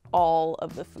like all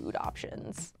of the food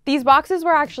options. These boxes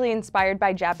were actually inspired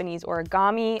by Japanese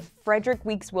origami. Frederick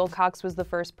Weeks Wilcox was the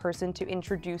first person to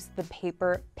introduce the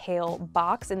paper pail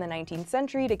box in the 19th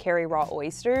century to carry raw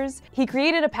oysters. He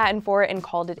created a patent for it and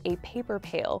called it a paper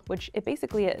pail, which it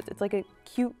basically is. It's like a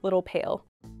cute little pail.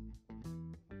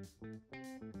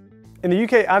 In the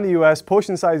UK and the US,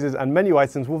 portion sizes and menu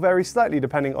items will vary slightly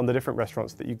depending on the different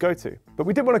restaurants that you go to. But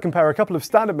we did want to compare a couple of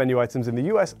standard menu items in the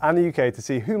US and the UK to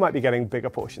see who might be getting bigger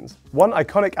portions. One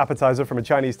iconic appetizer from a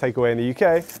Chinese takeaway in the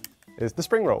UK is the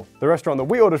spring roll. The restaurant that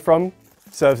we ordered from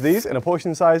serves these in a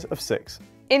portion size of 6.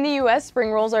 In the US,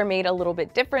 spring rolls are made a little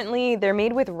bit differently. They're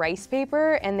made with rice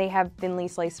paper and they have thinly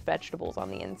sliced vegetables on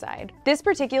the inside. This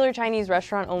particular Chinese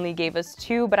restaurant only gave us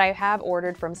 2, but I have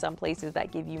ordered from some places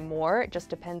that give you more. It just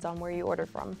depends on where you order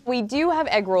from. We do have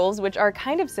egg rolls, which are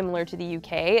kind of similar to the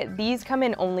UK. These come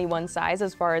in only one size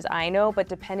as far as I know, but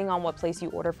depending on what place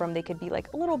you order from, they could be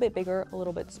like a little bit bigger, a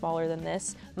little bit smaller than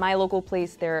this. My local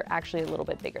place, they're actually a little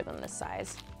bit bigger than this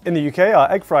size. In the UK,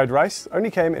 our egg fried rice only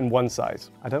came in one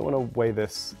size. I don't want to weigh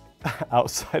this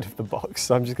outside of the box,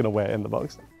 so I'm just gonna weigh it in the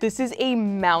box. This is a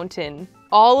mountain.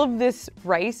 All of this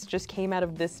rice just came out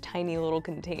of this tiny little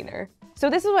container. So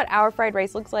this is what our fried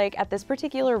rice looks like. At this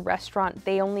particular restaurant,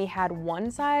 they only had one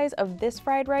size of this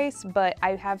fried rice, but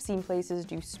I have seen places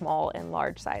do small and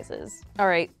large sizes. All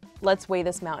right, let's weigh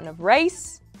this mountain of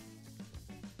rice.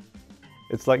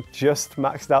 It's like just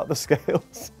maxed out the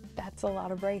scales. That's a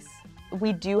lot of rice.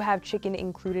 We do have chicken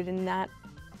included in that,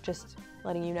 just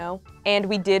letting you know. And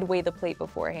we did weigh the plate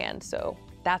beforehand, so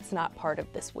that's not part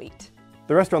of this weight.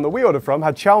 The restaurant that we ordered from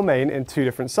had chow mein in 2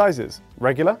 different sizes,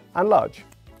 regular and large.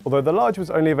 Although the large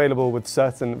was only available with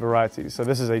certain varieties. So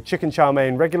this is a chicken chow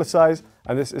mein regular size,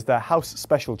 and this is their house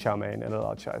special chow mein in a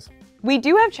large size. We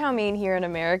do have chow mein here in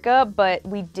America, but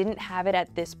we didn't have it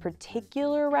at this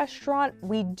particular restaurant.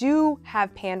 We do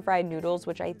have pan-fried noodles,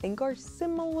 which I think are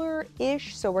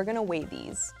similar-ish, so we're gonna weigh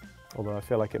these. Although I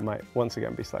feel like it might once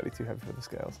again be slightly too heavy for the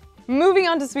scales. Moving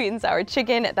on to sweet and sour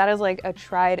chicken, that is like a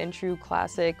tried and true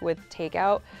classic with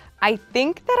takeout. I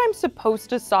think that I'm supposed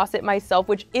to sauce it myself,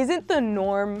 which isn't the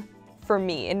norm for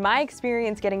me. In my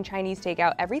experience getting Chinese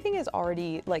takeout, everything is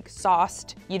already like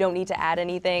sauced. You don't need to add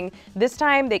anything. This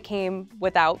time they came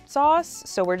without sauce,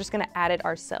 so we're just gonna add it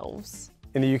ourselves.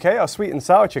 In the UK, our sweet and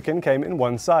sour chicken came in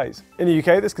one size. In the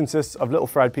UK, this consists of little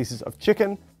fried pieces of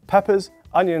chicken, peppers,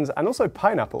 onions, and also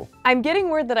pineapple. I'm getting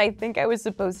word that I think I was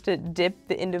supposed to dip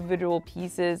the individual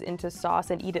pieces into sauce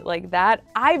and eat it like that.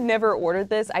 I've never ordered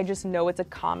this, I just know it's a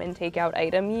common takeout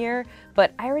item here,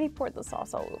 but I already poured the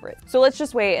sauce all over it. So let's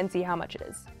just weigh it and see how much it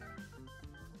is.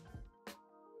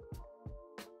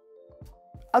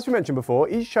 As we mentioned before,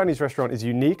 each Chinese restaurant is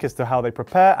unique as to how they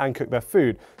prepare and cook their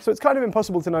food, so it's kind of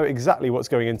impossible to know exactly what's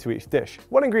going into each dish.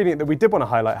 One ingredient that we did want to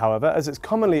highlight, however, as it's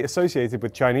commonly associated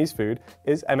with Chinese food,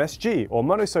 is MSG, or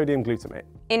monosodium glutamate.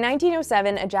 In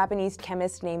 1907, a Japanese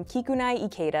chemist named Kikunai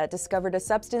Ikeda discovered a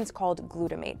substance called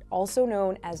glutamate, also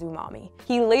known as umami.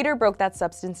 He later broke that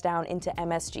substance down into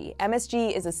MSG.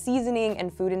 MSG is a seasoning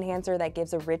and food enhancer that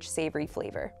gives a rich, savory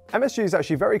flavor. MSG is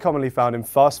actually very commonly found in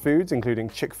fast foods, including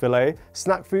Chick-fil-A,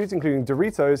 snack foods including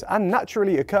Doritos, and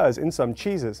naturally occurs in some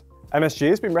cheeses. MSG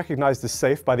has been recognized as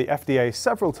safe by the FDA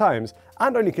several times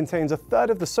and only contains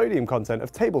 1/3 of the sodium content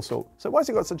of table salt. So why has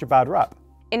it got such a bad rap?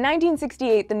 In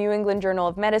 1968, the New England Journal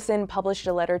of Medicine published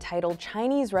a letter titled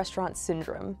Chinese Restaurant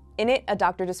Syndrome. In it, a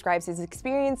doctor describes his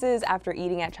experiences after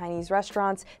eating at Chinese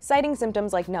restaurants, citing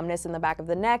symptoms like numbness in the back of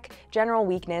the neck, general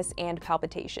weakness, and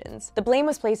palpitations. The blame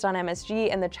was placed on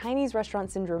MSG, and the Chinese restaurant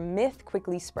syndrome myth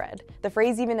quickly spread. The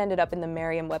phrase even ended up in the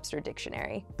Merriam-Webster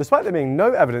dictionary. Despite there being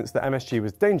no evidence that MSG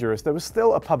was dangerous, there was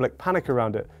still a public panic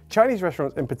around it. Chinese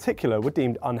restaurants in particular were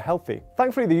deemed unhealthy.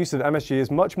 Thankfully, the use of MSG is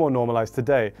much more normalized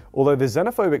today, although the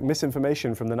xenophobic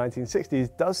misinformation from the 1960s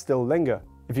does still linger.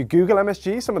 If you Google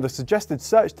MSG, some of the suggested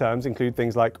search terms include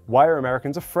things like, why are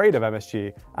Americans afraid of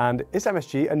MSG? And is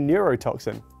MSG a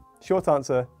neurotoxin? Short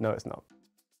answer, no it's not.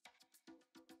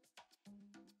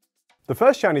 The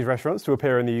first Chinese restaurants to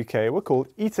appear in the UK were called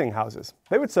eating houses.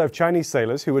 They would serve Chinese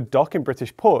sailors who would dock in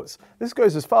British ports. This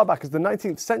goes as far back as the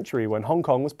 19th century when Hong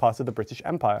Kong was part of the British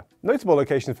Empire. Notable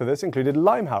locations for this included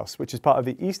Limehouse, which is part of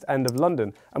the East End of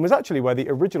London and was actually where the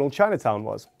original Chinatown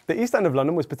was. The East End of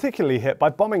London was particularly hit by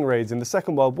bombing raids in the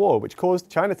Second World War, which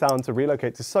caused Chinatown to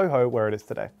relocate to Soho, where it is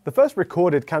today. The first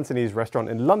recorded Cantonese restaurant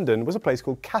in London was a place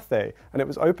called Cathay, and it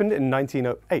was opened in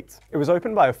 1908. It was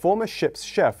opened by a former ship's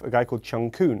chef, a guy called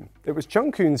Chung Koon. It was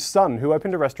Chung Koon's son who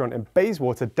opened a restaurant in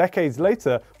Bayswater decades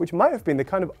later, which might have been the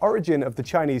kind of origin of the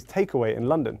Chinese takeaway in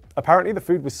London. Apparently, the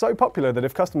food was so popular that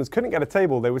if customers couldn't get a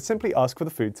table, they would simply ask for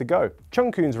the food to go.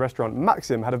 Chung Koon's restaurant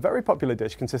Maxim had a very popular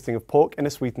dish consisting of pork in a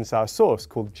sweet and sour sauce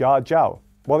called jia jiao.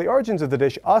 While the origins of the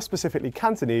dish are specifically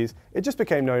Cantonese, it just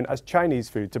became known as Chinese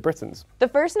food to Britons. The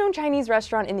first known Chinese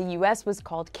restaurant in the US was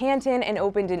called Canton and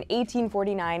opened in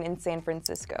 1849 in San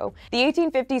Francisco. The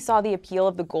 1850s saw the appeal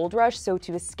of the gold rush, so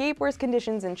to escape worse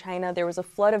conditions in China, there was a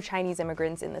flood of Chinese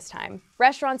immigrants in this time.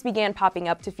 Restaurants began popping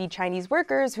up to feed Chinese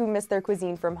workers who missed their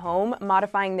cuisine from home,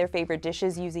 modifying their favorite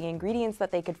dishes using ingredients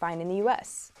that they could find in the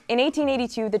US. In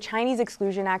 1882, the Chinese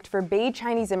Exclusion Act forbade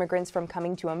Chinese immigrants from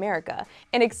coming to America.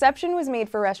 An exception was made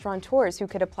for restaurateurs who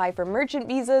could apply for merchant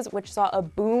visas, which saw a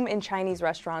boom in Chinese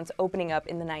restaurants opening up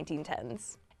in the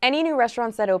 1910s. Any new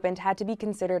restaurants that opened had to be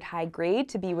considered high grade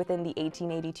to be within the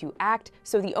 1882 Act,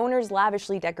 so the owners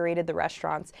lavishly decorated the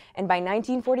restaurants, and by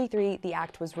 1943, the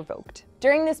act was revoked.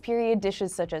 During this period,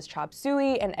 dishes such as chop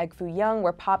suey and egg foo young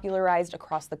were popularized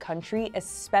across the country,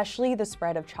 especially the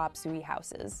spread of chop suey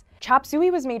houses. Chop suey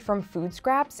was made from food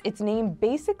scraps. Its name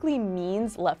basically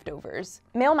means leftovers.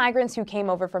 Male migrants who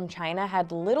came over from China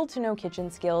had little to no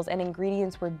kitchen skills, and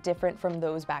ingredients were different from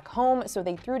those back home, so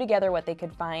they threw together what they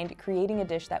could find, creating a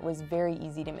dish that was very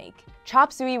easy to make.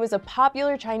 Chop suey was a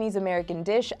popular Chinese-American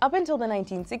dish up until the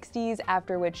 1960s,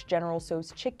 after which General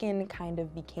Tso's chicken kind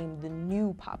of became the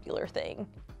new popular thing.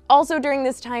 Also during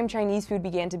this time, Chinese food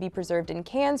began to be preserved in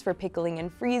cans for pickling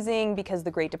and freezing because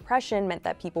the Great Depression meant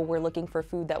that people were looking for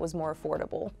food that was more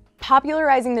affordable.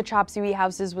 Popularizing the chop suey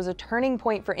houses was a turning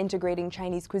point for integrating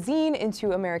Chinese cuisine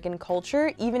into American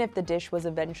culture, even if the dish was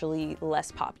eventually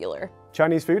less popular.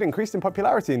 Chinese food increased in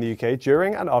popularity in the UK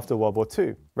during and after World War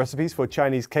II. Recipes for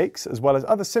Chinese cakes, as well as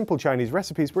other simple Chinese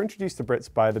recipes, were introduced to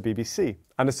Brits by the BBC.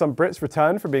 And as some Brits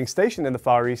returned from being stationed in the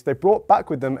Far East, they brought back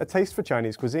with them a taste for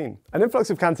Chinese cuisine. An influx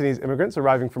of Cantonese immigrants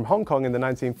arriving from Hong Kong in the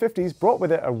 1950s brought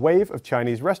with it a wave of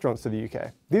Chinese restaurants to the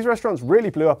UK. These restaurants really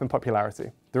blew up in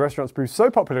popularity. The restaurants proved so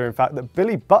popular, in fact, that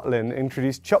Billy Butlin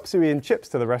introduced chop suey and chips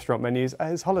to the restaurant menus at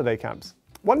his holiday camps.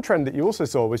 One trend that you also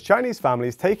saw was Chinese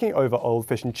families taking over old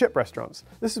fish and chip restaurants.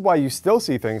 This is why you still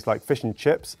see things like fish and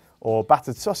chips or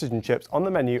battered sausage and chips on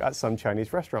the menu at some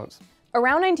Chinese restaurants.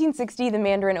 Around 1960, the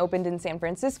Mandarin opened in San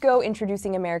Francisco,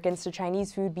 introducing Americans to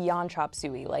Chinese food beyond chop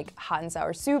suey, like hot and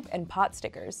sour soup and pot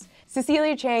stickers.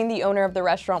 Cecilia Chang, the owner of the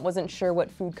restaurant, wasn't sure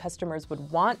what food customers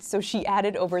would want, so she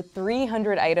added over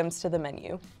 300 items to the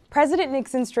menu. President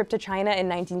Nixon's trip to China in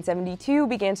 1972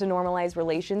 began to normalize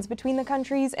relations between the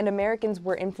countries, and Americans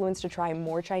were influenced to try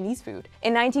more Chinese food.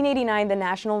 In 1989, the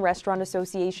National Restaurant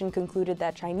Association concluded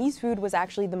that Chinese food was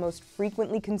actually the most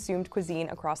frequently consumed cuisine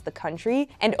across the country,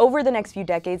 and over the next few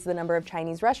decades, the number of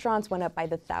Chinese restaurants went up by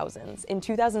the thousands. In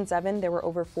 2007, there were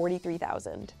over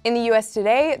 43,000. In the US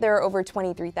today, there are over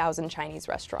 23,000 Chinese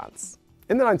restaurants.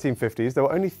 In the 1950s, there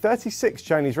were only 36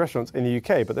 Chinese restaurants in the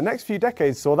UK, but the next few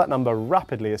decades saw that number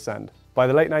rapidly ascend. By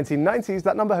the late 1990s,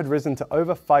 that number had risen to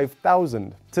over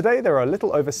 5,000. Today, there are a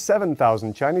little over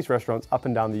 7,000 Chinese restaurants up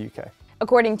and down the UK.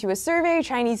 According to a survey,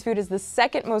 Chinese food is the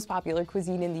second most popular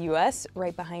cuisine in the US,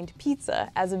 right behind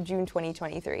pizza, as of June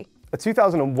 2023. A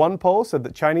 2001 poll said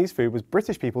that Chinese food was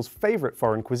British people's favourite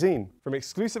foreign cuisine. From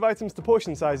exclusive items to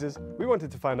portion sizes, we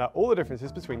wanted to find out all the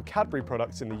differences between Cadbury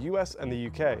products in the US and the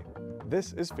UK.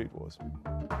 This is Food Wars.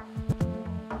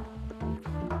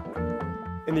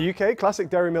 In the UK, classic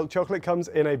dairy milk chocolate comes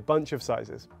in a bunch of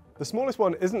sizes. The smallest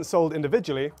one isn't sold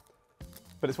individually,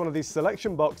 but it's one of these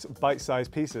selection box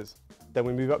bite-sized pieces. Then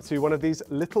we move up to one of these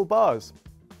little bars.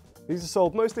 These are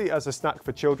sold mostly as a snack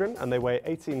for children, and they weigh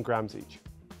 18 grams each.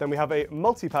 Then we have a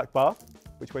multi-pack bar,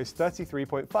 which weighs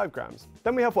 33.5 grams.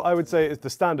 Then we have what I would say is the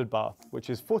standard bar, which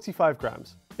is 45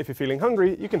 grams. If you're feeling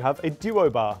hungry, you can have a duo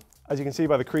bar. As you can see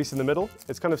by the crease in the middle,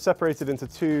 it's kind of separated into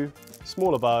two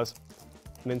smaller bars,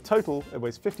 and in total, it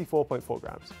weighs 54.4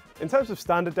 grams. In terms of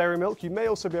standard dairy milk, you may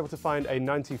also be able to find a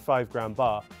 95-gram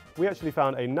bar. We actually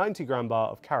found a 90-gram bar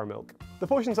of Caramilk. The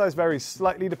portion size varies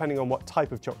slightly depending on what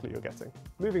type of chocolate you're getting.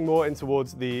 Moving more in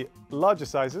towards the larger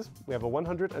sizes, we have a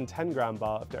 110-gram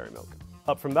bar of dairy milk.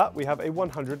 Up from that, we have a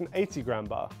 180-gram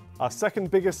bar. Our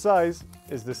second biggest size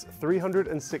is this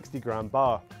 360-gram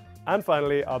bar. And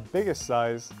finally, our biggest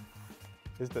size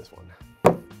is this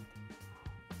one.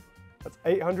 That's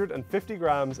 850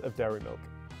 grams of dairy milk.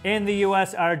 In the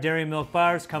US, our dairy milk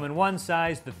bars come in one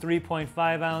size, the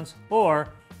 3.5 ounce or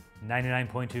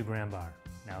 99.2 gram bar.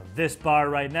 Now this bar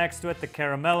right next to it, the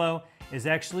Caramello, is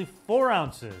actually 4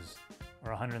 ounces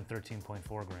or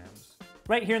 113.4 grams.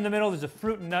 Right here in the middle, there's a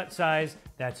fruit and nut size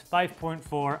that's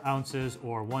 5.4 ounces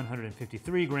or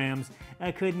 153 grams.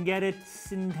 I couldn't get it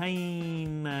in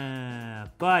time,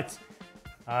 but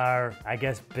our, I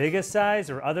guess, biggest size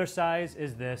or other size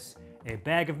is this, a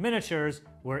bag of miniatures,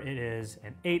 where it is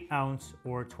an 8 ounce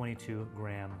or 22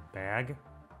 gram bag,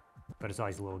 but it's all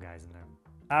these little guys in there.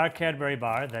 Our Cadbury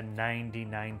bar, the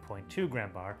 99.2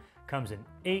 gram bar, comes in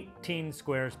 18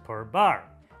 squares per bar.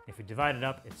 If you divide it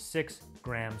up, it's 6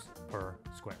 grams per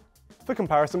square. For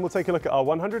comparison, we'll take a look at our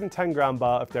 110-gram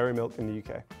bar of dairy milk in the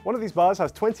UK. One of these bars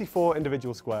has 24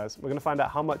 individual squares. We're going to find out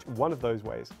how much one of those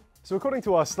weighs. So according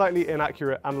to our slightly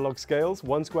inaccurate analog scales,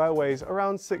 one square weighs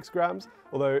around 6 grams,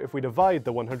 although if we divide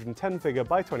the 110 figure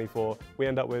by 24, we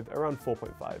end up with around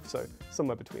 4.5, so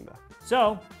somewhere between there.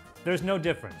 So, there's no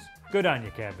difference. Good on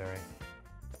you, Cadbury.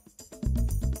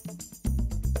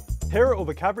 Here are all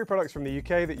the Cadbury products from the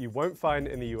UK that you won't find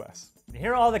in the US. And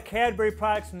here are all the Cadbury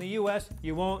products in the US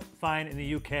you won't find in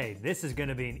the UK. This is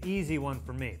gonna be an easy one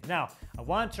for me. Now, I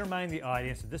want to remind the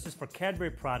audience that this is for Cadbury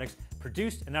products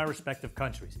produced in our respective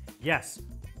countries. Yes,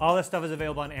 all this stuff is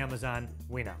available on Amazon,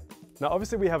 we know. Now,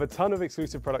 obviously we have a ton of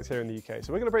exclusive products here in the UK,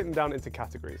 so we're gonna break them down into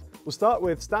categories. We'll start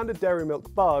with standard dairy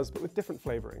milk bars, but with different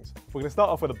flavorings. We're gonna start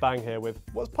off with a bang here with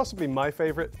what's possibly my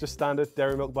favorite, just standard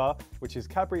dairy milk bar, which is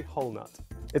Cadbury Whole Nut.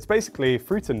 It's basically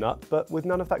fruit and nut, but with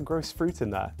none of that gross fruit in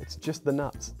there. It's just the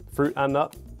nuts. Fruit and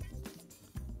nut,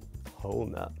 whole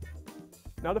nut.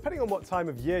 Now, depending on what time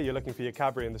of year you're looking for your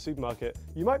Cadbury in the supermarket,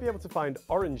 you might be able to find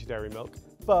orange dairy milk,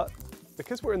 but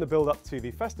because we're in the build up to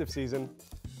the festive season,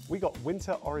 we got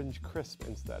winter orange crisp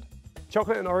instead.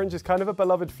 Chocolate and orange is kind of a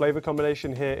beloved flavor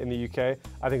combination here in the UK.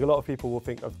 I think a lot of people will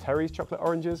think of Terry's chocolate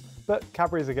oranges, but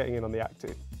Cadbury's are getting in on the act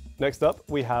too. Next up,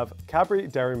 we have Cadbury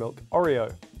Dairy Milk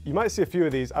Oreo. You might see a few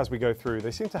of these as we go through. They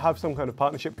seem to have some kind of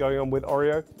partnership going on with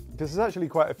Oreo, because there's actually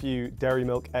quite a few Dairy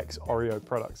Milk X Oreo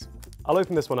products. I'll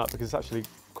open this one up because it's actually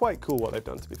quite cool what they've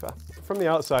done, to be fair. From the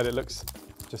outside, it looks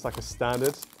just like a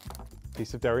standard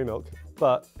piece of dairy milk,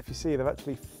 but if you see, they've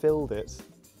actually filled it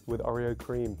with Oreo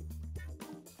cream.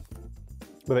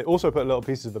 But they also put little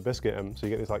pieces of the biscuit in, so you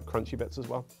get these like crunchy bits as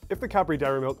well. If the Cadbury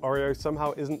Dairy Milk Oreo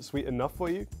somehow isn't sweet enough for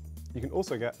you, you can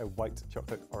also get a white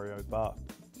chocolate Oreo bar.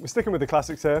 We're sticking with the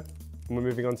classics here, and we're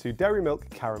moving on to Dairy Milk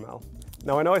Caramel.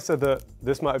 Now, I know I said that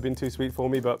this might have been too sweet for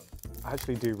me, but I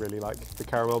actually do really like the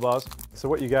caramel bars. So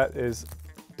what you get is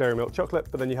dairy milk chocolate,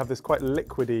 but then you have this quite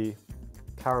liquidy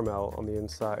caramel on the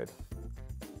inside.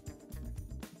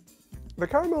 The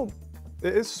caramel,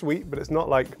 it is sweet, but it's not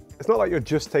like you're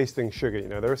just tasting sugar, you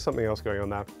know, there is something else going on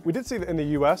there. We did see that in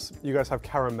the US, you guys have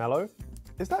caramello.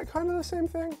 Is that kind of the same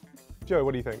thing? Joe,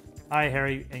 what do you think? Hi,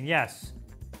 Harry, and yes,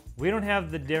 we don't have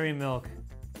the Dairy Milk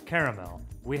Caramel.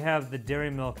 We have the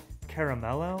Dairy Milk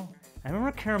Caramello. I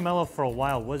remember Caramello for a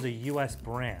while was a US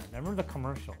brand. I remember the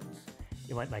commercials.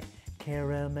 It went like,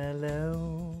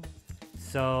 Caramello.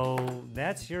 So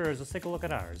that's yours. Let's take a look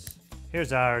at ours.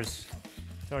 Here's ours.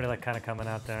 It's already like kind of coming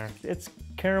out there. It's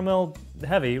caramel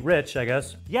heavy, rich, I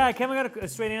guess. Yeah, I haven't got a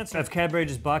straight answer if Cadbury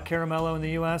just bought Caramello in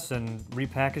the US and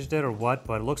repackaged it or what,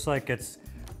 but it looks like it's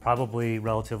probably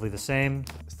relatively the same.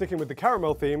 Sticking with the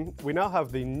caramel theme, we now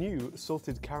have the new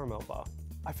salted caramel bar.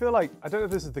 I feel like, I don't know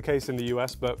if this is the case in the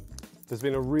US, but there's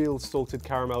been a real salted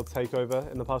caramel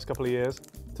takeover in the past couple of years,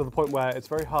 to the point where it's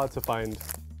very hard to find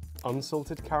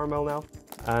unsalted caramel now.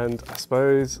 And I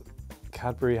suppose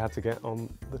Cadbury had to get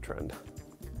on the trend.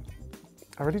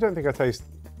 I really don't think I taste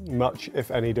much,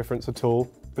 if any, difference at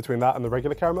all between that and the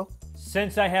regular caramel.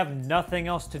 Since I have nothing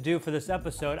else to do for this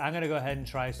episode, I'm gonna go ahead and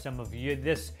try some of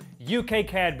this UK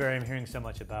Cadbury I'm hearing so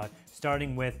much about,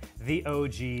 starting with the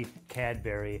OG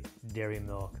Cadbury Dairy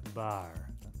Milk Bar.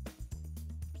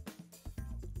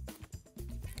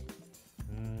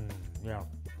 Yeah.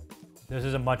 This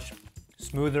is a much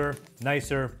smoother,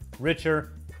 nicer,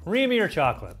 richer, creamier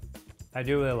chocolate. I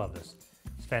do really love this.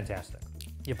 It's fantastic.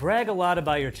 You brag a lot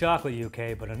about your chocolate,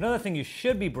 UK, but another thing you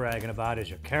should be bragging about is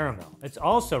your caramel. It's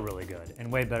also really good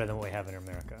and way better than what we have in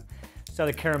America. So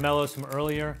the caramellos from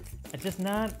earlier, I'm just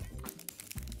not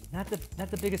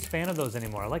the biggest fan of those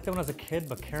anymore. I liked them when I was a kid,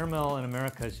 but caramel in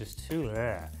America is just too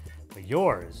rare. But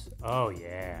yours, oh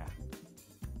yeah.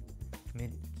 I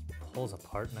mean, it pulls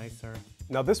apart nicer.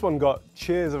 Now this one got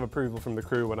cheers of approval from the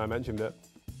crew when I mentioned it.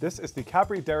 This is the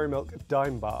Cadbury Dairy Milk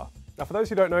Dime Bar. Now for those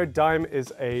who don't know, Dime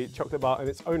is a chocolate bar in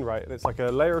its own right, and it's like a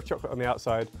layer of chocolate on the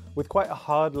outside with quite a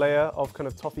hard layer of kind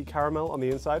of toffee caramel on the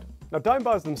inside. Now Dime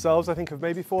bars themselves, I think, have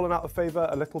maybe fallen out of favor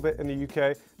a little bit in the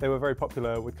UK. They were very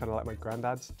popular with kind of like my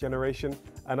granddad's generation,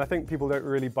 and I think people don't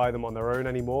really buy them on their own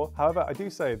anymore. However, I do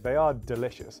say they are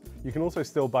delicious. You can also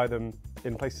still buy them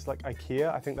in places like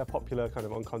IKEA. I think they're popular kind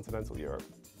of on continental Europe.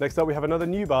 Next up, we have another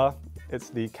new bar. It's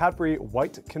the Cadbury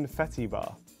White Confetti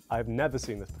Bar. I've never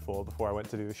seen this before I went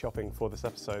to do the shopping for this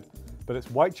episode, but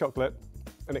it's white chocolate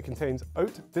and it contains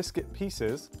oat biscuit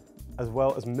pieces as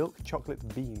well as milk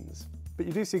chocolate beans. But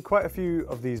you do see quite a few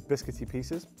of these biscuity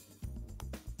pieces.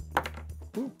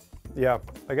 Ooh. Yeah,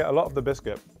 I get a lot of the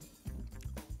biscuit,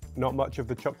 not much of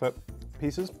the chocolate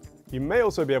pieces. You may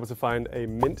also be able to find a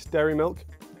mint dairy milk,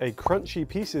 a crunchy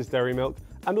pieces dairy milk,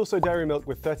 and also dairy milk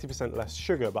with 30% less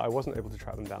sugar, but I wasn't able to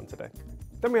track them down today.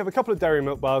 Then we have a couple of dairy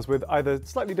milk bars with either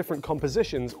slightly different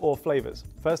compositions or flavors.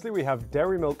 Firstly, we have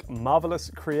Dairy Milk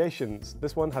Marvelous Creations.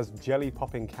 This one has jelly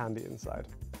popping candy inside.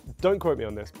 Don't quote me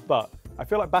on this, but I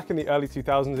feel like back in the early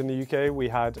 2000s in the UK, we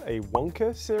had a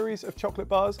Wonka series of chocolate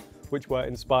bars, which were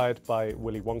inspired by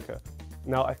Willy Wonka.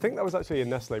 Now, I think that was actually a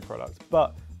Nestle product,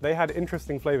 but They had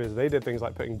interesting flavors. They did things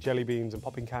like putting jelly beans and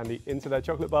popping candy into their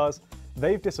chocolate bars.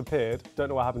 They've disappeared, don't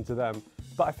know what happened to them.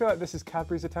 But I feel like this is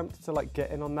Cadbury's attempt to like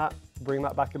get in on that, bring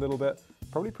that back a little bit.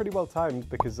 Probably pretty well timed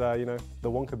because, you know,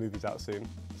 the Wonka movie's out soon.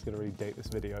 It's gonna really date this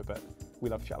video, but we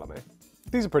love Chalamet.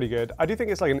 These are pretty good. I do think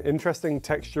it's like an interesting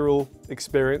textural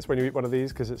experience when you eat one of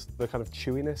these because it's the kind of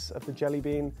chewiness of the jelly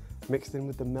bean mixed in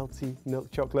with the melty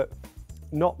milk chocolate.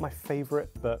 Not my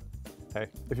favorite, but hey,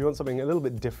 if you want something a little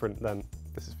bit different, then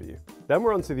this is for you. Then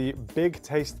we're on to the Big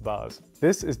Taste bars.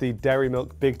 This is the Dairy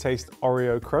Milk Big Taste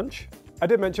Oreo Crunch. I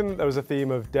did mention that there was a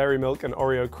theme of Dairy Milk and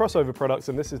Oreo crossover products,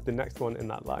 and this is the next one in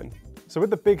that line. So with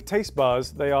the Big Taste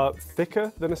bars, they are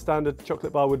thicker than a standard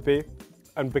chocolate bar would be.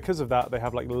 And because of that, they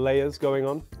have like layers going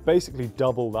on, basically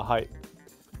double the height.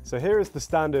 So here is the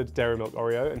standard Dairy Milk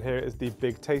Oreo, and here is the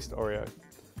Big Taste Oreo.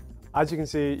 As you can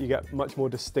see, you get much more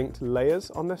distinct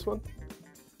layers on this one.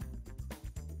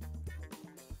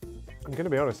 I'm gonna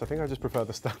be honest, I think I just prefer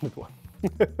the standard one.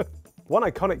 One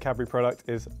iconic Cadbury product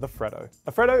is the Freddo.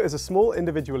 A Freddo is a small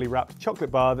individually wrapped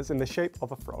chocolate bar that's in the shape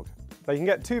of a frog. Now you can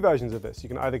get two versions of this. You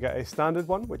can either get a standard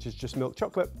one, which is just milk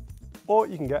chocolate, or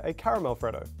you can get a caramel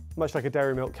Freddo. Much like a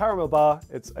Dairy Milk caramel bar,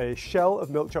 it's a shell of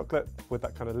milk chocolate with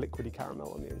that kind of liquidy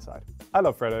caramel on the inside. I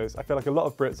love Freddos. I feel like a lot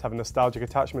of Brits have a nostalgic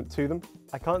attachment to them.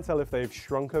 I can't tell if they've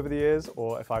shrunk over the years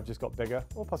or if I've just got bigger,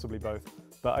 or possibly both.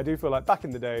 But I do feel like back in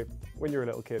the day, when you're a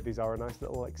little kid, these are a nice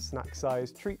little like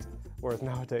snack-sized treat, whereas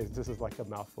nowadays this is like a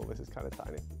mouthful, this is kind of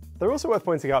tiny. They're also worth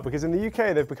pointing out because in the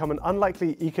UK they've become an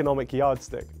unlikely economic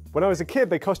yardstick. When I was a kid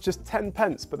they cost just 10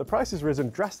 pence, but the price has risen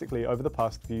drastically over the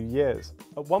past few years.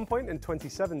 At one point in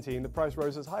 2017 the price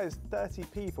rose as high as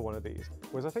 30p for one of these,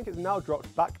 whereas I think it's now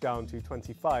dropped back down to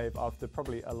 25 after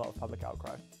probably a lot of public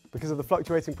outcry. Because of the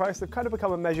fluctuating price, they've kind of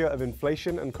become a measure of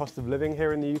inflation and cost of living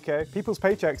here in the UK. People's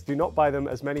paychecks do not buy them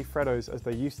as many Freddos as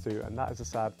they used to, and that is a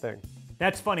sad thing.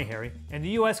 That's funny, Harry. In the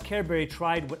US, Cadbury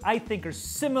tried what I think are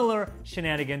similar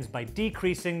shenanigans by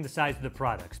decreasing the size of the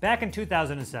products. Back in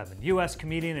 2007, US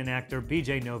comedian and actor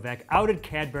BJ Novak outed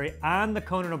Cadbury on the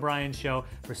Conan O'Brien show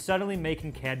for suddenly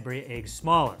making Cadbury eggs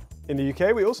smaller. In the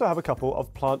UK, we also have a couple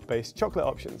of plant-based chocolate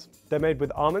options. They're made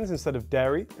with almonds instead of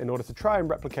dairy in order to try and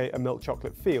replicate a milk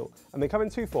chocolate feel, and they come in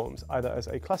two forms, either as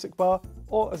a classic bar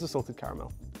or as a salted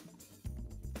caramel.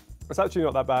 It's actually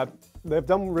not that bad. They've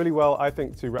done really well, I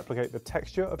think, to replicate the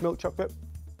texture of milk chocolate,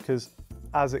 because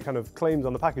as it kind of claims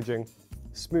on the packaging,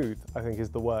 smooth, I think is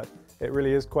the word. It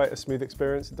really is quite a smooth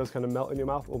experience. It does kind of melt in your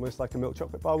mouth, almost like a milk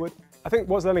chocolate bar would. I think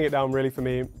what's letting it down really for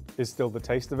me is still the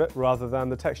taste of it rather than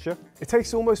the texture. It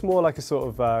tastes almost more like a sort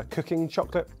of cooking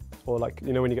chocolate, or like,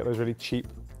 you know, when you get those really cheap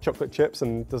chocolate chips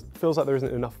and it feels like there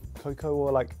isn't enough cocoa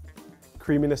or like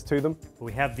creaminess to them.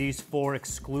 We have these 4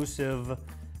 exclusive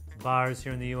bars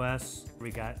here in the US. We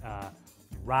got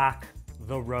Rock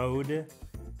the Road,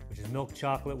 which is milk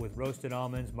chocolate with roasted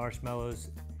almonds, marshmallows,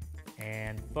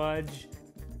 and fudge.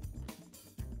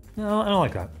 No, I don't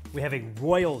like that. We have a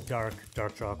Royal dark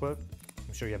chocolate.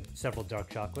 I'm sure you have several dark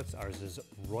chocolates. Ours is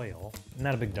Royal. I'm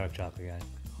not a big dark chocolate guy.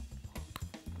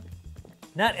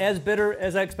 Not as bitter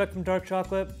as I expect from dark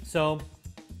chocolate, so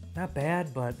not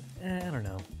bad, but I don't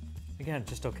know. Again,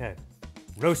 just okay.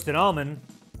 Roasted almond.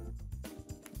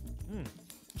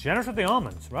 Generous with the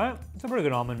almonds, right? It's a pretty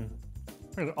good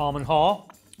almond haul.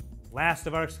 Last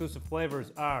of our exclusive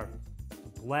flavors are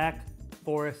Black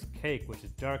Forest Cake, which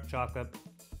is dark chocolate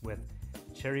with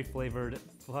cherry flavored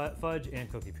fudge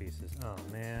and cookie pieces. Oh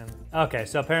man. Okay,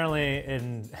 so apparently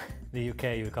in the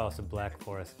UK you would call us a Black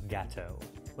Forest Gâteau,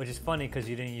 which is funny because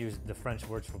you didn't use the French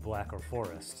words for black or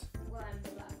forest. Well, I'm the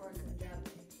Black Forest in Germany,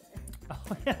 so.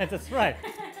 Oh yeah, that's right.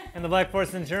 And the Black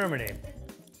Forest in Germany.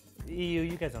 The EU,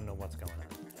 you guys don't know what's going on.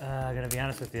 I'm gonna be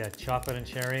honest with you, chocolate and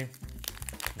cherry,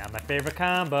 not my favorite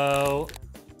combo.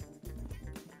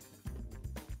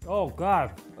 Oh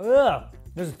God, ugh.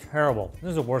 This is terrible.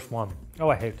 This is the worst one. Oh,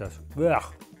 I hate this. Ugh.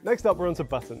 Next up, we're onto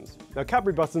buttons. Now,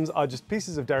 Cadbury buttons are just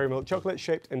pieces of dairy milk chocolate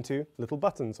shaped into little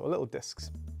buttons or little discs.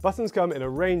 Buttons come in a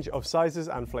range of sizes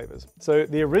and flavors. So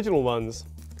the original ones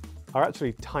are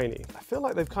actually tiny. I feel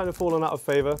like they've kind of fallen out of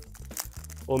favor,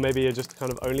 or maybe are just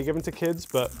kind of only given to kids,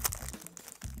 but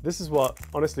this is what,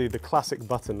 honestly, the classic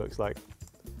button looks like.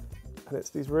 And it's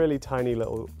these really tiny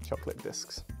little chocolate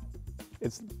discs.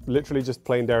 It's literally just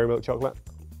plain dairy milk chocolate.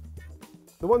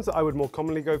 The ones that I would more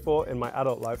commonly go for in my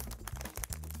adult life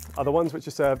are the ones which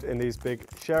are served in these big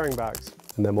sharing bags.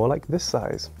 And they're more like this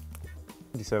size.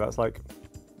 Would you say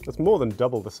that's more than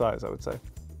double the size, I would say.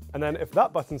 And then if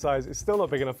that button size is still not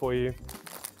big enough for you,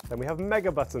 then we have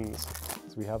mega buttons.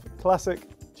 So we have classic,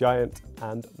 giant,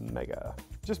 and mega.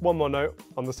 Just one more note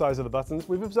on the size of the buttons.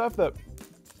 We've observed that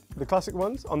the classic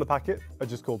ones on the packet are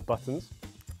just called buttons.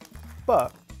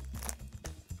 But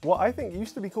what I think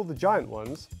used to be called the giant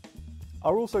ones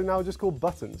are also now just called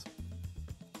buttons,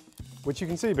 which you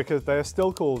can see because they are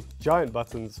still called giant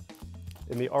buttons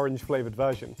in the orange flavored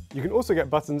version. You can also get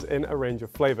buttons in a range of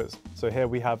flavors. So here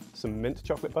we have some mint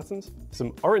chocolate buttons,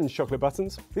 some orange chocolate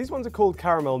buttons. These ones are called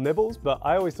caramel nibbles, but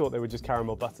I always thought they were just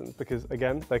caramel buttons because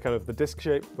again, they're kind of the disc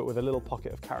shape, but with a little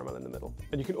pocket of caramel in the middle.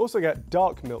 And you can also get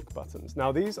dark milk buttons.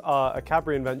 Now these are a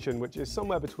Cadbury invention, which is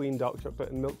somewhere between dark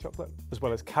chocolate and milk chocolate, as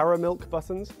well as caramilk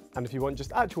buttons. And if you want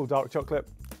just actual dark chocolate,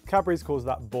 Cadbury's calls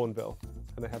that Bourneville.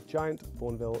 And they have giant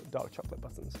Bourneville dark chocolate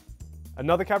buttons.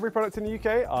 Another Cadbury product in the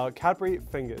UK are Cadbury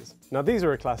Fingers. Now these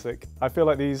are a classic. I feel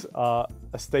like these are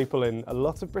a staple in a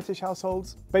lot of British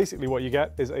households. Basically what you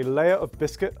get is a layer of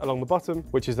biscuit along the bottom,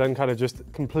 which is then kind of just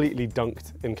completely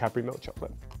dunked in Cadbury milk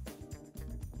chocolate.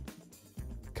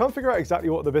 Can't figure out exactly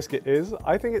what the biscuit is.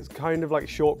 I think it's kind of like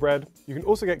shortbread. You can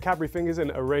also get Cadbury Fingers in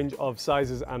a range of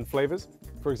sizes and flavors.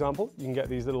 For example, you can get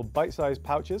these little bite-sized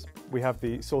pouches. We have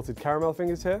the salted caramel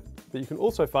fingers here, but you can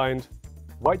also find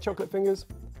white chocolate fingers,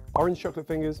 orange chocolate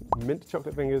fingers, mint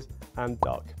chocolate fingers, and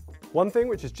dark. One thing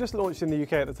which is just launched in the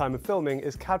UK at the time of filming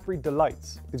is Cadbury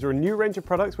Delights. These are a new range of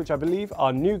products which I believe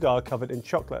are nougat covered in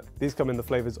chocolate. These come in the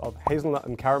flavors of hazelnut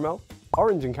and caramel,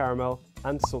 orange and caramel,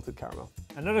 and salted caramel.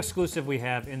 Another exclusive we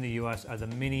have in the US are the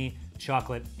mini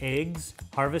chocolate eggs,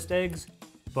 harvest eggs,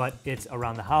 but it's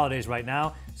around the holidays right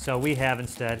now, so we have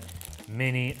instead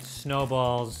mini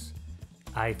snowballs.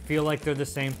 I feel like they're the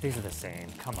same. These are the same,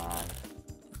 come on.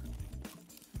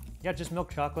 Yeah, just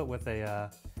milk chocolate with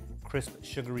a crisp,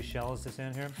 sugary shell is this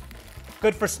in here.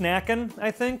 Good for snacking,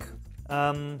 I think.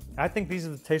 I think these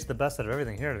taste the best out of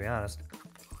everything here, to be honest.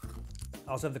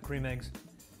 I also have the cream eggs.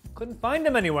 Couldn't find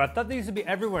them anywhere. I thought these would be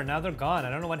everywhere. Now they're gone. I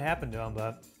don't know what happened to them,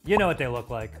 but you know what they look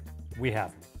like. We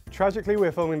have them. Tragically,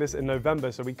 we're filming this in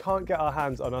November, so we can't get our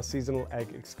hands on our seasonal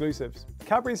egg exclusives.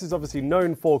 Cadbury's is obviously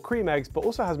known for cream eggs, but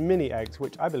also has mini eggs,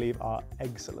 which I believe are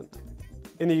excellent.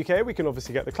 In the UK, we can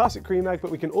obviously get the classic cream egg,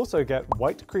 but we can also get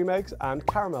white cream eggs and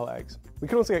caramel eggs. We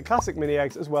can also get classic mini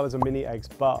eggs as well as a mini eggs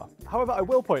bar. However, I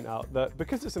will point out that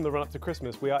because it's in the run-up to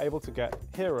Christmas, we are able to get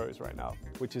Heroes right now,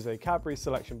 which is a Cadbury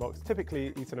selection box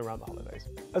typically eaten around the holidays.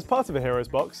 As part of a Heroes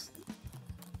box,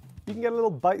 you can get a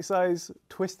little bite-sized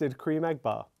twisted cream egg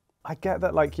bar. I get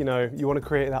that, like, you know, you want to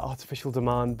create that artificial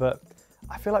demand, but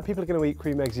I feel like people are going to eat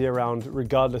cream eggs year-round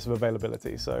regardless of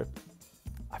availability, so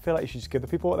I feel like you should just give the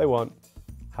people what they want.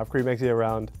 Have cream eggs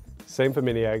year-round. Same for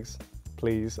mini eggs.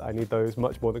 Please, I need those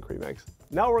much more than cream eggs.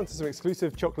 Now we're on to some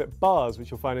exclusive chocolate bars,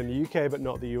 which you'll find in the UK, but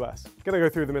not the US. Gonna go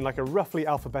through them in like a roughly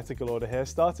alphabetical order here,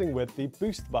 starting with the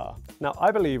Boost bar. Now,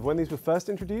 I believe when these were first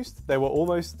introduced, they were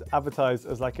almost advertised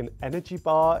as like an energy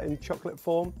bar in chocolate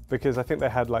form, because I think they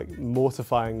had like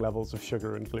mortifying levels of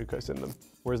sugar and glucose in them.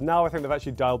 Whereas now I think they've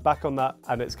actually dialed back on that,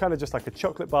 and it's kind of just like a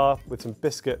chocolate bar with some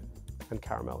biscuit and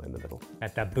caramel in the middle.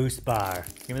 At the Boost bar.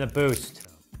 Give me the Boost.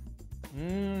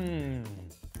 Mmm.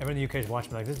 Everyone in the UK is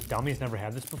watching me like, this dummy's never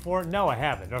had this before? No, I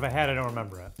haven't. Or if I had, I don't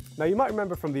remember it. Now, you might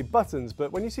remember from the buttons,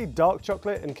 but when you see dark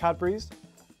chocolate in Cadbury's,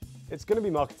 it's going to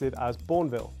be marketed as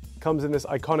Bourneville. Comes in this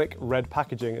iconic red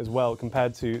packaging as well,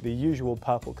 compared to the usual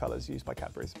purple colours used by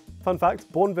Cadbury's. Fun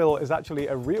fact, Bourneville is actually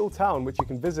a real town which you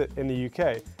can visit in the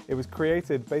UK. It was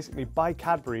created basically by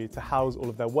Cadbury to house all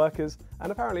of their workers,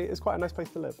 and apparently it's quite a nice place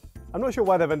to live. I'm not sure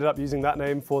why they've ended up using that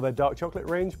name for their dark chocolate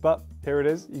range, but here it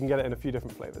is. You can get it in a few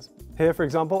different flavours. Here, for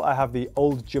example, I have the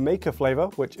Old Jamaica flavour,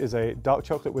 which is a dark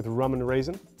chocolate with rum and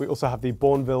raisin. We also have the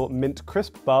Bourneville Mint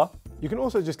Crisp bar. You can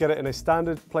also just get it in a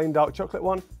standard plain dark chocolate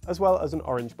one, as well as an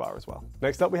orange bar as well.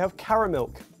 Next up, we have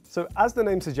Caramilk. So as the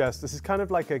name suggests, this is kind of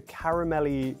like a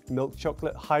caramelly milk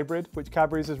chocolate hybrid, which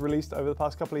Cadbury's has released over the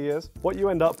past couple of years. What you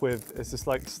end up with is this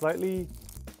like slightly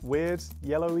weird,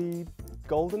 yellowy,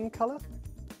 golden colour.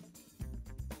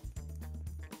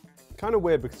 Kind of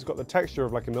weird because it's got the texture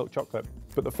of like a milk chocolate,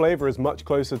 but the flavour is much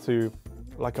closer to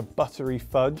like a buttery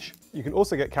fudge. You can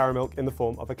also get Caramilk in the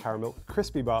form of a Caramilk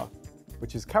Crispy bar,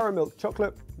 which is caramel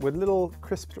chocolate with little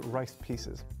crisped rice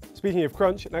pieces. Speaking of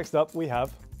crunch, next up we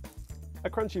have a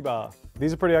crunchy bar.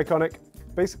 These are pretty iconic.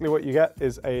 Basically what you get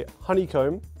is a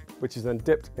honeycomb, which is then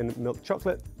dipped in milk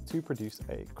chocolate to produce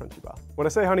a crunchy bar. When I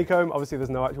say honeycomb, obviously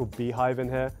there's no actual beehive in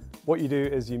here. What you do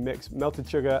is you mix melted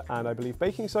sugar and I believe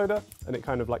baking soda, and it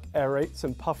kind of like aerates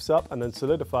and puffs up and then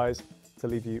solidifies to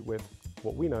leave you with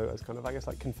what we know as kind of, I guess,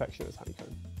 like confectioner's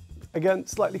honeycomb. Again,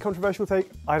 slightly controversial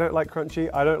take. I don't like crunchy.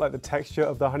 I don't like the texture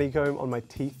of the honeycomb on my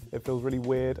teeth. It feels really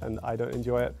weird and I don't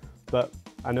enjoy it, but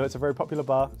I know it's a very popular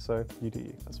bar, so you do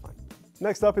you, that's fine.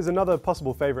 Next up is another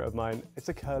possible favorite of mine. It's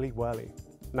a Curly Whirly.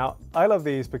 Now, I love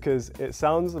these because it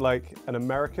sounds like an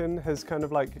American has kind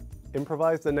of like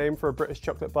improvised a name for a British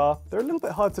chocolate bar. They're a little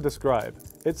bit hard to describe.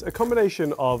 It's a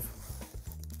combination of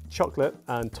chocolate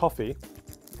and toffee,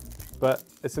 but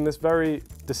it's in this very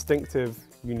distinctive,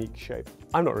 unique shape.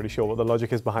 I'm not really sure what the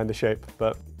logic is behind the shape,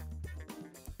 but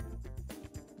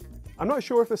I'm not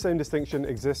sure if the same distinction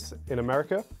exists in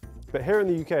America, but here in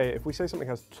the UK, if we say something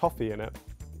has toffee in it,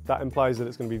 that implies that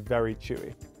it's going to be very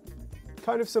chewy.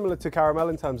 Kind of similar to caramel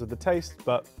in terms of the taste,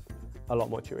 but a lot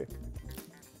more chewy.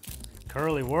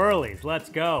 Curly Whirlies, let's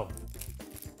go.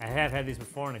 I have had these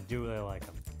before and I do really like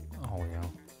them. Oh yeah.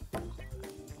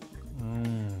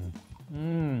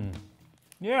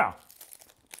 Yeah.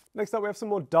 Next up, we have some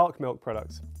more dark milk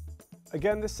products.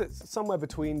 Again, this sits somewhere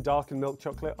between dark and milk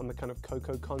chocolate on the kind of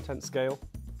cocoa content scale.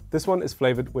 This one is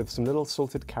flavored with some little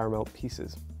salted caramel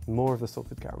pieces. More of the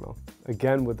salted caramel.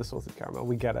 Again with the salted caramel,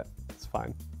 we get it, it's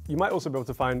fine. You might also be able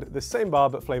to find this same bar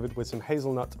but flavored with some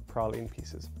hazelnut praline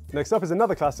pieces. Next up is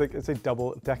another classic, it's a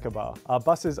double-decker bar. Our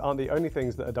buses aren't the only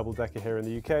things that are double-decker here in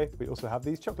the UK, we also have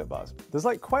these chocolate bars. There's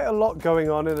like quite a lot going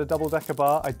on in a double-decker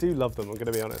bar. I do love them, I'm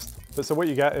gonna be honest. But so what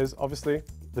you get is obviously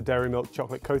the dairy milk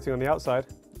chocolate coating on the outside.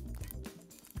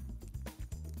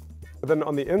 But then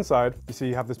on the inside, you see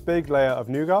you have this big layer of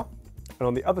nougat, and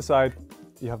on the other side,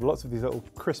 you have lots of these little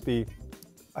crispy,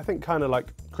 I think kind of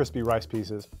like crispy rice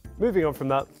pieces. Moving on from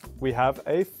that, we have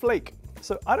a flake.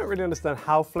 So I don't really understand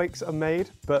how flakes are made,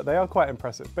 but they are quite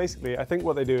impressive. Basically, I think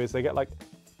what they do is they get like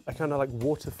a kind of like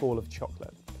waterfall of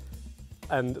chocolate.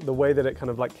 And the way that it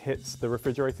kind of like hits the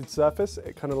refrigerated surface,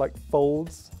 it kind of like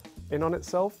folds in on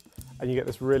itself, and you get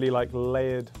this really like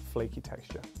layered, flaky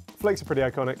texture. Flakes are pretty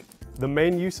iconic. The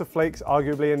main use of flakes,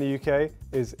 arguably in the UK,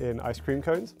 is in ice cream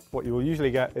cones. What you will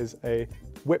usually get is a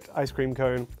whipped ice cream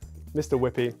cone, Mr.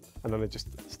 Whippy, and then they just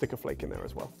stick a flake in there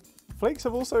as well. Flakes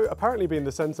have also apparently been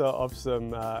the center of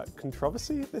some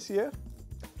controversy this year,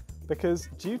 because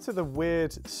due to the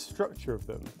weird structure of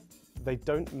them, they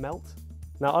don't melt.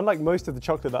 Now, unlike most of the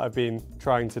chocolate that I've been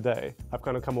trying today, I've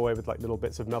kind of come away with like little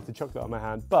bits of melted chocolate on my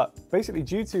hand, but basically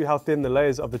due to how thin the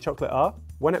layers of the chocolate are,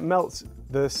 when it melts,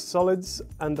 the solids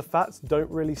and the fats don't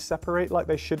really separate like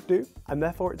they should do, and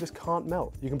therefore it just can't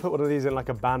melt. You can put one of these in like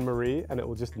a bain-marie and it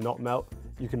will just not melt.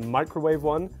 You can microwave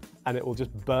one and it will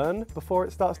just burn before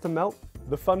it starts to melt.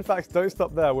 The fun facts don't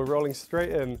stop there. We're rolling straight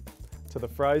in to the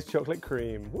Fry's chocolate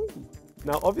cream. Woo.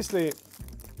 Now, obviously,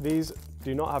 these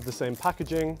do not have the same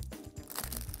packaging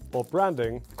or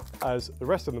branding as the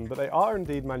rest of them, but they are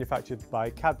indeed manufactured by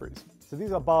Cadbury's. So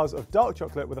these are bars of dark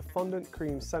chocolate with a fondant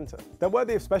cream center. They're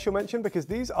worthy of special mention because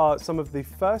these are some of the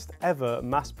first ever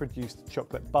mass-produced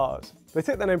chocolate bars. They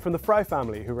take their name from the Fry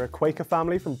family, who were a Quaker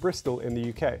family from Bristol in the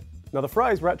UK. Now, the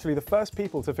Frys were actually the first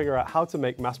people to figure out how to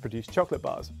make mass-produced chocolate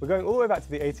bars. We're going all the way back to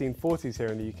the 1840s here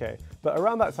in the UK, but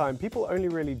around that time, people only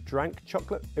really drank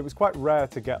chocolate. It was quite rare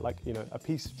to get like, you know, a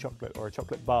piece of chocolate or a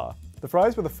chocolate bar. The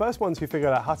Frys were the first ones who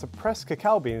figured out how to press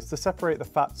cacao beans to separate the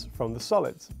fats from the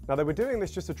solids. Now, they were doing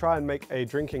this just to try and make a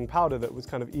drinking powder that was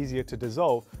kind of easier to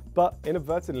dissolve, but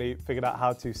inadvertently figured out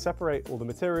how to separate all the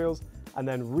materials and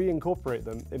then reincorporate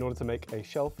them in order to make a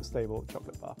shelf-stable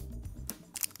chocolate bar.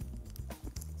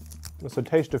 That's a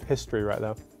taste of history right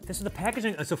there. This is the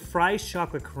packaging. It's a Fry's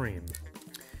chocolate cream.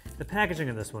 The packaging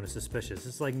of this one is suspicious.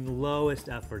 It's like the lowest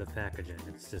effort of packaging.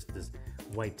 It's just this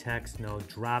white text, no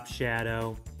drop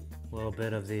shadow, a little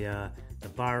bit of the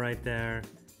bar right there.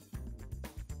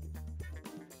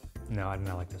 No, I do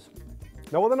not like this.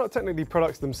 Now, while they're not technically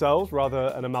products themselves,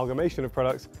 rather an amalgamation of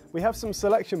products, we have some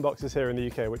selection boxes here in the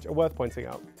UK which are worth pointing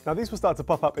out. Now, these will start to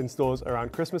pop up in stores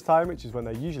around Christmas time, which is when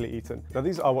they're usually eaten. Now,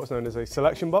 these are what's known as a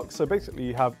selection box. So basically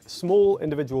you have small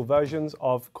individual versions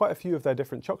of quite a few of their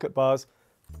different chocolate bars,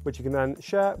 which you can then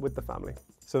share with the family.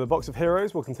 So the box of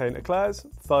heroes will contain eclairs,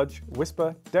 fudge,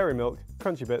 whisper, dairy milk,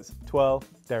 crunchy bits, twirl,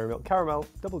 dairy milk caramel,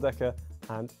 double-decker,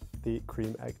 and the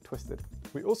cream egg twisted.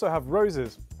 We also have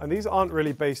roses, and these aren't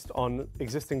really based on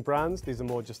existing brands. These are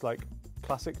more just like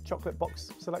classic chocolate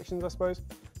box selections, I suppose.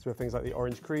 So we have things like the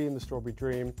orange cream, the strawberry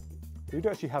dream. We do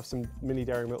actually have some mini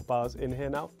dairy milk bars in here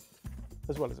now,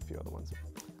 as well as a few other ones.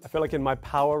 I feel like in my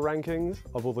power rankings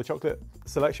of all the chocolate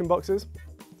selection boxes,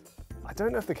 I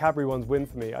don't know if the Cadbury ones win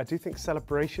for me. I do think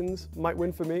Celebrations might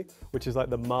win for me, which is like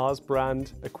the Mars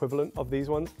brand equivalent of these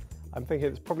ones. I'm thinking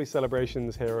it's probably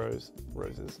Celebrations, Heroes,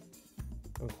 Roses.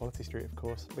 And Quality Street, of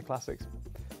course, the classics.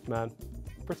 Man,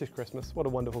 British Christmas, what a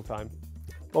wonderful time.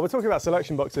 While we're talking about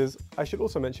selection boxes, I should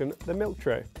also mention the milk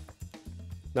tray.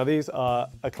 Now, these are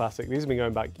a classic. These have been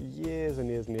going back years and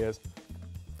years and years.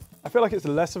 I feel like it's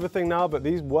less of a thing now, but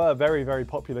these were very, very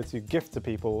popular to gift to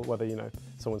people, whether, you know,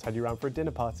 someone's had you around for a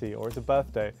dinner party or it's a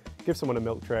birthday. Give someone a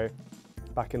milk tray.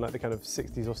 Back in like the kind of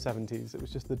 60s or 70s, it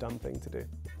was just the dumb thing to do.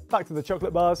 Back to the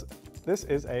chocolate bars. This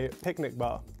is a picnic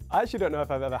bar. I actually don't know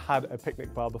if I've ever had a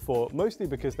picnic bar before, mostly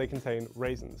because they contain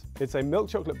raisins. It's a milk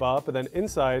chocolate bar, but then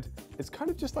inside, it's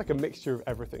kind of just like a mixture of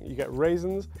everything. You get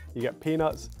raisins, you get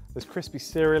peanuts, there's crispy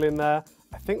cereal in there.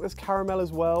 I think there's caramel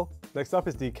as well. Next up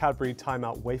is the Cadbury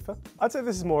Timeout Wafer. I'd say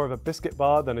this is more of a biscuit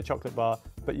bar than a chocolate bar,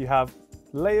 but you have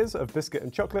layers of biscuit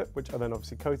and chocolate, which are then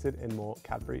obviously coated in more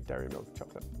Cadbury Dairy Milk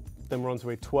chocolate. Then we're on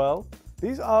to a twirl.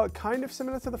 These are kind of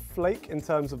similar to the flake in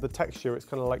terms of the texture. It's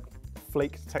kind of like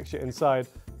flaked texture inside,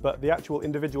 but the actual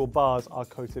individual bars are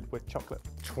coated with chocolate.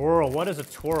 Twirl, what is a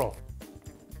twirl?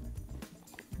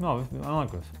 No, I don't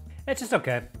like this. It's just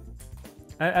okay.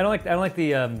 I don't like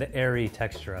the airy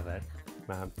texture of it.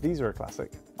 Man, these are a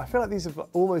classic. I feel like these have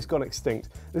almost gone extinct.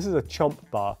 This is a chomp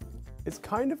bar. It's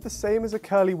kind of the same as a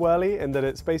curly whirly in that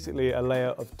it's basically a layer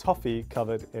of toffee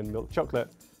covered in milk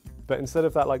chocolate. But instead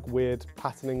of that like weird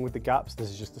patterning with the gaps, this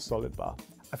is just a solid bar.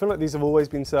 I feel like these have always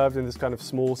been served in this kind of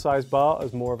small size bar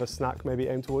as more of a snack maybe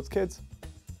aimed towards kids.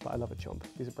 But I love a chomp.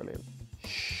 These are brilliant.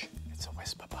 Shh, it's a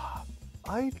whisper bar.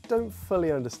 I don't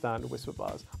fully understand whisper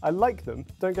bars. I like them,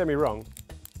 don't get me wrong,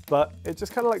 but it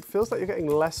just kind of like feels like you're getting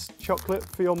less chocolate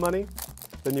for your money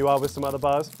than you are with some other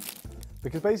bars.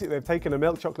 Because basically they've taken a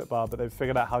milk chocolate bar, but they've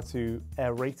figured out how to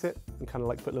aerate it and kind of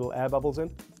like put little air bubbles in.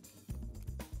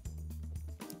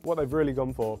 What they've really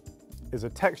gone for is a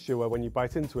texture where when you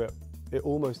bite into it, it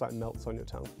almost like melts on your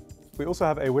tongue. We also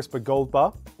have a Whisper Gold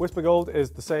bar. Whisper Gold is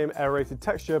the same aerated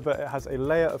texture, but it has a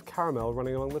layer of caramel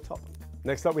running along the top.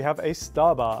 Next up, we have a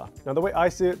Star Bar. Now, the way I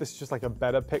see it, this is just like a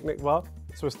better picnic bar.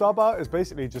 So a Star Bar is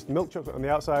basically just milk chocolate on the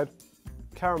outside,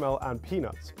 caramel and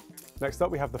peanuts. Next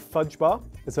up, we have the Fudge Bar.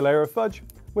 It's a layer of fudge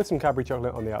with some Cadbury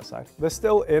chocolate on the outside. They're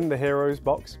still in the Heroes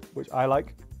box, which I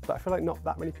like, but I feel like not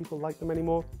that many people like them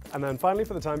anymore. And then finally,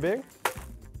 for the time being,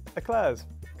 Eclairs.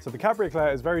 So the Cadbury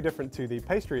Eclair is very different to the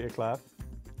pastry Eclair.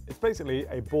 It's basically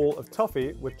a ball of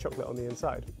toffee with chocolate on the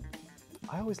inside.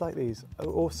 I always like these.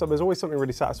 Also, there's always something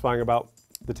really satisfying about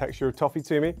the texture of toffee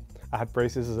to me. I had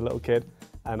braces as a little kid,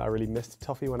 and I really missed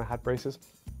toffee when I had braces.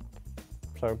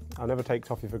 So I'll never take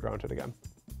toffee for granted again.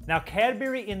 Now,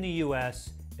 Cadbury in the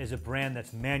US is a brand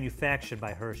that's manufactured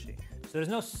by Hershey. So there's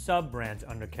no sub-brands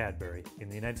under Cadbury in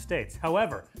the United States.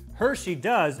 However, Hershey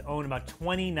does own about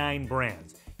 29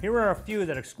 brands. Here are a few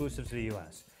that are exclusive to the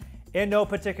US. In no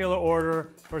particular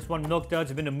order, first one, Milk Duds.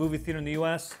 Have been to a movie theater in the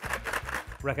US.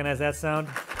 Recognize that sound?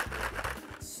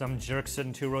 Some jerk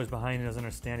sitting 2 rows behind you doesn't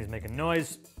understand, he's making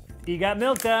noise. You got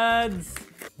Milk Duds.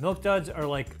 Milk Duds are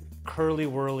like curly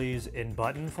whirlies in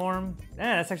button form.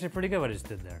 That's actually pretty good what I just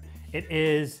did there. It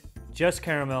is just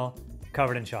caramel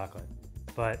covered in chocolate,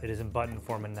 but it is in button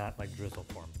form and not like drizzle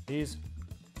form. These,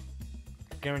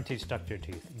 guaranteed stuck to your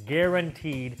teeth.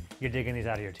 Guaranteed you're digging these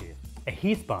out of your teeth. A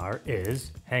Heath bar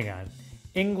is, hang on,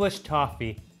 English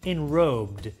toffee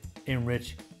enrobed in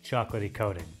rich chocolatey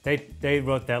coating. They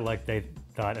wrote that like they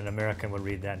thought an American would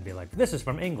read that and be like, this is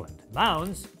from England.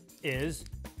 Mounds is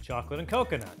chocolate and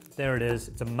coconut. There it is.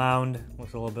 It's a mound.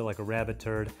 Looks a little bit like a rabbit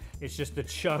turd. It's just a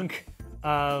chunk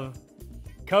of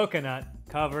coconut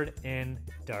covered in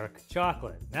dark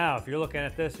chocolate. Now, if you're looking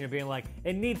at this and you're being like,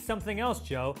 it needs something else,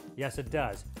 Joe. Yes, it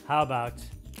does. How about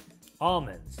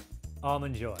almonds?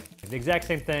 Almond Joy. The exact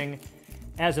same thing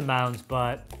as a Mounds,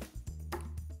 but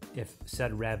if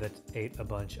said rabbit ate a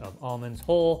bunch of almonds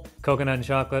whole, coconut and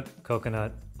chocolate,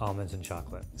 coconut, almonds and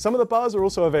chocolate. Some of the bars are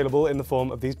also available in the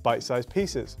form of these bite-sized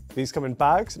pieces. These come in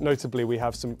bags. Notably, we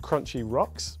have some crunchy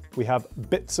rocks. We have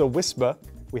Bits of Whisper.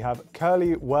 We have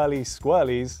Curly Whirly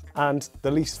Squirlies, and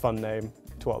the least fun name,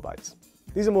 12 Bites.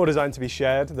 These are more designed to be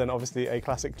shared than obviously a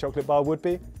classic chocolate bar would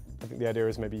be. I think the idea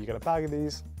is maybe you get a bag of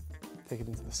these, take it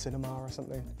into the cinema or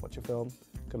something, watch a film,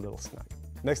 get a little snack.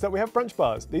 Next up, we have brunch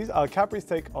bars. These are Cadbury's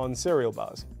take on cereal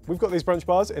bars. We've got these brunch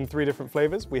bars in 3 different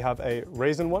flavors. We have a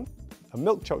raisin one, a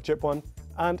milk choc chip one,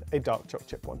 and a dark choc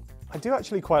chip one. I do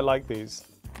actually quite like these.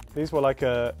 These were like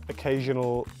a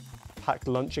occasional packed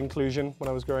lunch inclusion when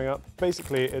I was growing up.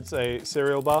 Basically, it's a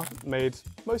cereal bar made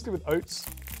mostly with oats,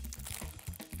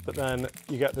 but then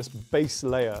you get this base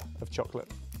layer of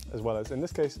chocolate, as well as, in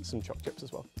this case, some choc chips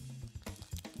as well.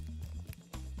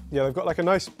 Yeah, they've got like a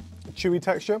nice chewy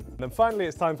texture. And then finally,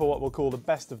 it's time for what we'll call the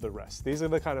best of the rest. These are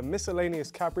the kind of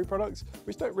miscellaneous Cadbury products,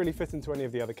 which don't really fit into any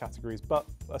of the other categories, but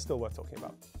are still worth talking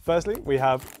about. Firstly, we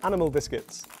have animal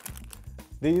biscuits.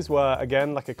 These were,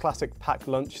 again, like a classic packed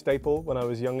lunch staple when I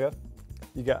was younger.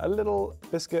 You get a little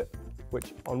biscuit,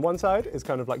 which on one side is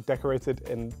kind of like decorated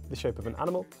in the shape of an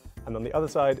animal, and on the other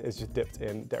side is just dipped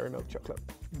in dairy milk chocolate.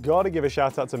 Gotta give a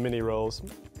shout out to mini rolls.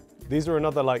 These are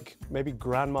another like maybe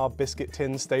grandma biscuit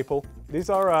tin staple. These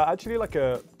are actually like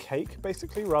a cake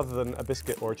basically rather than a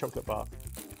biscuit or a chocolate bar.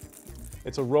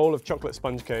 It's a roll of chocolate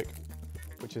sponge cake,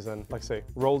 which is then, like I say,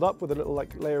 rolled up with a little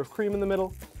like layer of cream in the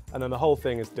middle, and then the whole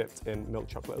thing is dipped in milk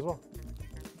chocolate as well.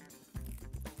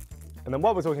 And then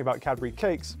while we're talking about Cadbury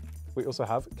cakes, we also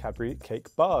have Cadbury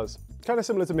cake bars. Kind of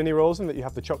similar to mini rolls in that you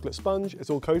have the chocolate sponge, it's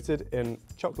all coated in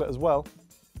chocolate as well,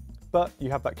 but you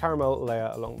have that caramel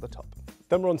layer along the top.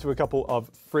 Then we're on to a couple of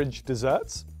fridge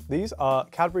desserts. These are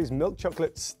Cadbury's milk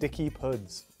chocolate sticky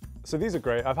puds. So these are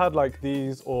great. I've had like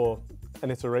these or an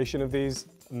iteration of these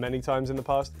many times in the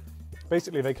past.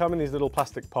 Basically, they come in these little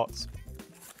plastic pots,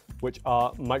 which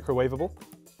are microwavable.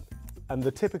 And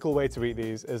the typical way to eat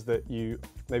these is that you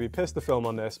maybe pierce the film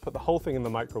on this, put the whole thing in the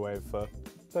microwave for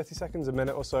 30 seconds, a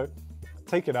minute or so,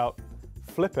 take it out,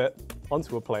 flip it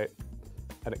onto a plate,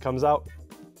 and it comes out.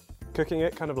 Cooking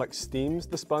it kind of like steams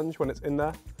the sponge when it's in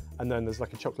there, and then there's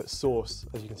like a chocolate sauce,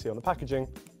 as you can see on the packaging,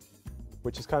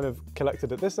 which is kind of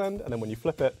collected at this end, and then when you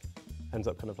flip it, ends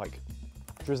up kind of like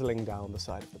drizzling down the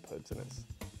side of the puds, and it's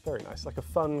very nice, like a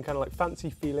fun, kind of like fancy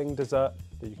feeling dessert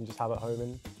that you can just have at home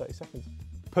in 30 seconds.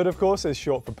 Pud, of course, is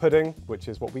short for pudding, which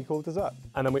is what we call dessert.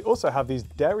 And then we also have these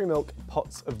dairy milk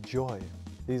pots of joy.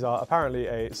 These are apparently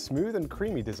a smooth and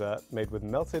creamy dessert made with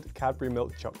melted Cadbury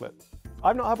milk chocolate.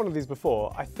 I've not had one of these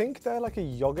before. I think they're like a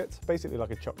yogurt, basically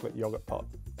like a chocolate yogurt pot.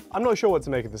 I'm not sure what to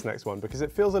make of this next one because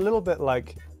it feels a little bit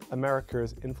like America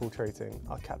is infiltrating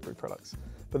our Cadbury products.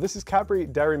 But this is Cadbury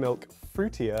Dairy Milk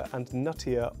Fruitier and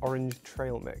Nuttier Orange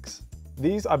Trail Mix.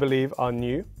 These, I believe, are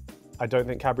new. I don't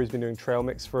think Cadbury's been doing trail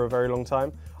mix for a very long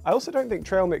time. I also don't think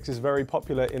trail mix is very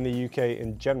popular in the UK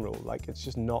in general, like it's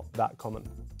just not that common.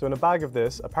 So in a bag of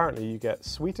this, apparently you get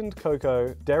sweetened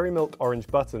cocoa, dairy milk orange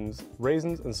buttons,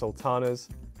 raisins and sultanas,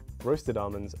 roasted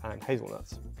almonds and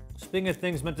hazelnuts. Speaking of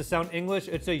things meant to sound English,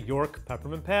 it's a York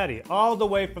peppermint patty, all the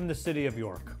way from the city of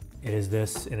York. It is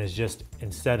this, and it's just,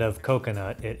 instead of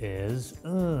coconut, it is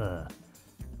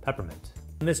peppermint.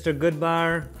 Mr. Good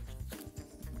Bar,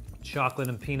 chocolate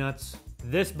and peanuts.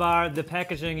 This bar, the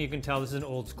packaging, you can tell this is an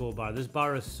old school bar. This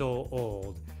bar is so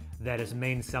old that its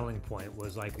main selling point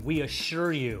was like, we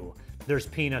assure you there's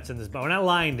peanuts in this bar. We're not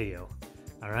lying to you,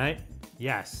 all right?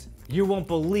 Yes, you won't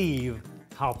believe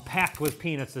how packed with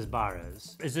peanuts this bar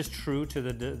is. Is this true to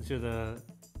the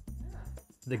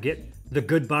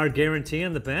Good Bar guarantee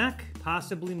on the back?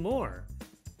 Possibly more.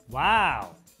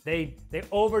 Wow, they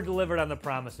over-delivered on the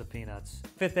promise of peanuts.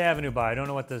 Fifth Avenue bar, I don't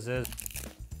know what this is.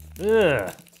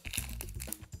 Ugh.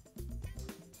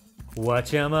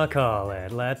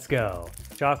 Whatchamacallit, let's go.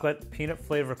 Chocolate, peanut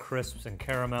flavor crisps, and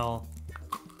caramel.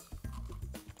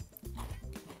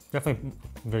 Definitely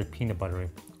very peanut buttery.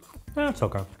 It's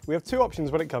okay. We have two options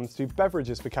when it comes to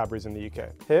beverages for Cadbury's in the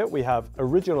UK. Here we have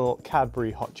original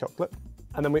Cadbury hot chocolate,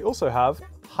 and then we also have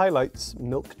Highlights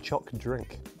milk choc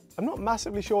drink. I'm not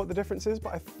massively sure what the difference is,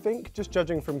 but I think just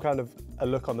judging from kind of a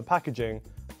look on the packaging,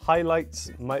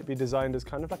 Highlights might be designed as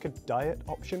kind of like a diet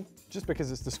option, just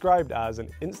because it's described as an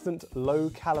instant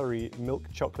low-calorie milk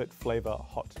chocolate flavor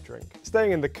hot drink.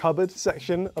 Staying in the cupboard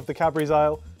section of the Cadbury's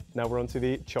aisle, now we're onto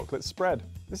the chocolate spread.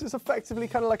 This is effectively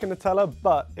kind of like a Nutella,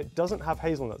 but it doesn't have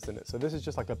hazelnuts in it, so this is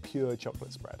just like a pure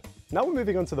chocolate spread. Now we're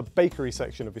moving on to the bakery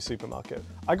section of your supermarket.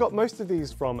 I got most of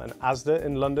these from an Asda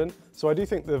in London, so I do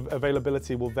think the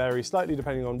availability will vary slightly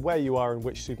depending on where you are and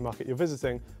which supermarket you're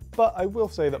visiting, but I will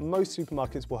say that most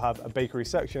supermarkets will have a bakery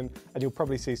section, and you'll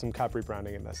probably see some Cadbury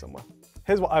branding in there somewhere.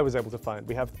 Here's what I was able to find.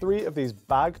 We have 3 of these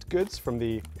bagged goods from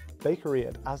the Bakery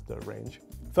at Asda range.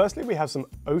 Firstly, we have some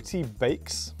Oaty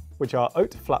Bakes, which are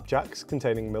oat flapjacks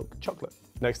containing milk chocolate.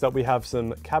 Next up, we have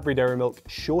some Cadbury Dairy Milk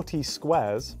Shorty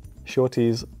Squares.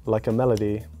 Shorties like a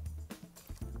melody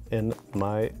in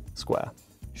my square.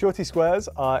 Shorty Squares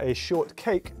are a short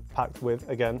cake packed with,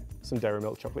 again, some dairy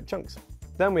milk chocolate chunks.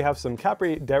 Then we have some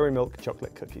Cadbury Dairy Milk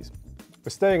chocolate cookies. We're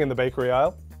staying in the bakery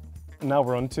aisle, and now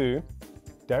we're on to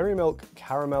Dairy Milk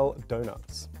Caramel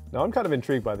Donuts. Now I'm kind of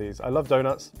intrigued by these. I love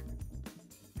donuts.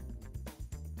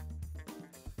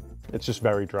 It's just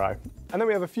very dry. And then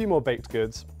we have a few more baked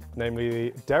goods, namely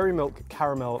the Dairy Milk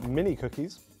Caramel Mini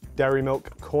Cookies, Dairy Milk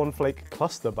Cornflake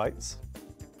Cluster Bites,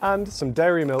 and some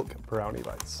Dairy Milk Brownie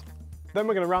Bites. Then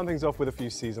we're going to round things off with a few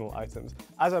seasonal items.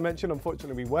 As I mentioned,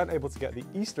 unfortunately, we weren't able to get the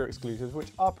Easter exclusives,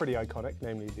 which are pretty iconic,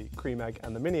 namely the cream egg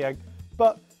and the mini egg,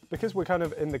 but because we're kind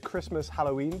of in the Christmas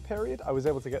Halloween period, I was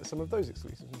able to get some of those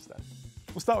exclusives instead.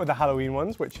 We'll start with the Halloween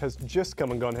ones, which has just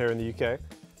come and gone here in the UK.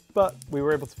 But we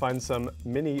were able to find some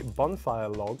mini bonfire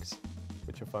logs,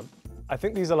 which are fun. I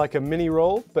think these are like a mini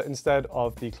roll, but instead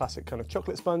of the classic kind of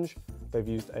chocolate sponge, they've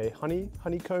used a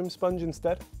honeycomb sponge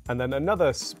instead. And then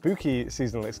another spooky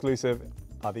seasonal exclusive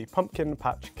are the pumpkin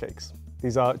patch cakes.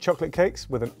 These are chocolate cakes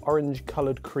with an orange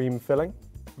colored cream filling.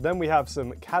 Then we have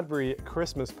some Cadbury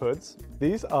Christmas Puds.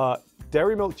 These are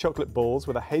dairy milk chocolate balls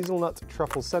with a hazelnut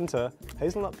truffle center,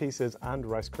 hazelnut pieces, and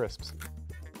Rice Crisps.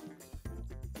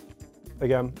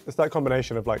 Again, it's that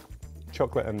combination of like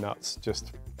chocolate and nuts,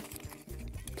 just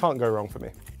can't go wrong for me.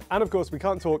 And of course, we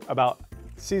can't talk about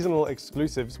seasonal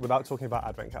exclusives without talking about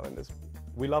advent calendars.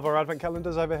 We love our advent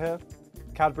calendars over here.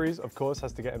 Cadbury's, of course,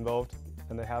 has to get involved,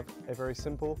 and they have a very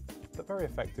simple but very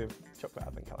effective chocolate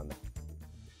advent calendar.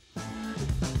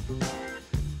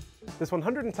 This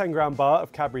 110-gram bar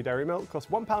of Cadbury Dairy Milk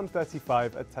costs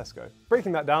 £1.35 at Tesco.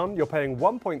 Breaking that down, you're paying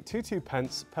 1.22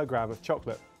 pence per gram of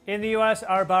chocolate. In the US,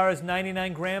 our bar is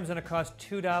 99 grams and it costs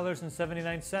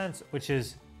 $2.79, which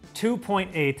is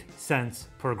 2.8 cents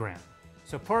per gram.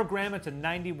 So per gram, it's a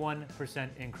 91%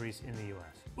 increase in the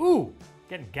US. Ooh,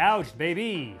 getting gouged,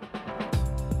 baby.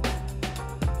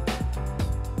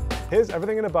 Here's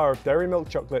everything in a bar of dairy milk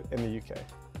chocolate in the UK.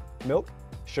 Milk,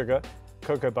 sugar,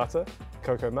 cocoa butter,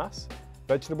 cocoa mass,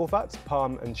 vegetable fats,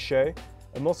 palm and shea,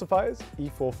 emulsifiers,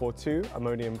 E442,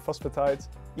 ammonium phosphatides,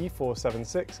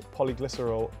 E476,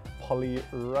 polyglycerol,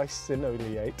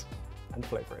 polyricinoleate, and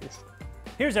flavorings.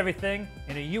 Here's everything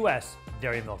in a US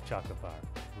dairy milk chocolate bar.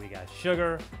 We got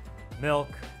sugar, milk,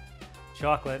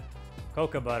 chocolate,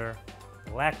 cocoa butter,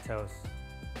 lactose,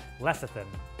 lecithin,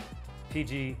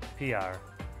 PG, PR,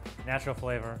 natural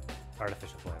flavor,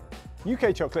 artificial flavor.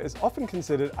 UK chocolate is often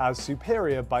considered as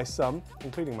superior by some,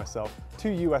 including myself,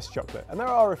 to US chocolate, and there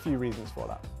are a few reasons for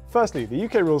that. Firstly, the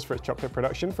UK rules for its chocolate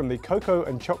production from the Cocoa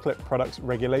and Chocolate Products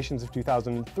Regulations of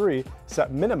 2003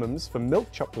 set minimums for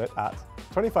milk chocolate at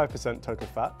 25% total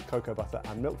fat, cocoa butter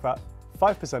and milk fat,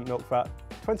 5% milk fat,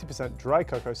 20% dry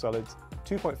cocoa solids,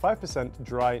 2.5%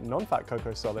 dry non-fat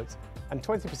cocoa solids, and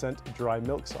 20% dry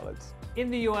milk solids. In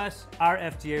the US, our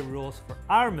FDA rules for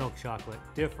our milk chocolate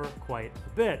differ quite a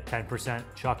bit. 10%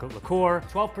 chocolate liqueur,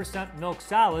 12% milk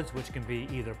solids, which can be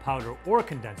either powder or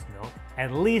condensed milk,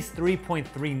 at least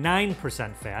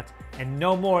 3.39% fat, and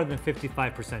no more than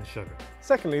 55% sugar.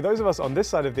 Secondly, those of us on this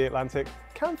side of the Atlantic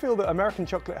can feel that American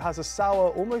chocolate has a sour,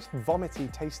 almost vomity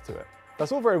taste to it.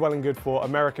 That's all very well and good for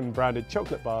American branded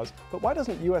chocolate bars, but why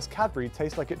doesn't US Cadbury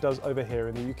taste like it does over here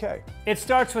in the UK? It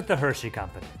starts with the Hershey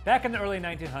Company. Back in the early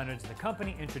 1900s, the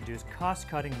company introduced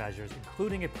cost-cutting measures,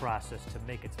 including a process to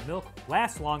make its milk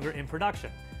last longer in production.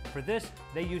 For this,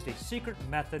 they used a secret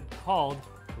method called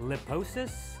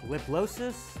lipolysis.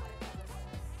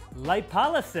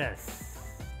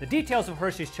 The details of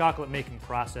Hershey's chocolate making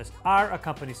process are a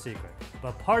company secret,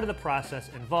 but part of the process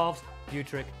involves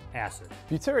butyric acid.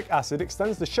 Butyric acid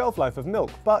extends the shelf life of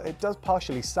milk, but it does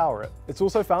partially sour it. It's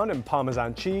also found in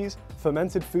Parmesan cheese,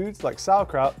 fermented foods like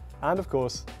sauerkraut, and of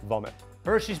course, vomit.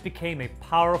 Hershey's became a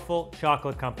powerful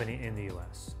chocolate company in the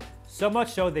US. So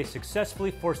much so they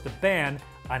successfully forced a ban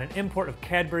on an import of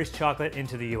Cadbury's chocolate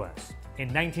into the US. In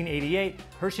 1988,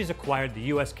 Hershey's acquired the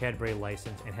US Cadbury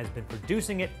license and has been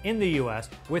producing it in the US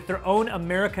with their own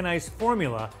Americanized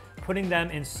formula, putting them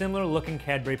in similar looking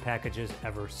Cadbury packages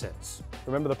ever since.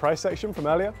 Remember the price section from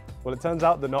earlier? Well, it turns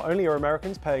out that not only are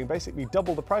Americans paying basically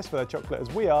double the price for their chocolate as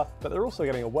we are, but they're also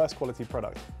getting a worse quality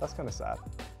product. That's kind of sad.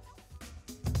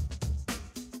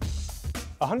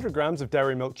 100 grams of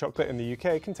dairy milk chocolate in the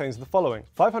UK contains the following: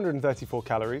 534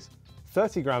 calories,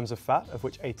 30 grams of fat, of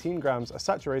which 18 grams are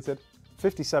saturated,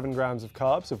 57 grams of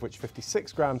carbs, of which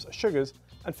 56 grams are sugars,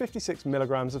 and 56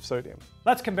 milligrams of sodium.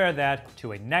 Let's compare that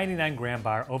to a 99-gram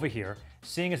bar over here,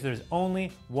 seeing as there's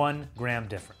only 1 gram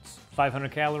difference.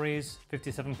 500 calories,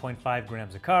 57.5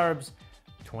 grams of carbs,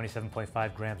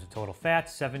 27.5 grams of total fat,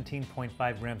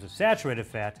 17.5 grams of saturated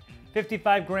fat,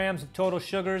 55 grams of total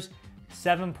sugars,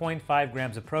 7.5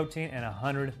 grams of protein, and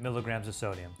 100 milligrams of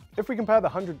sodium. If we compare the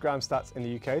 100-gram stats in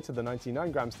the UK to the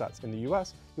 99-gram stats in the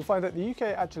US, you'll find that the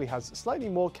UK actually has slightly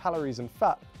more calories and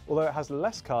fat, although it has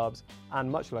less carbs and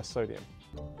much less sodium.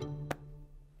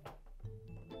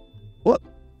 What?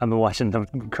 I've been watching the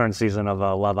current season of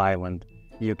Love Island,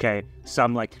 UK. So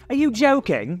I'm like, are you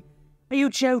joking? Are you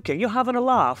joking? You're having a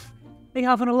laugh? Are you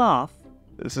having a laugh?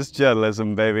 This is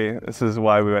journalism, baby. This is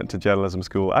why we went to journalism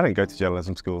school. I didn't go to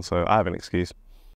journalism school, so I have an excuse.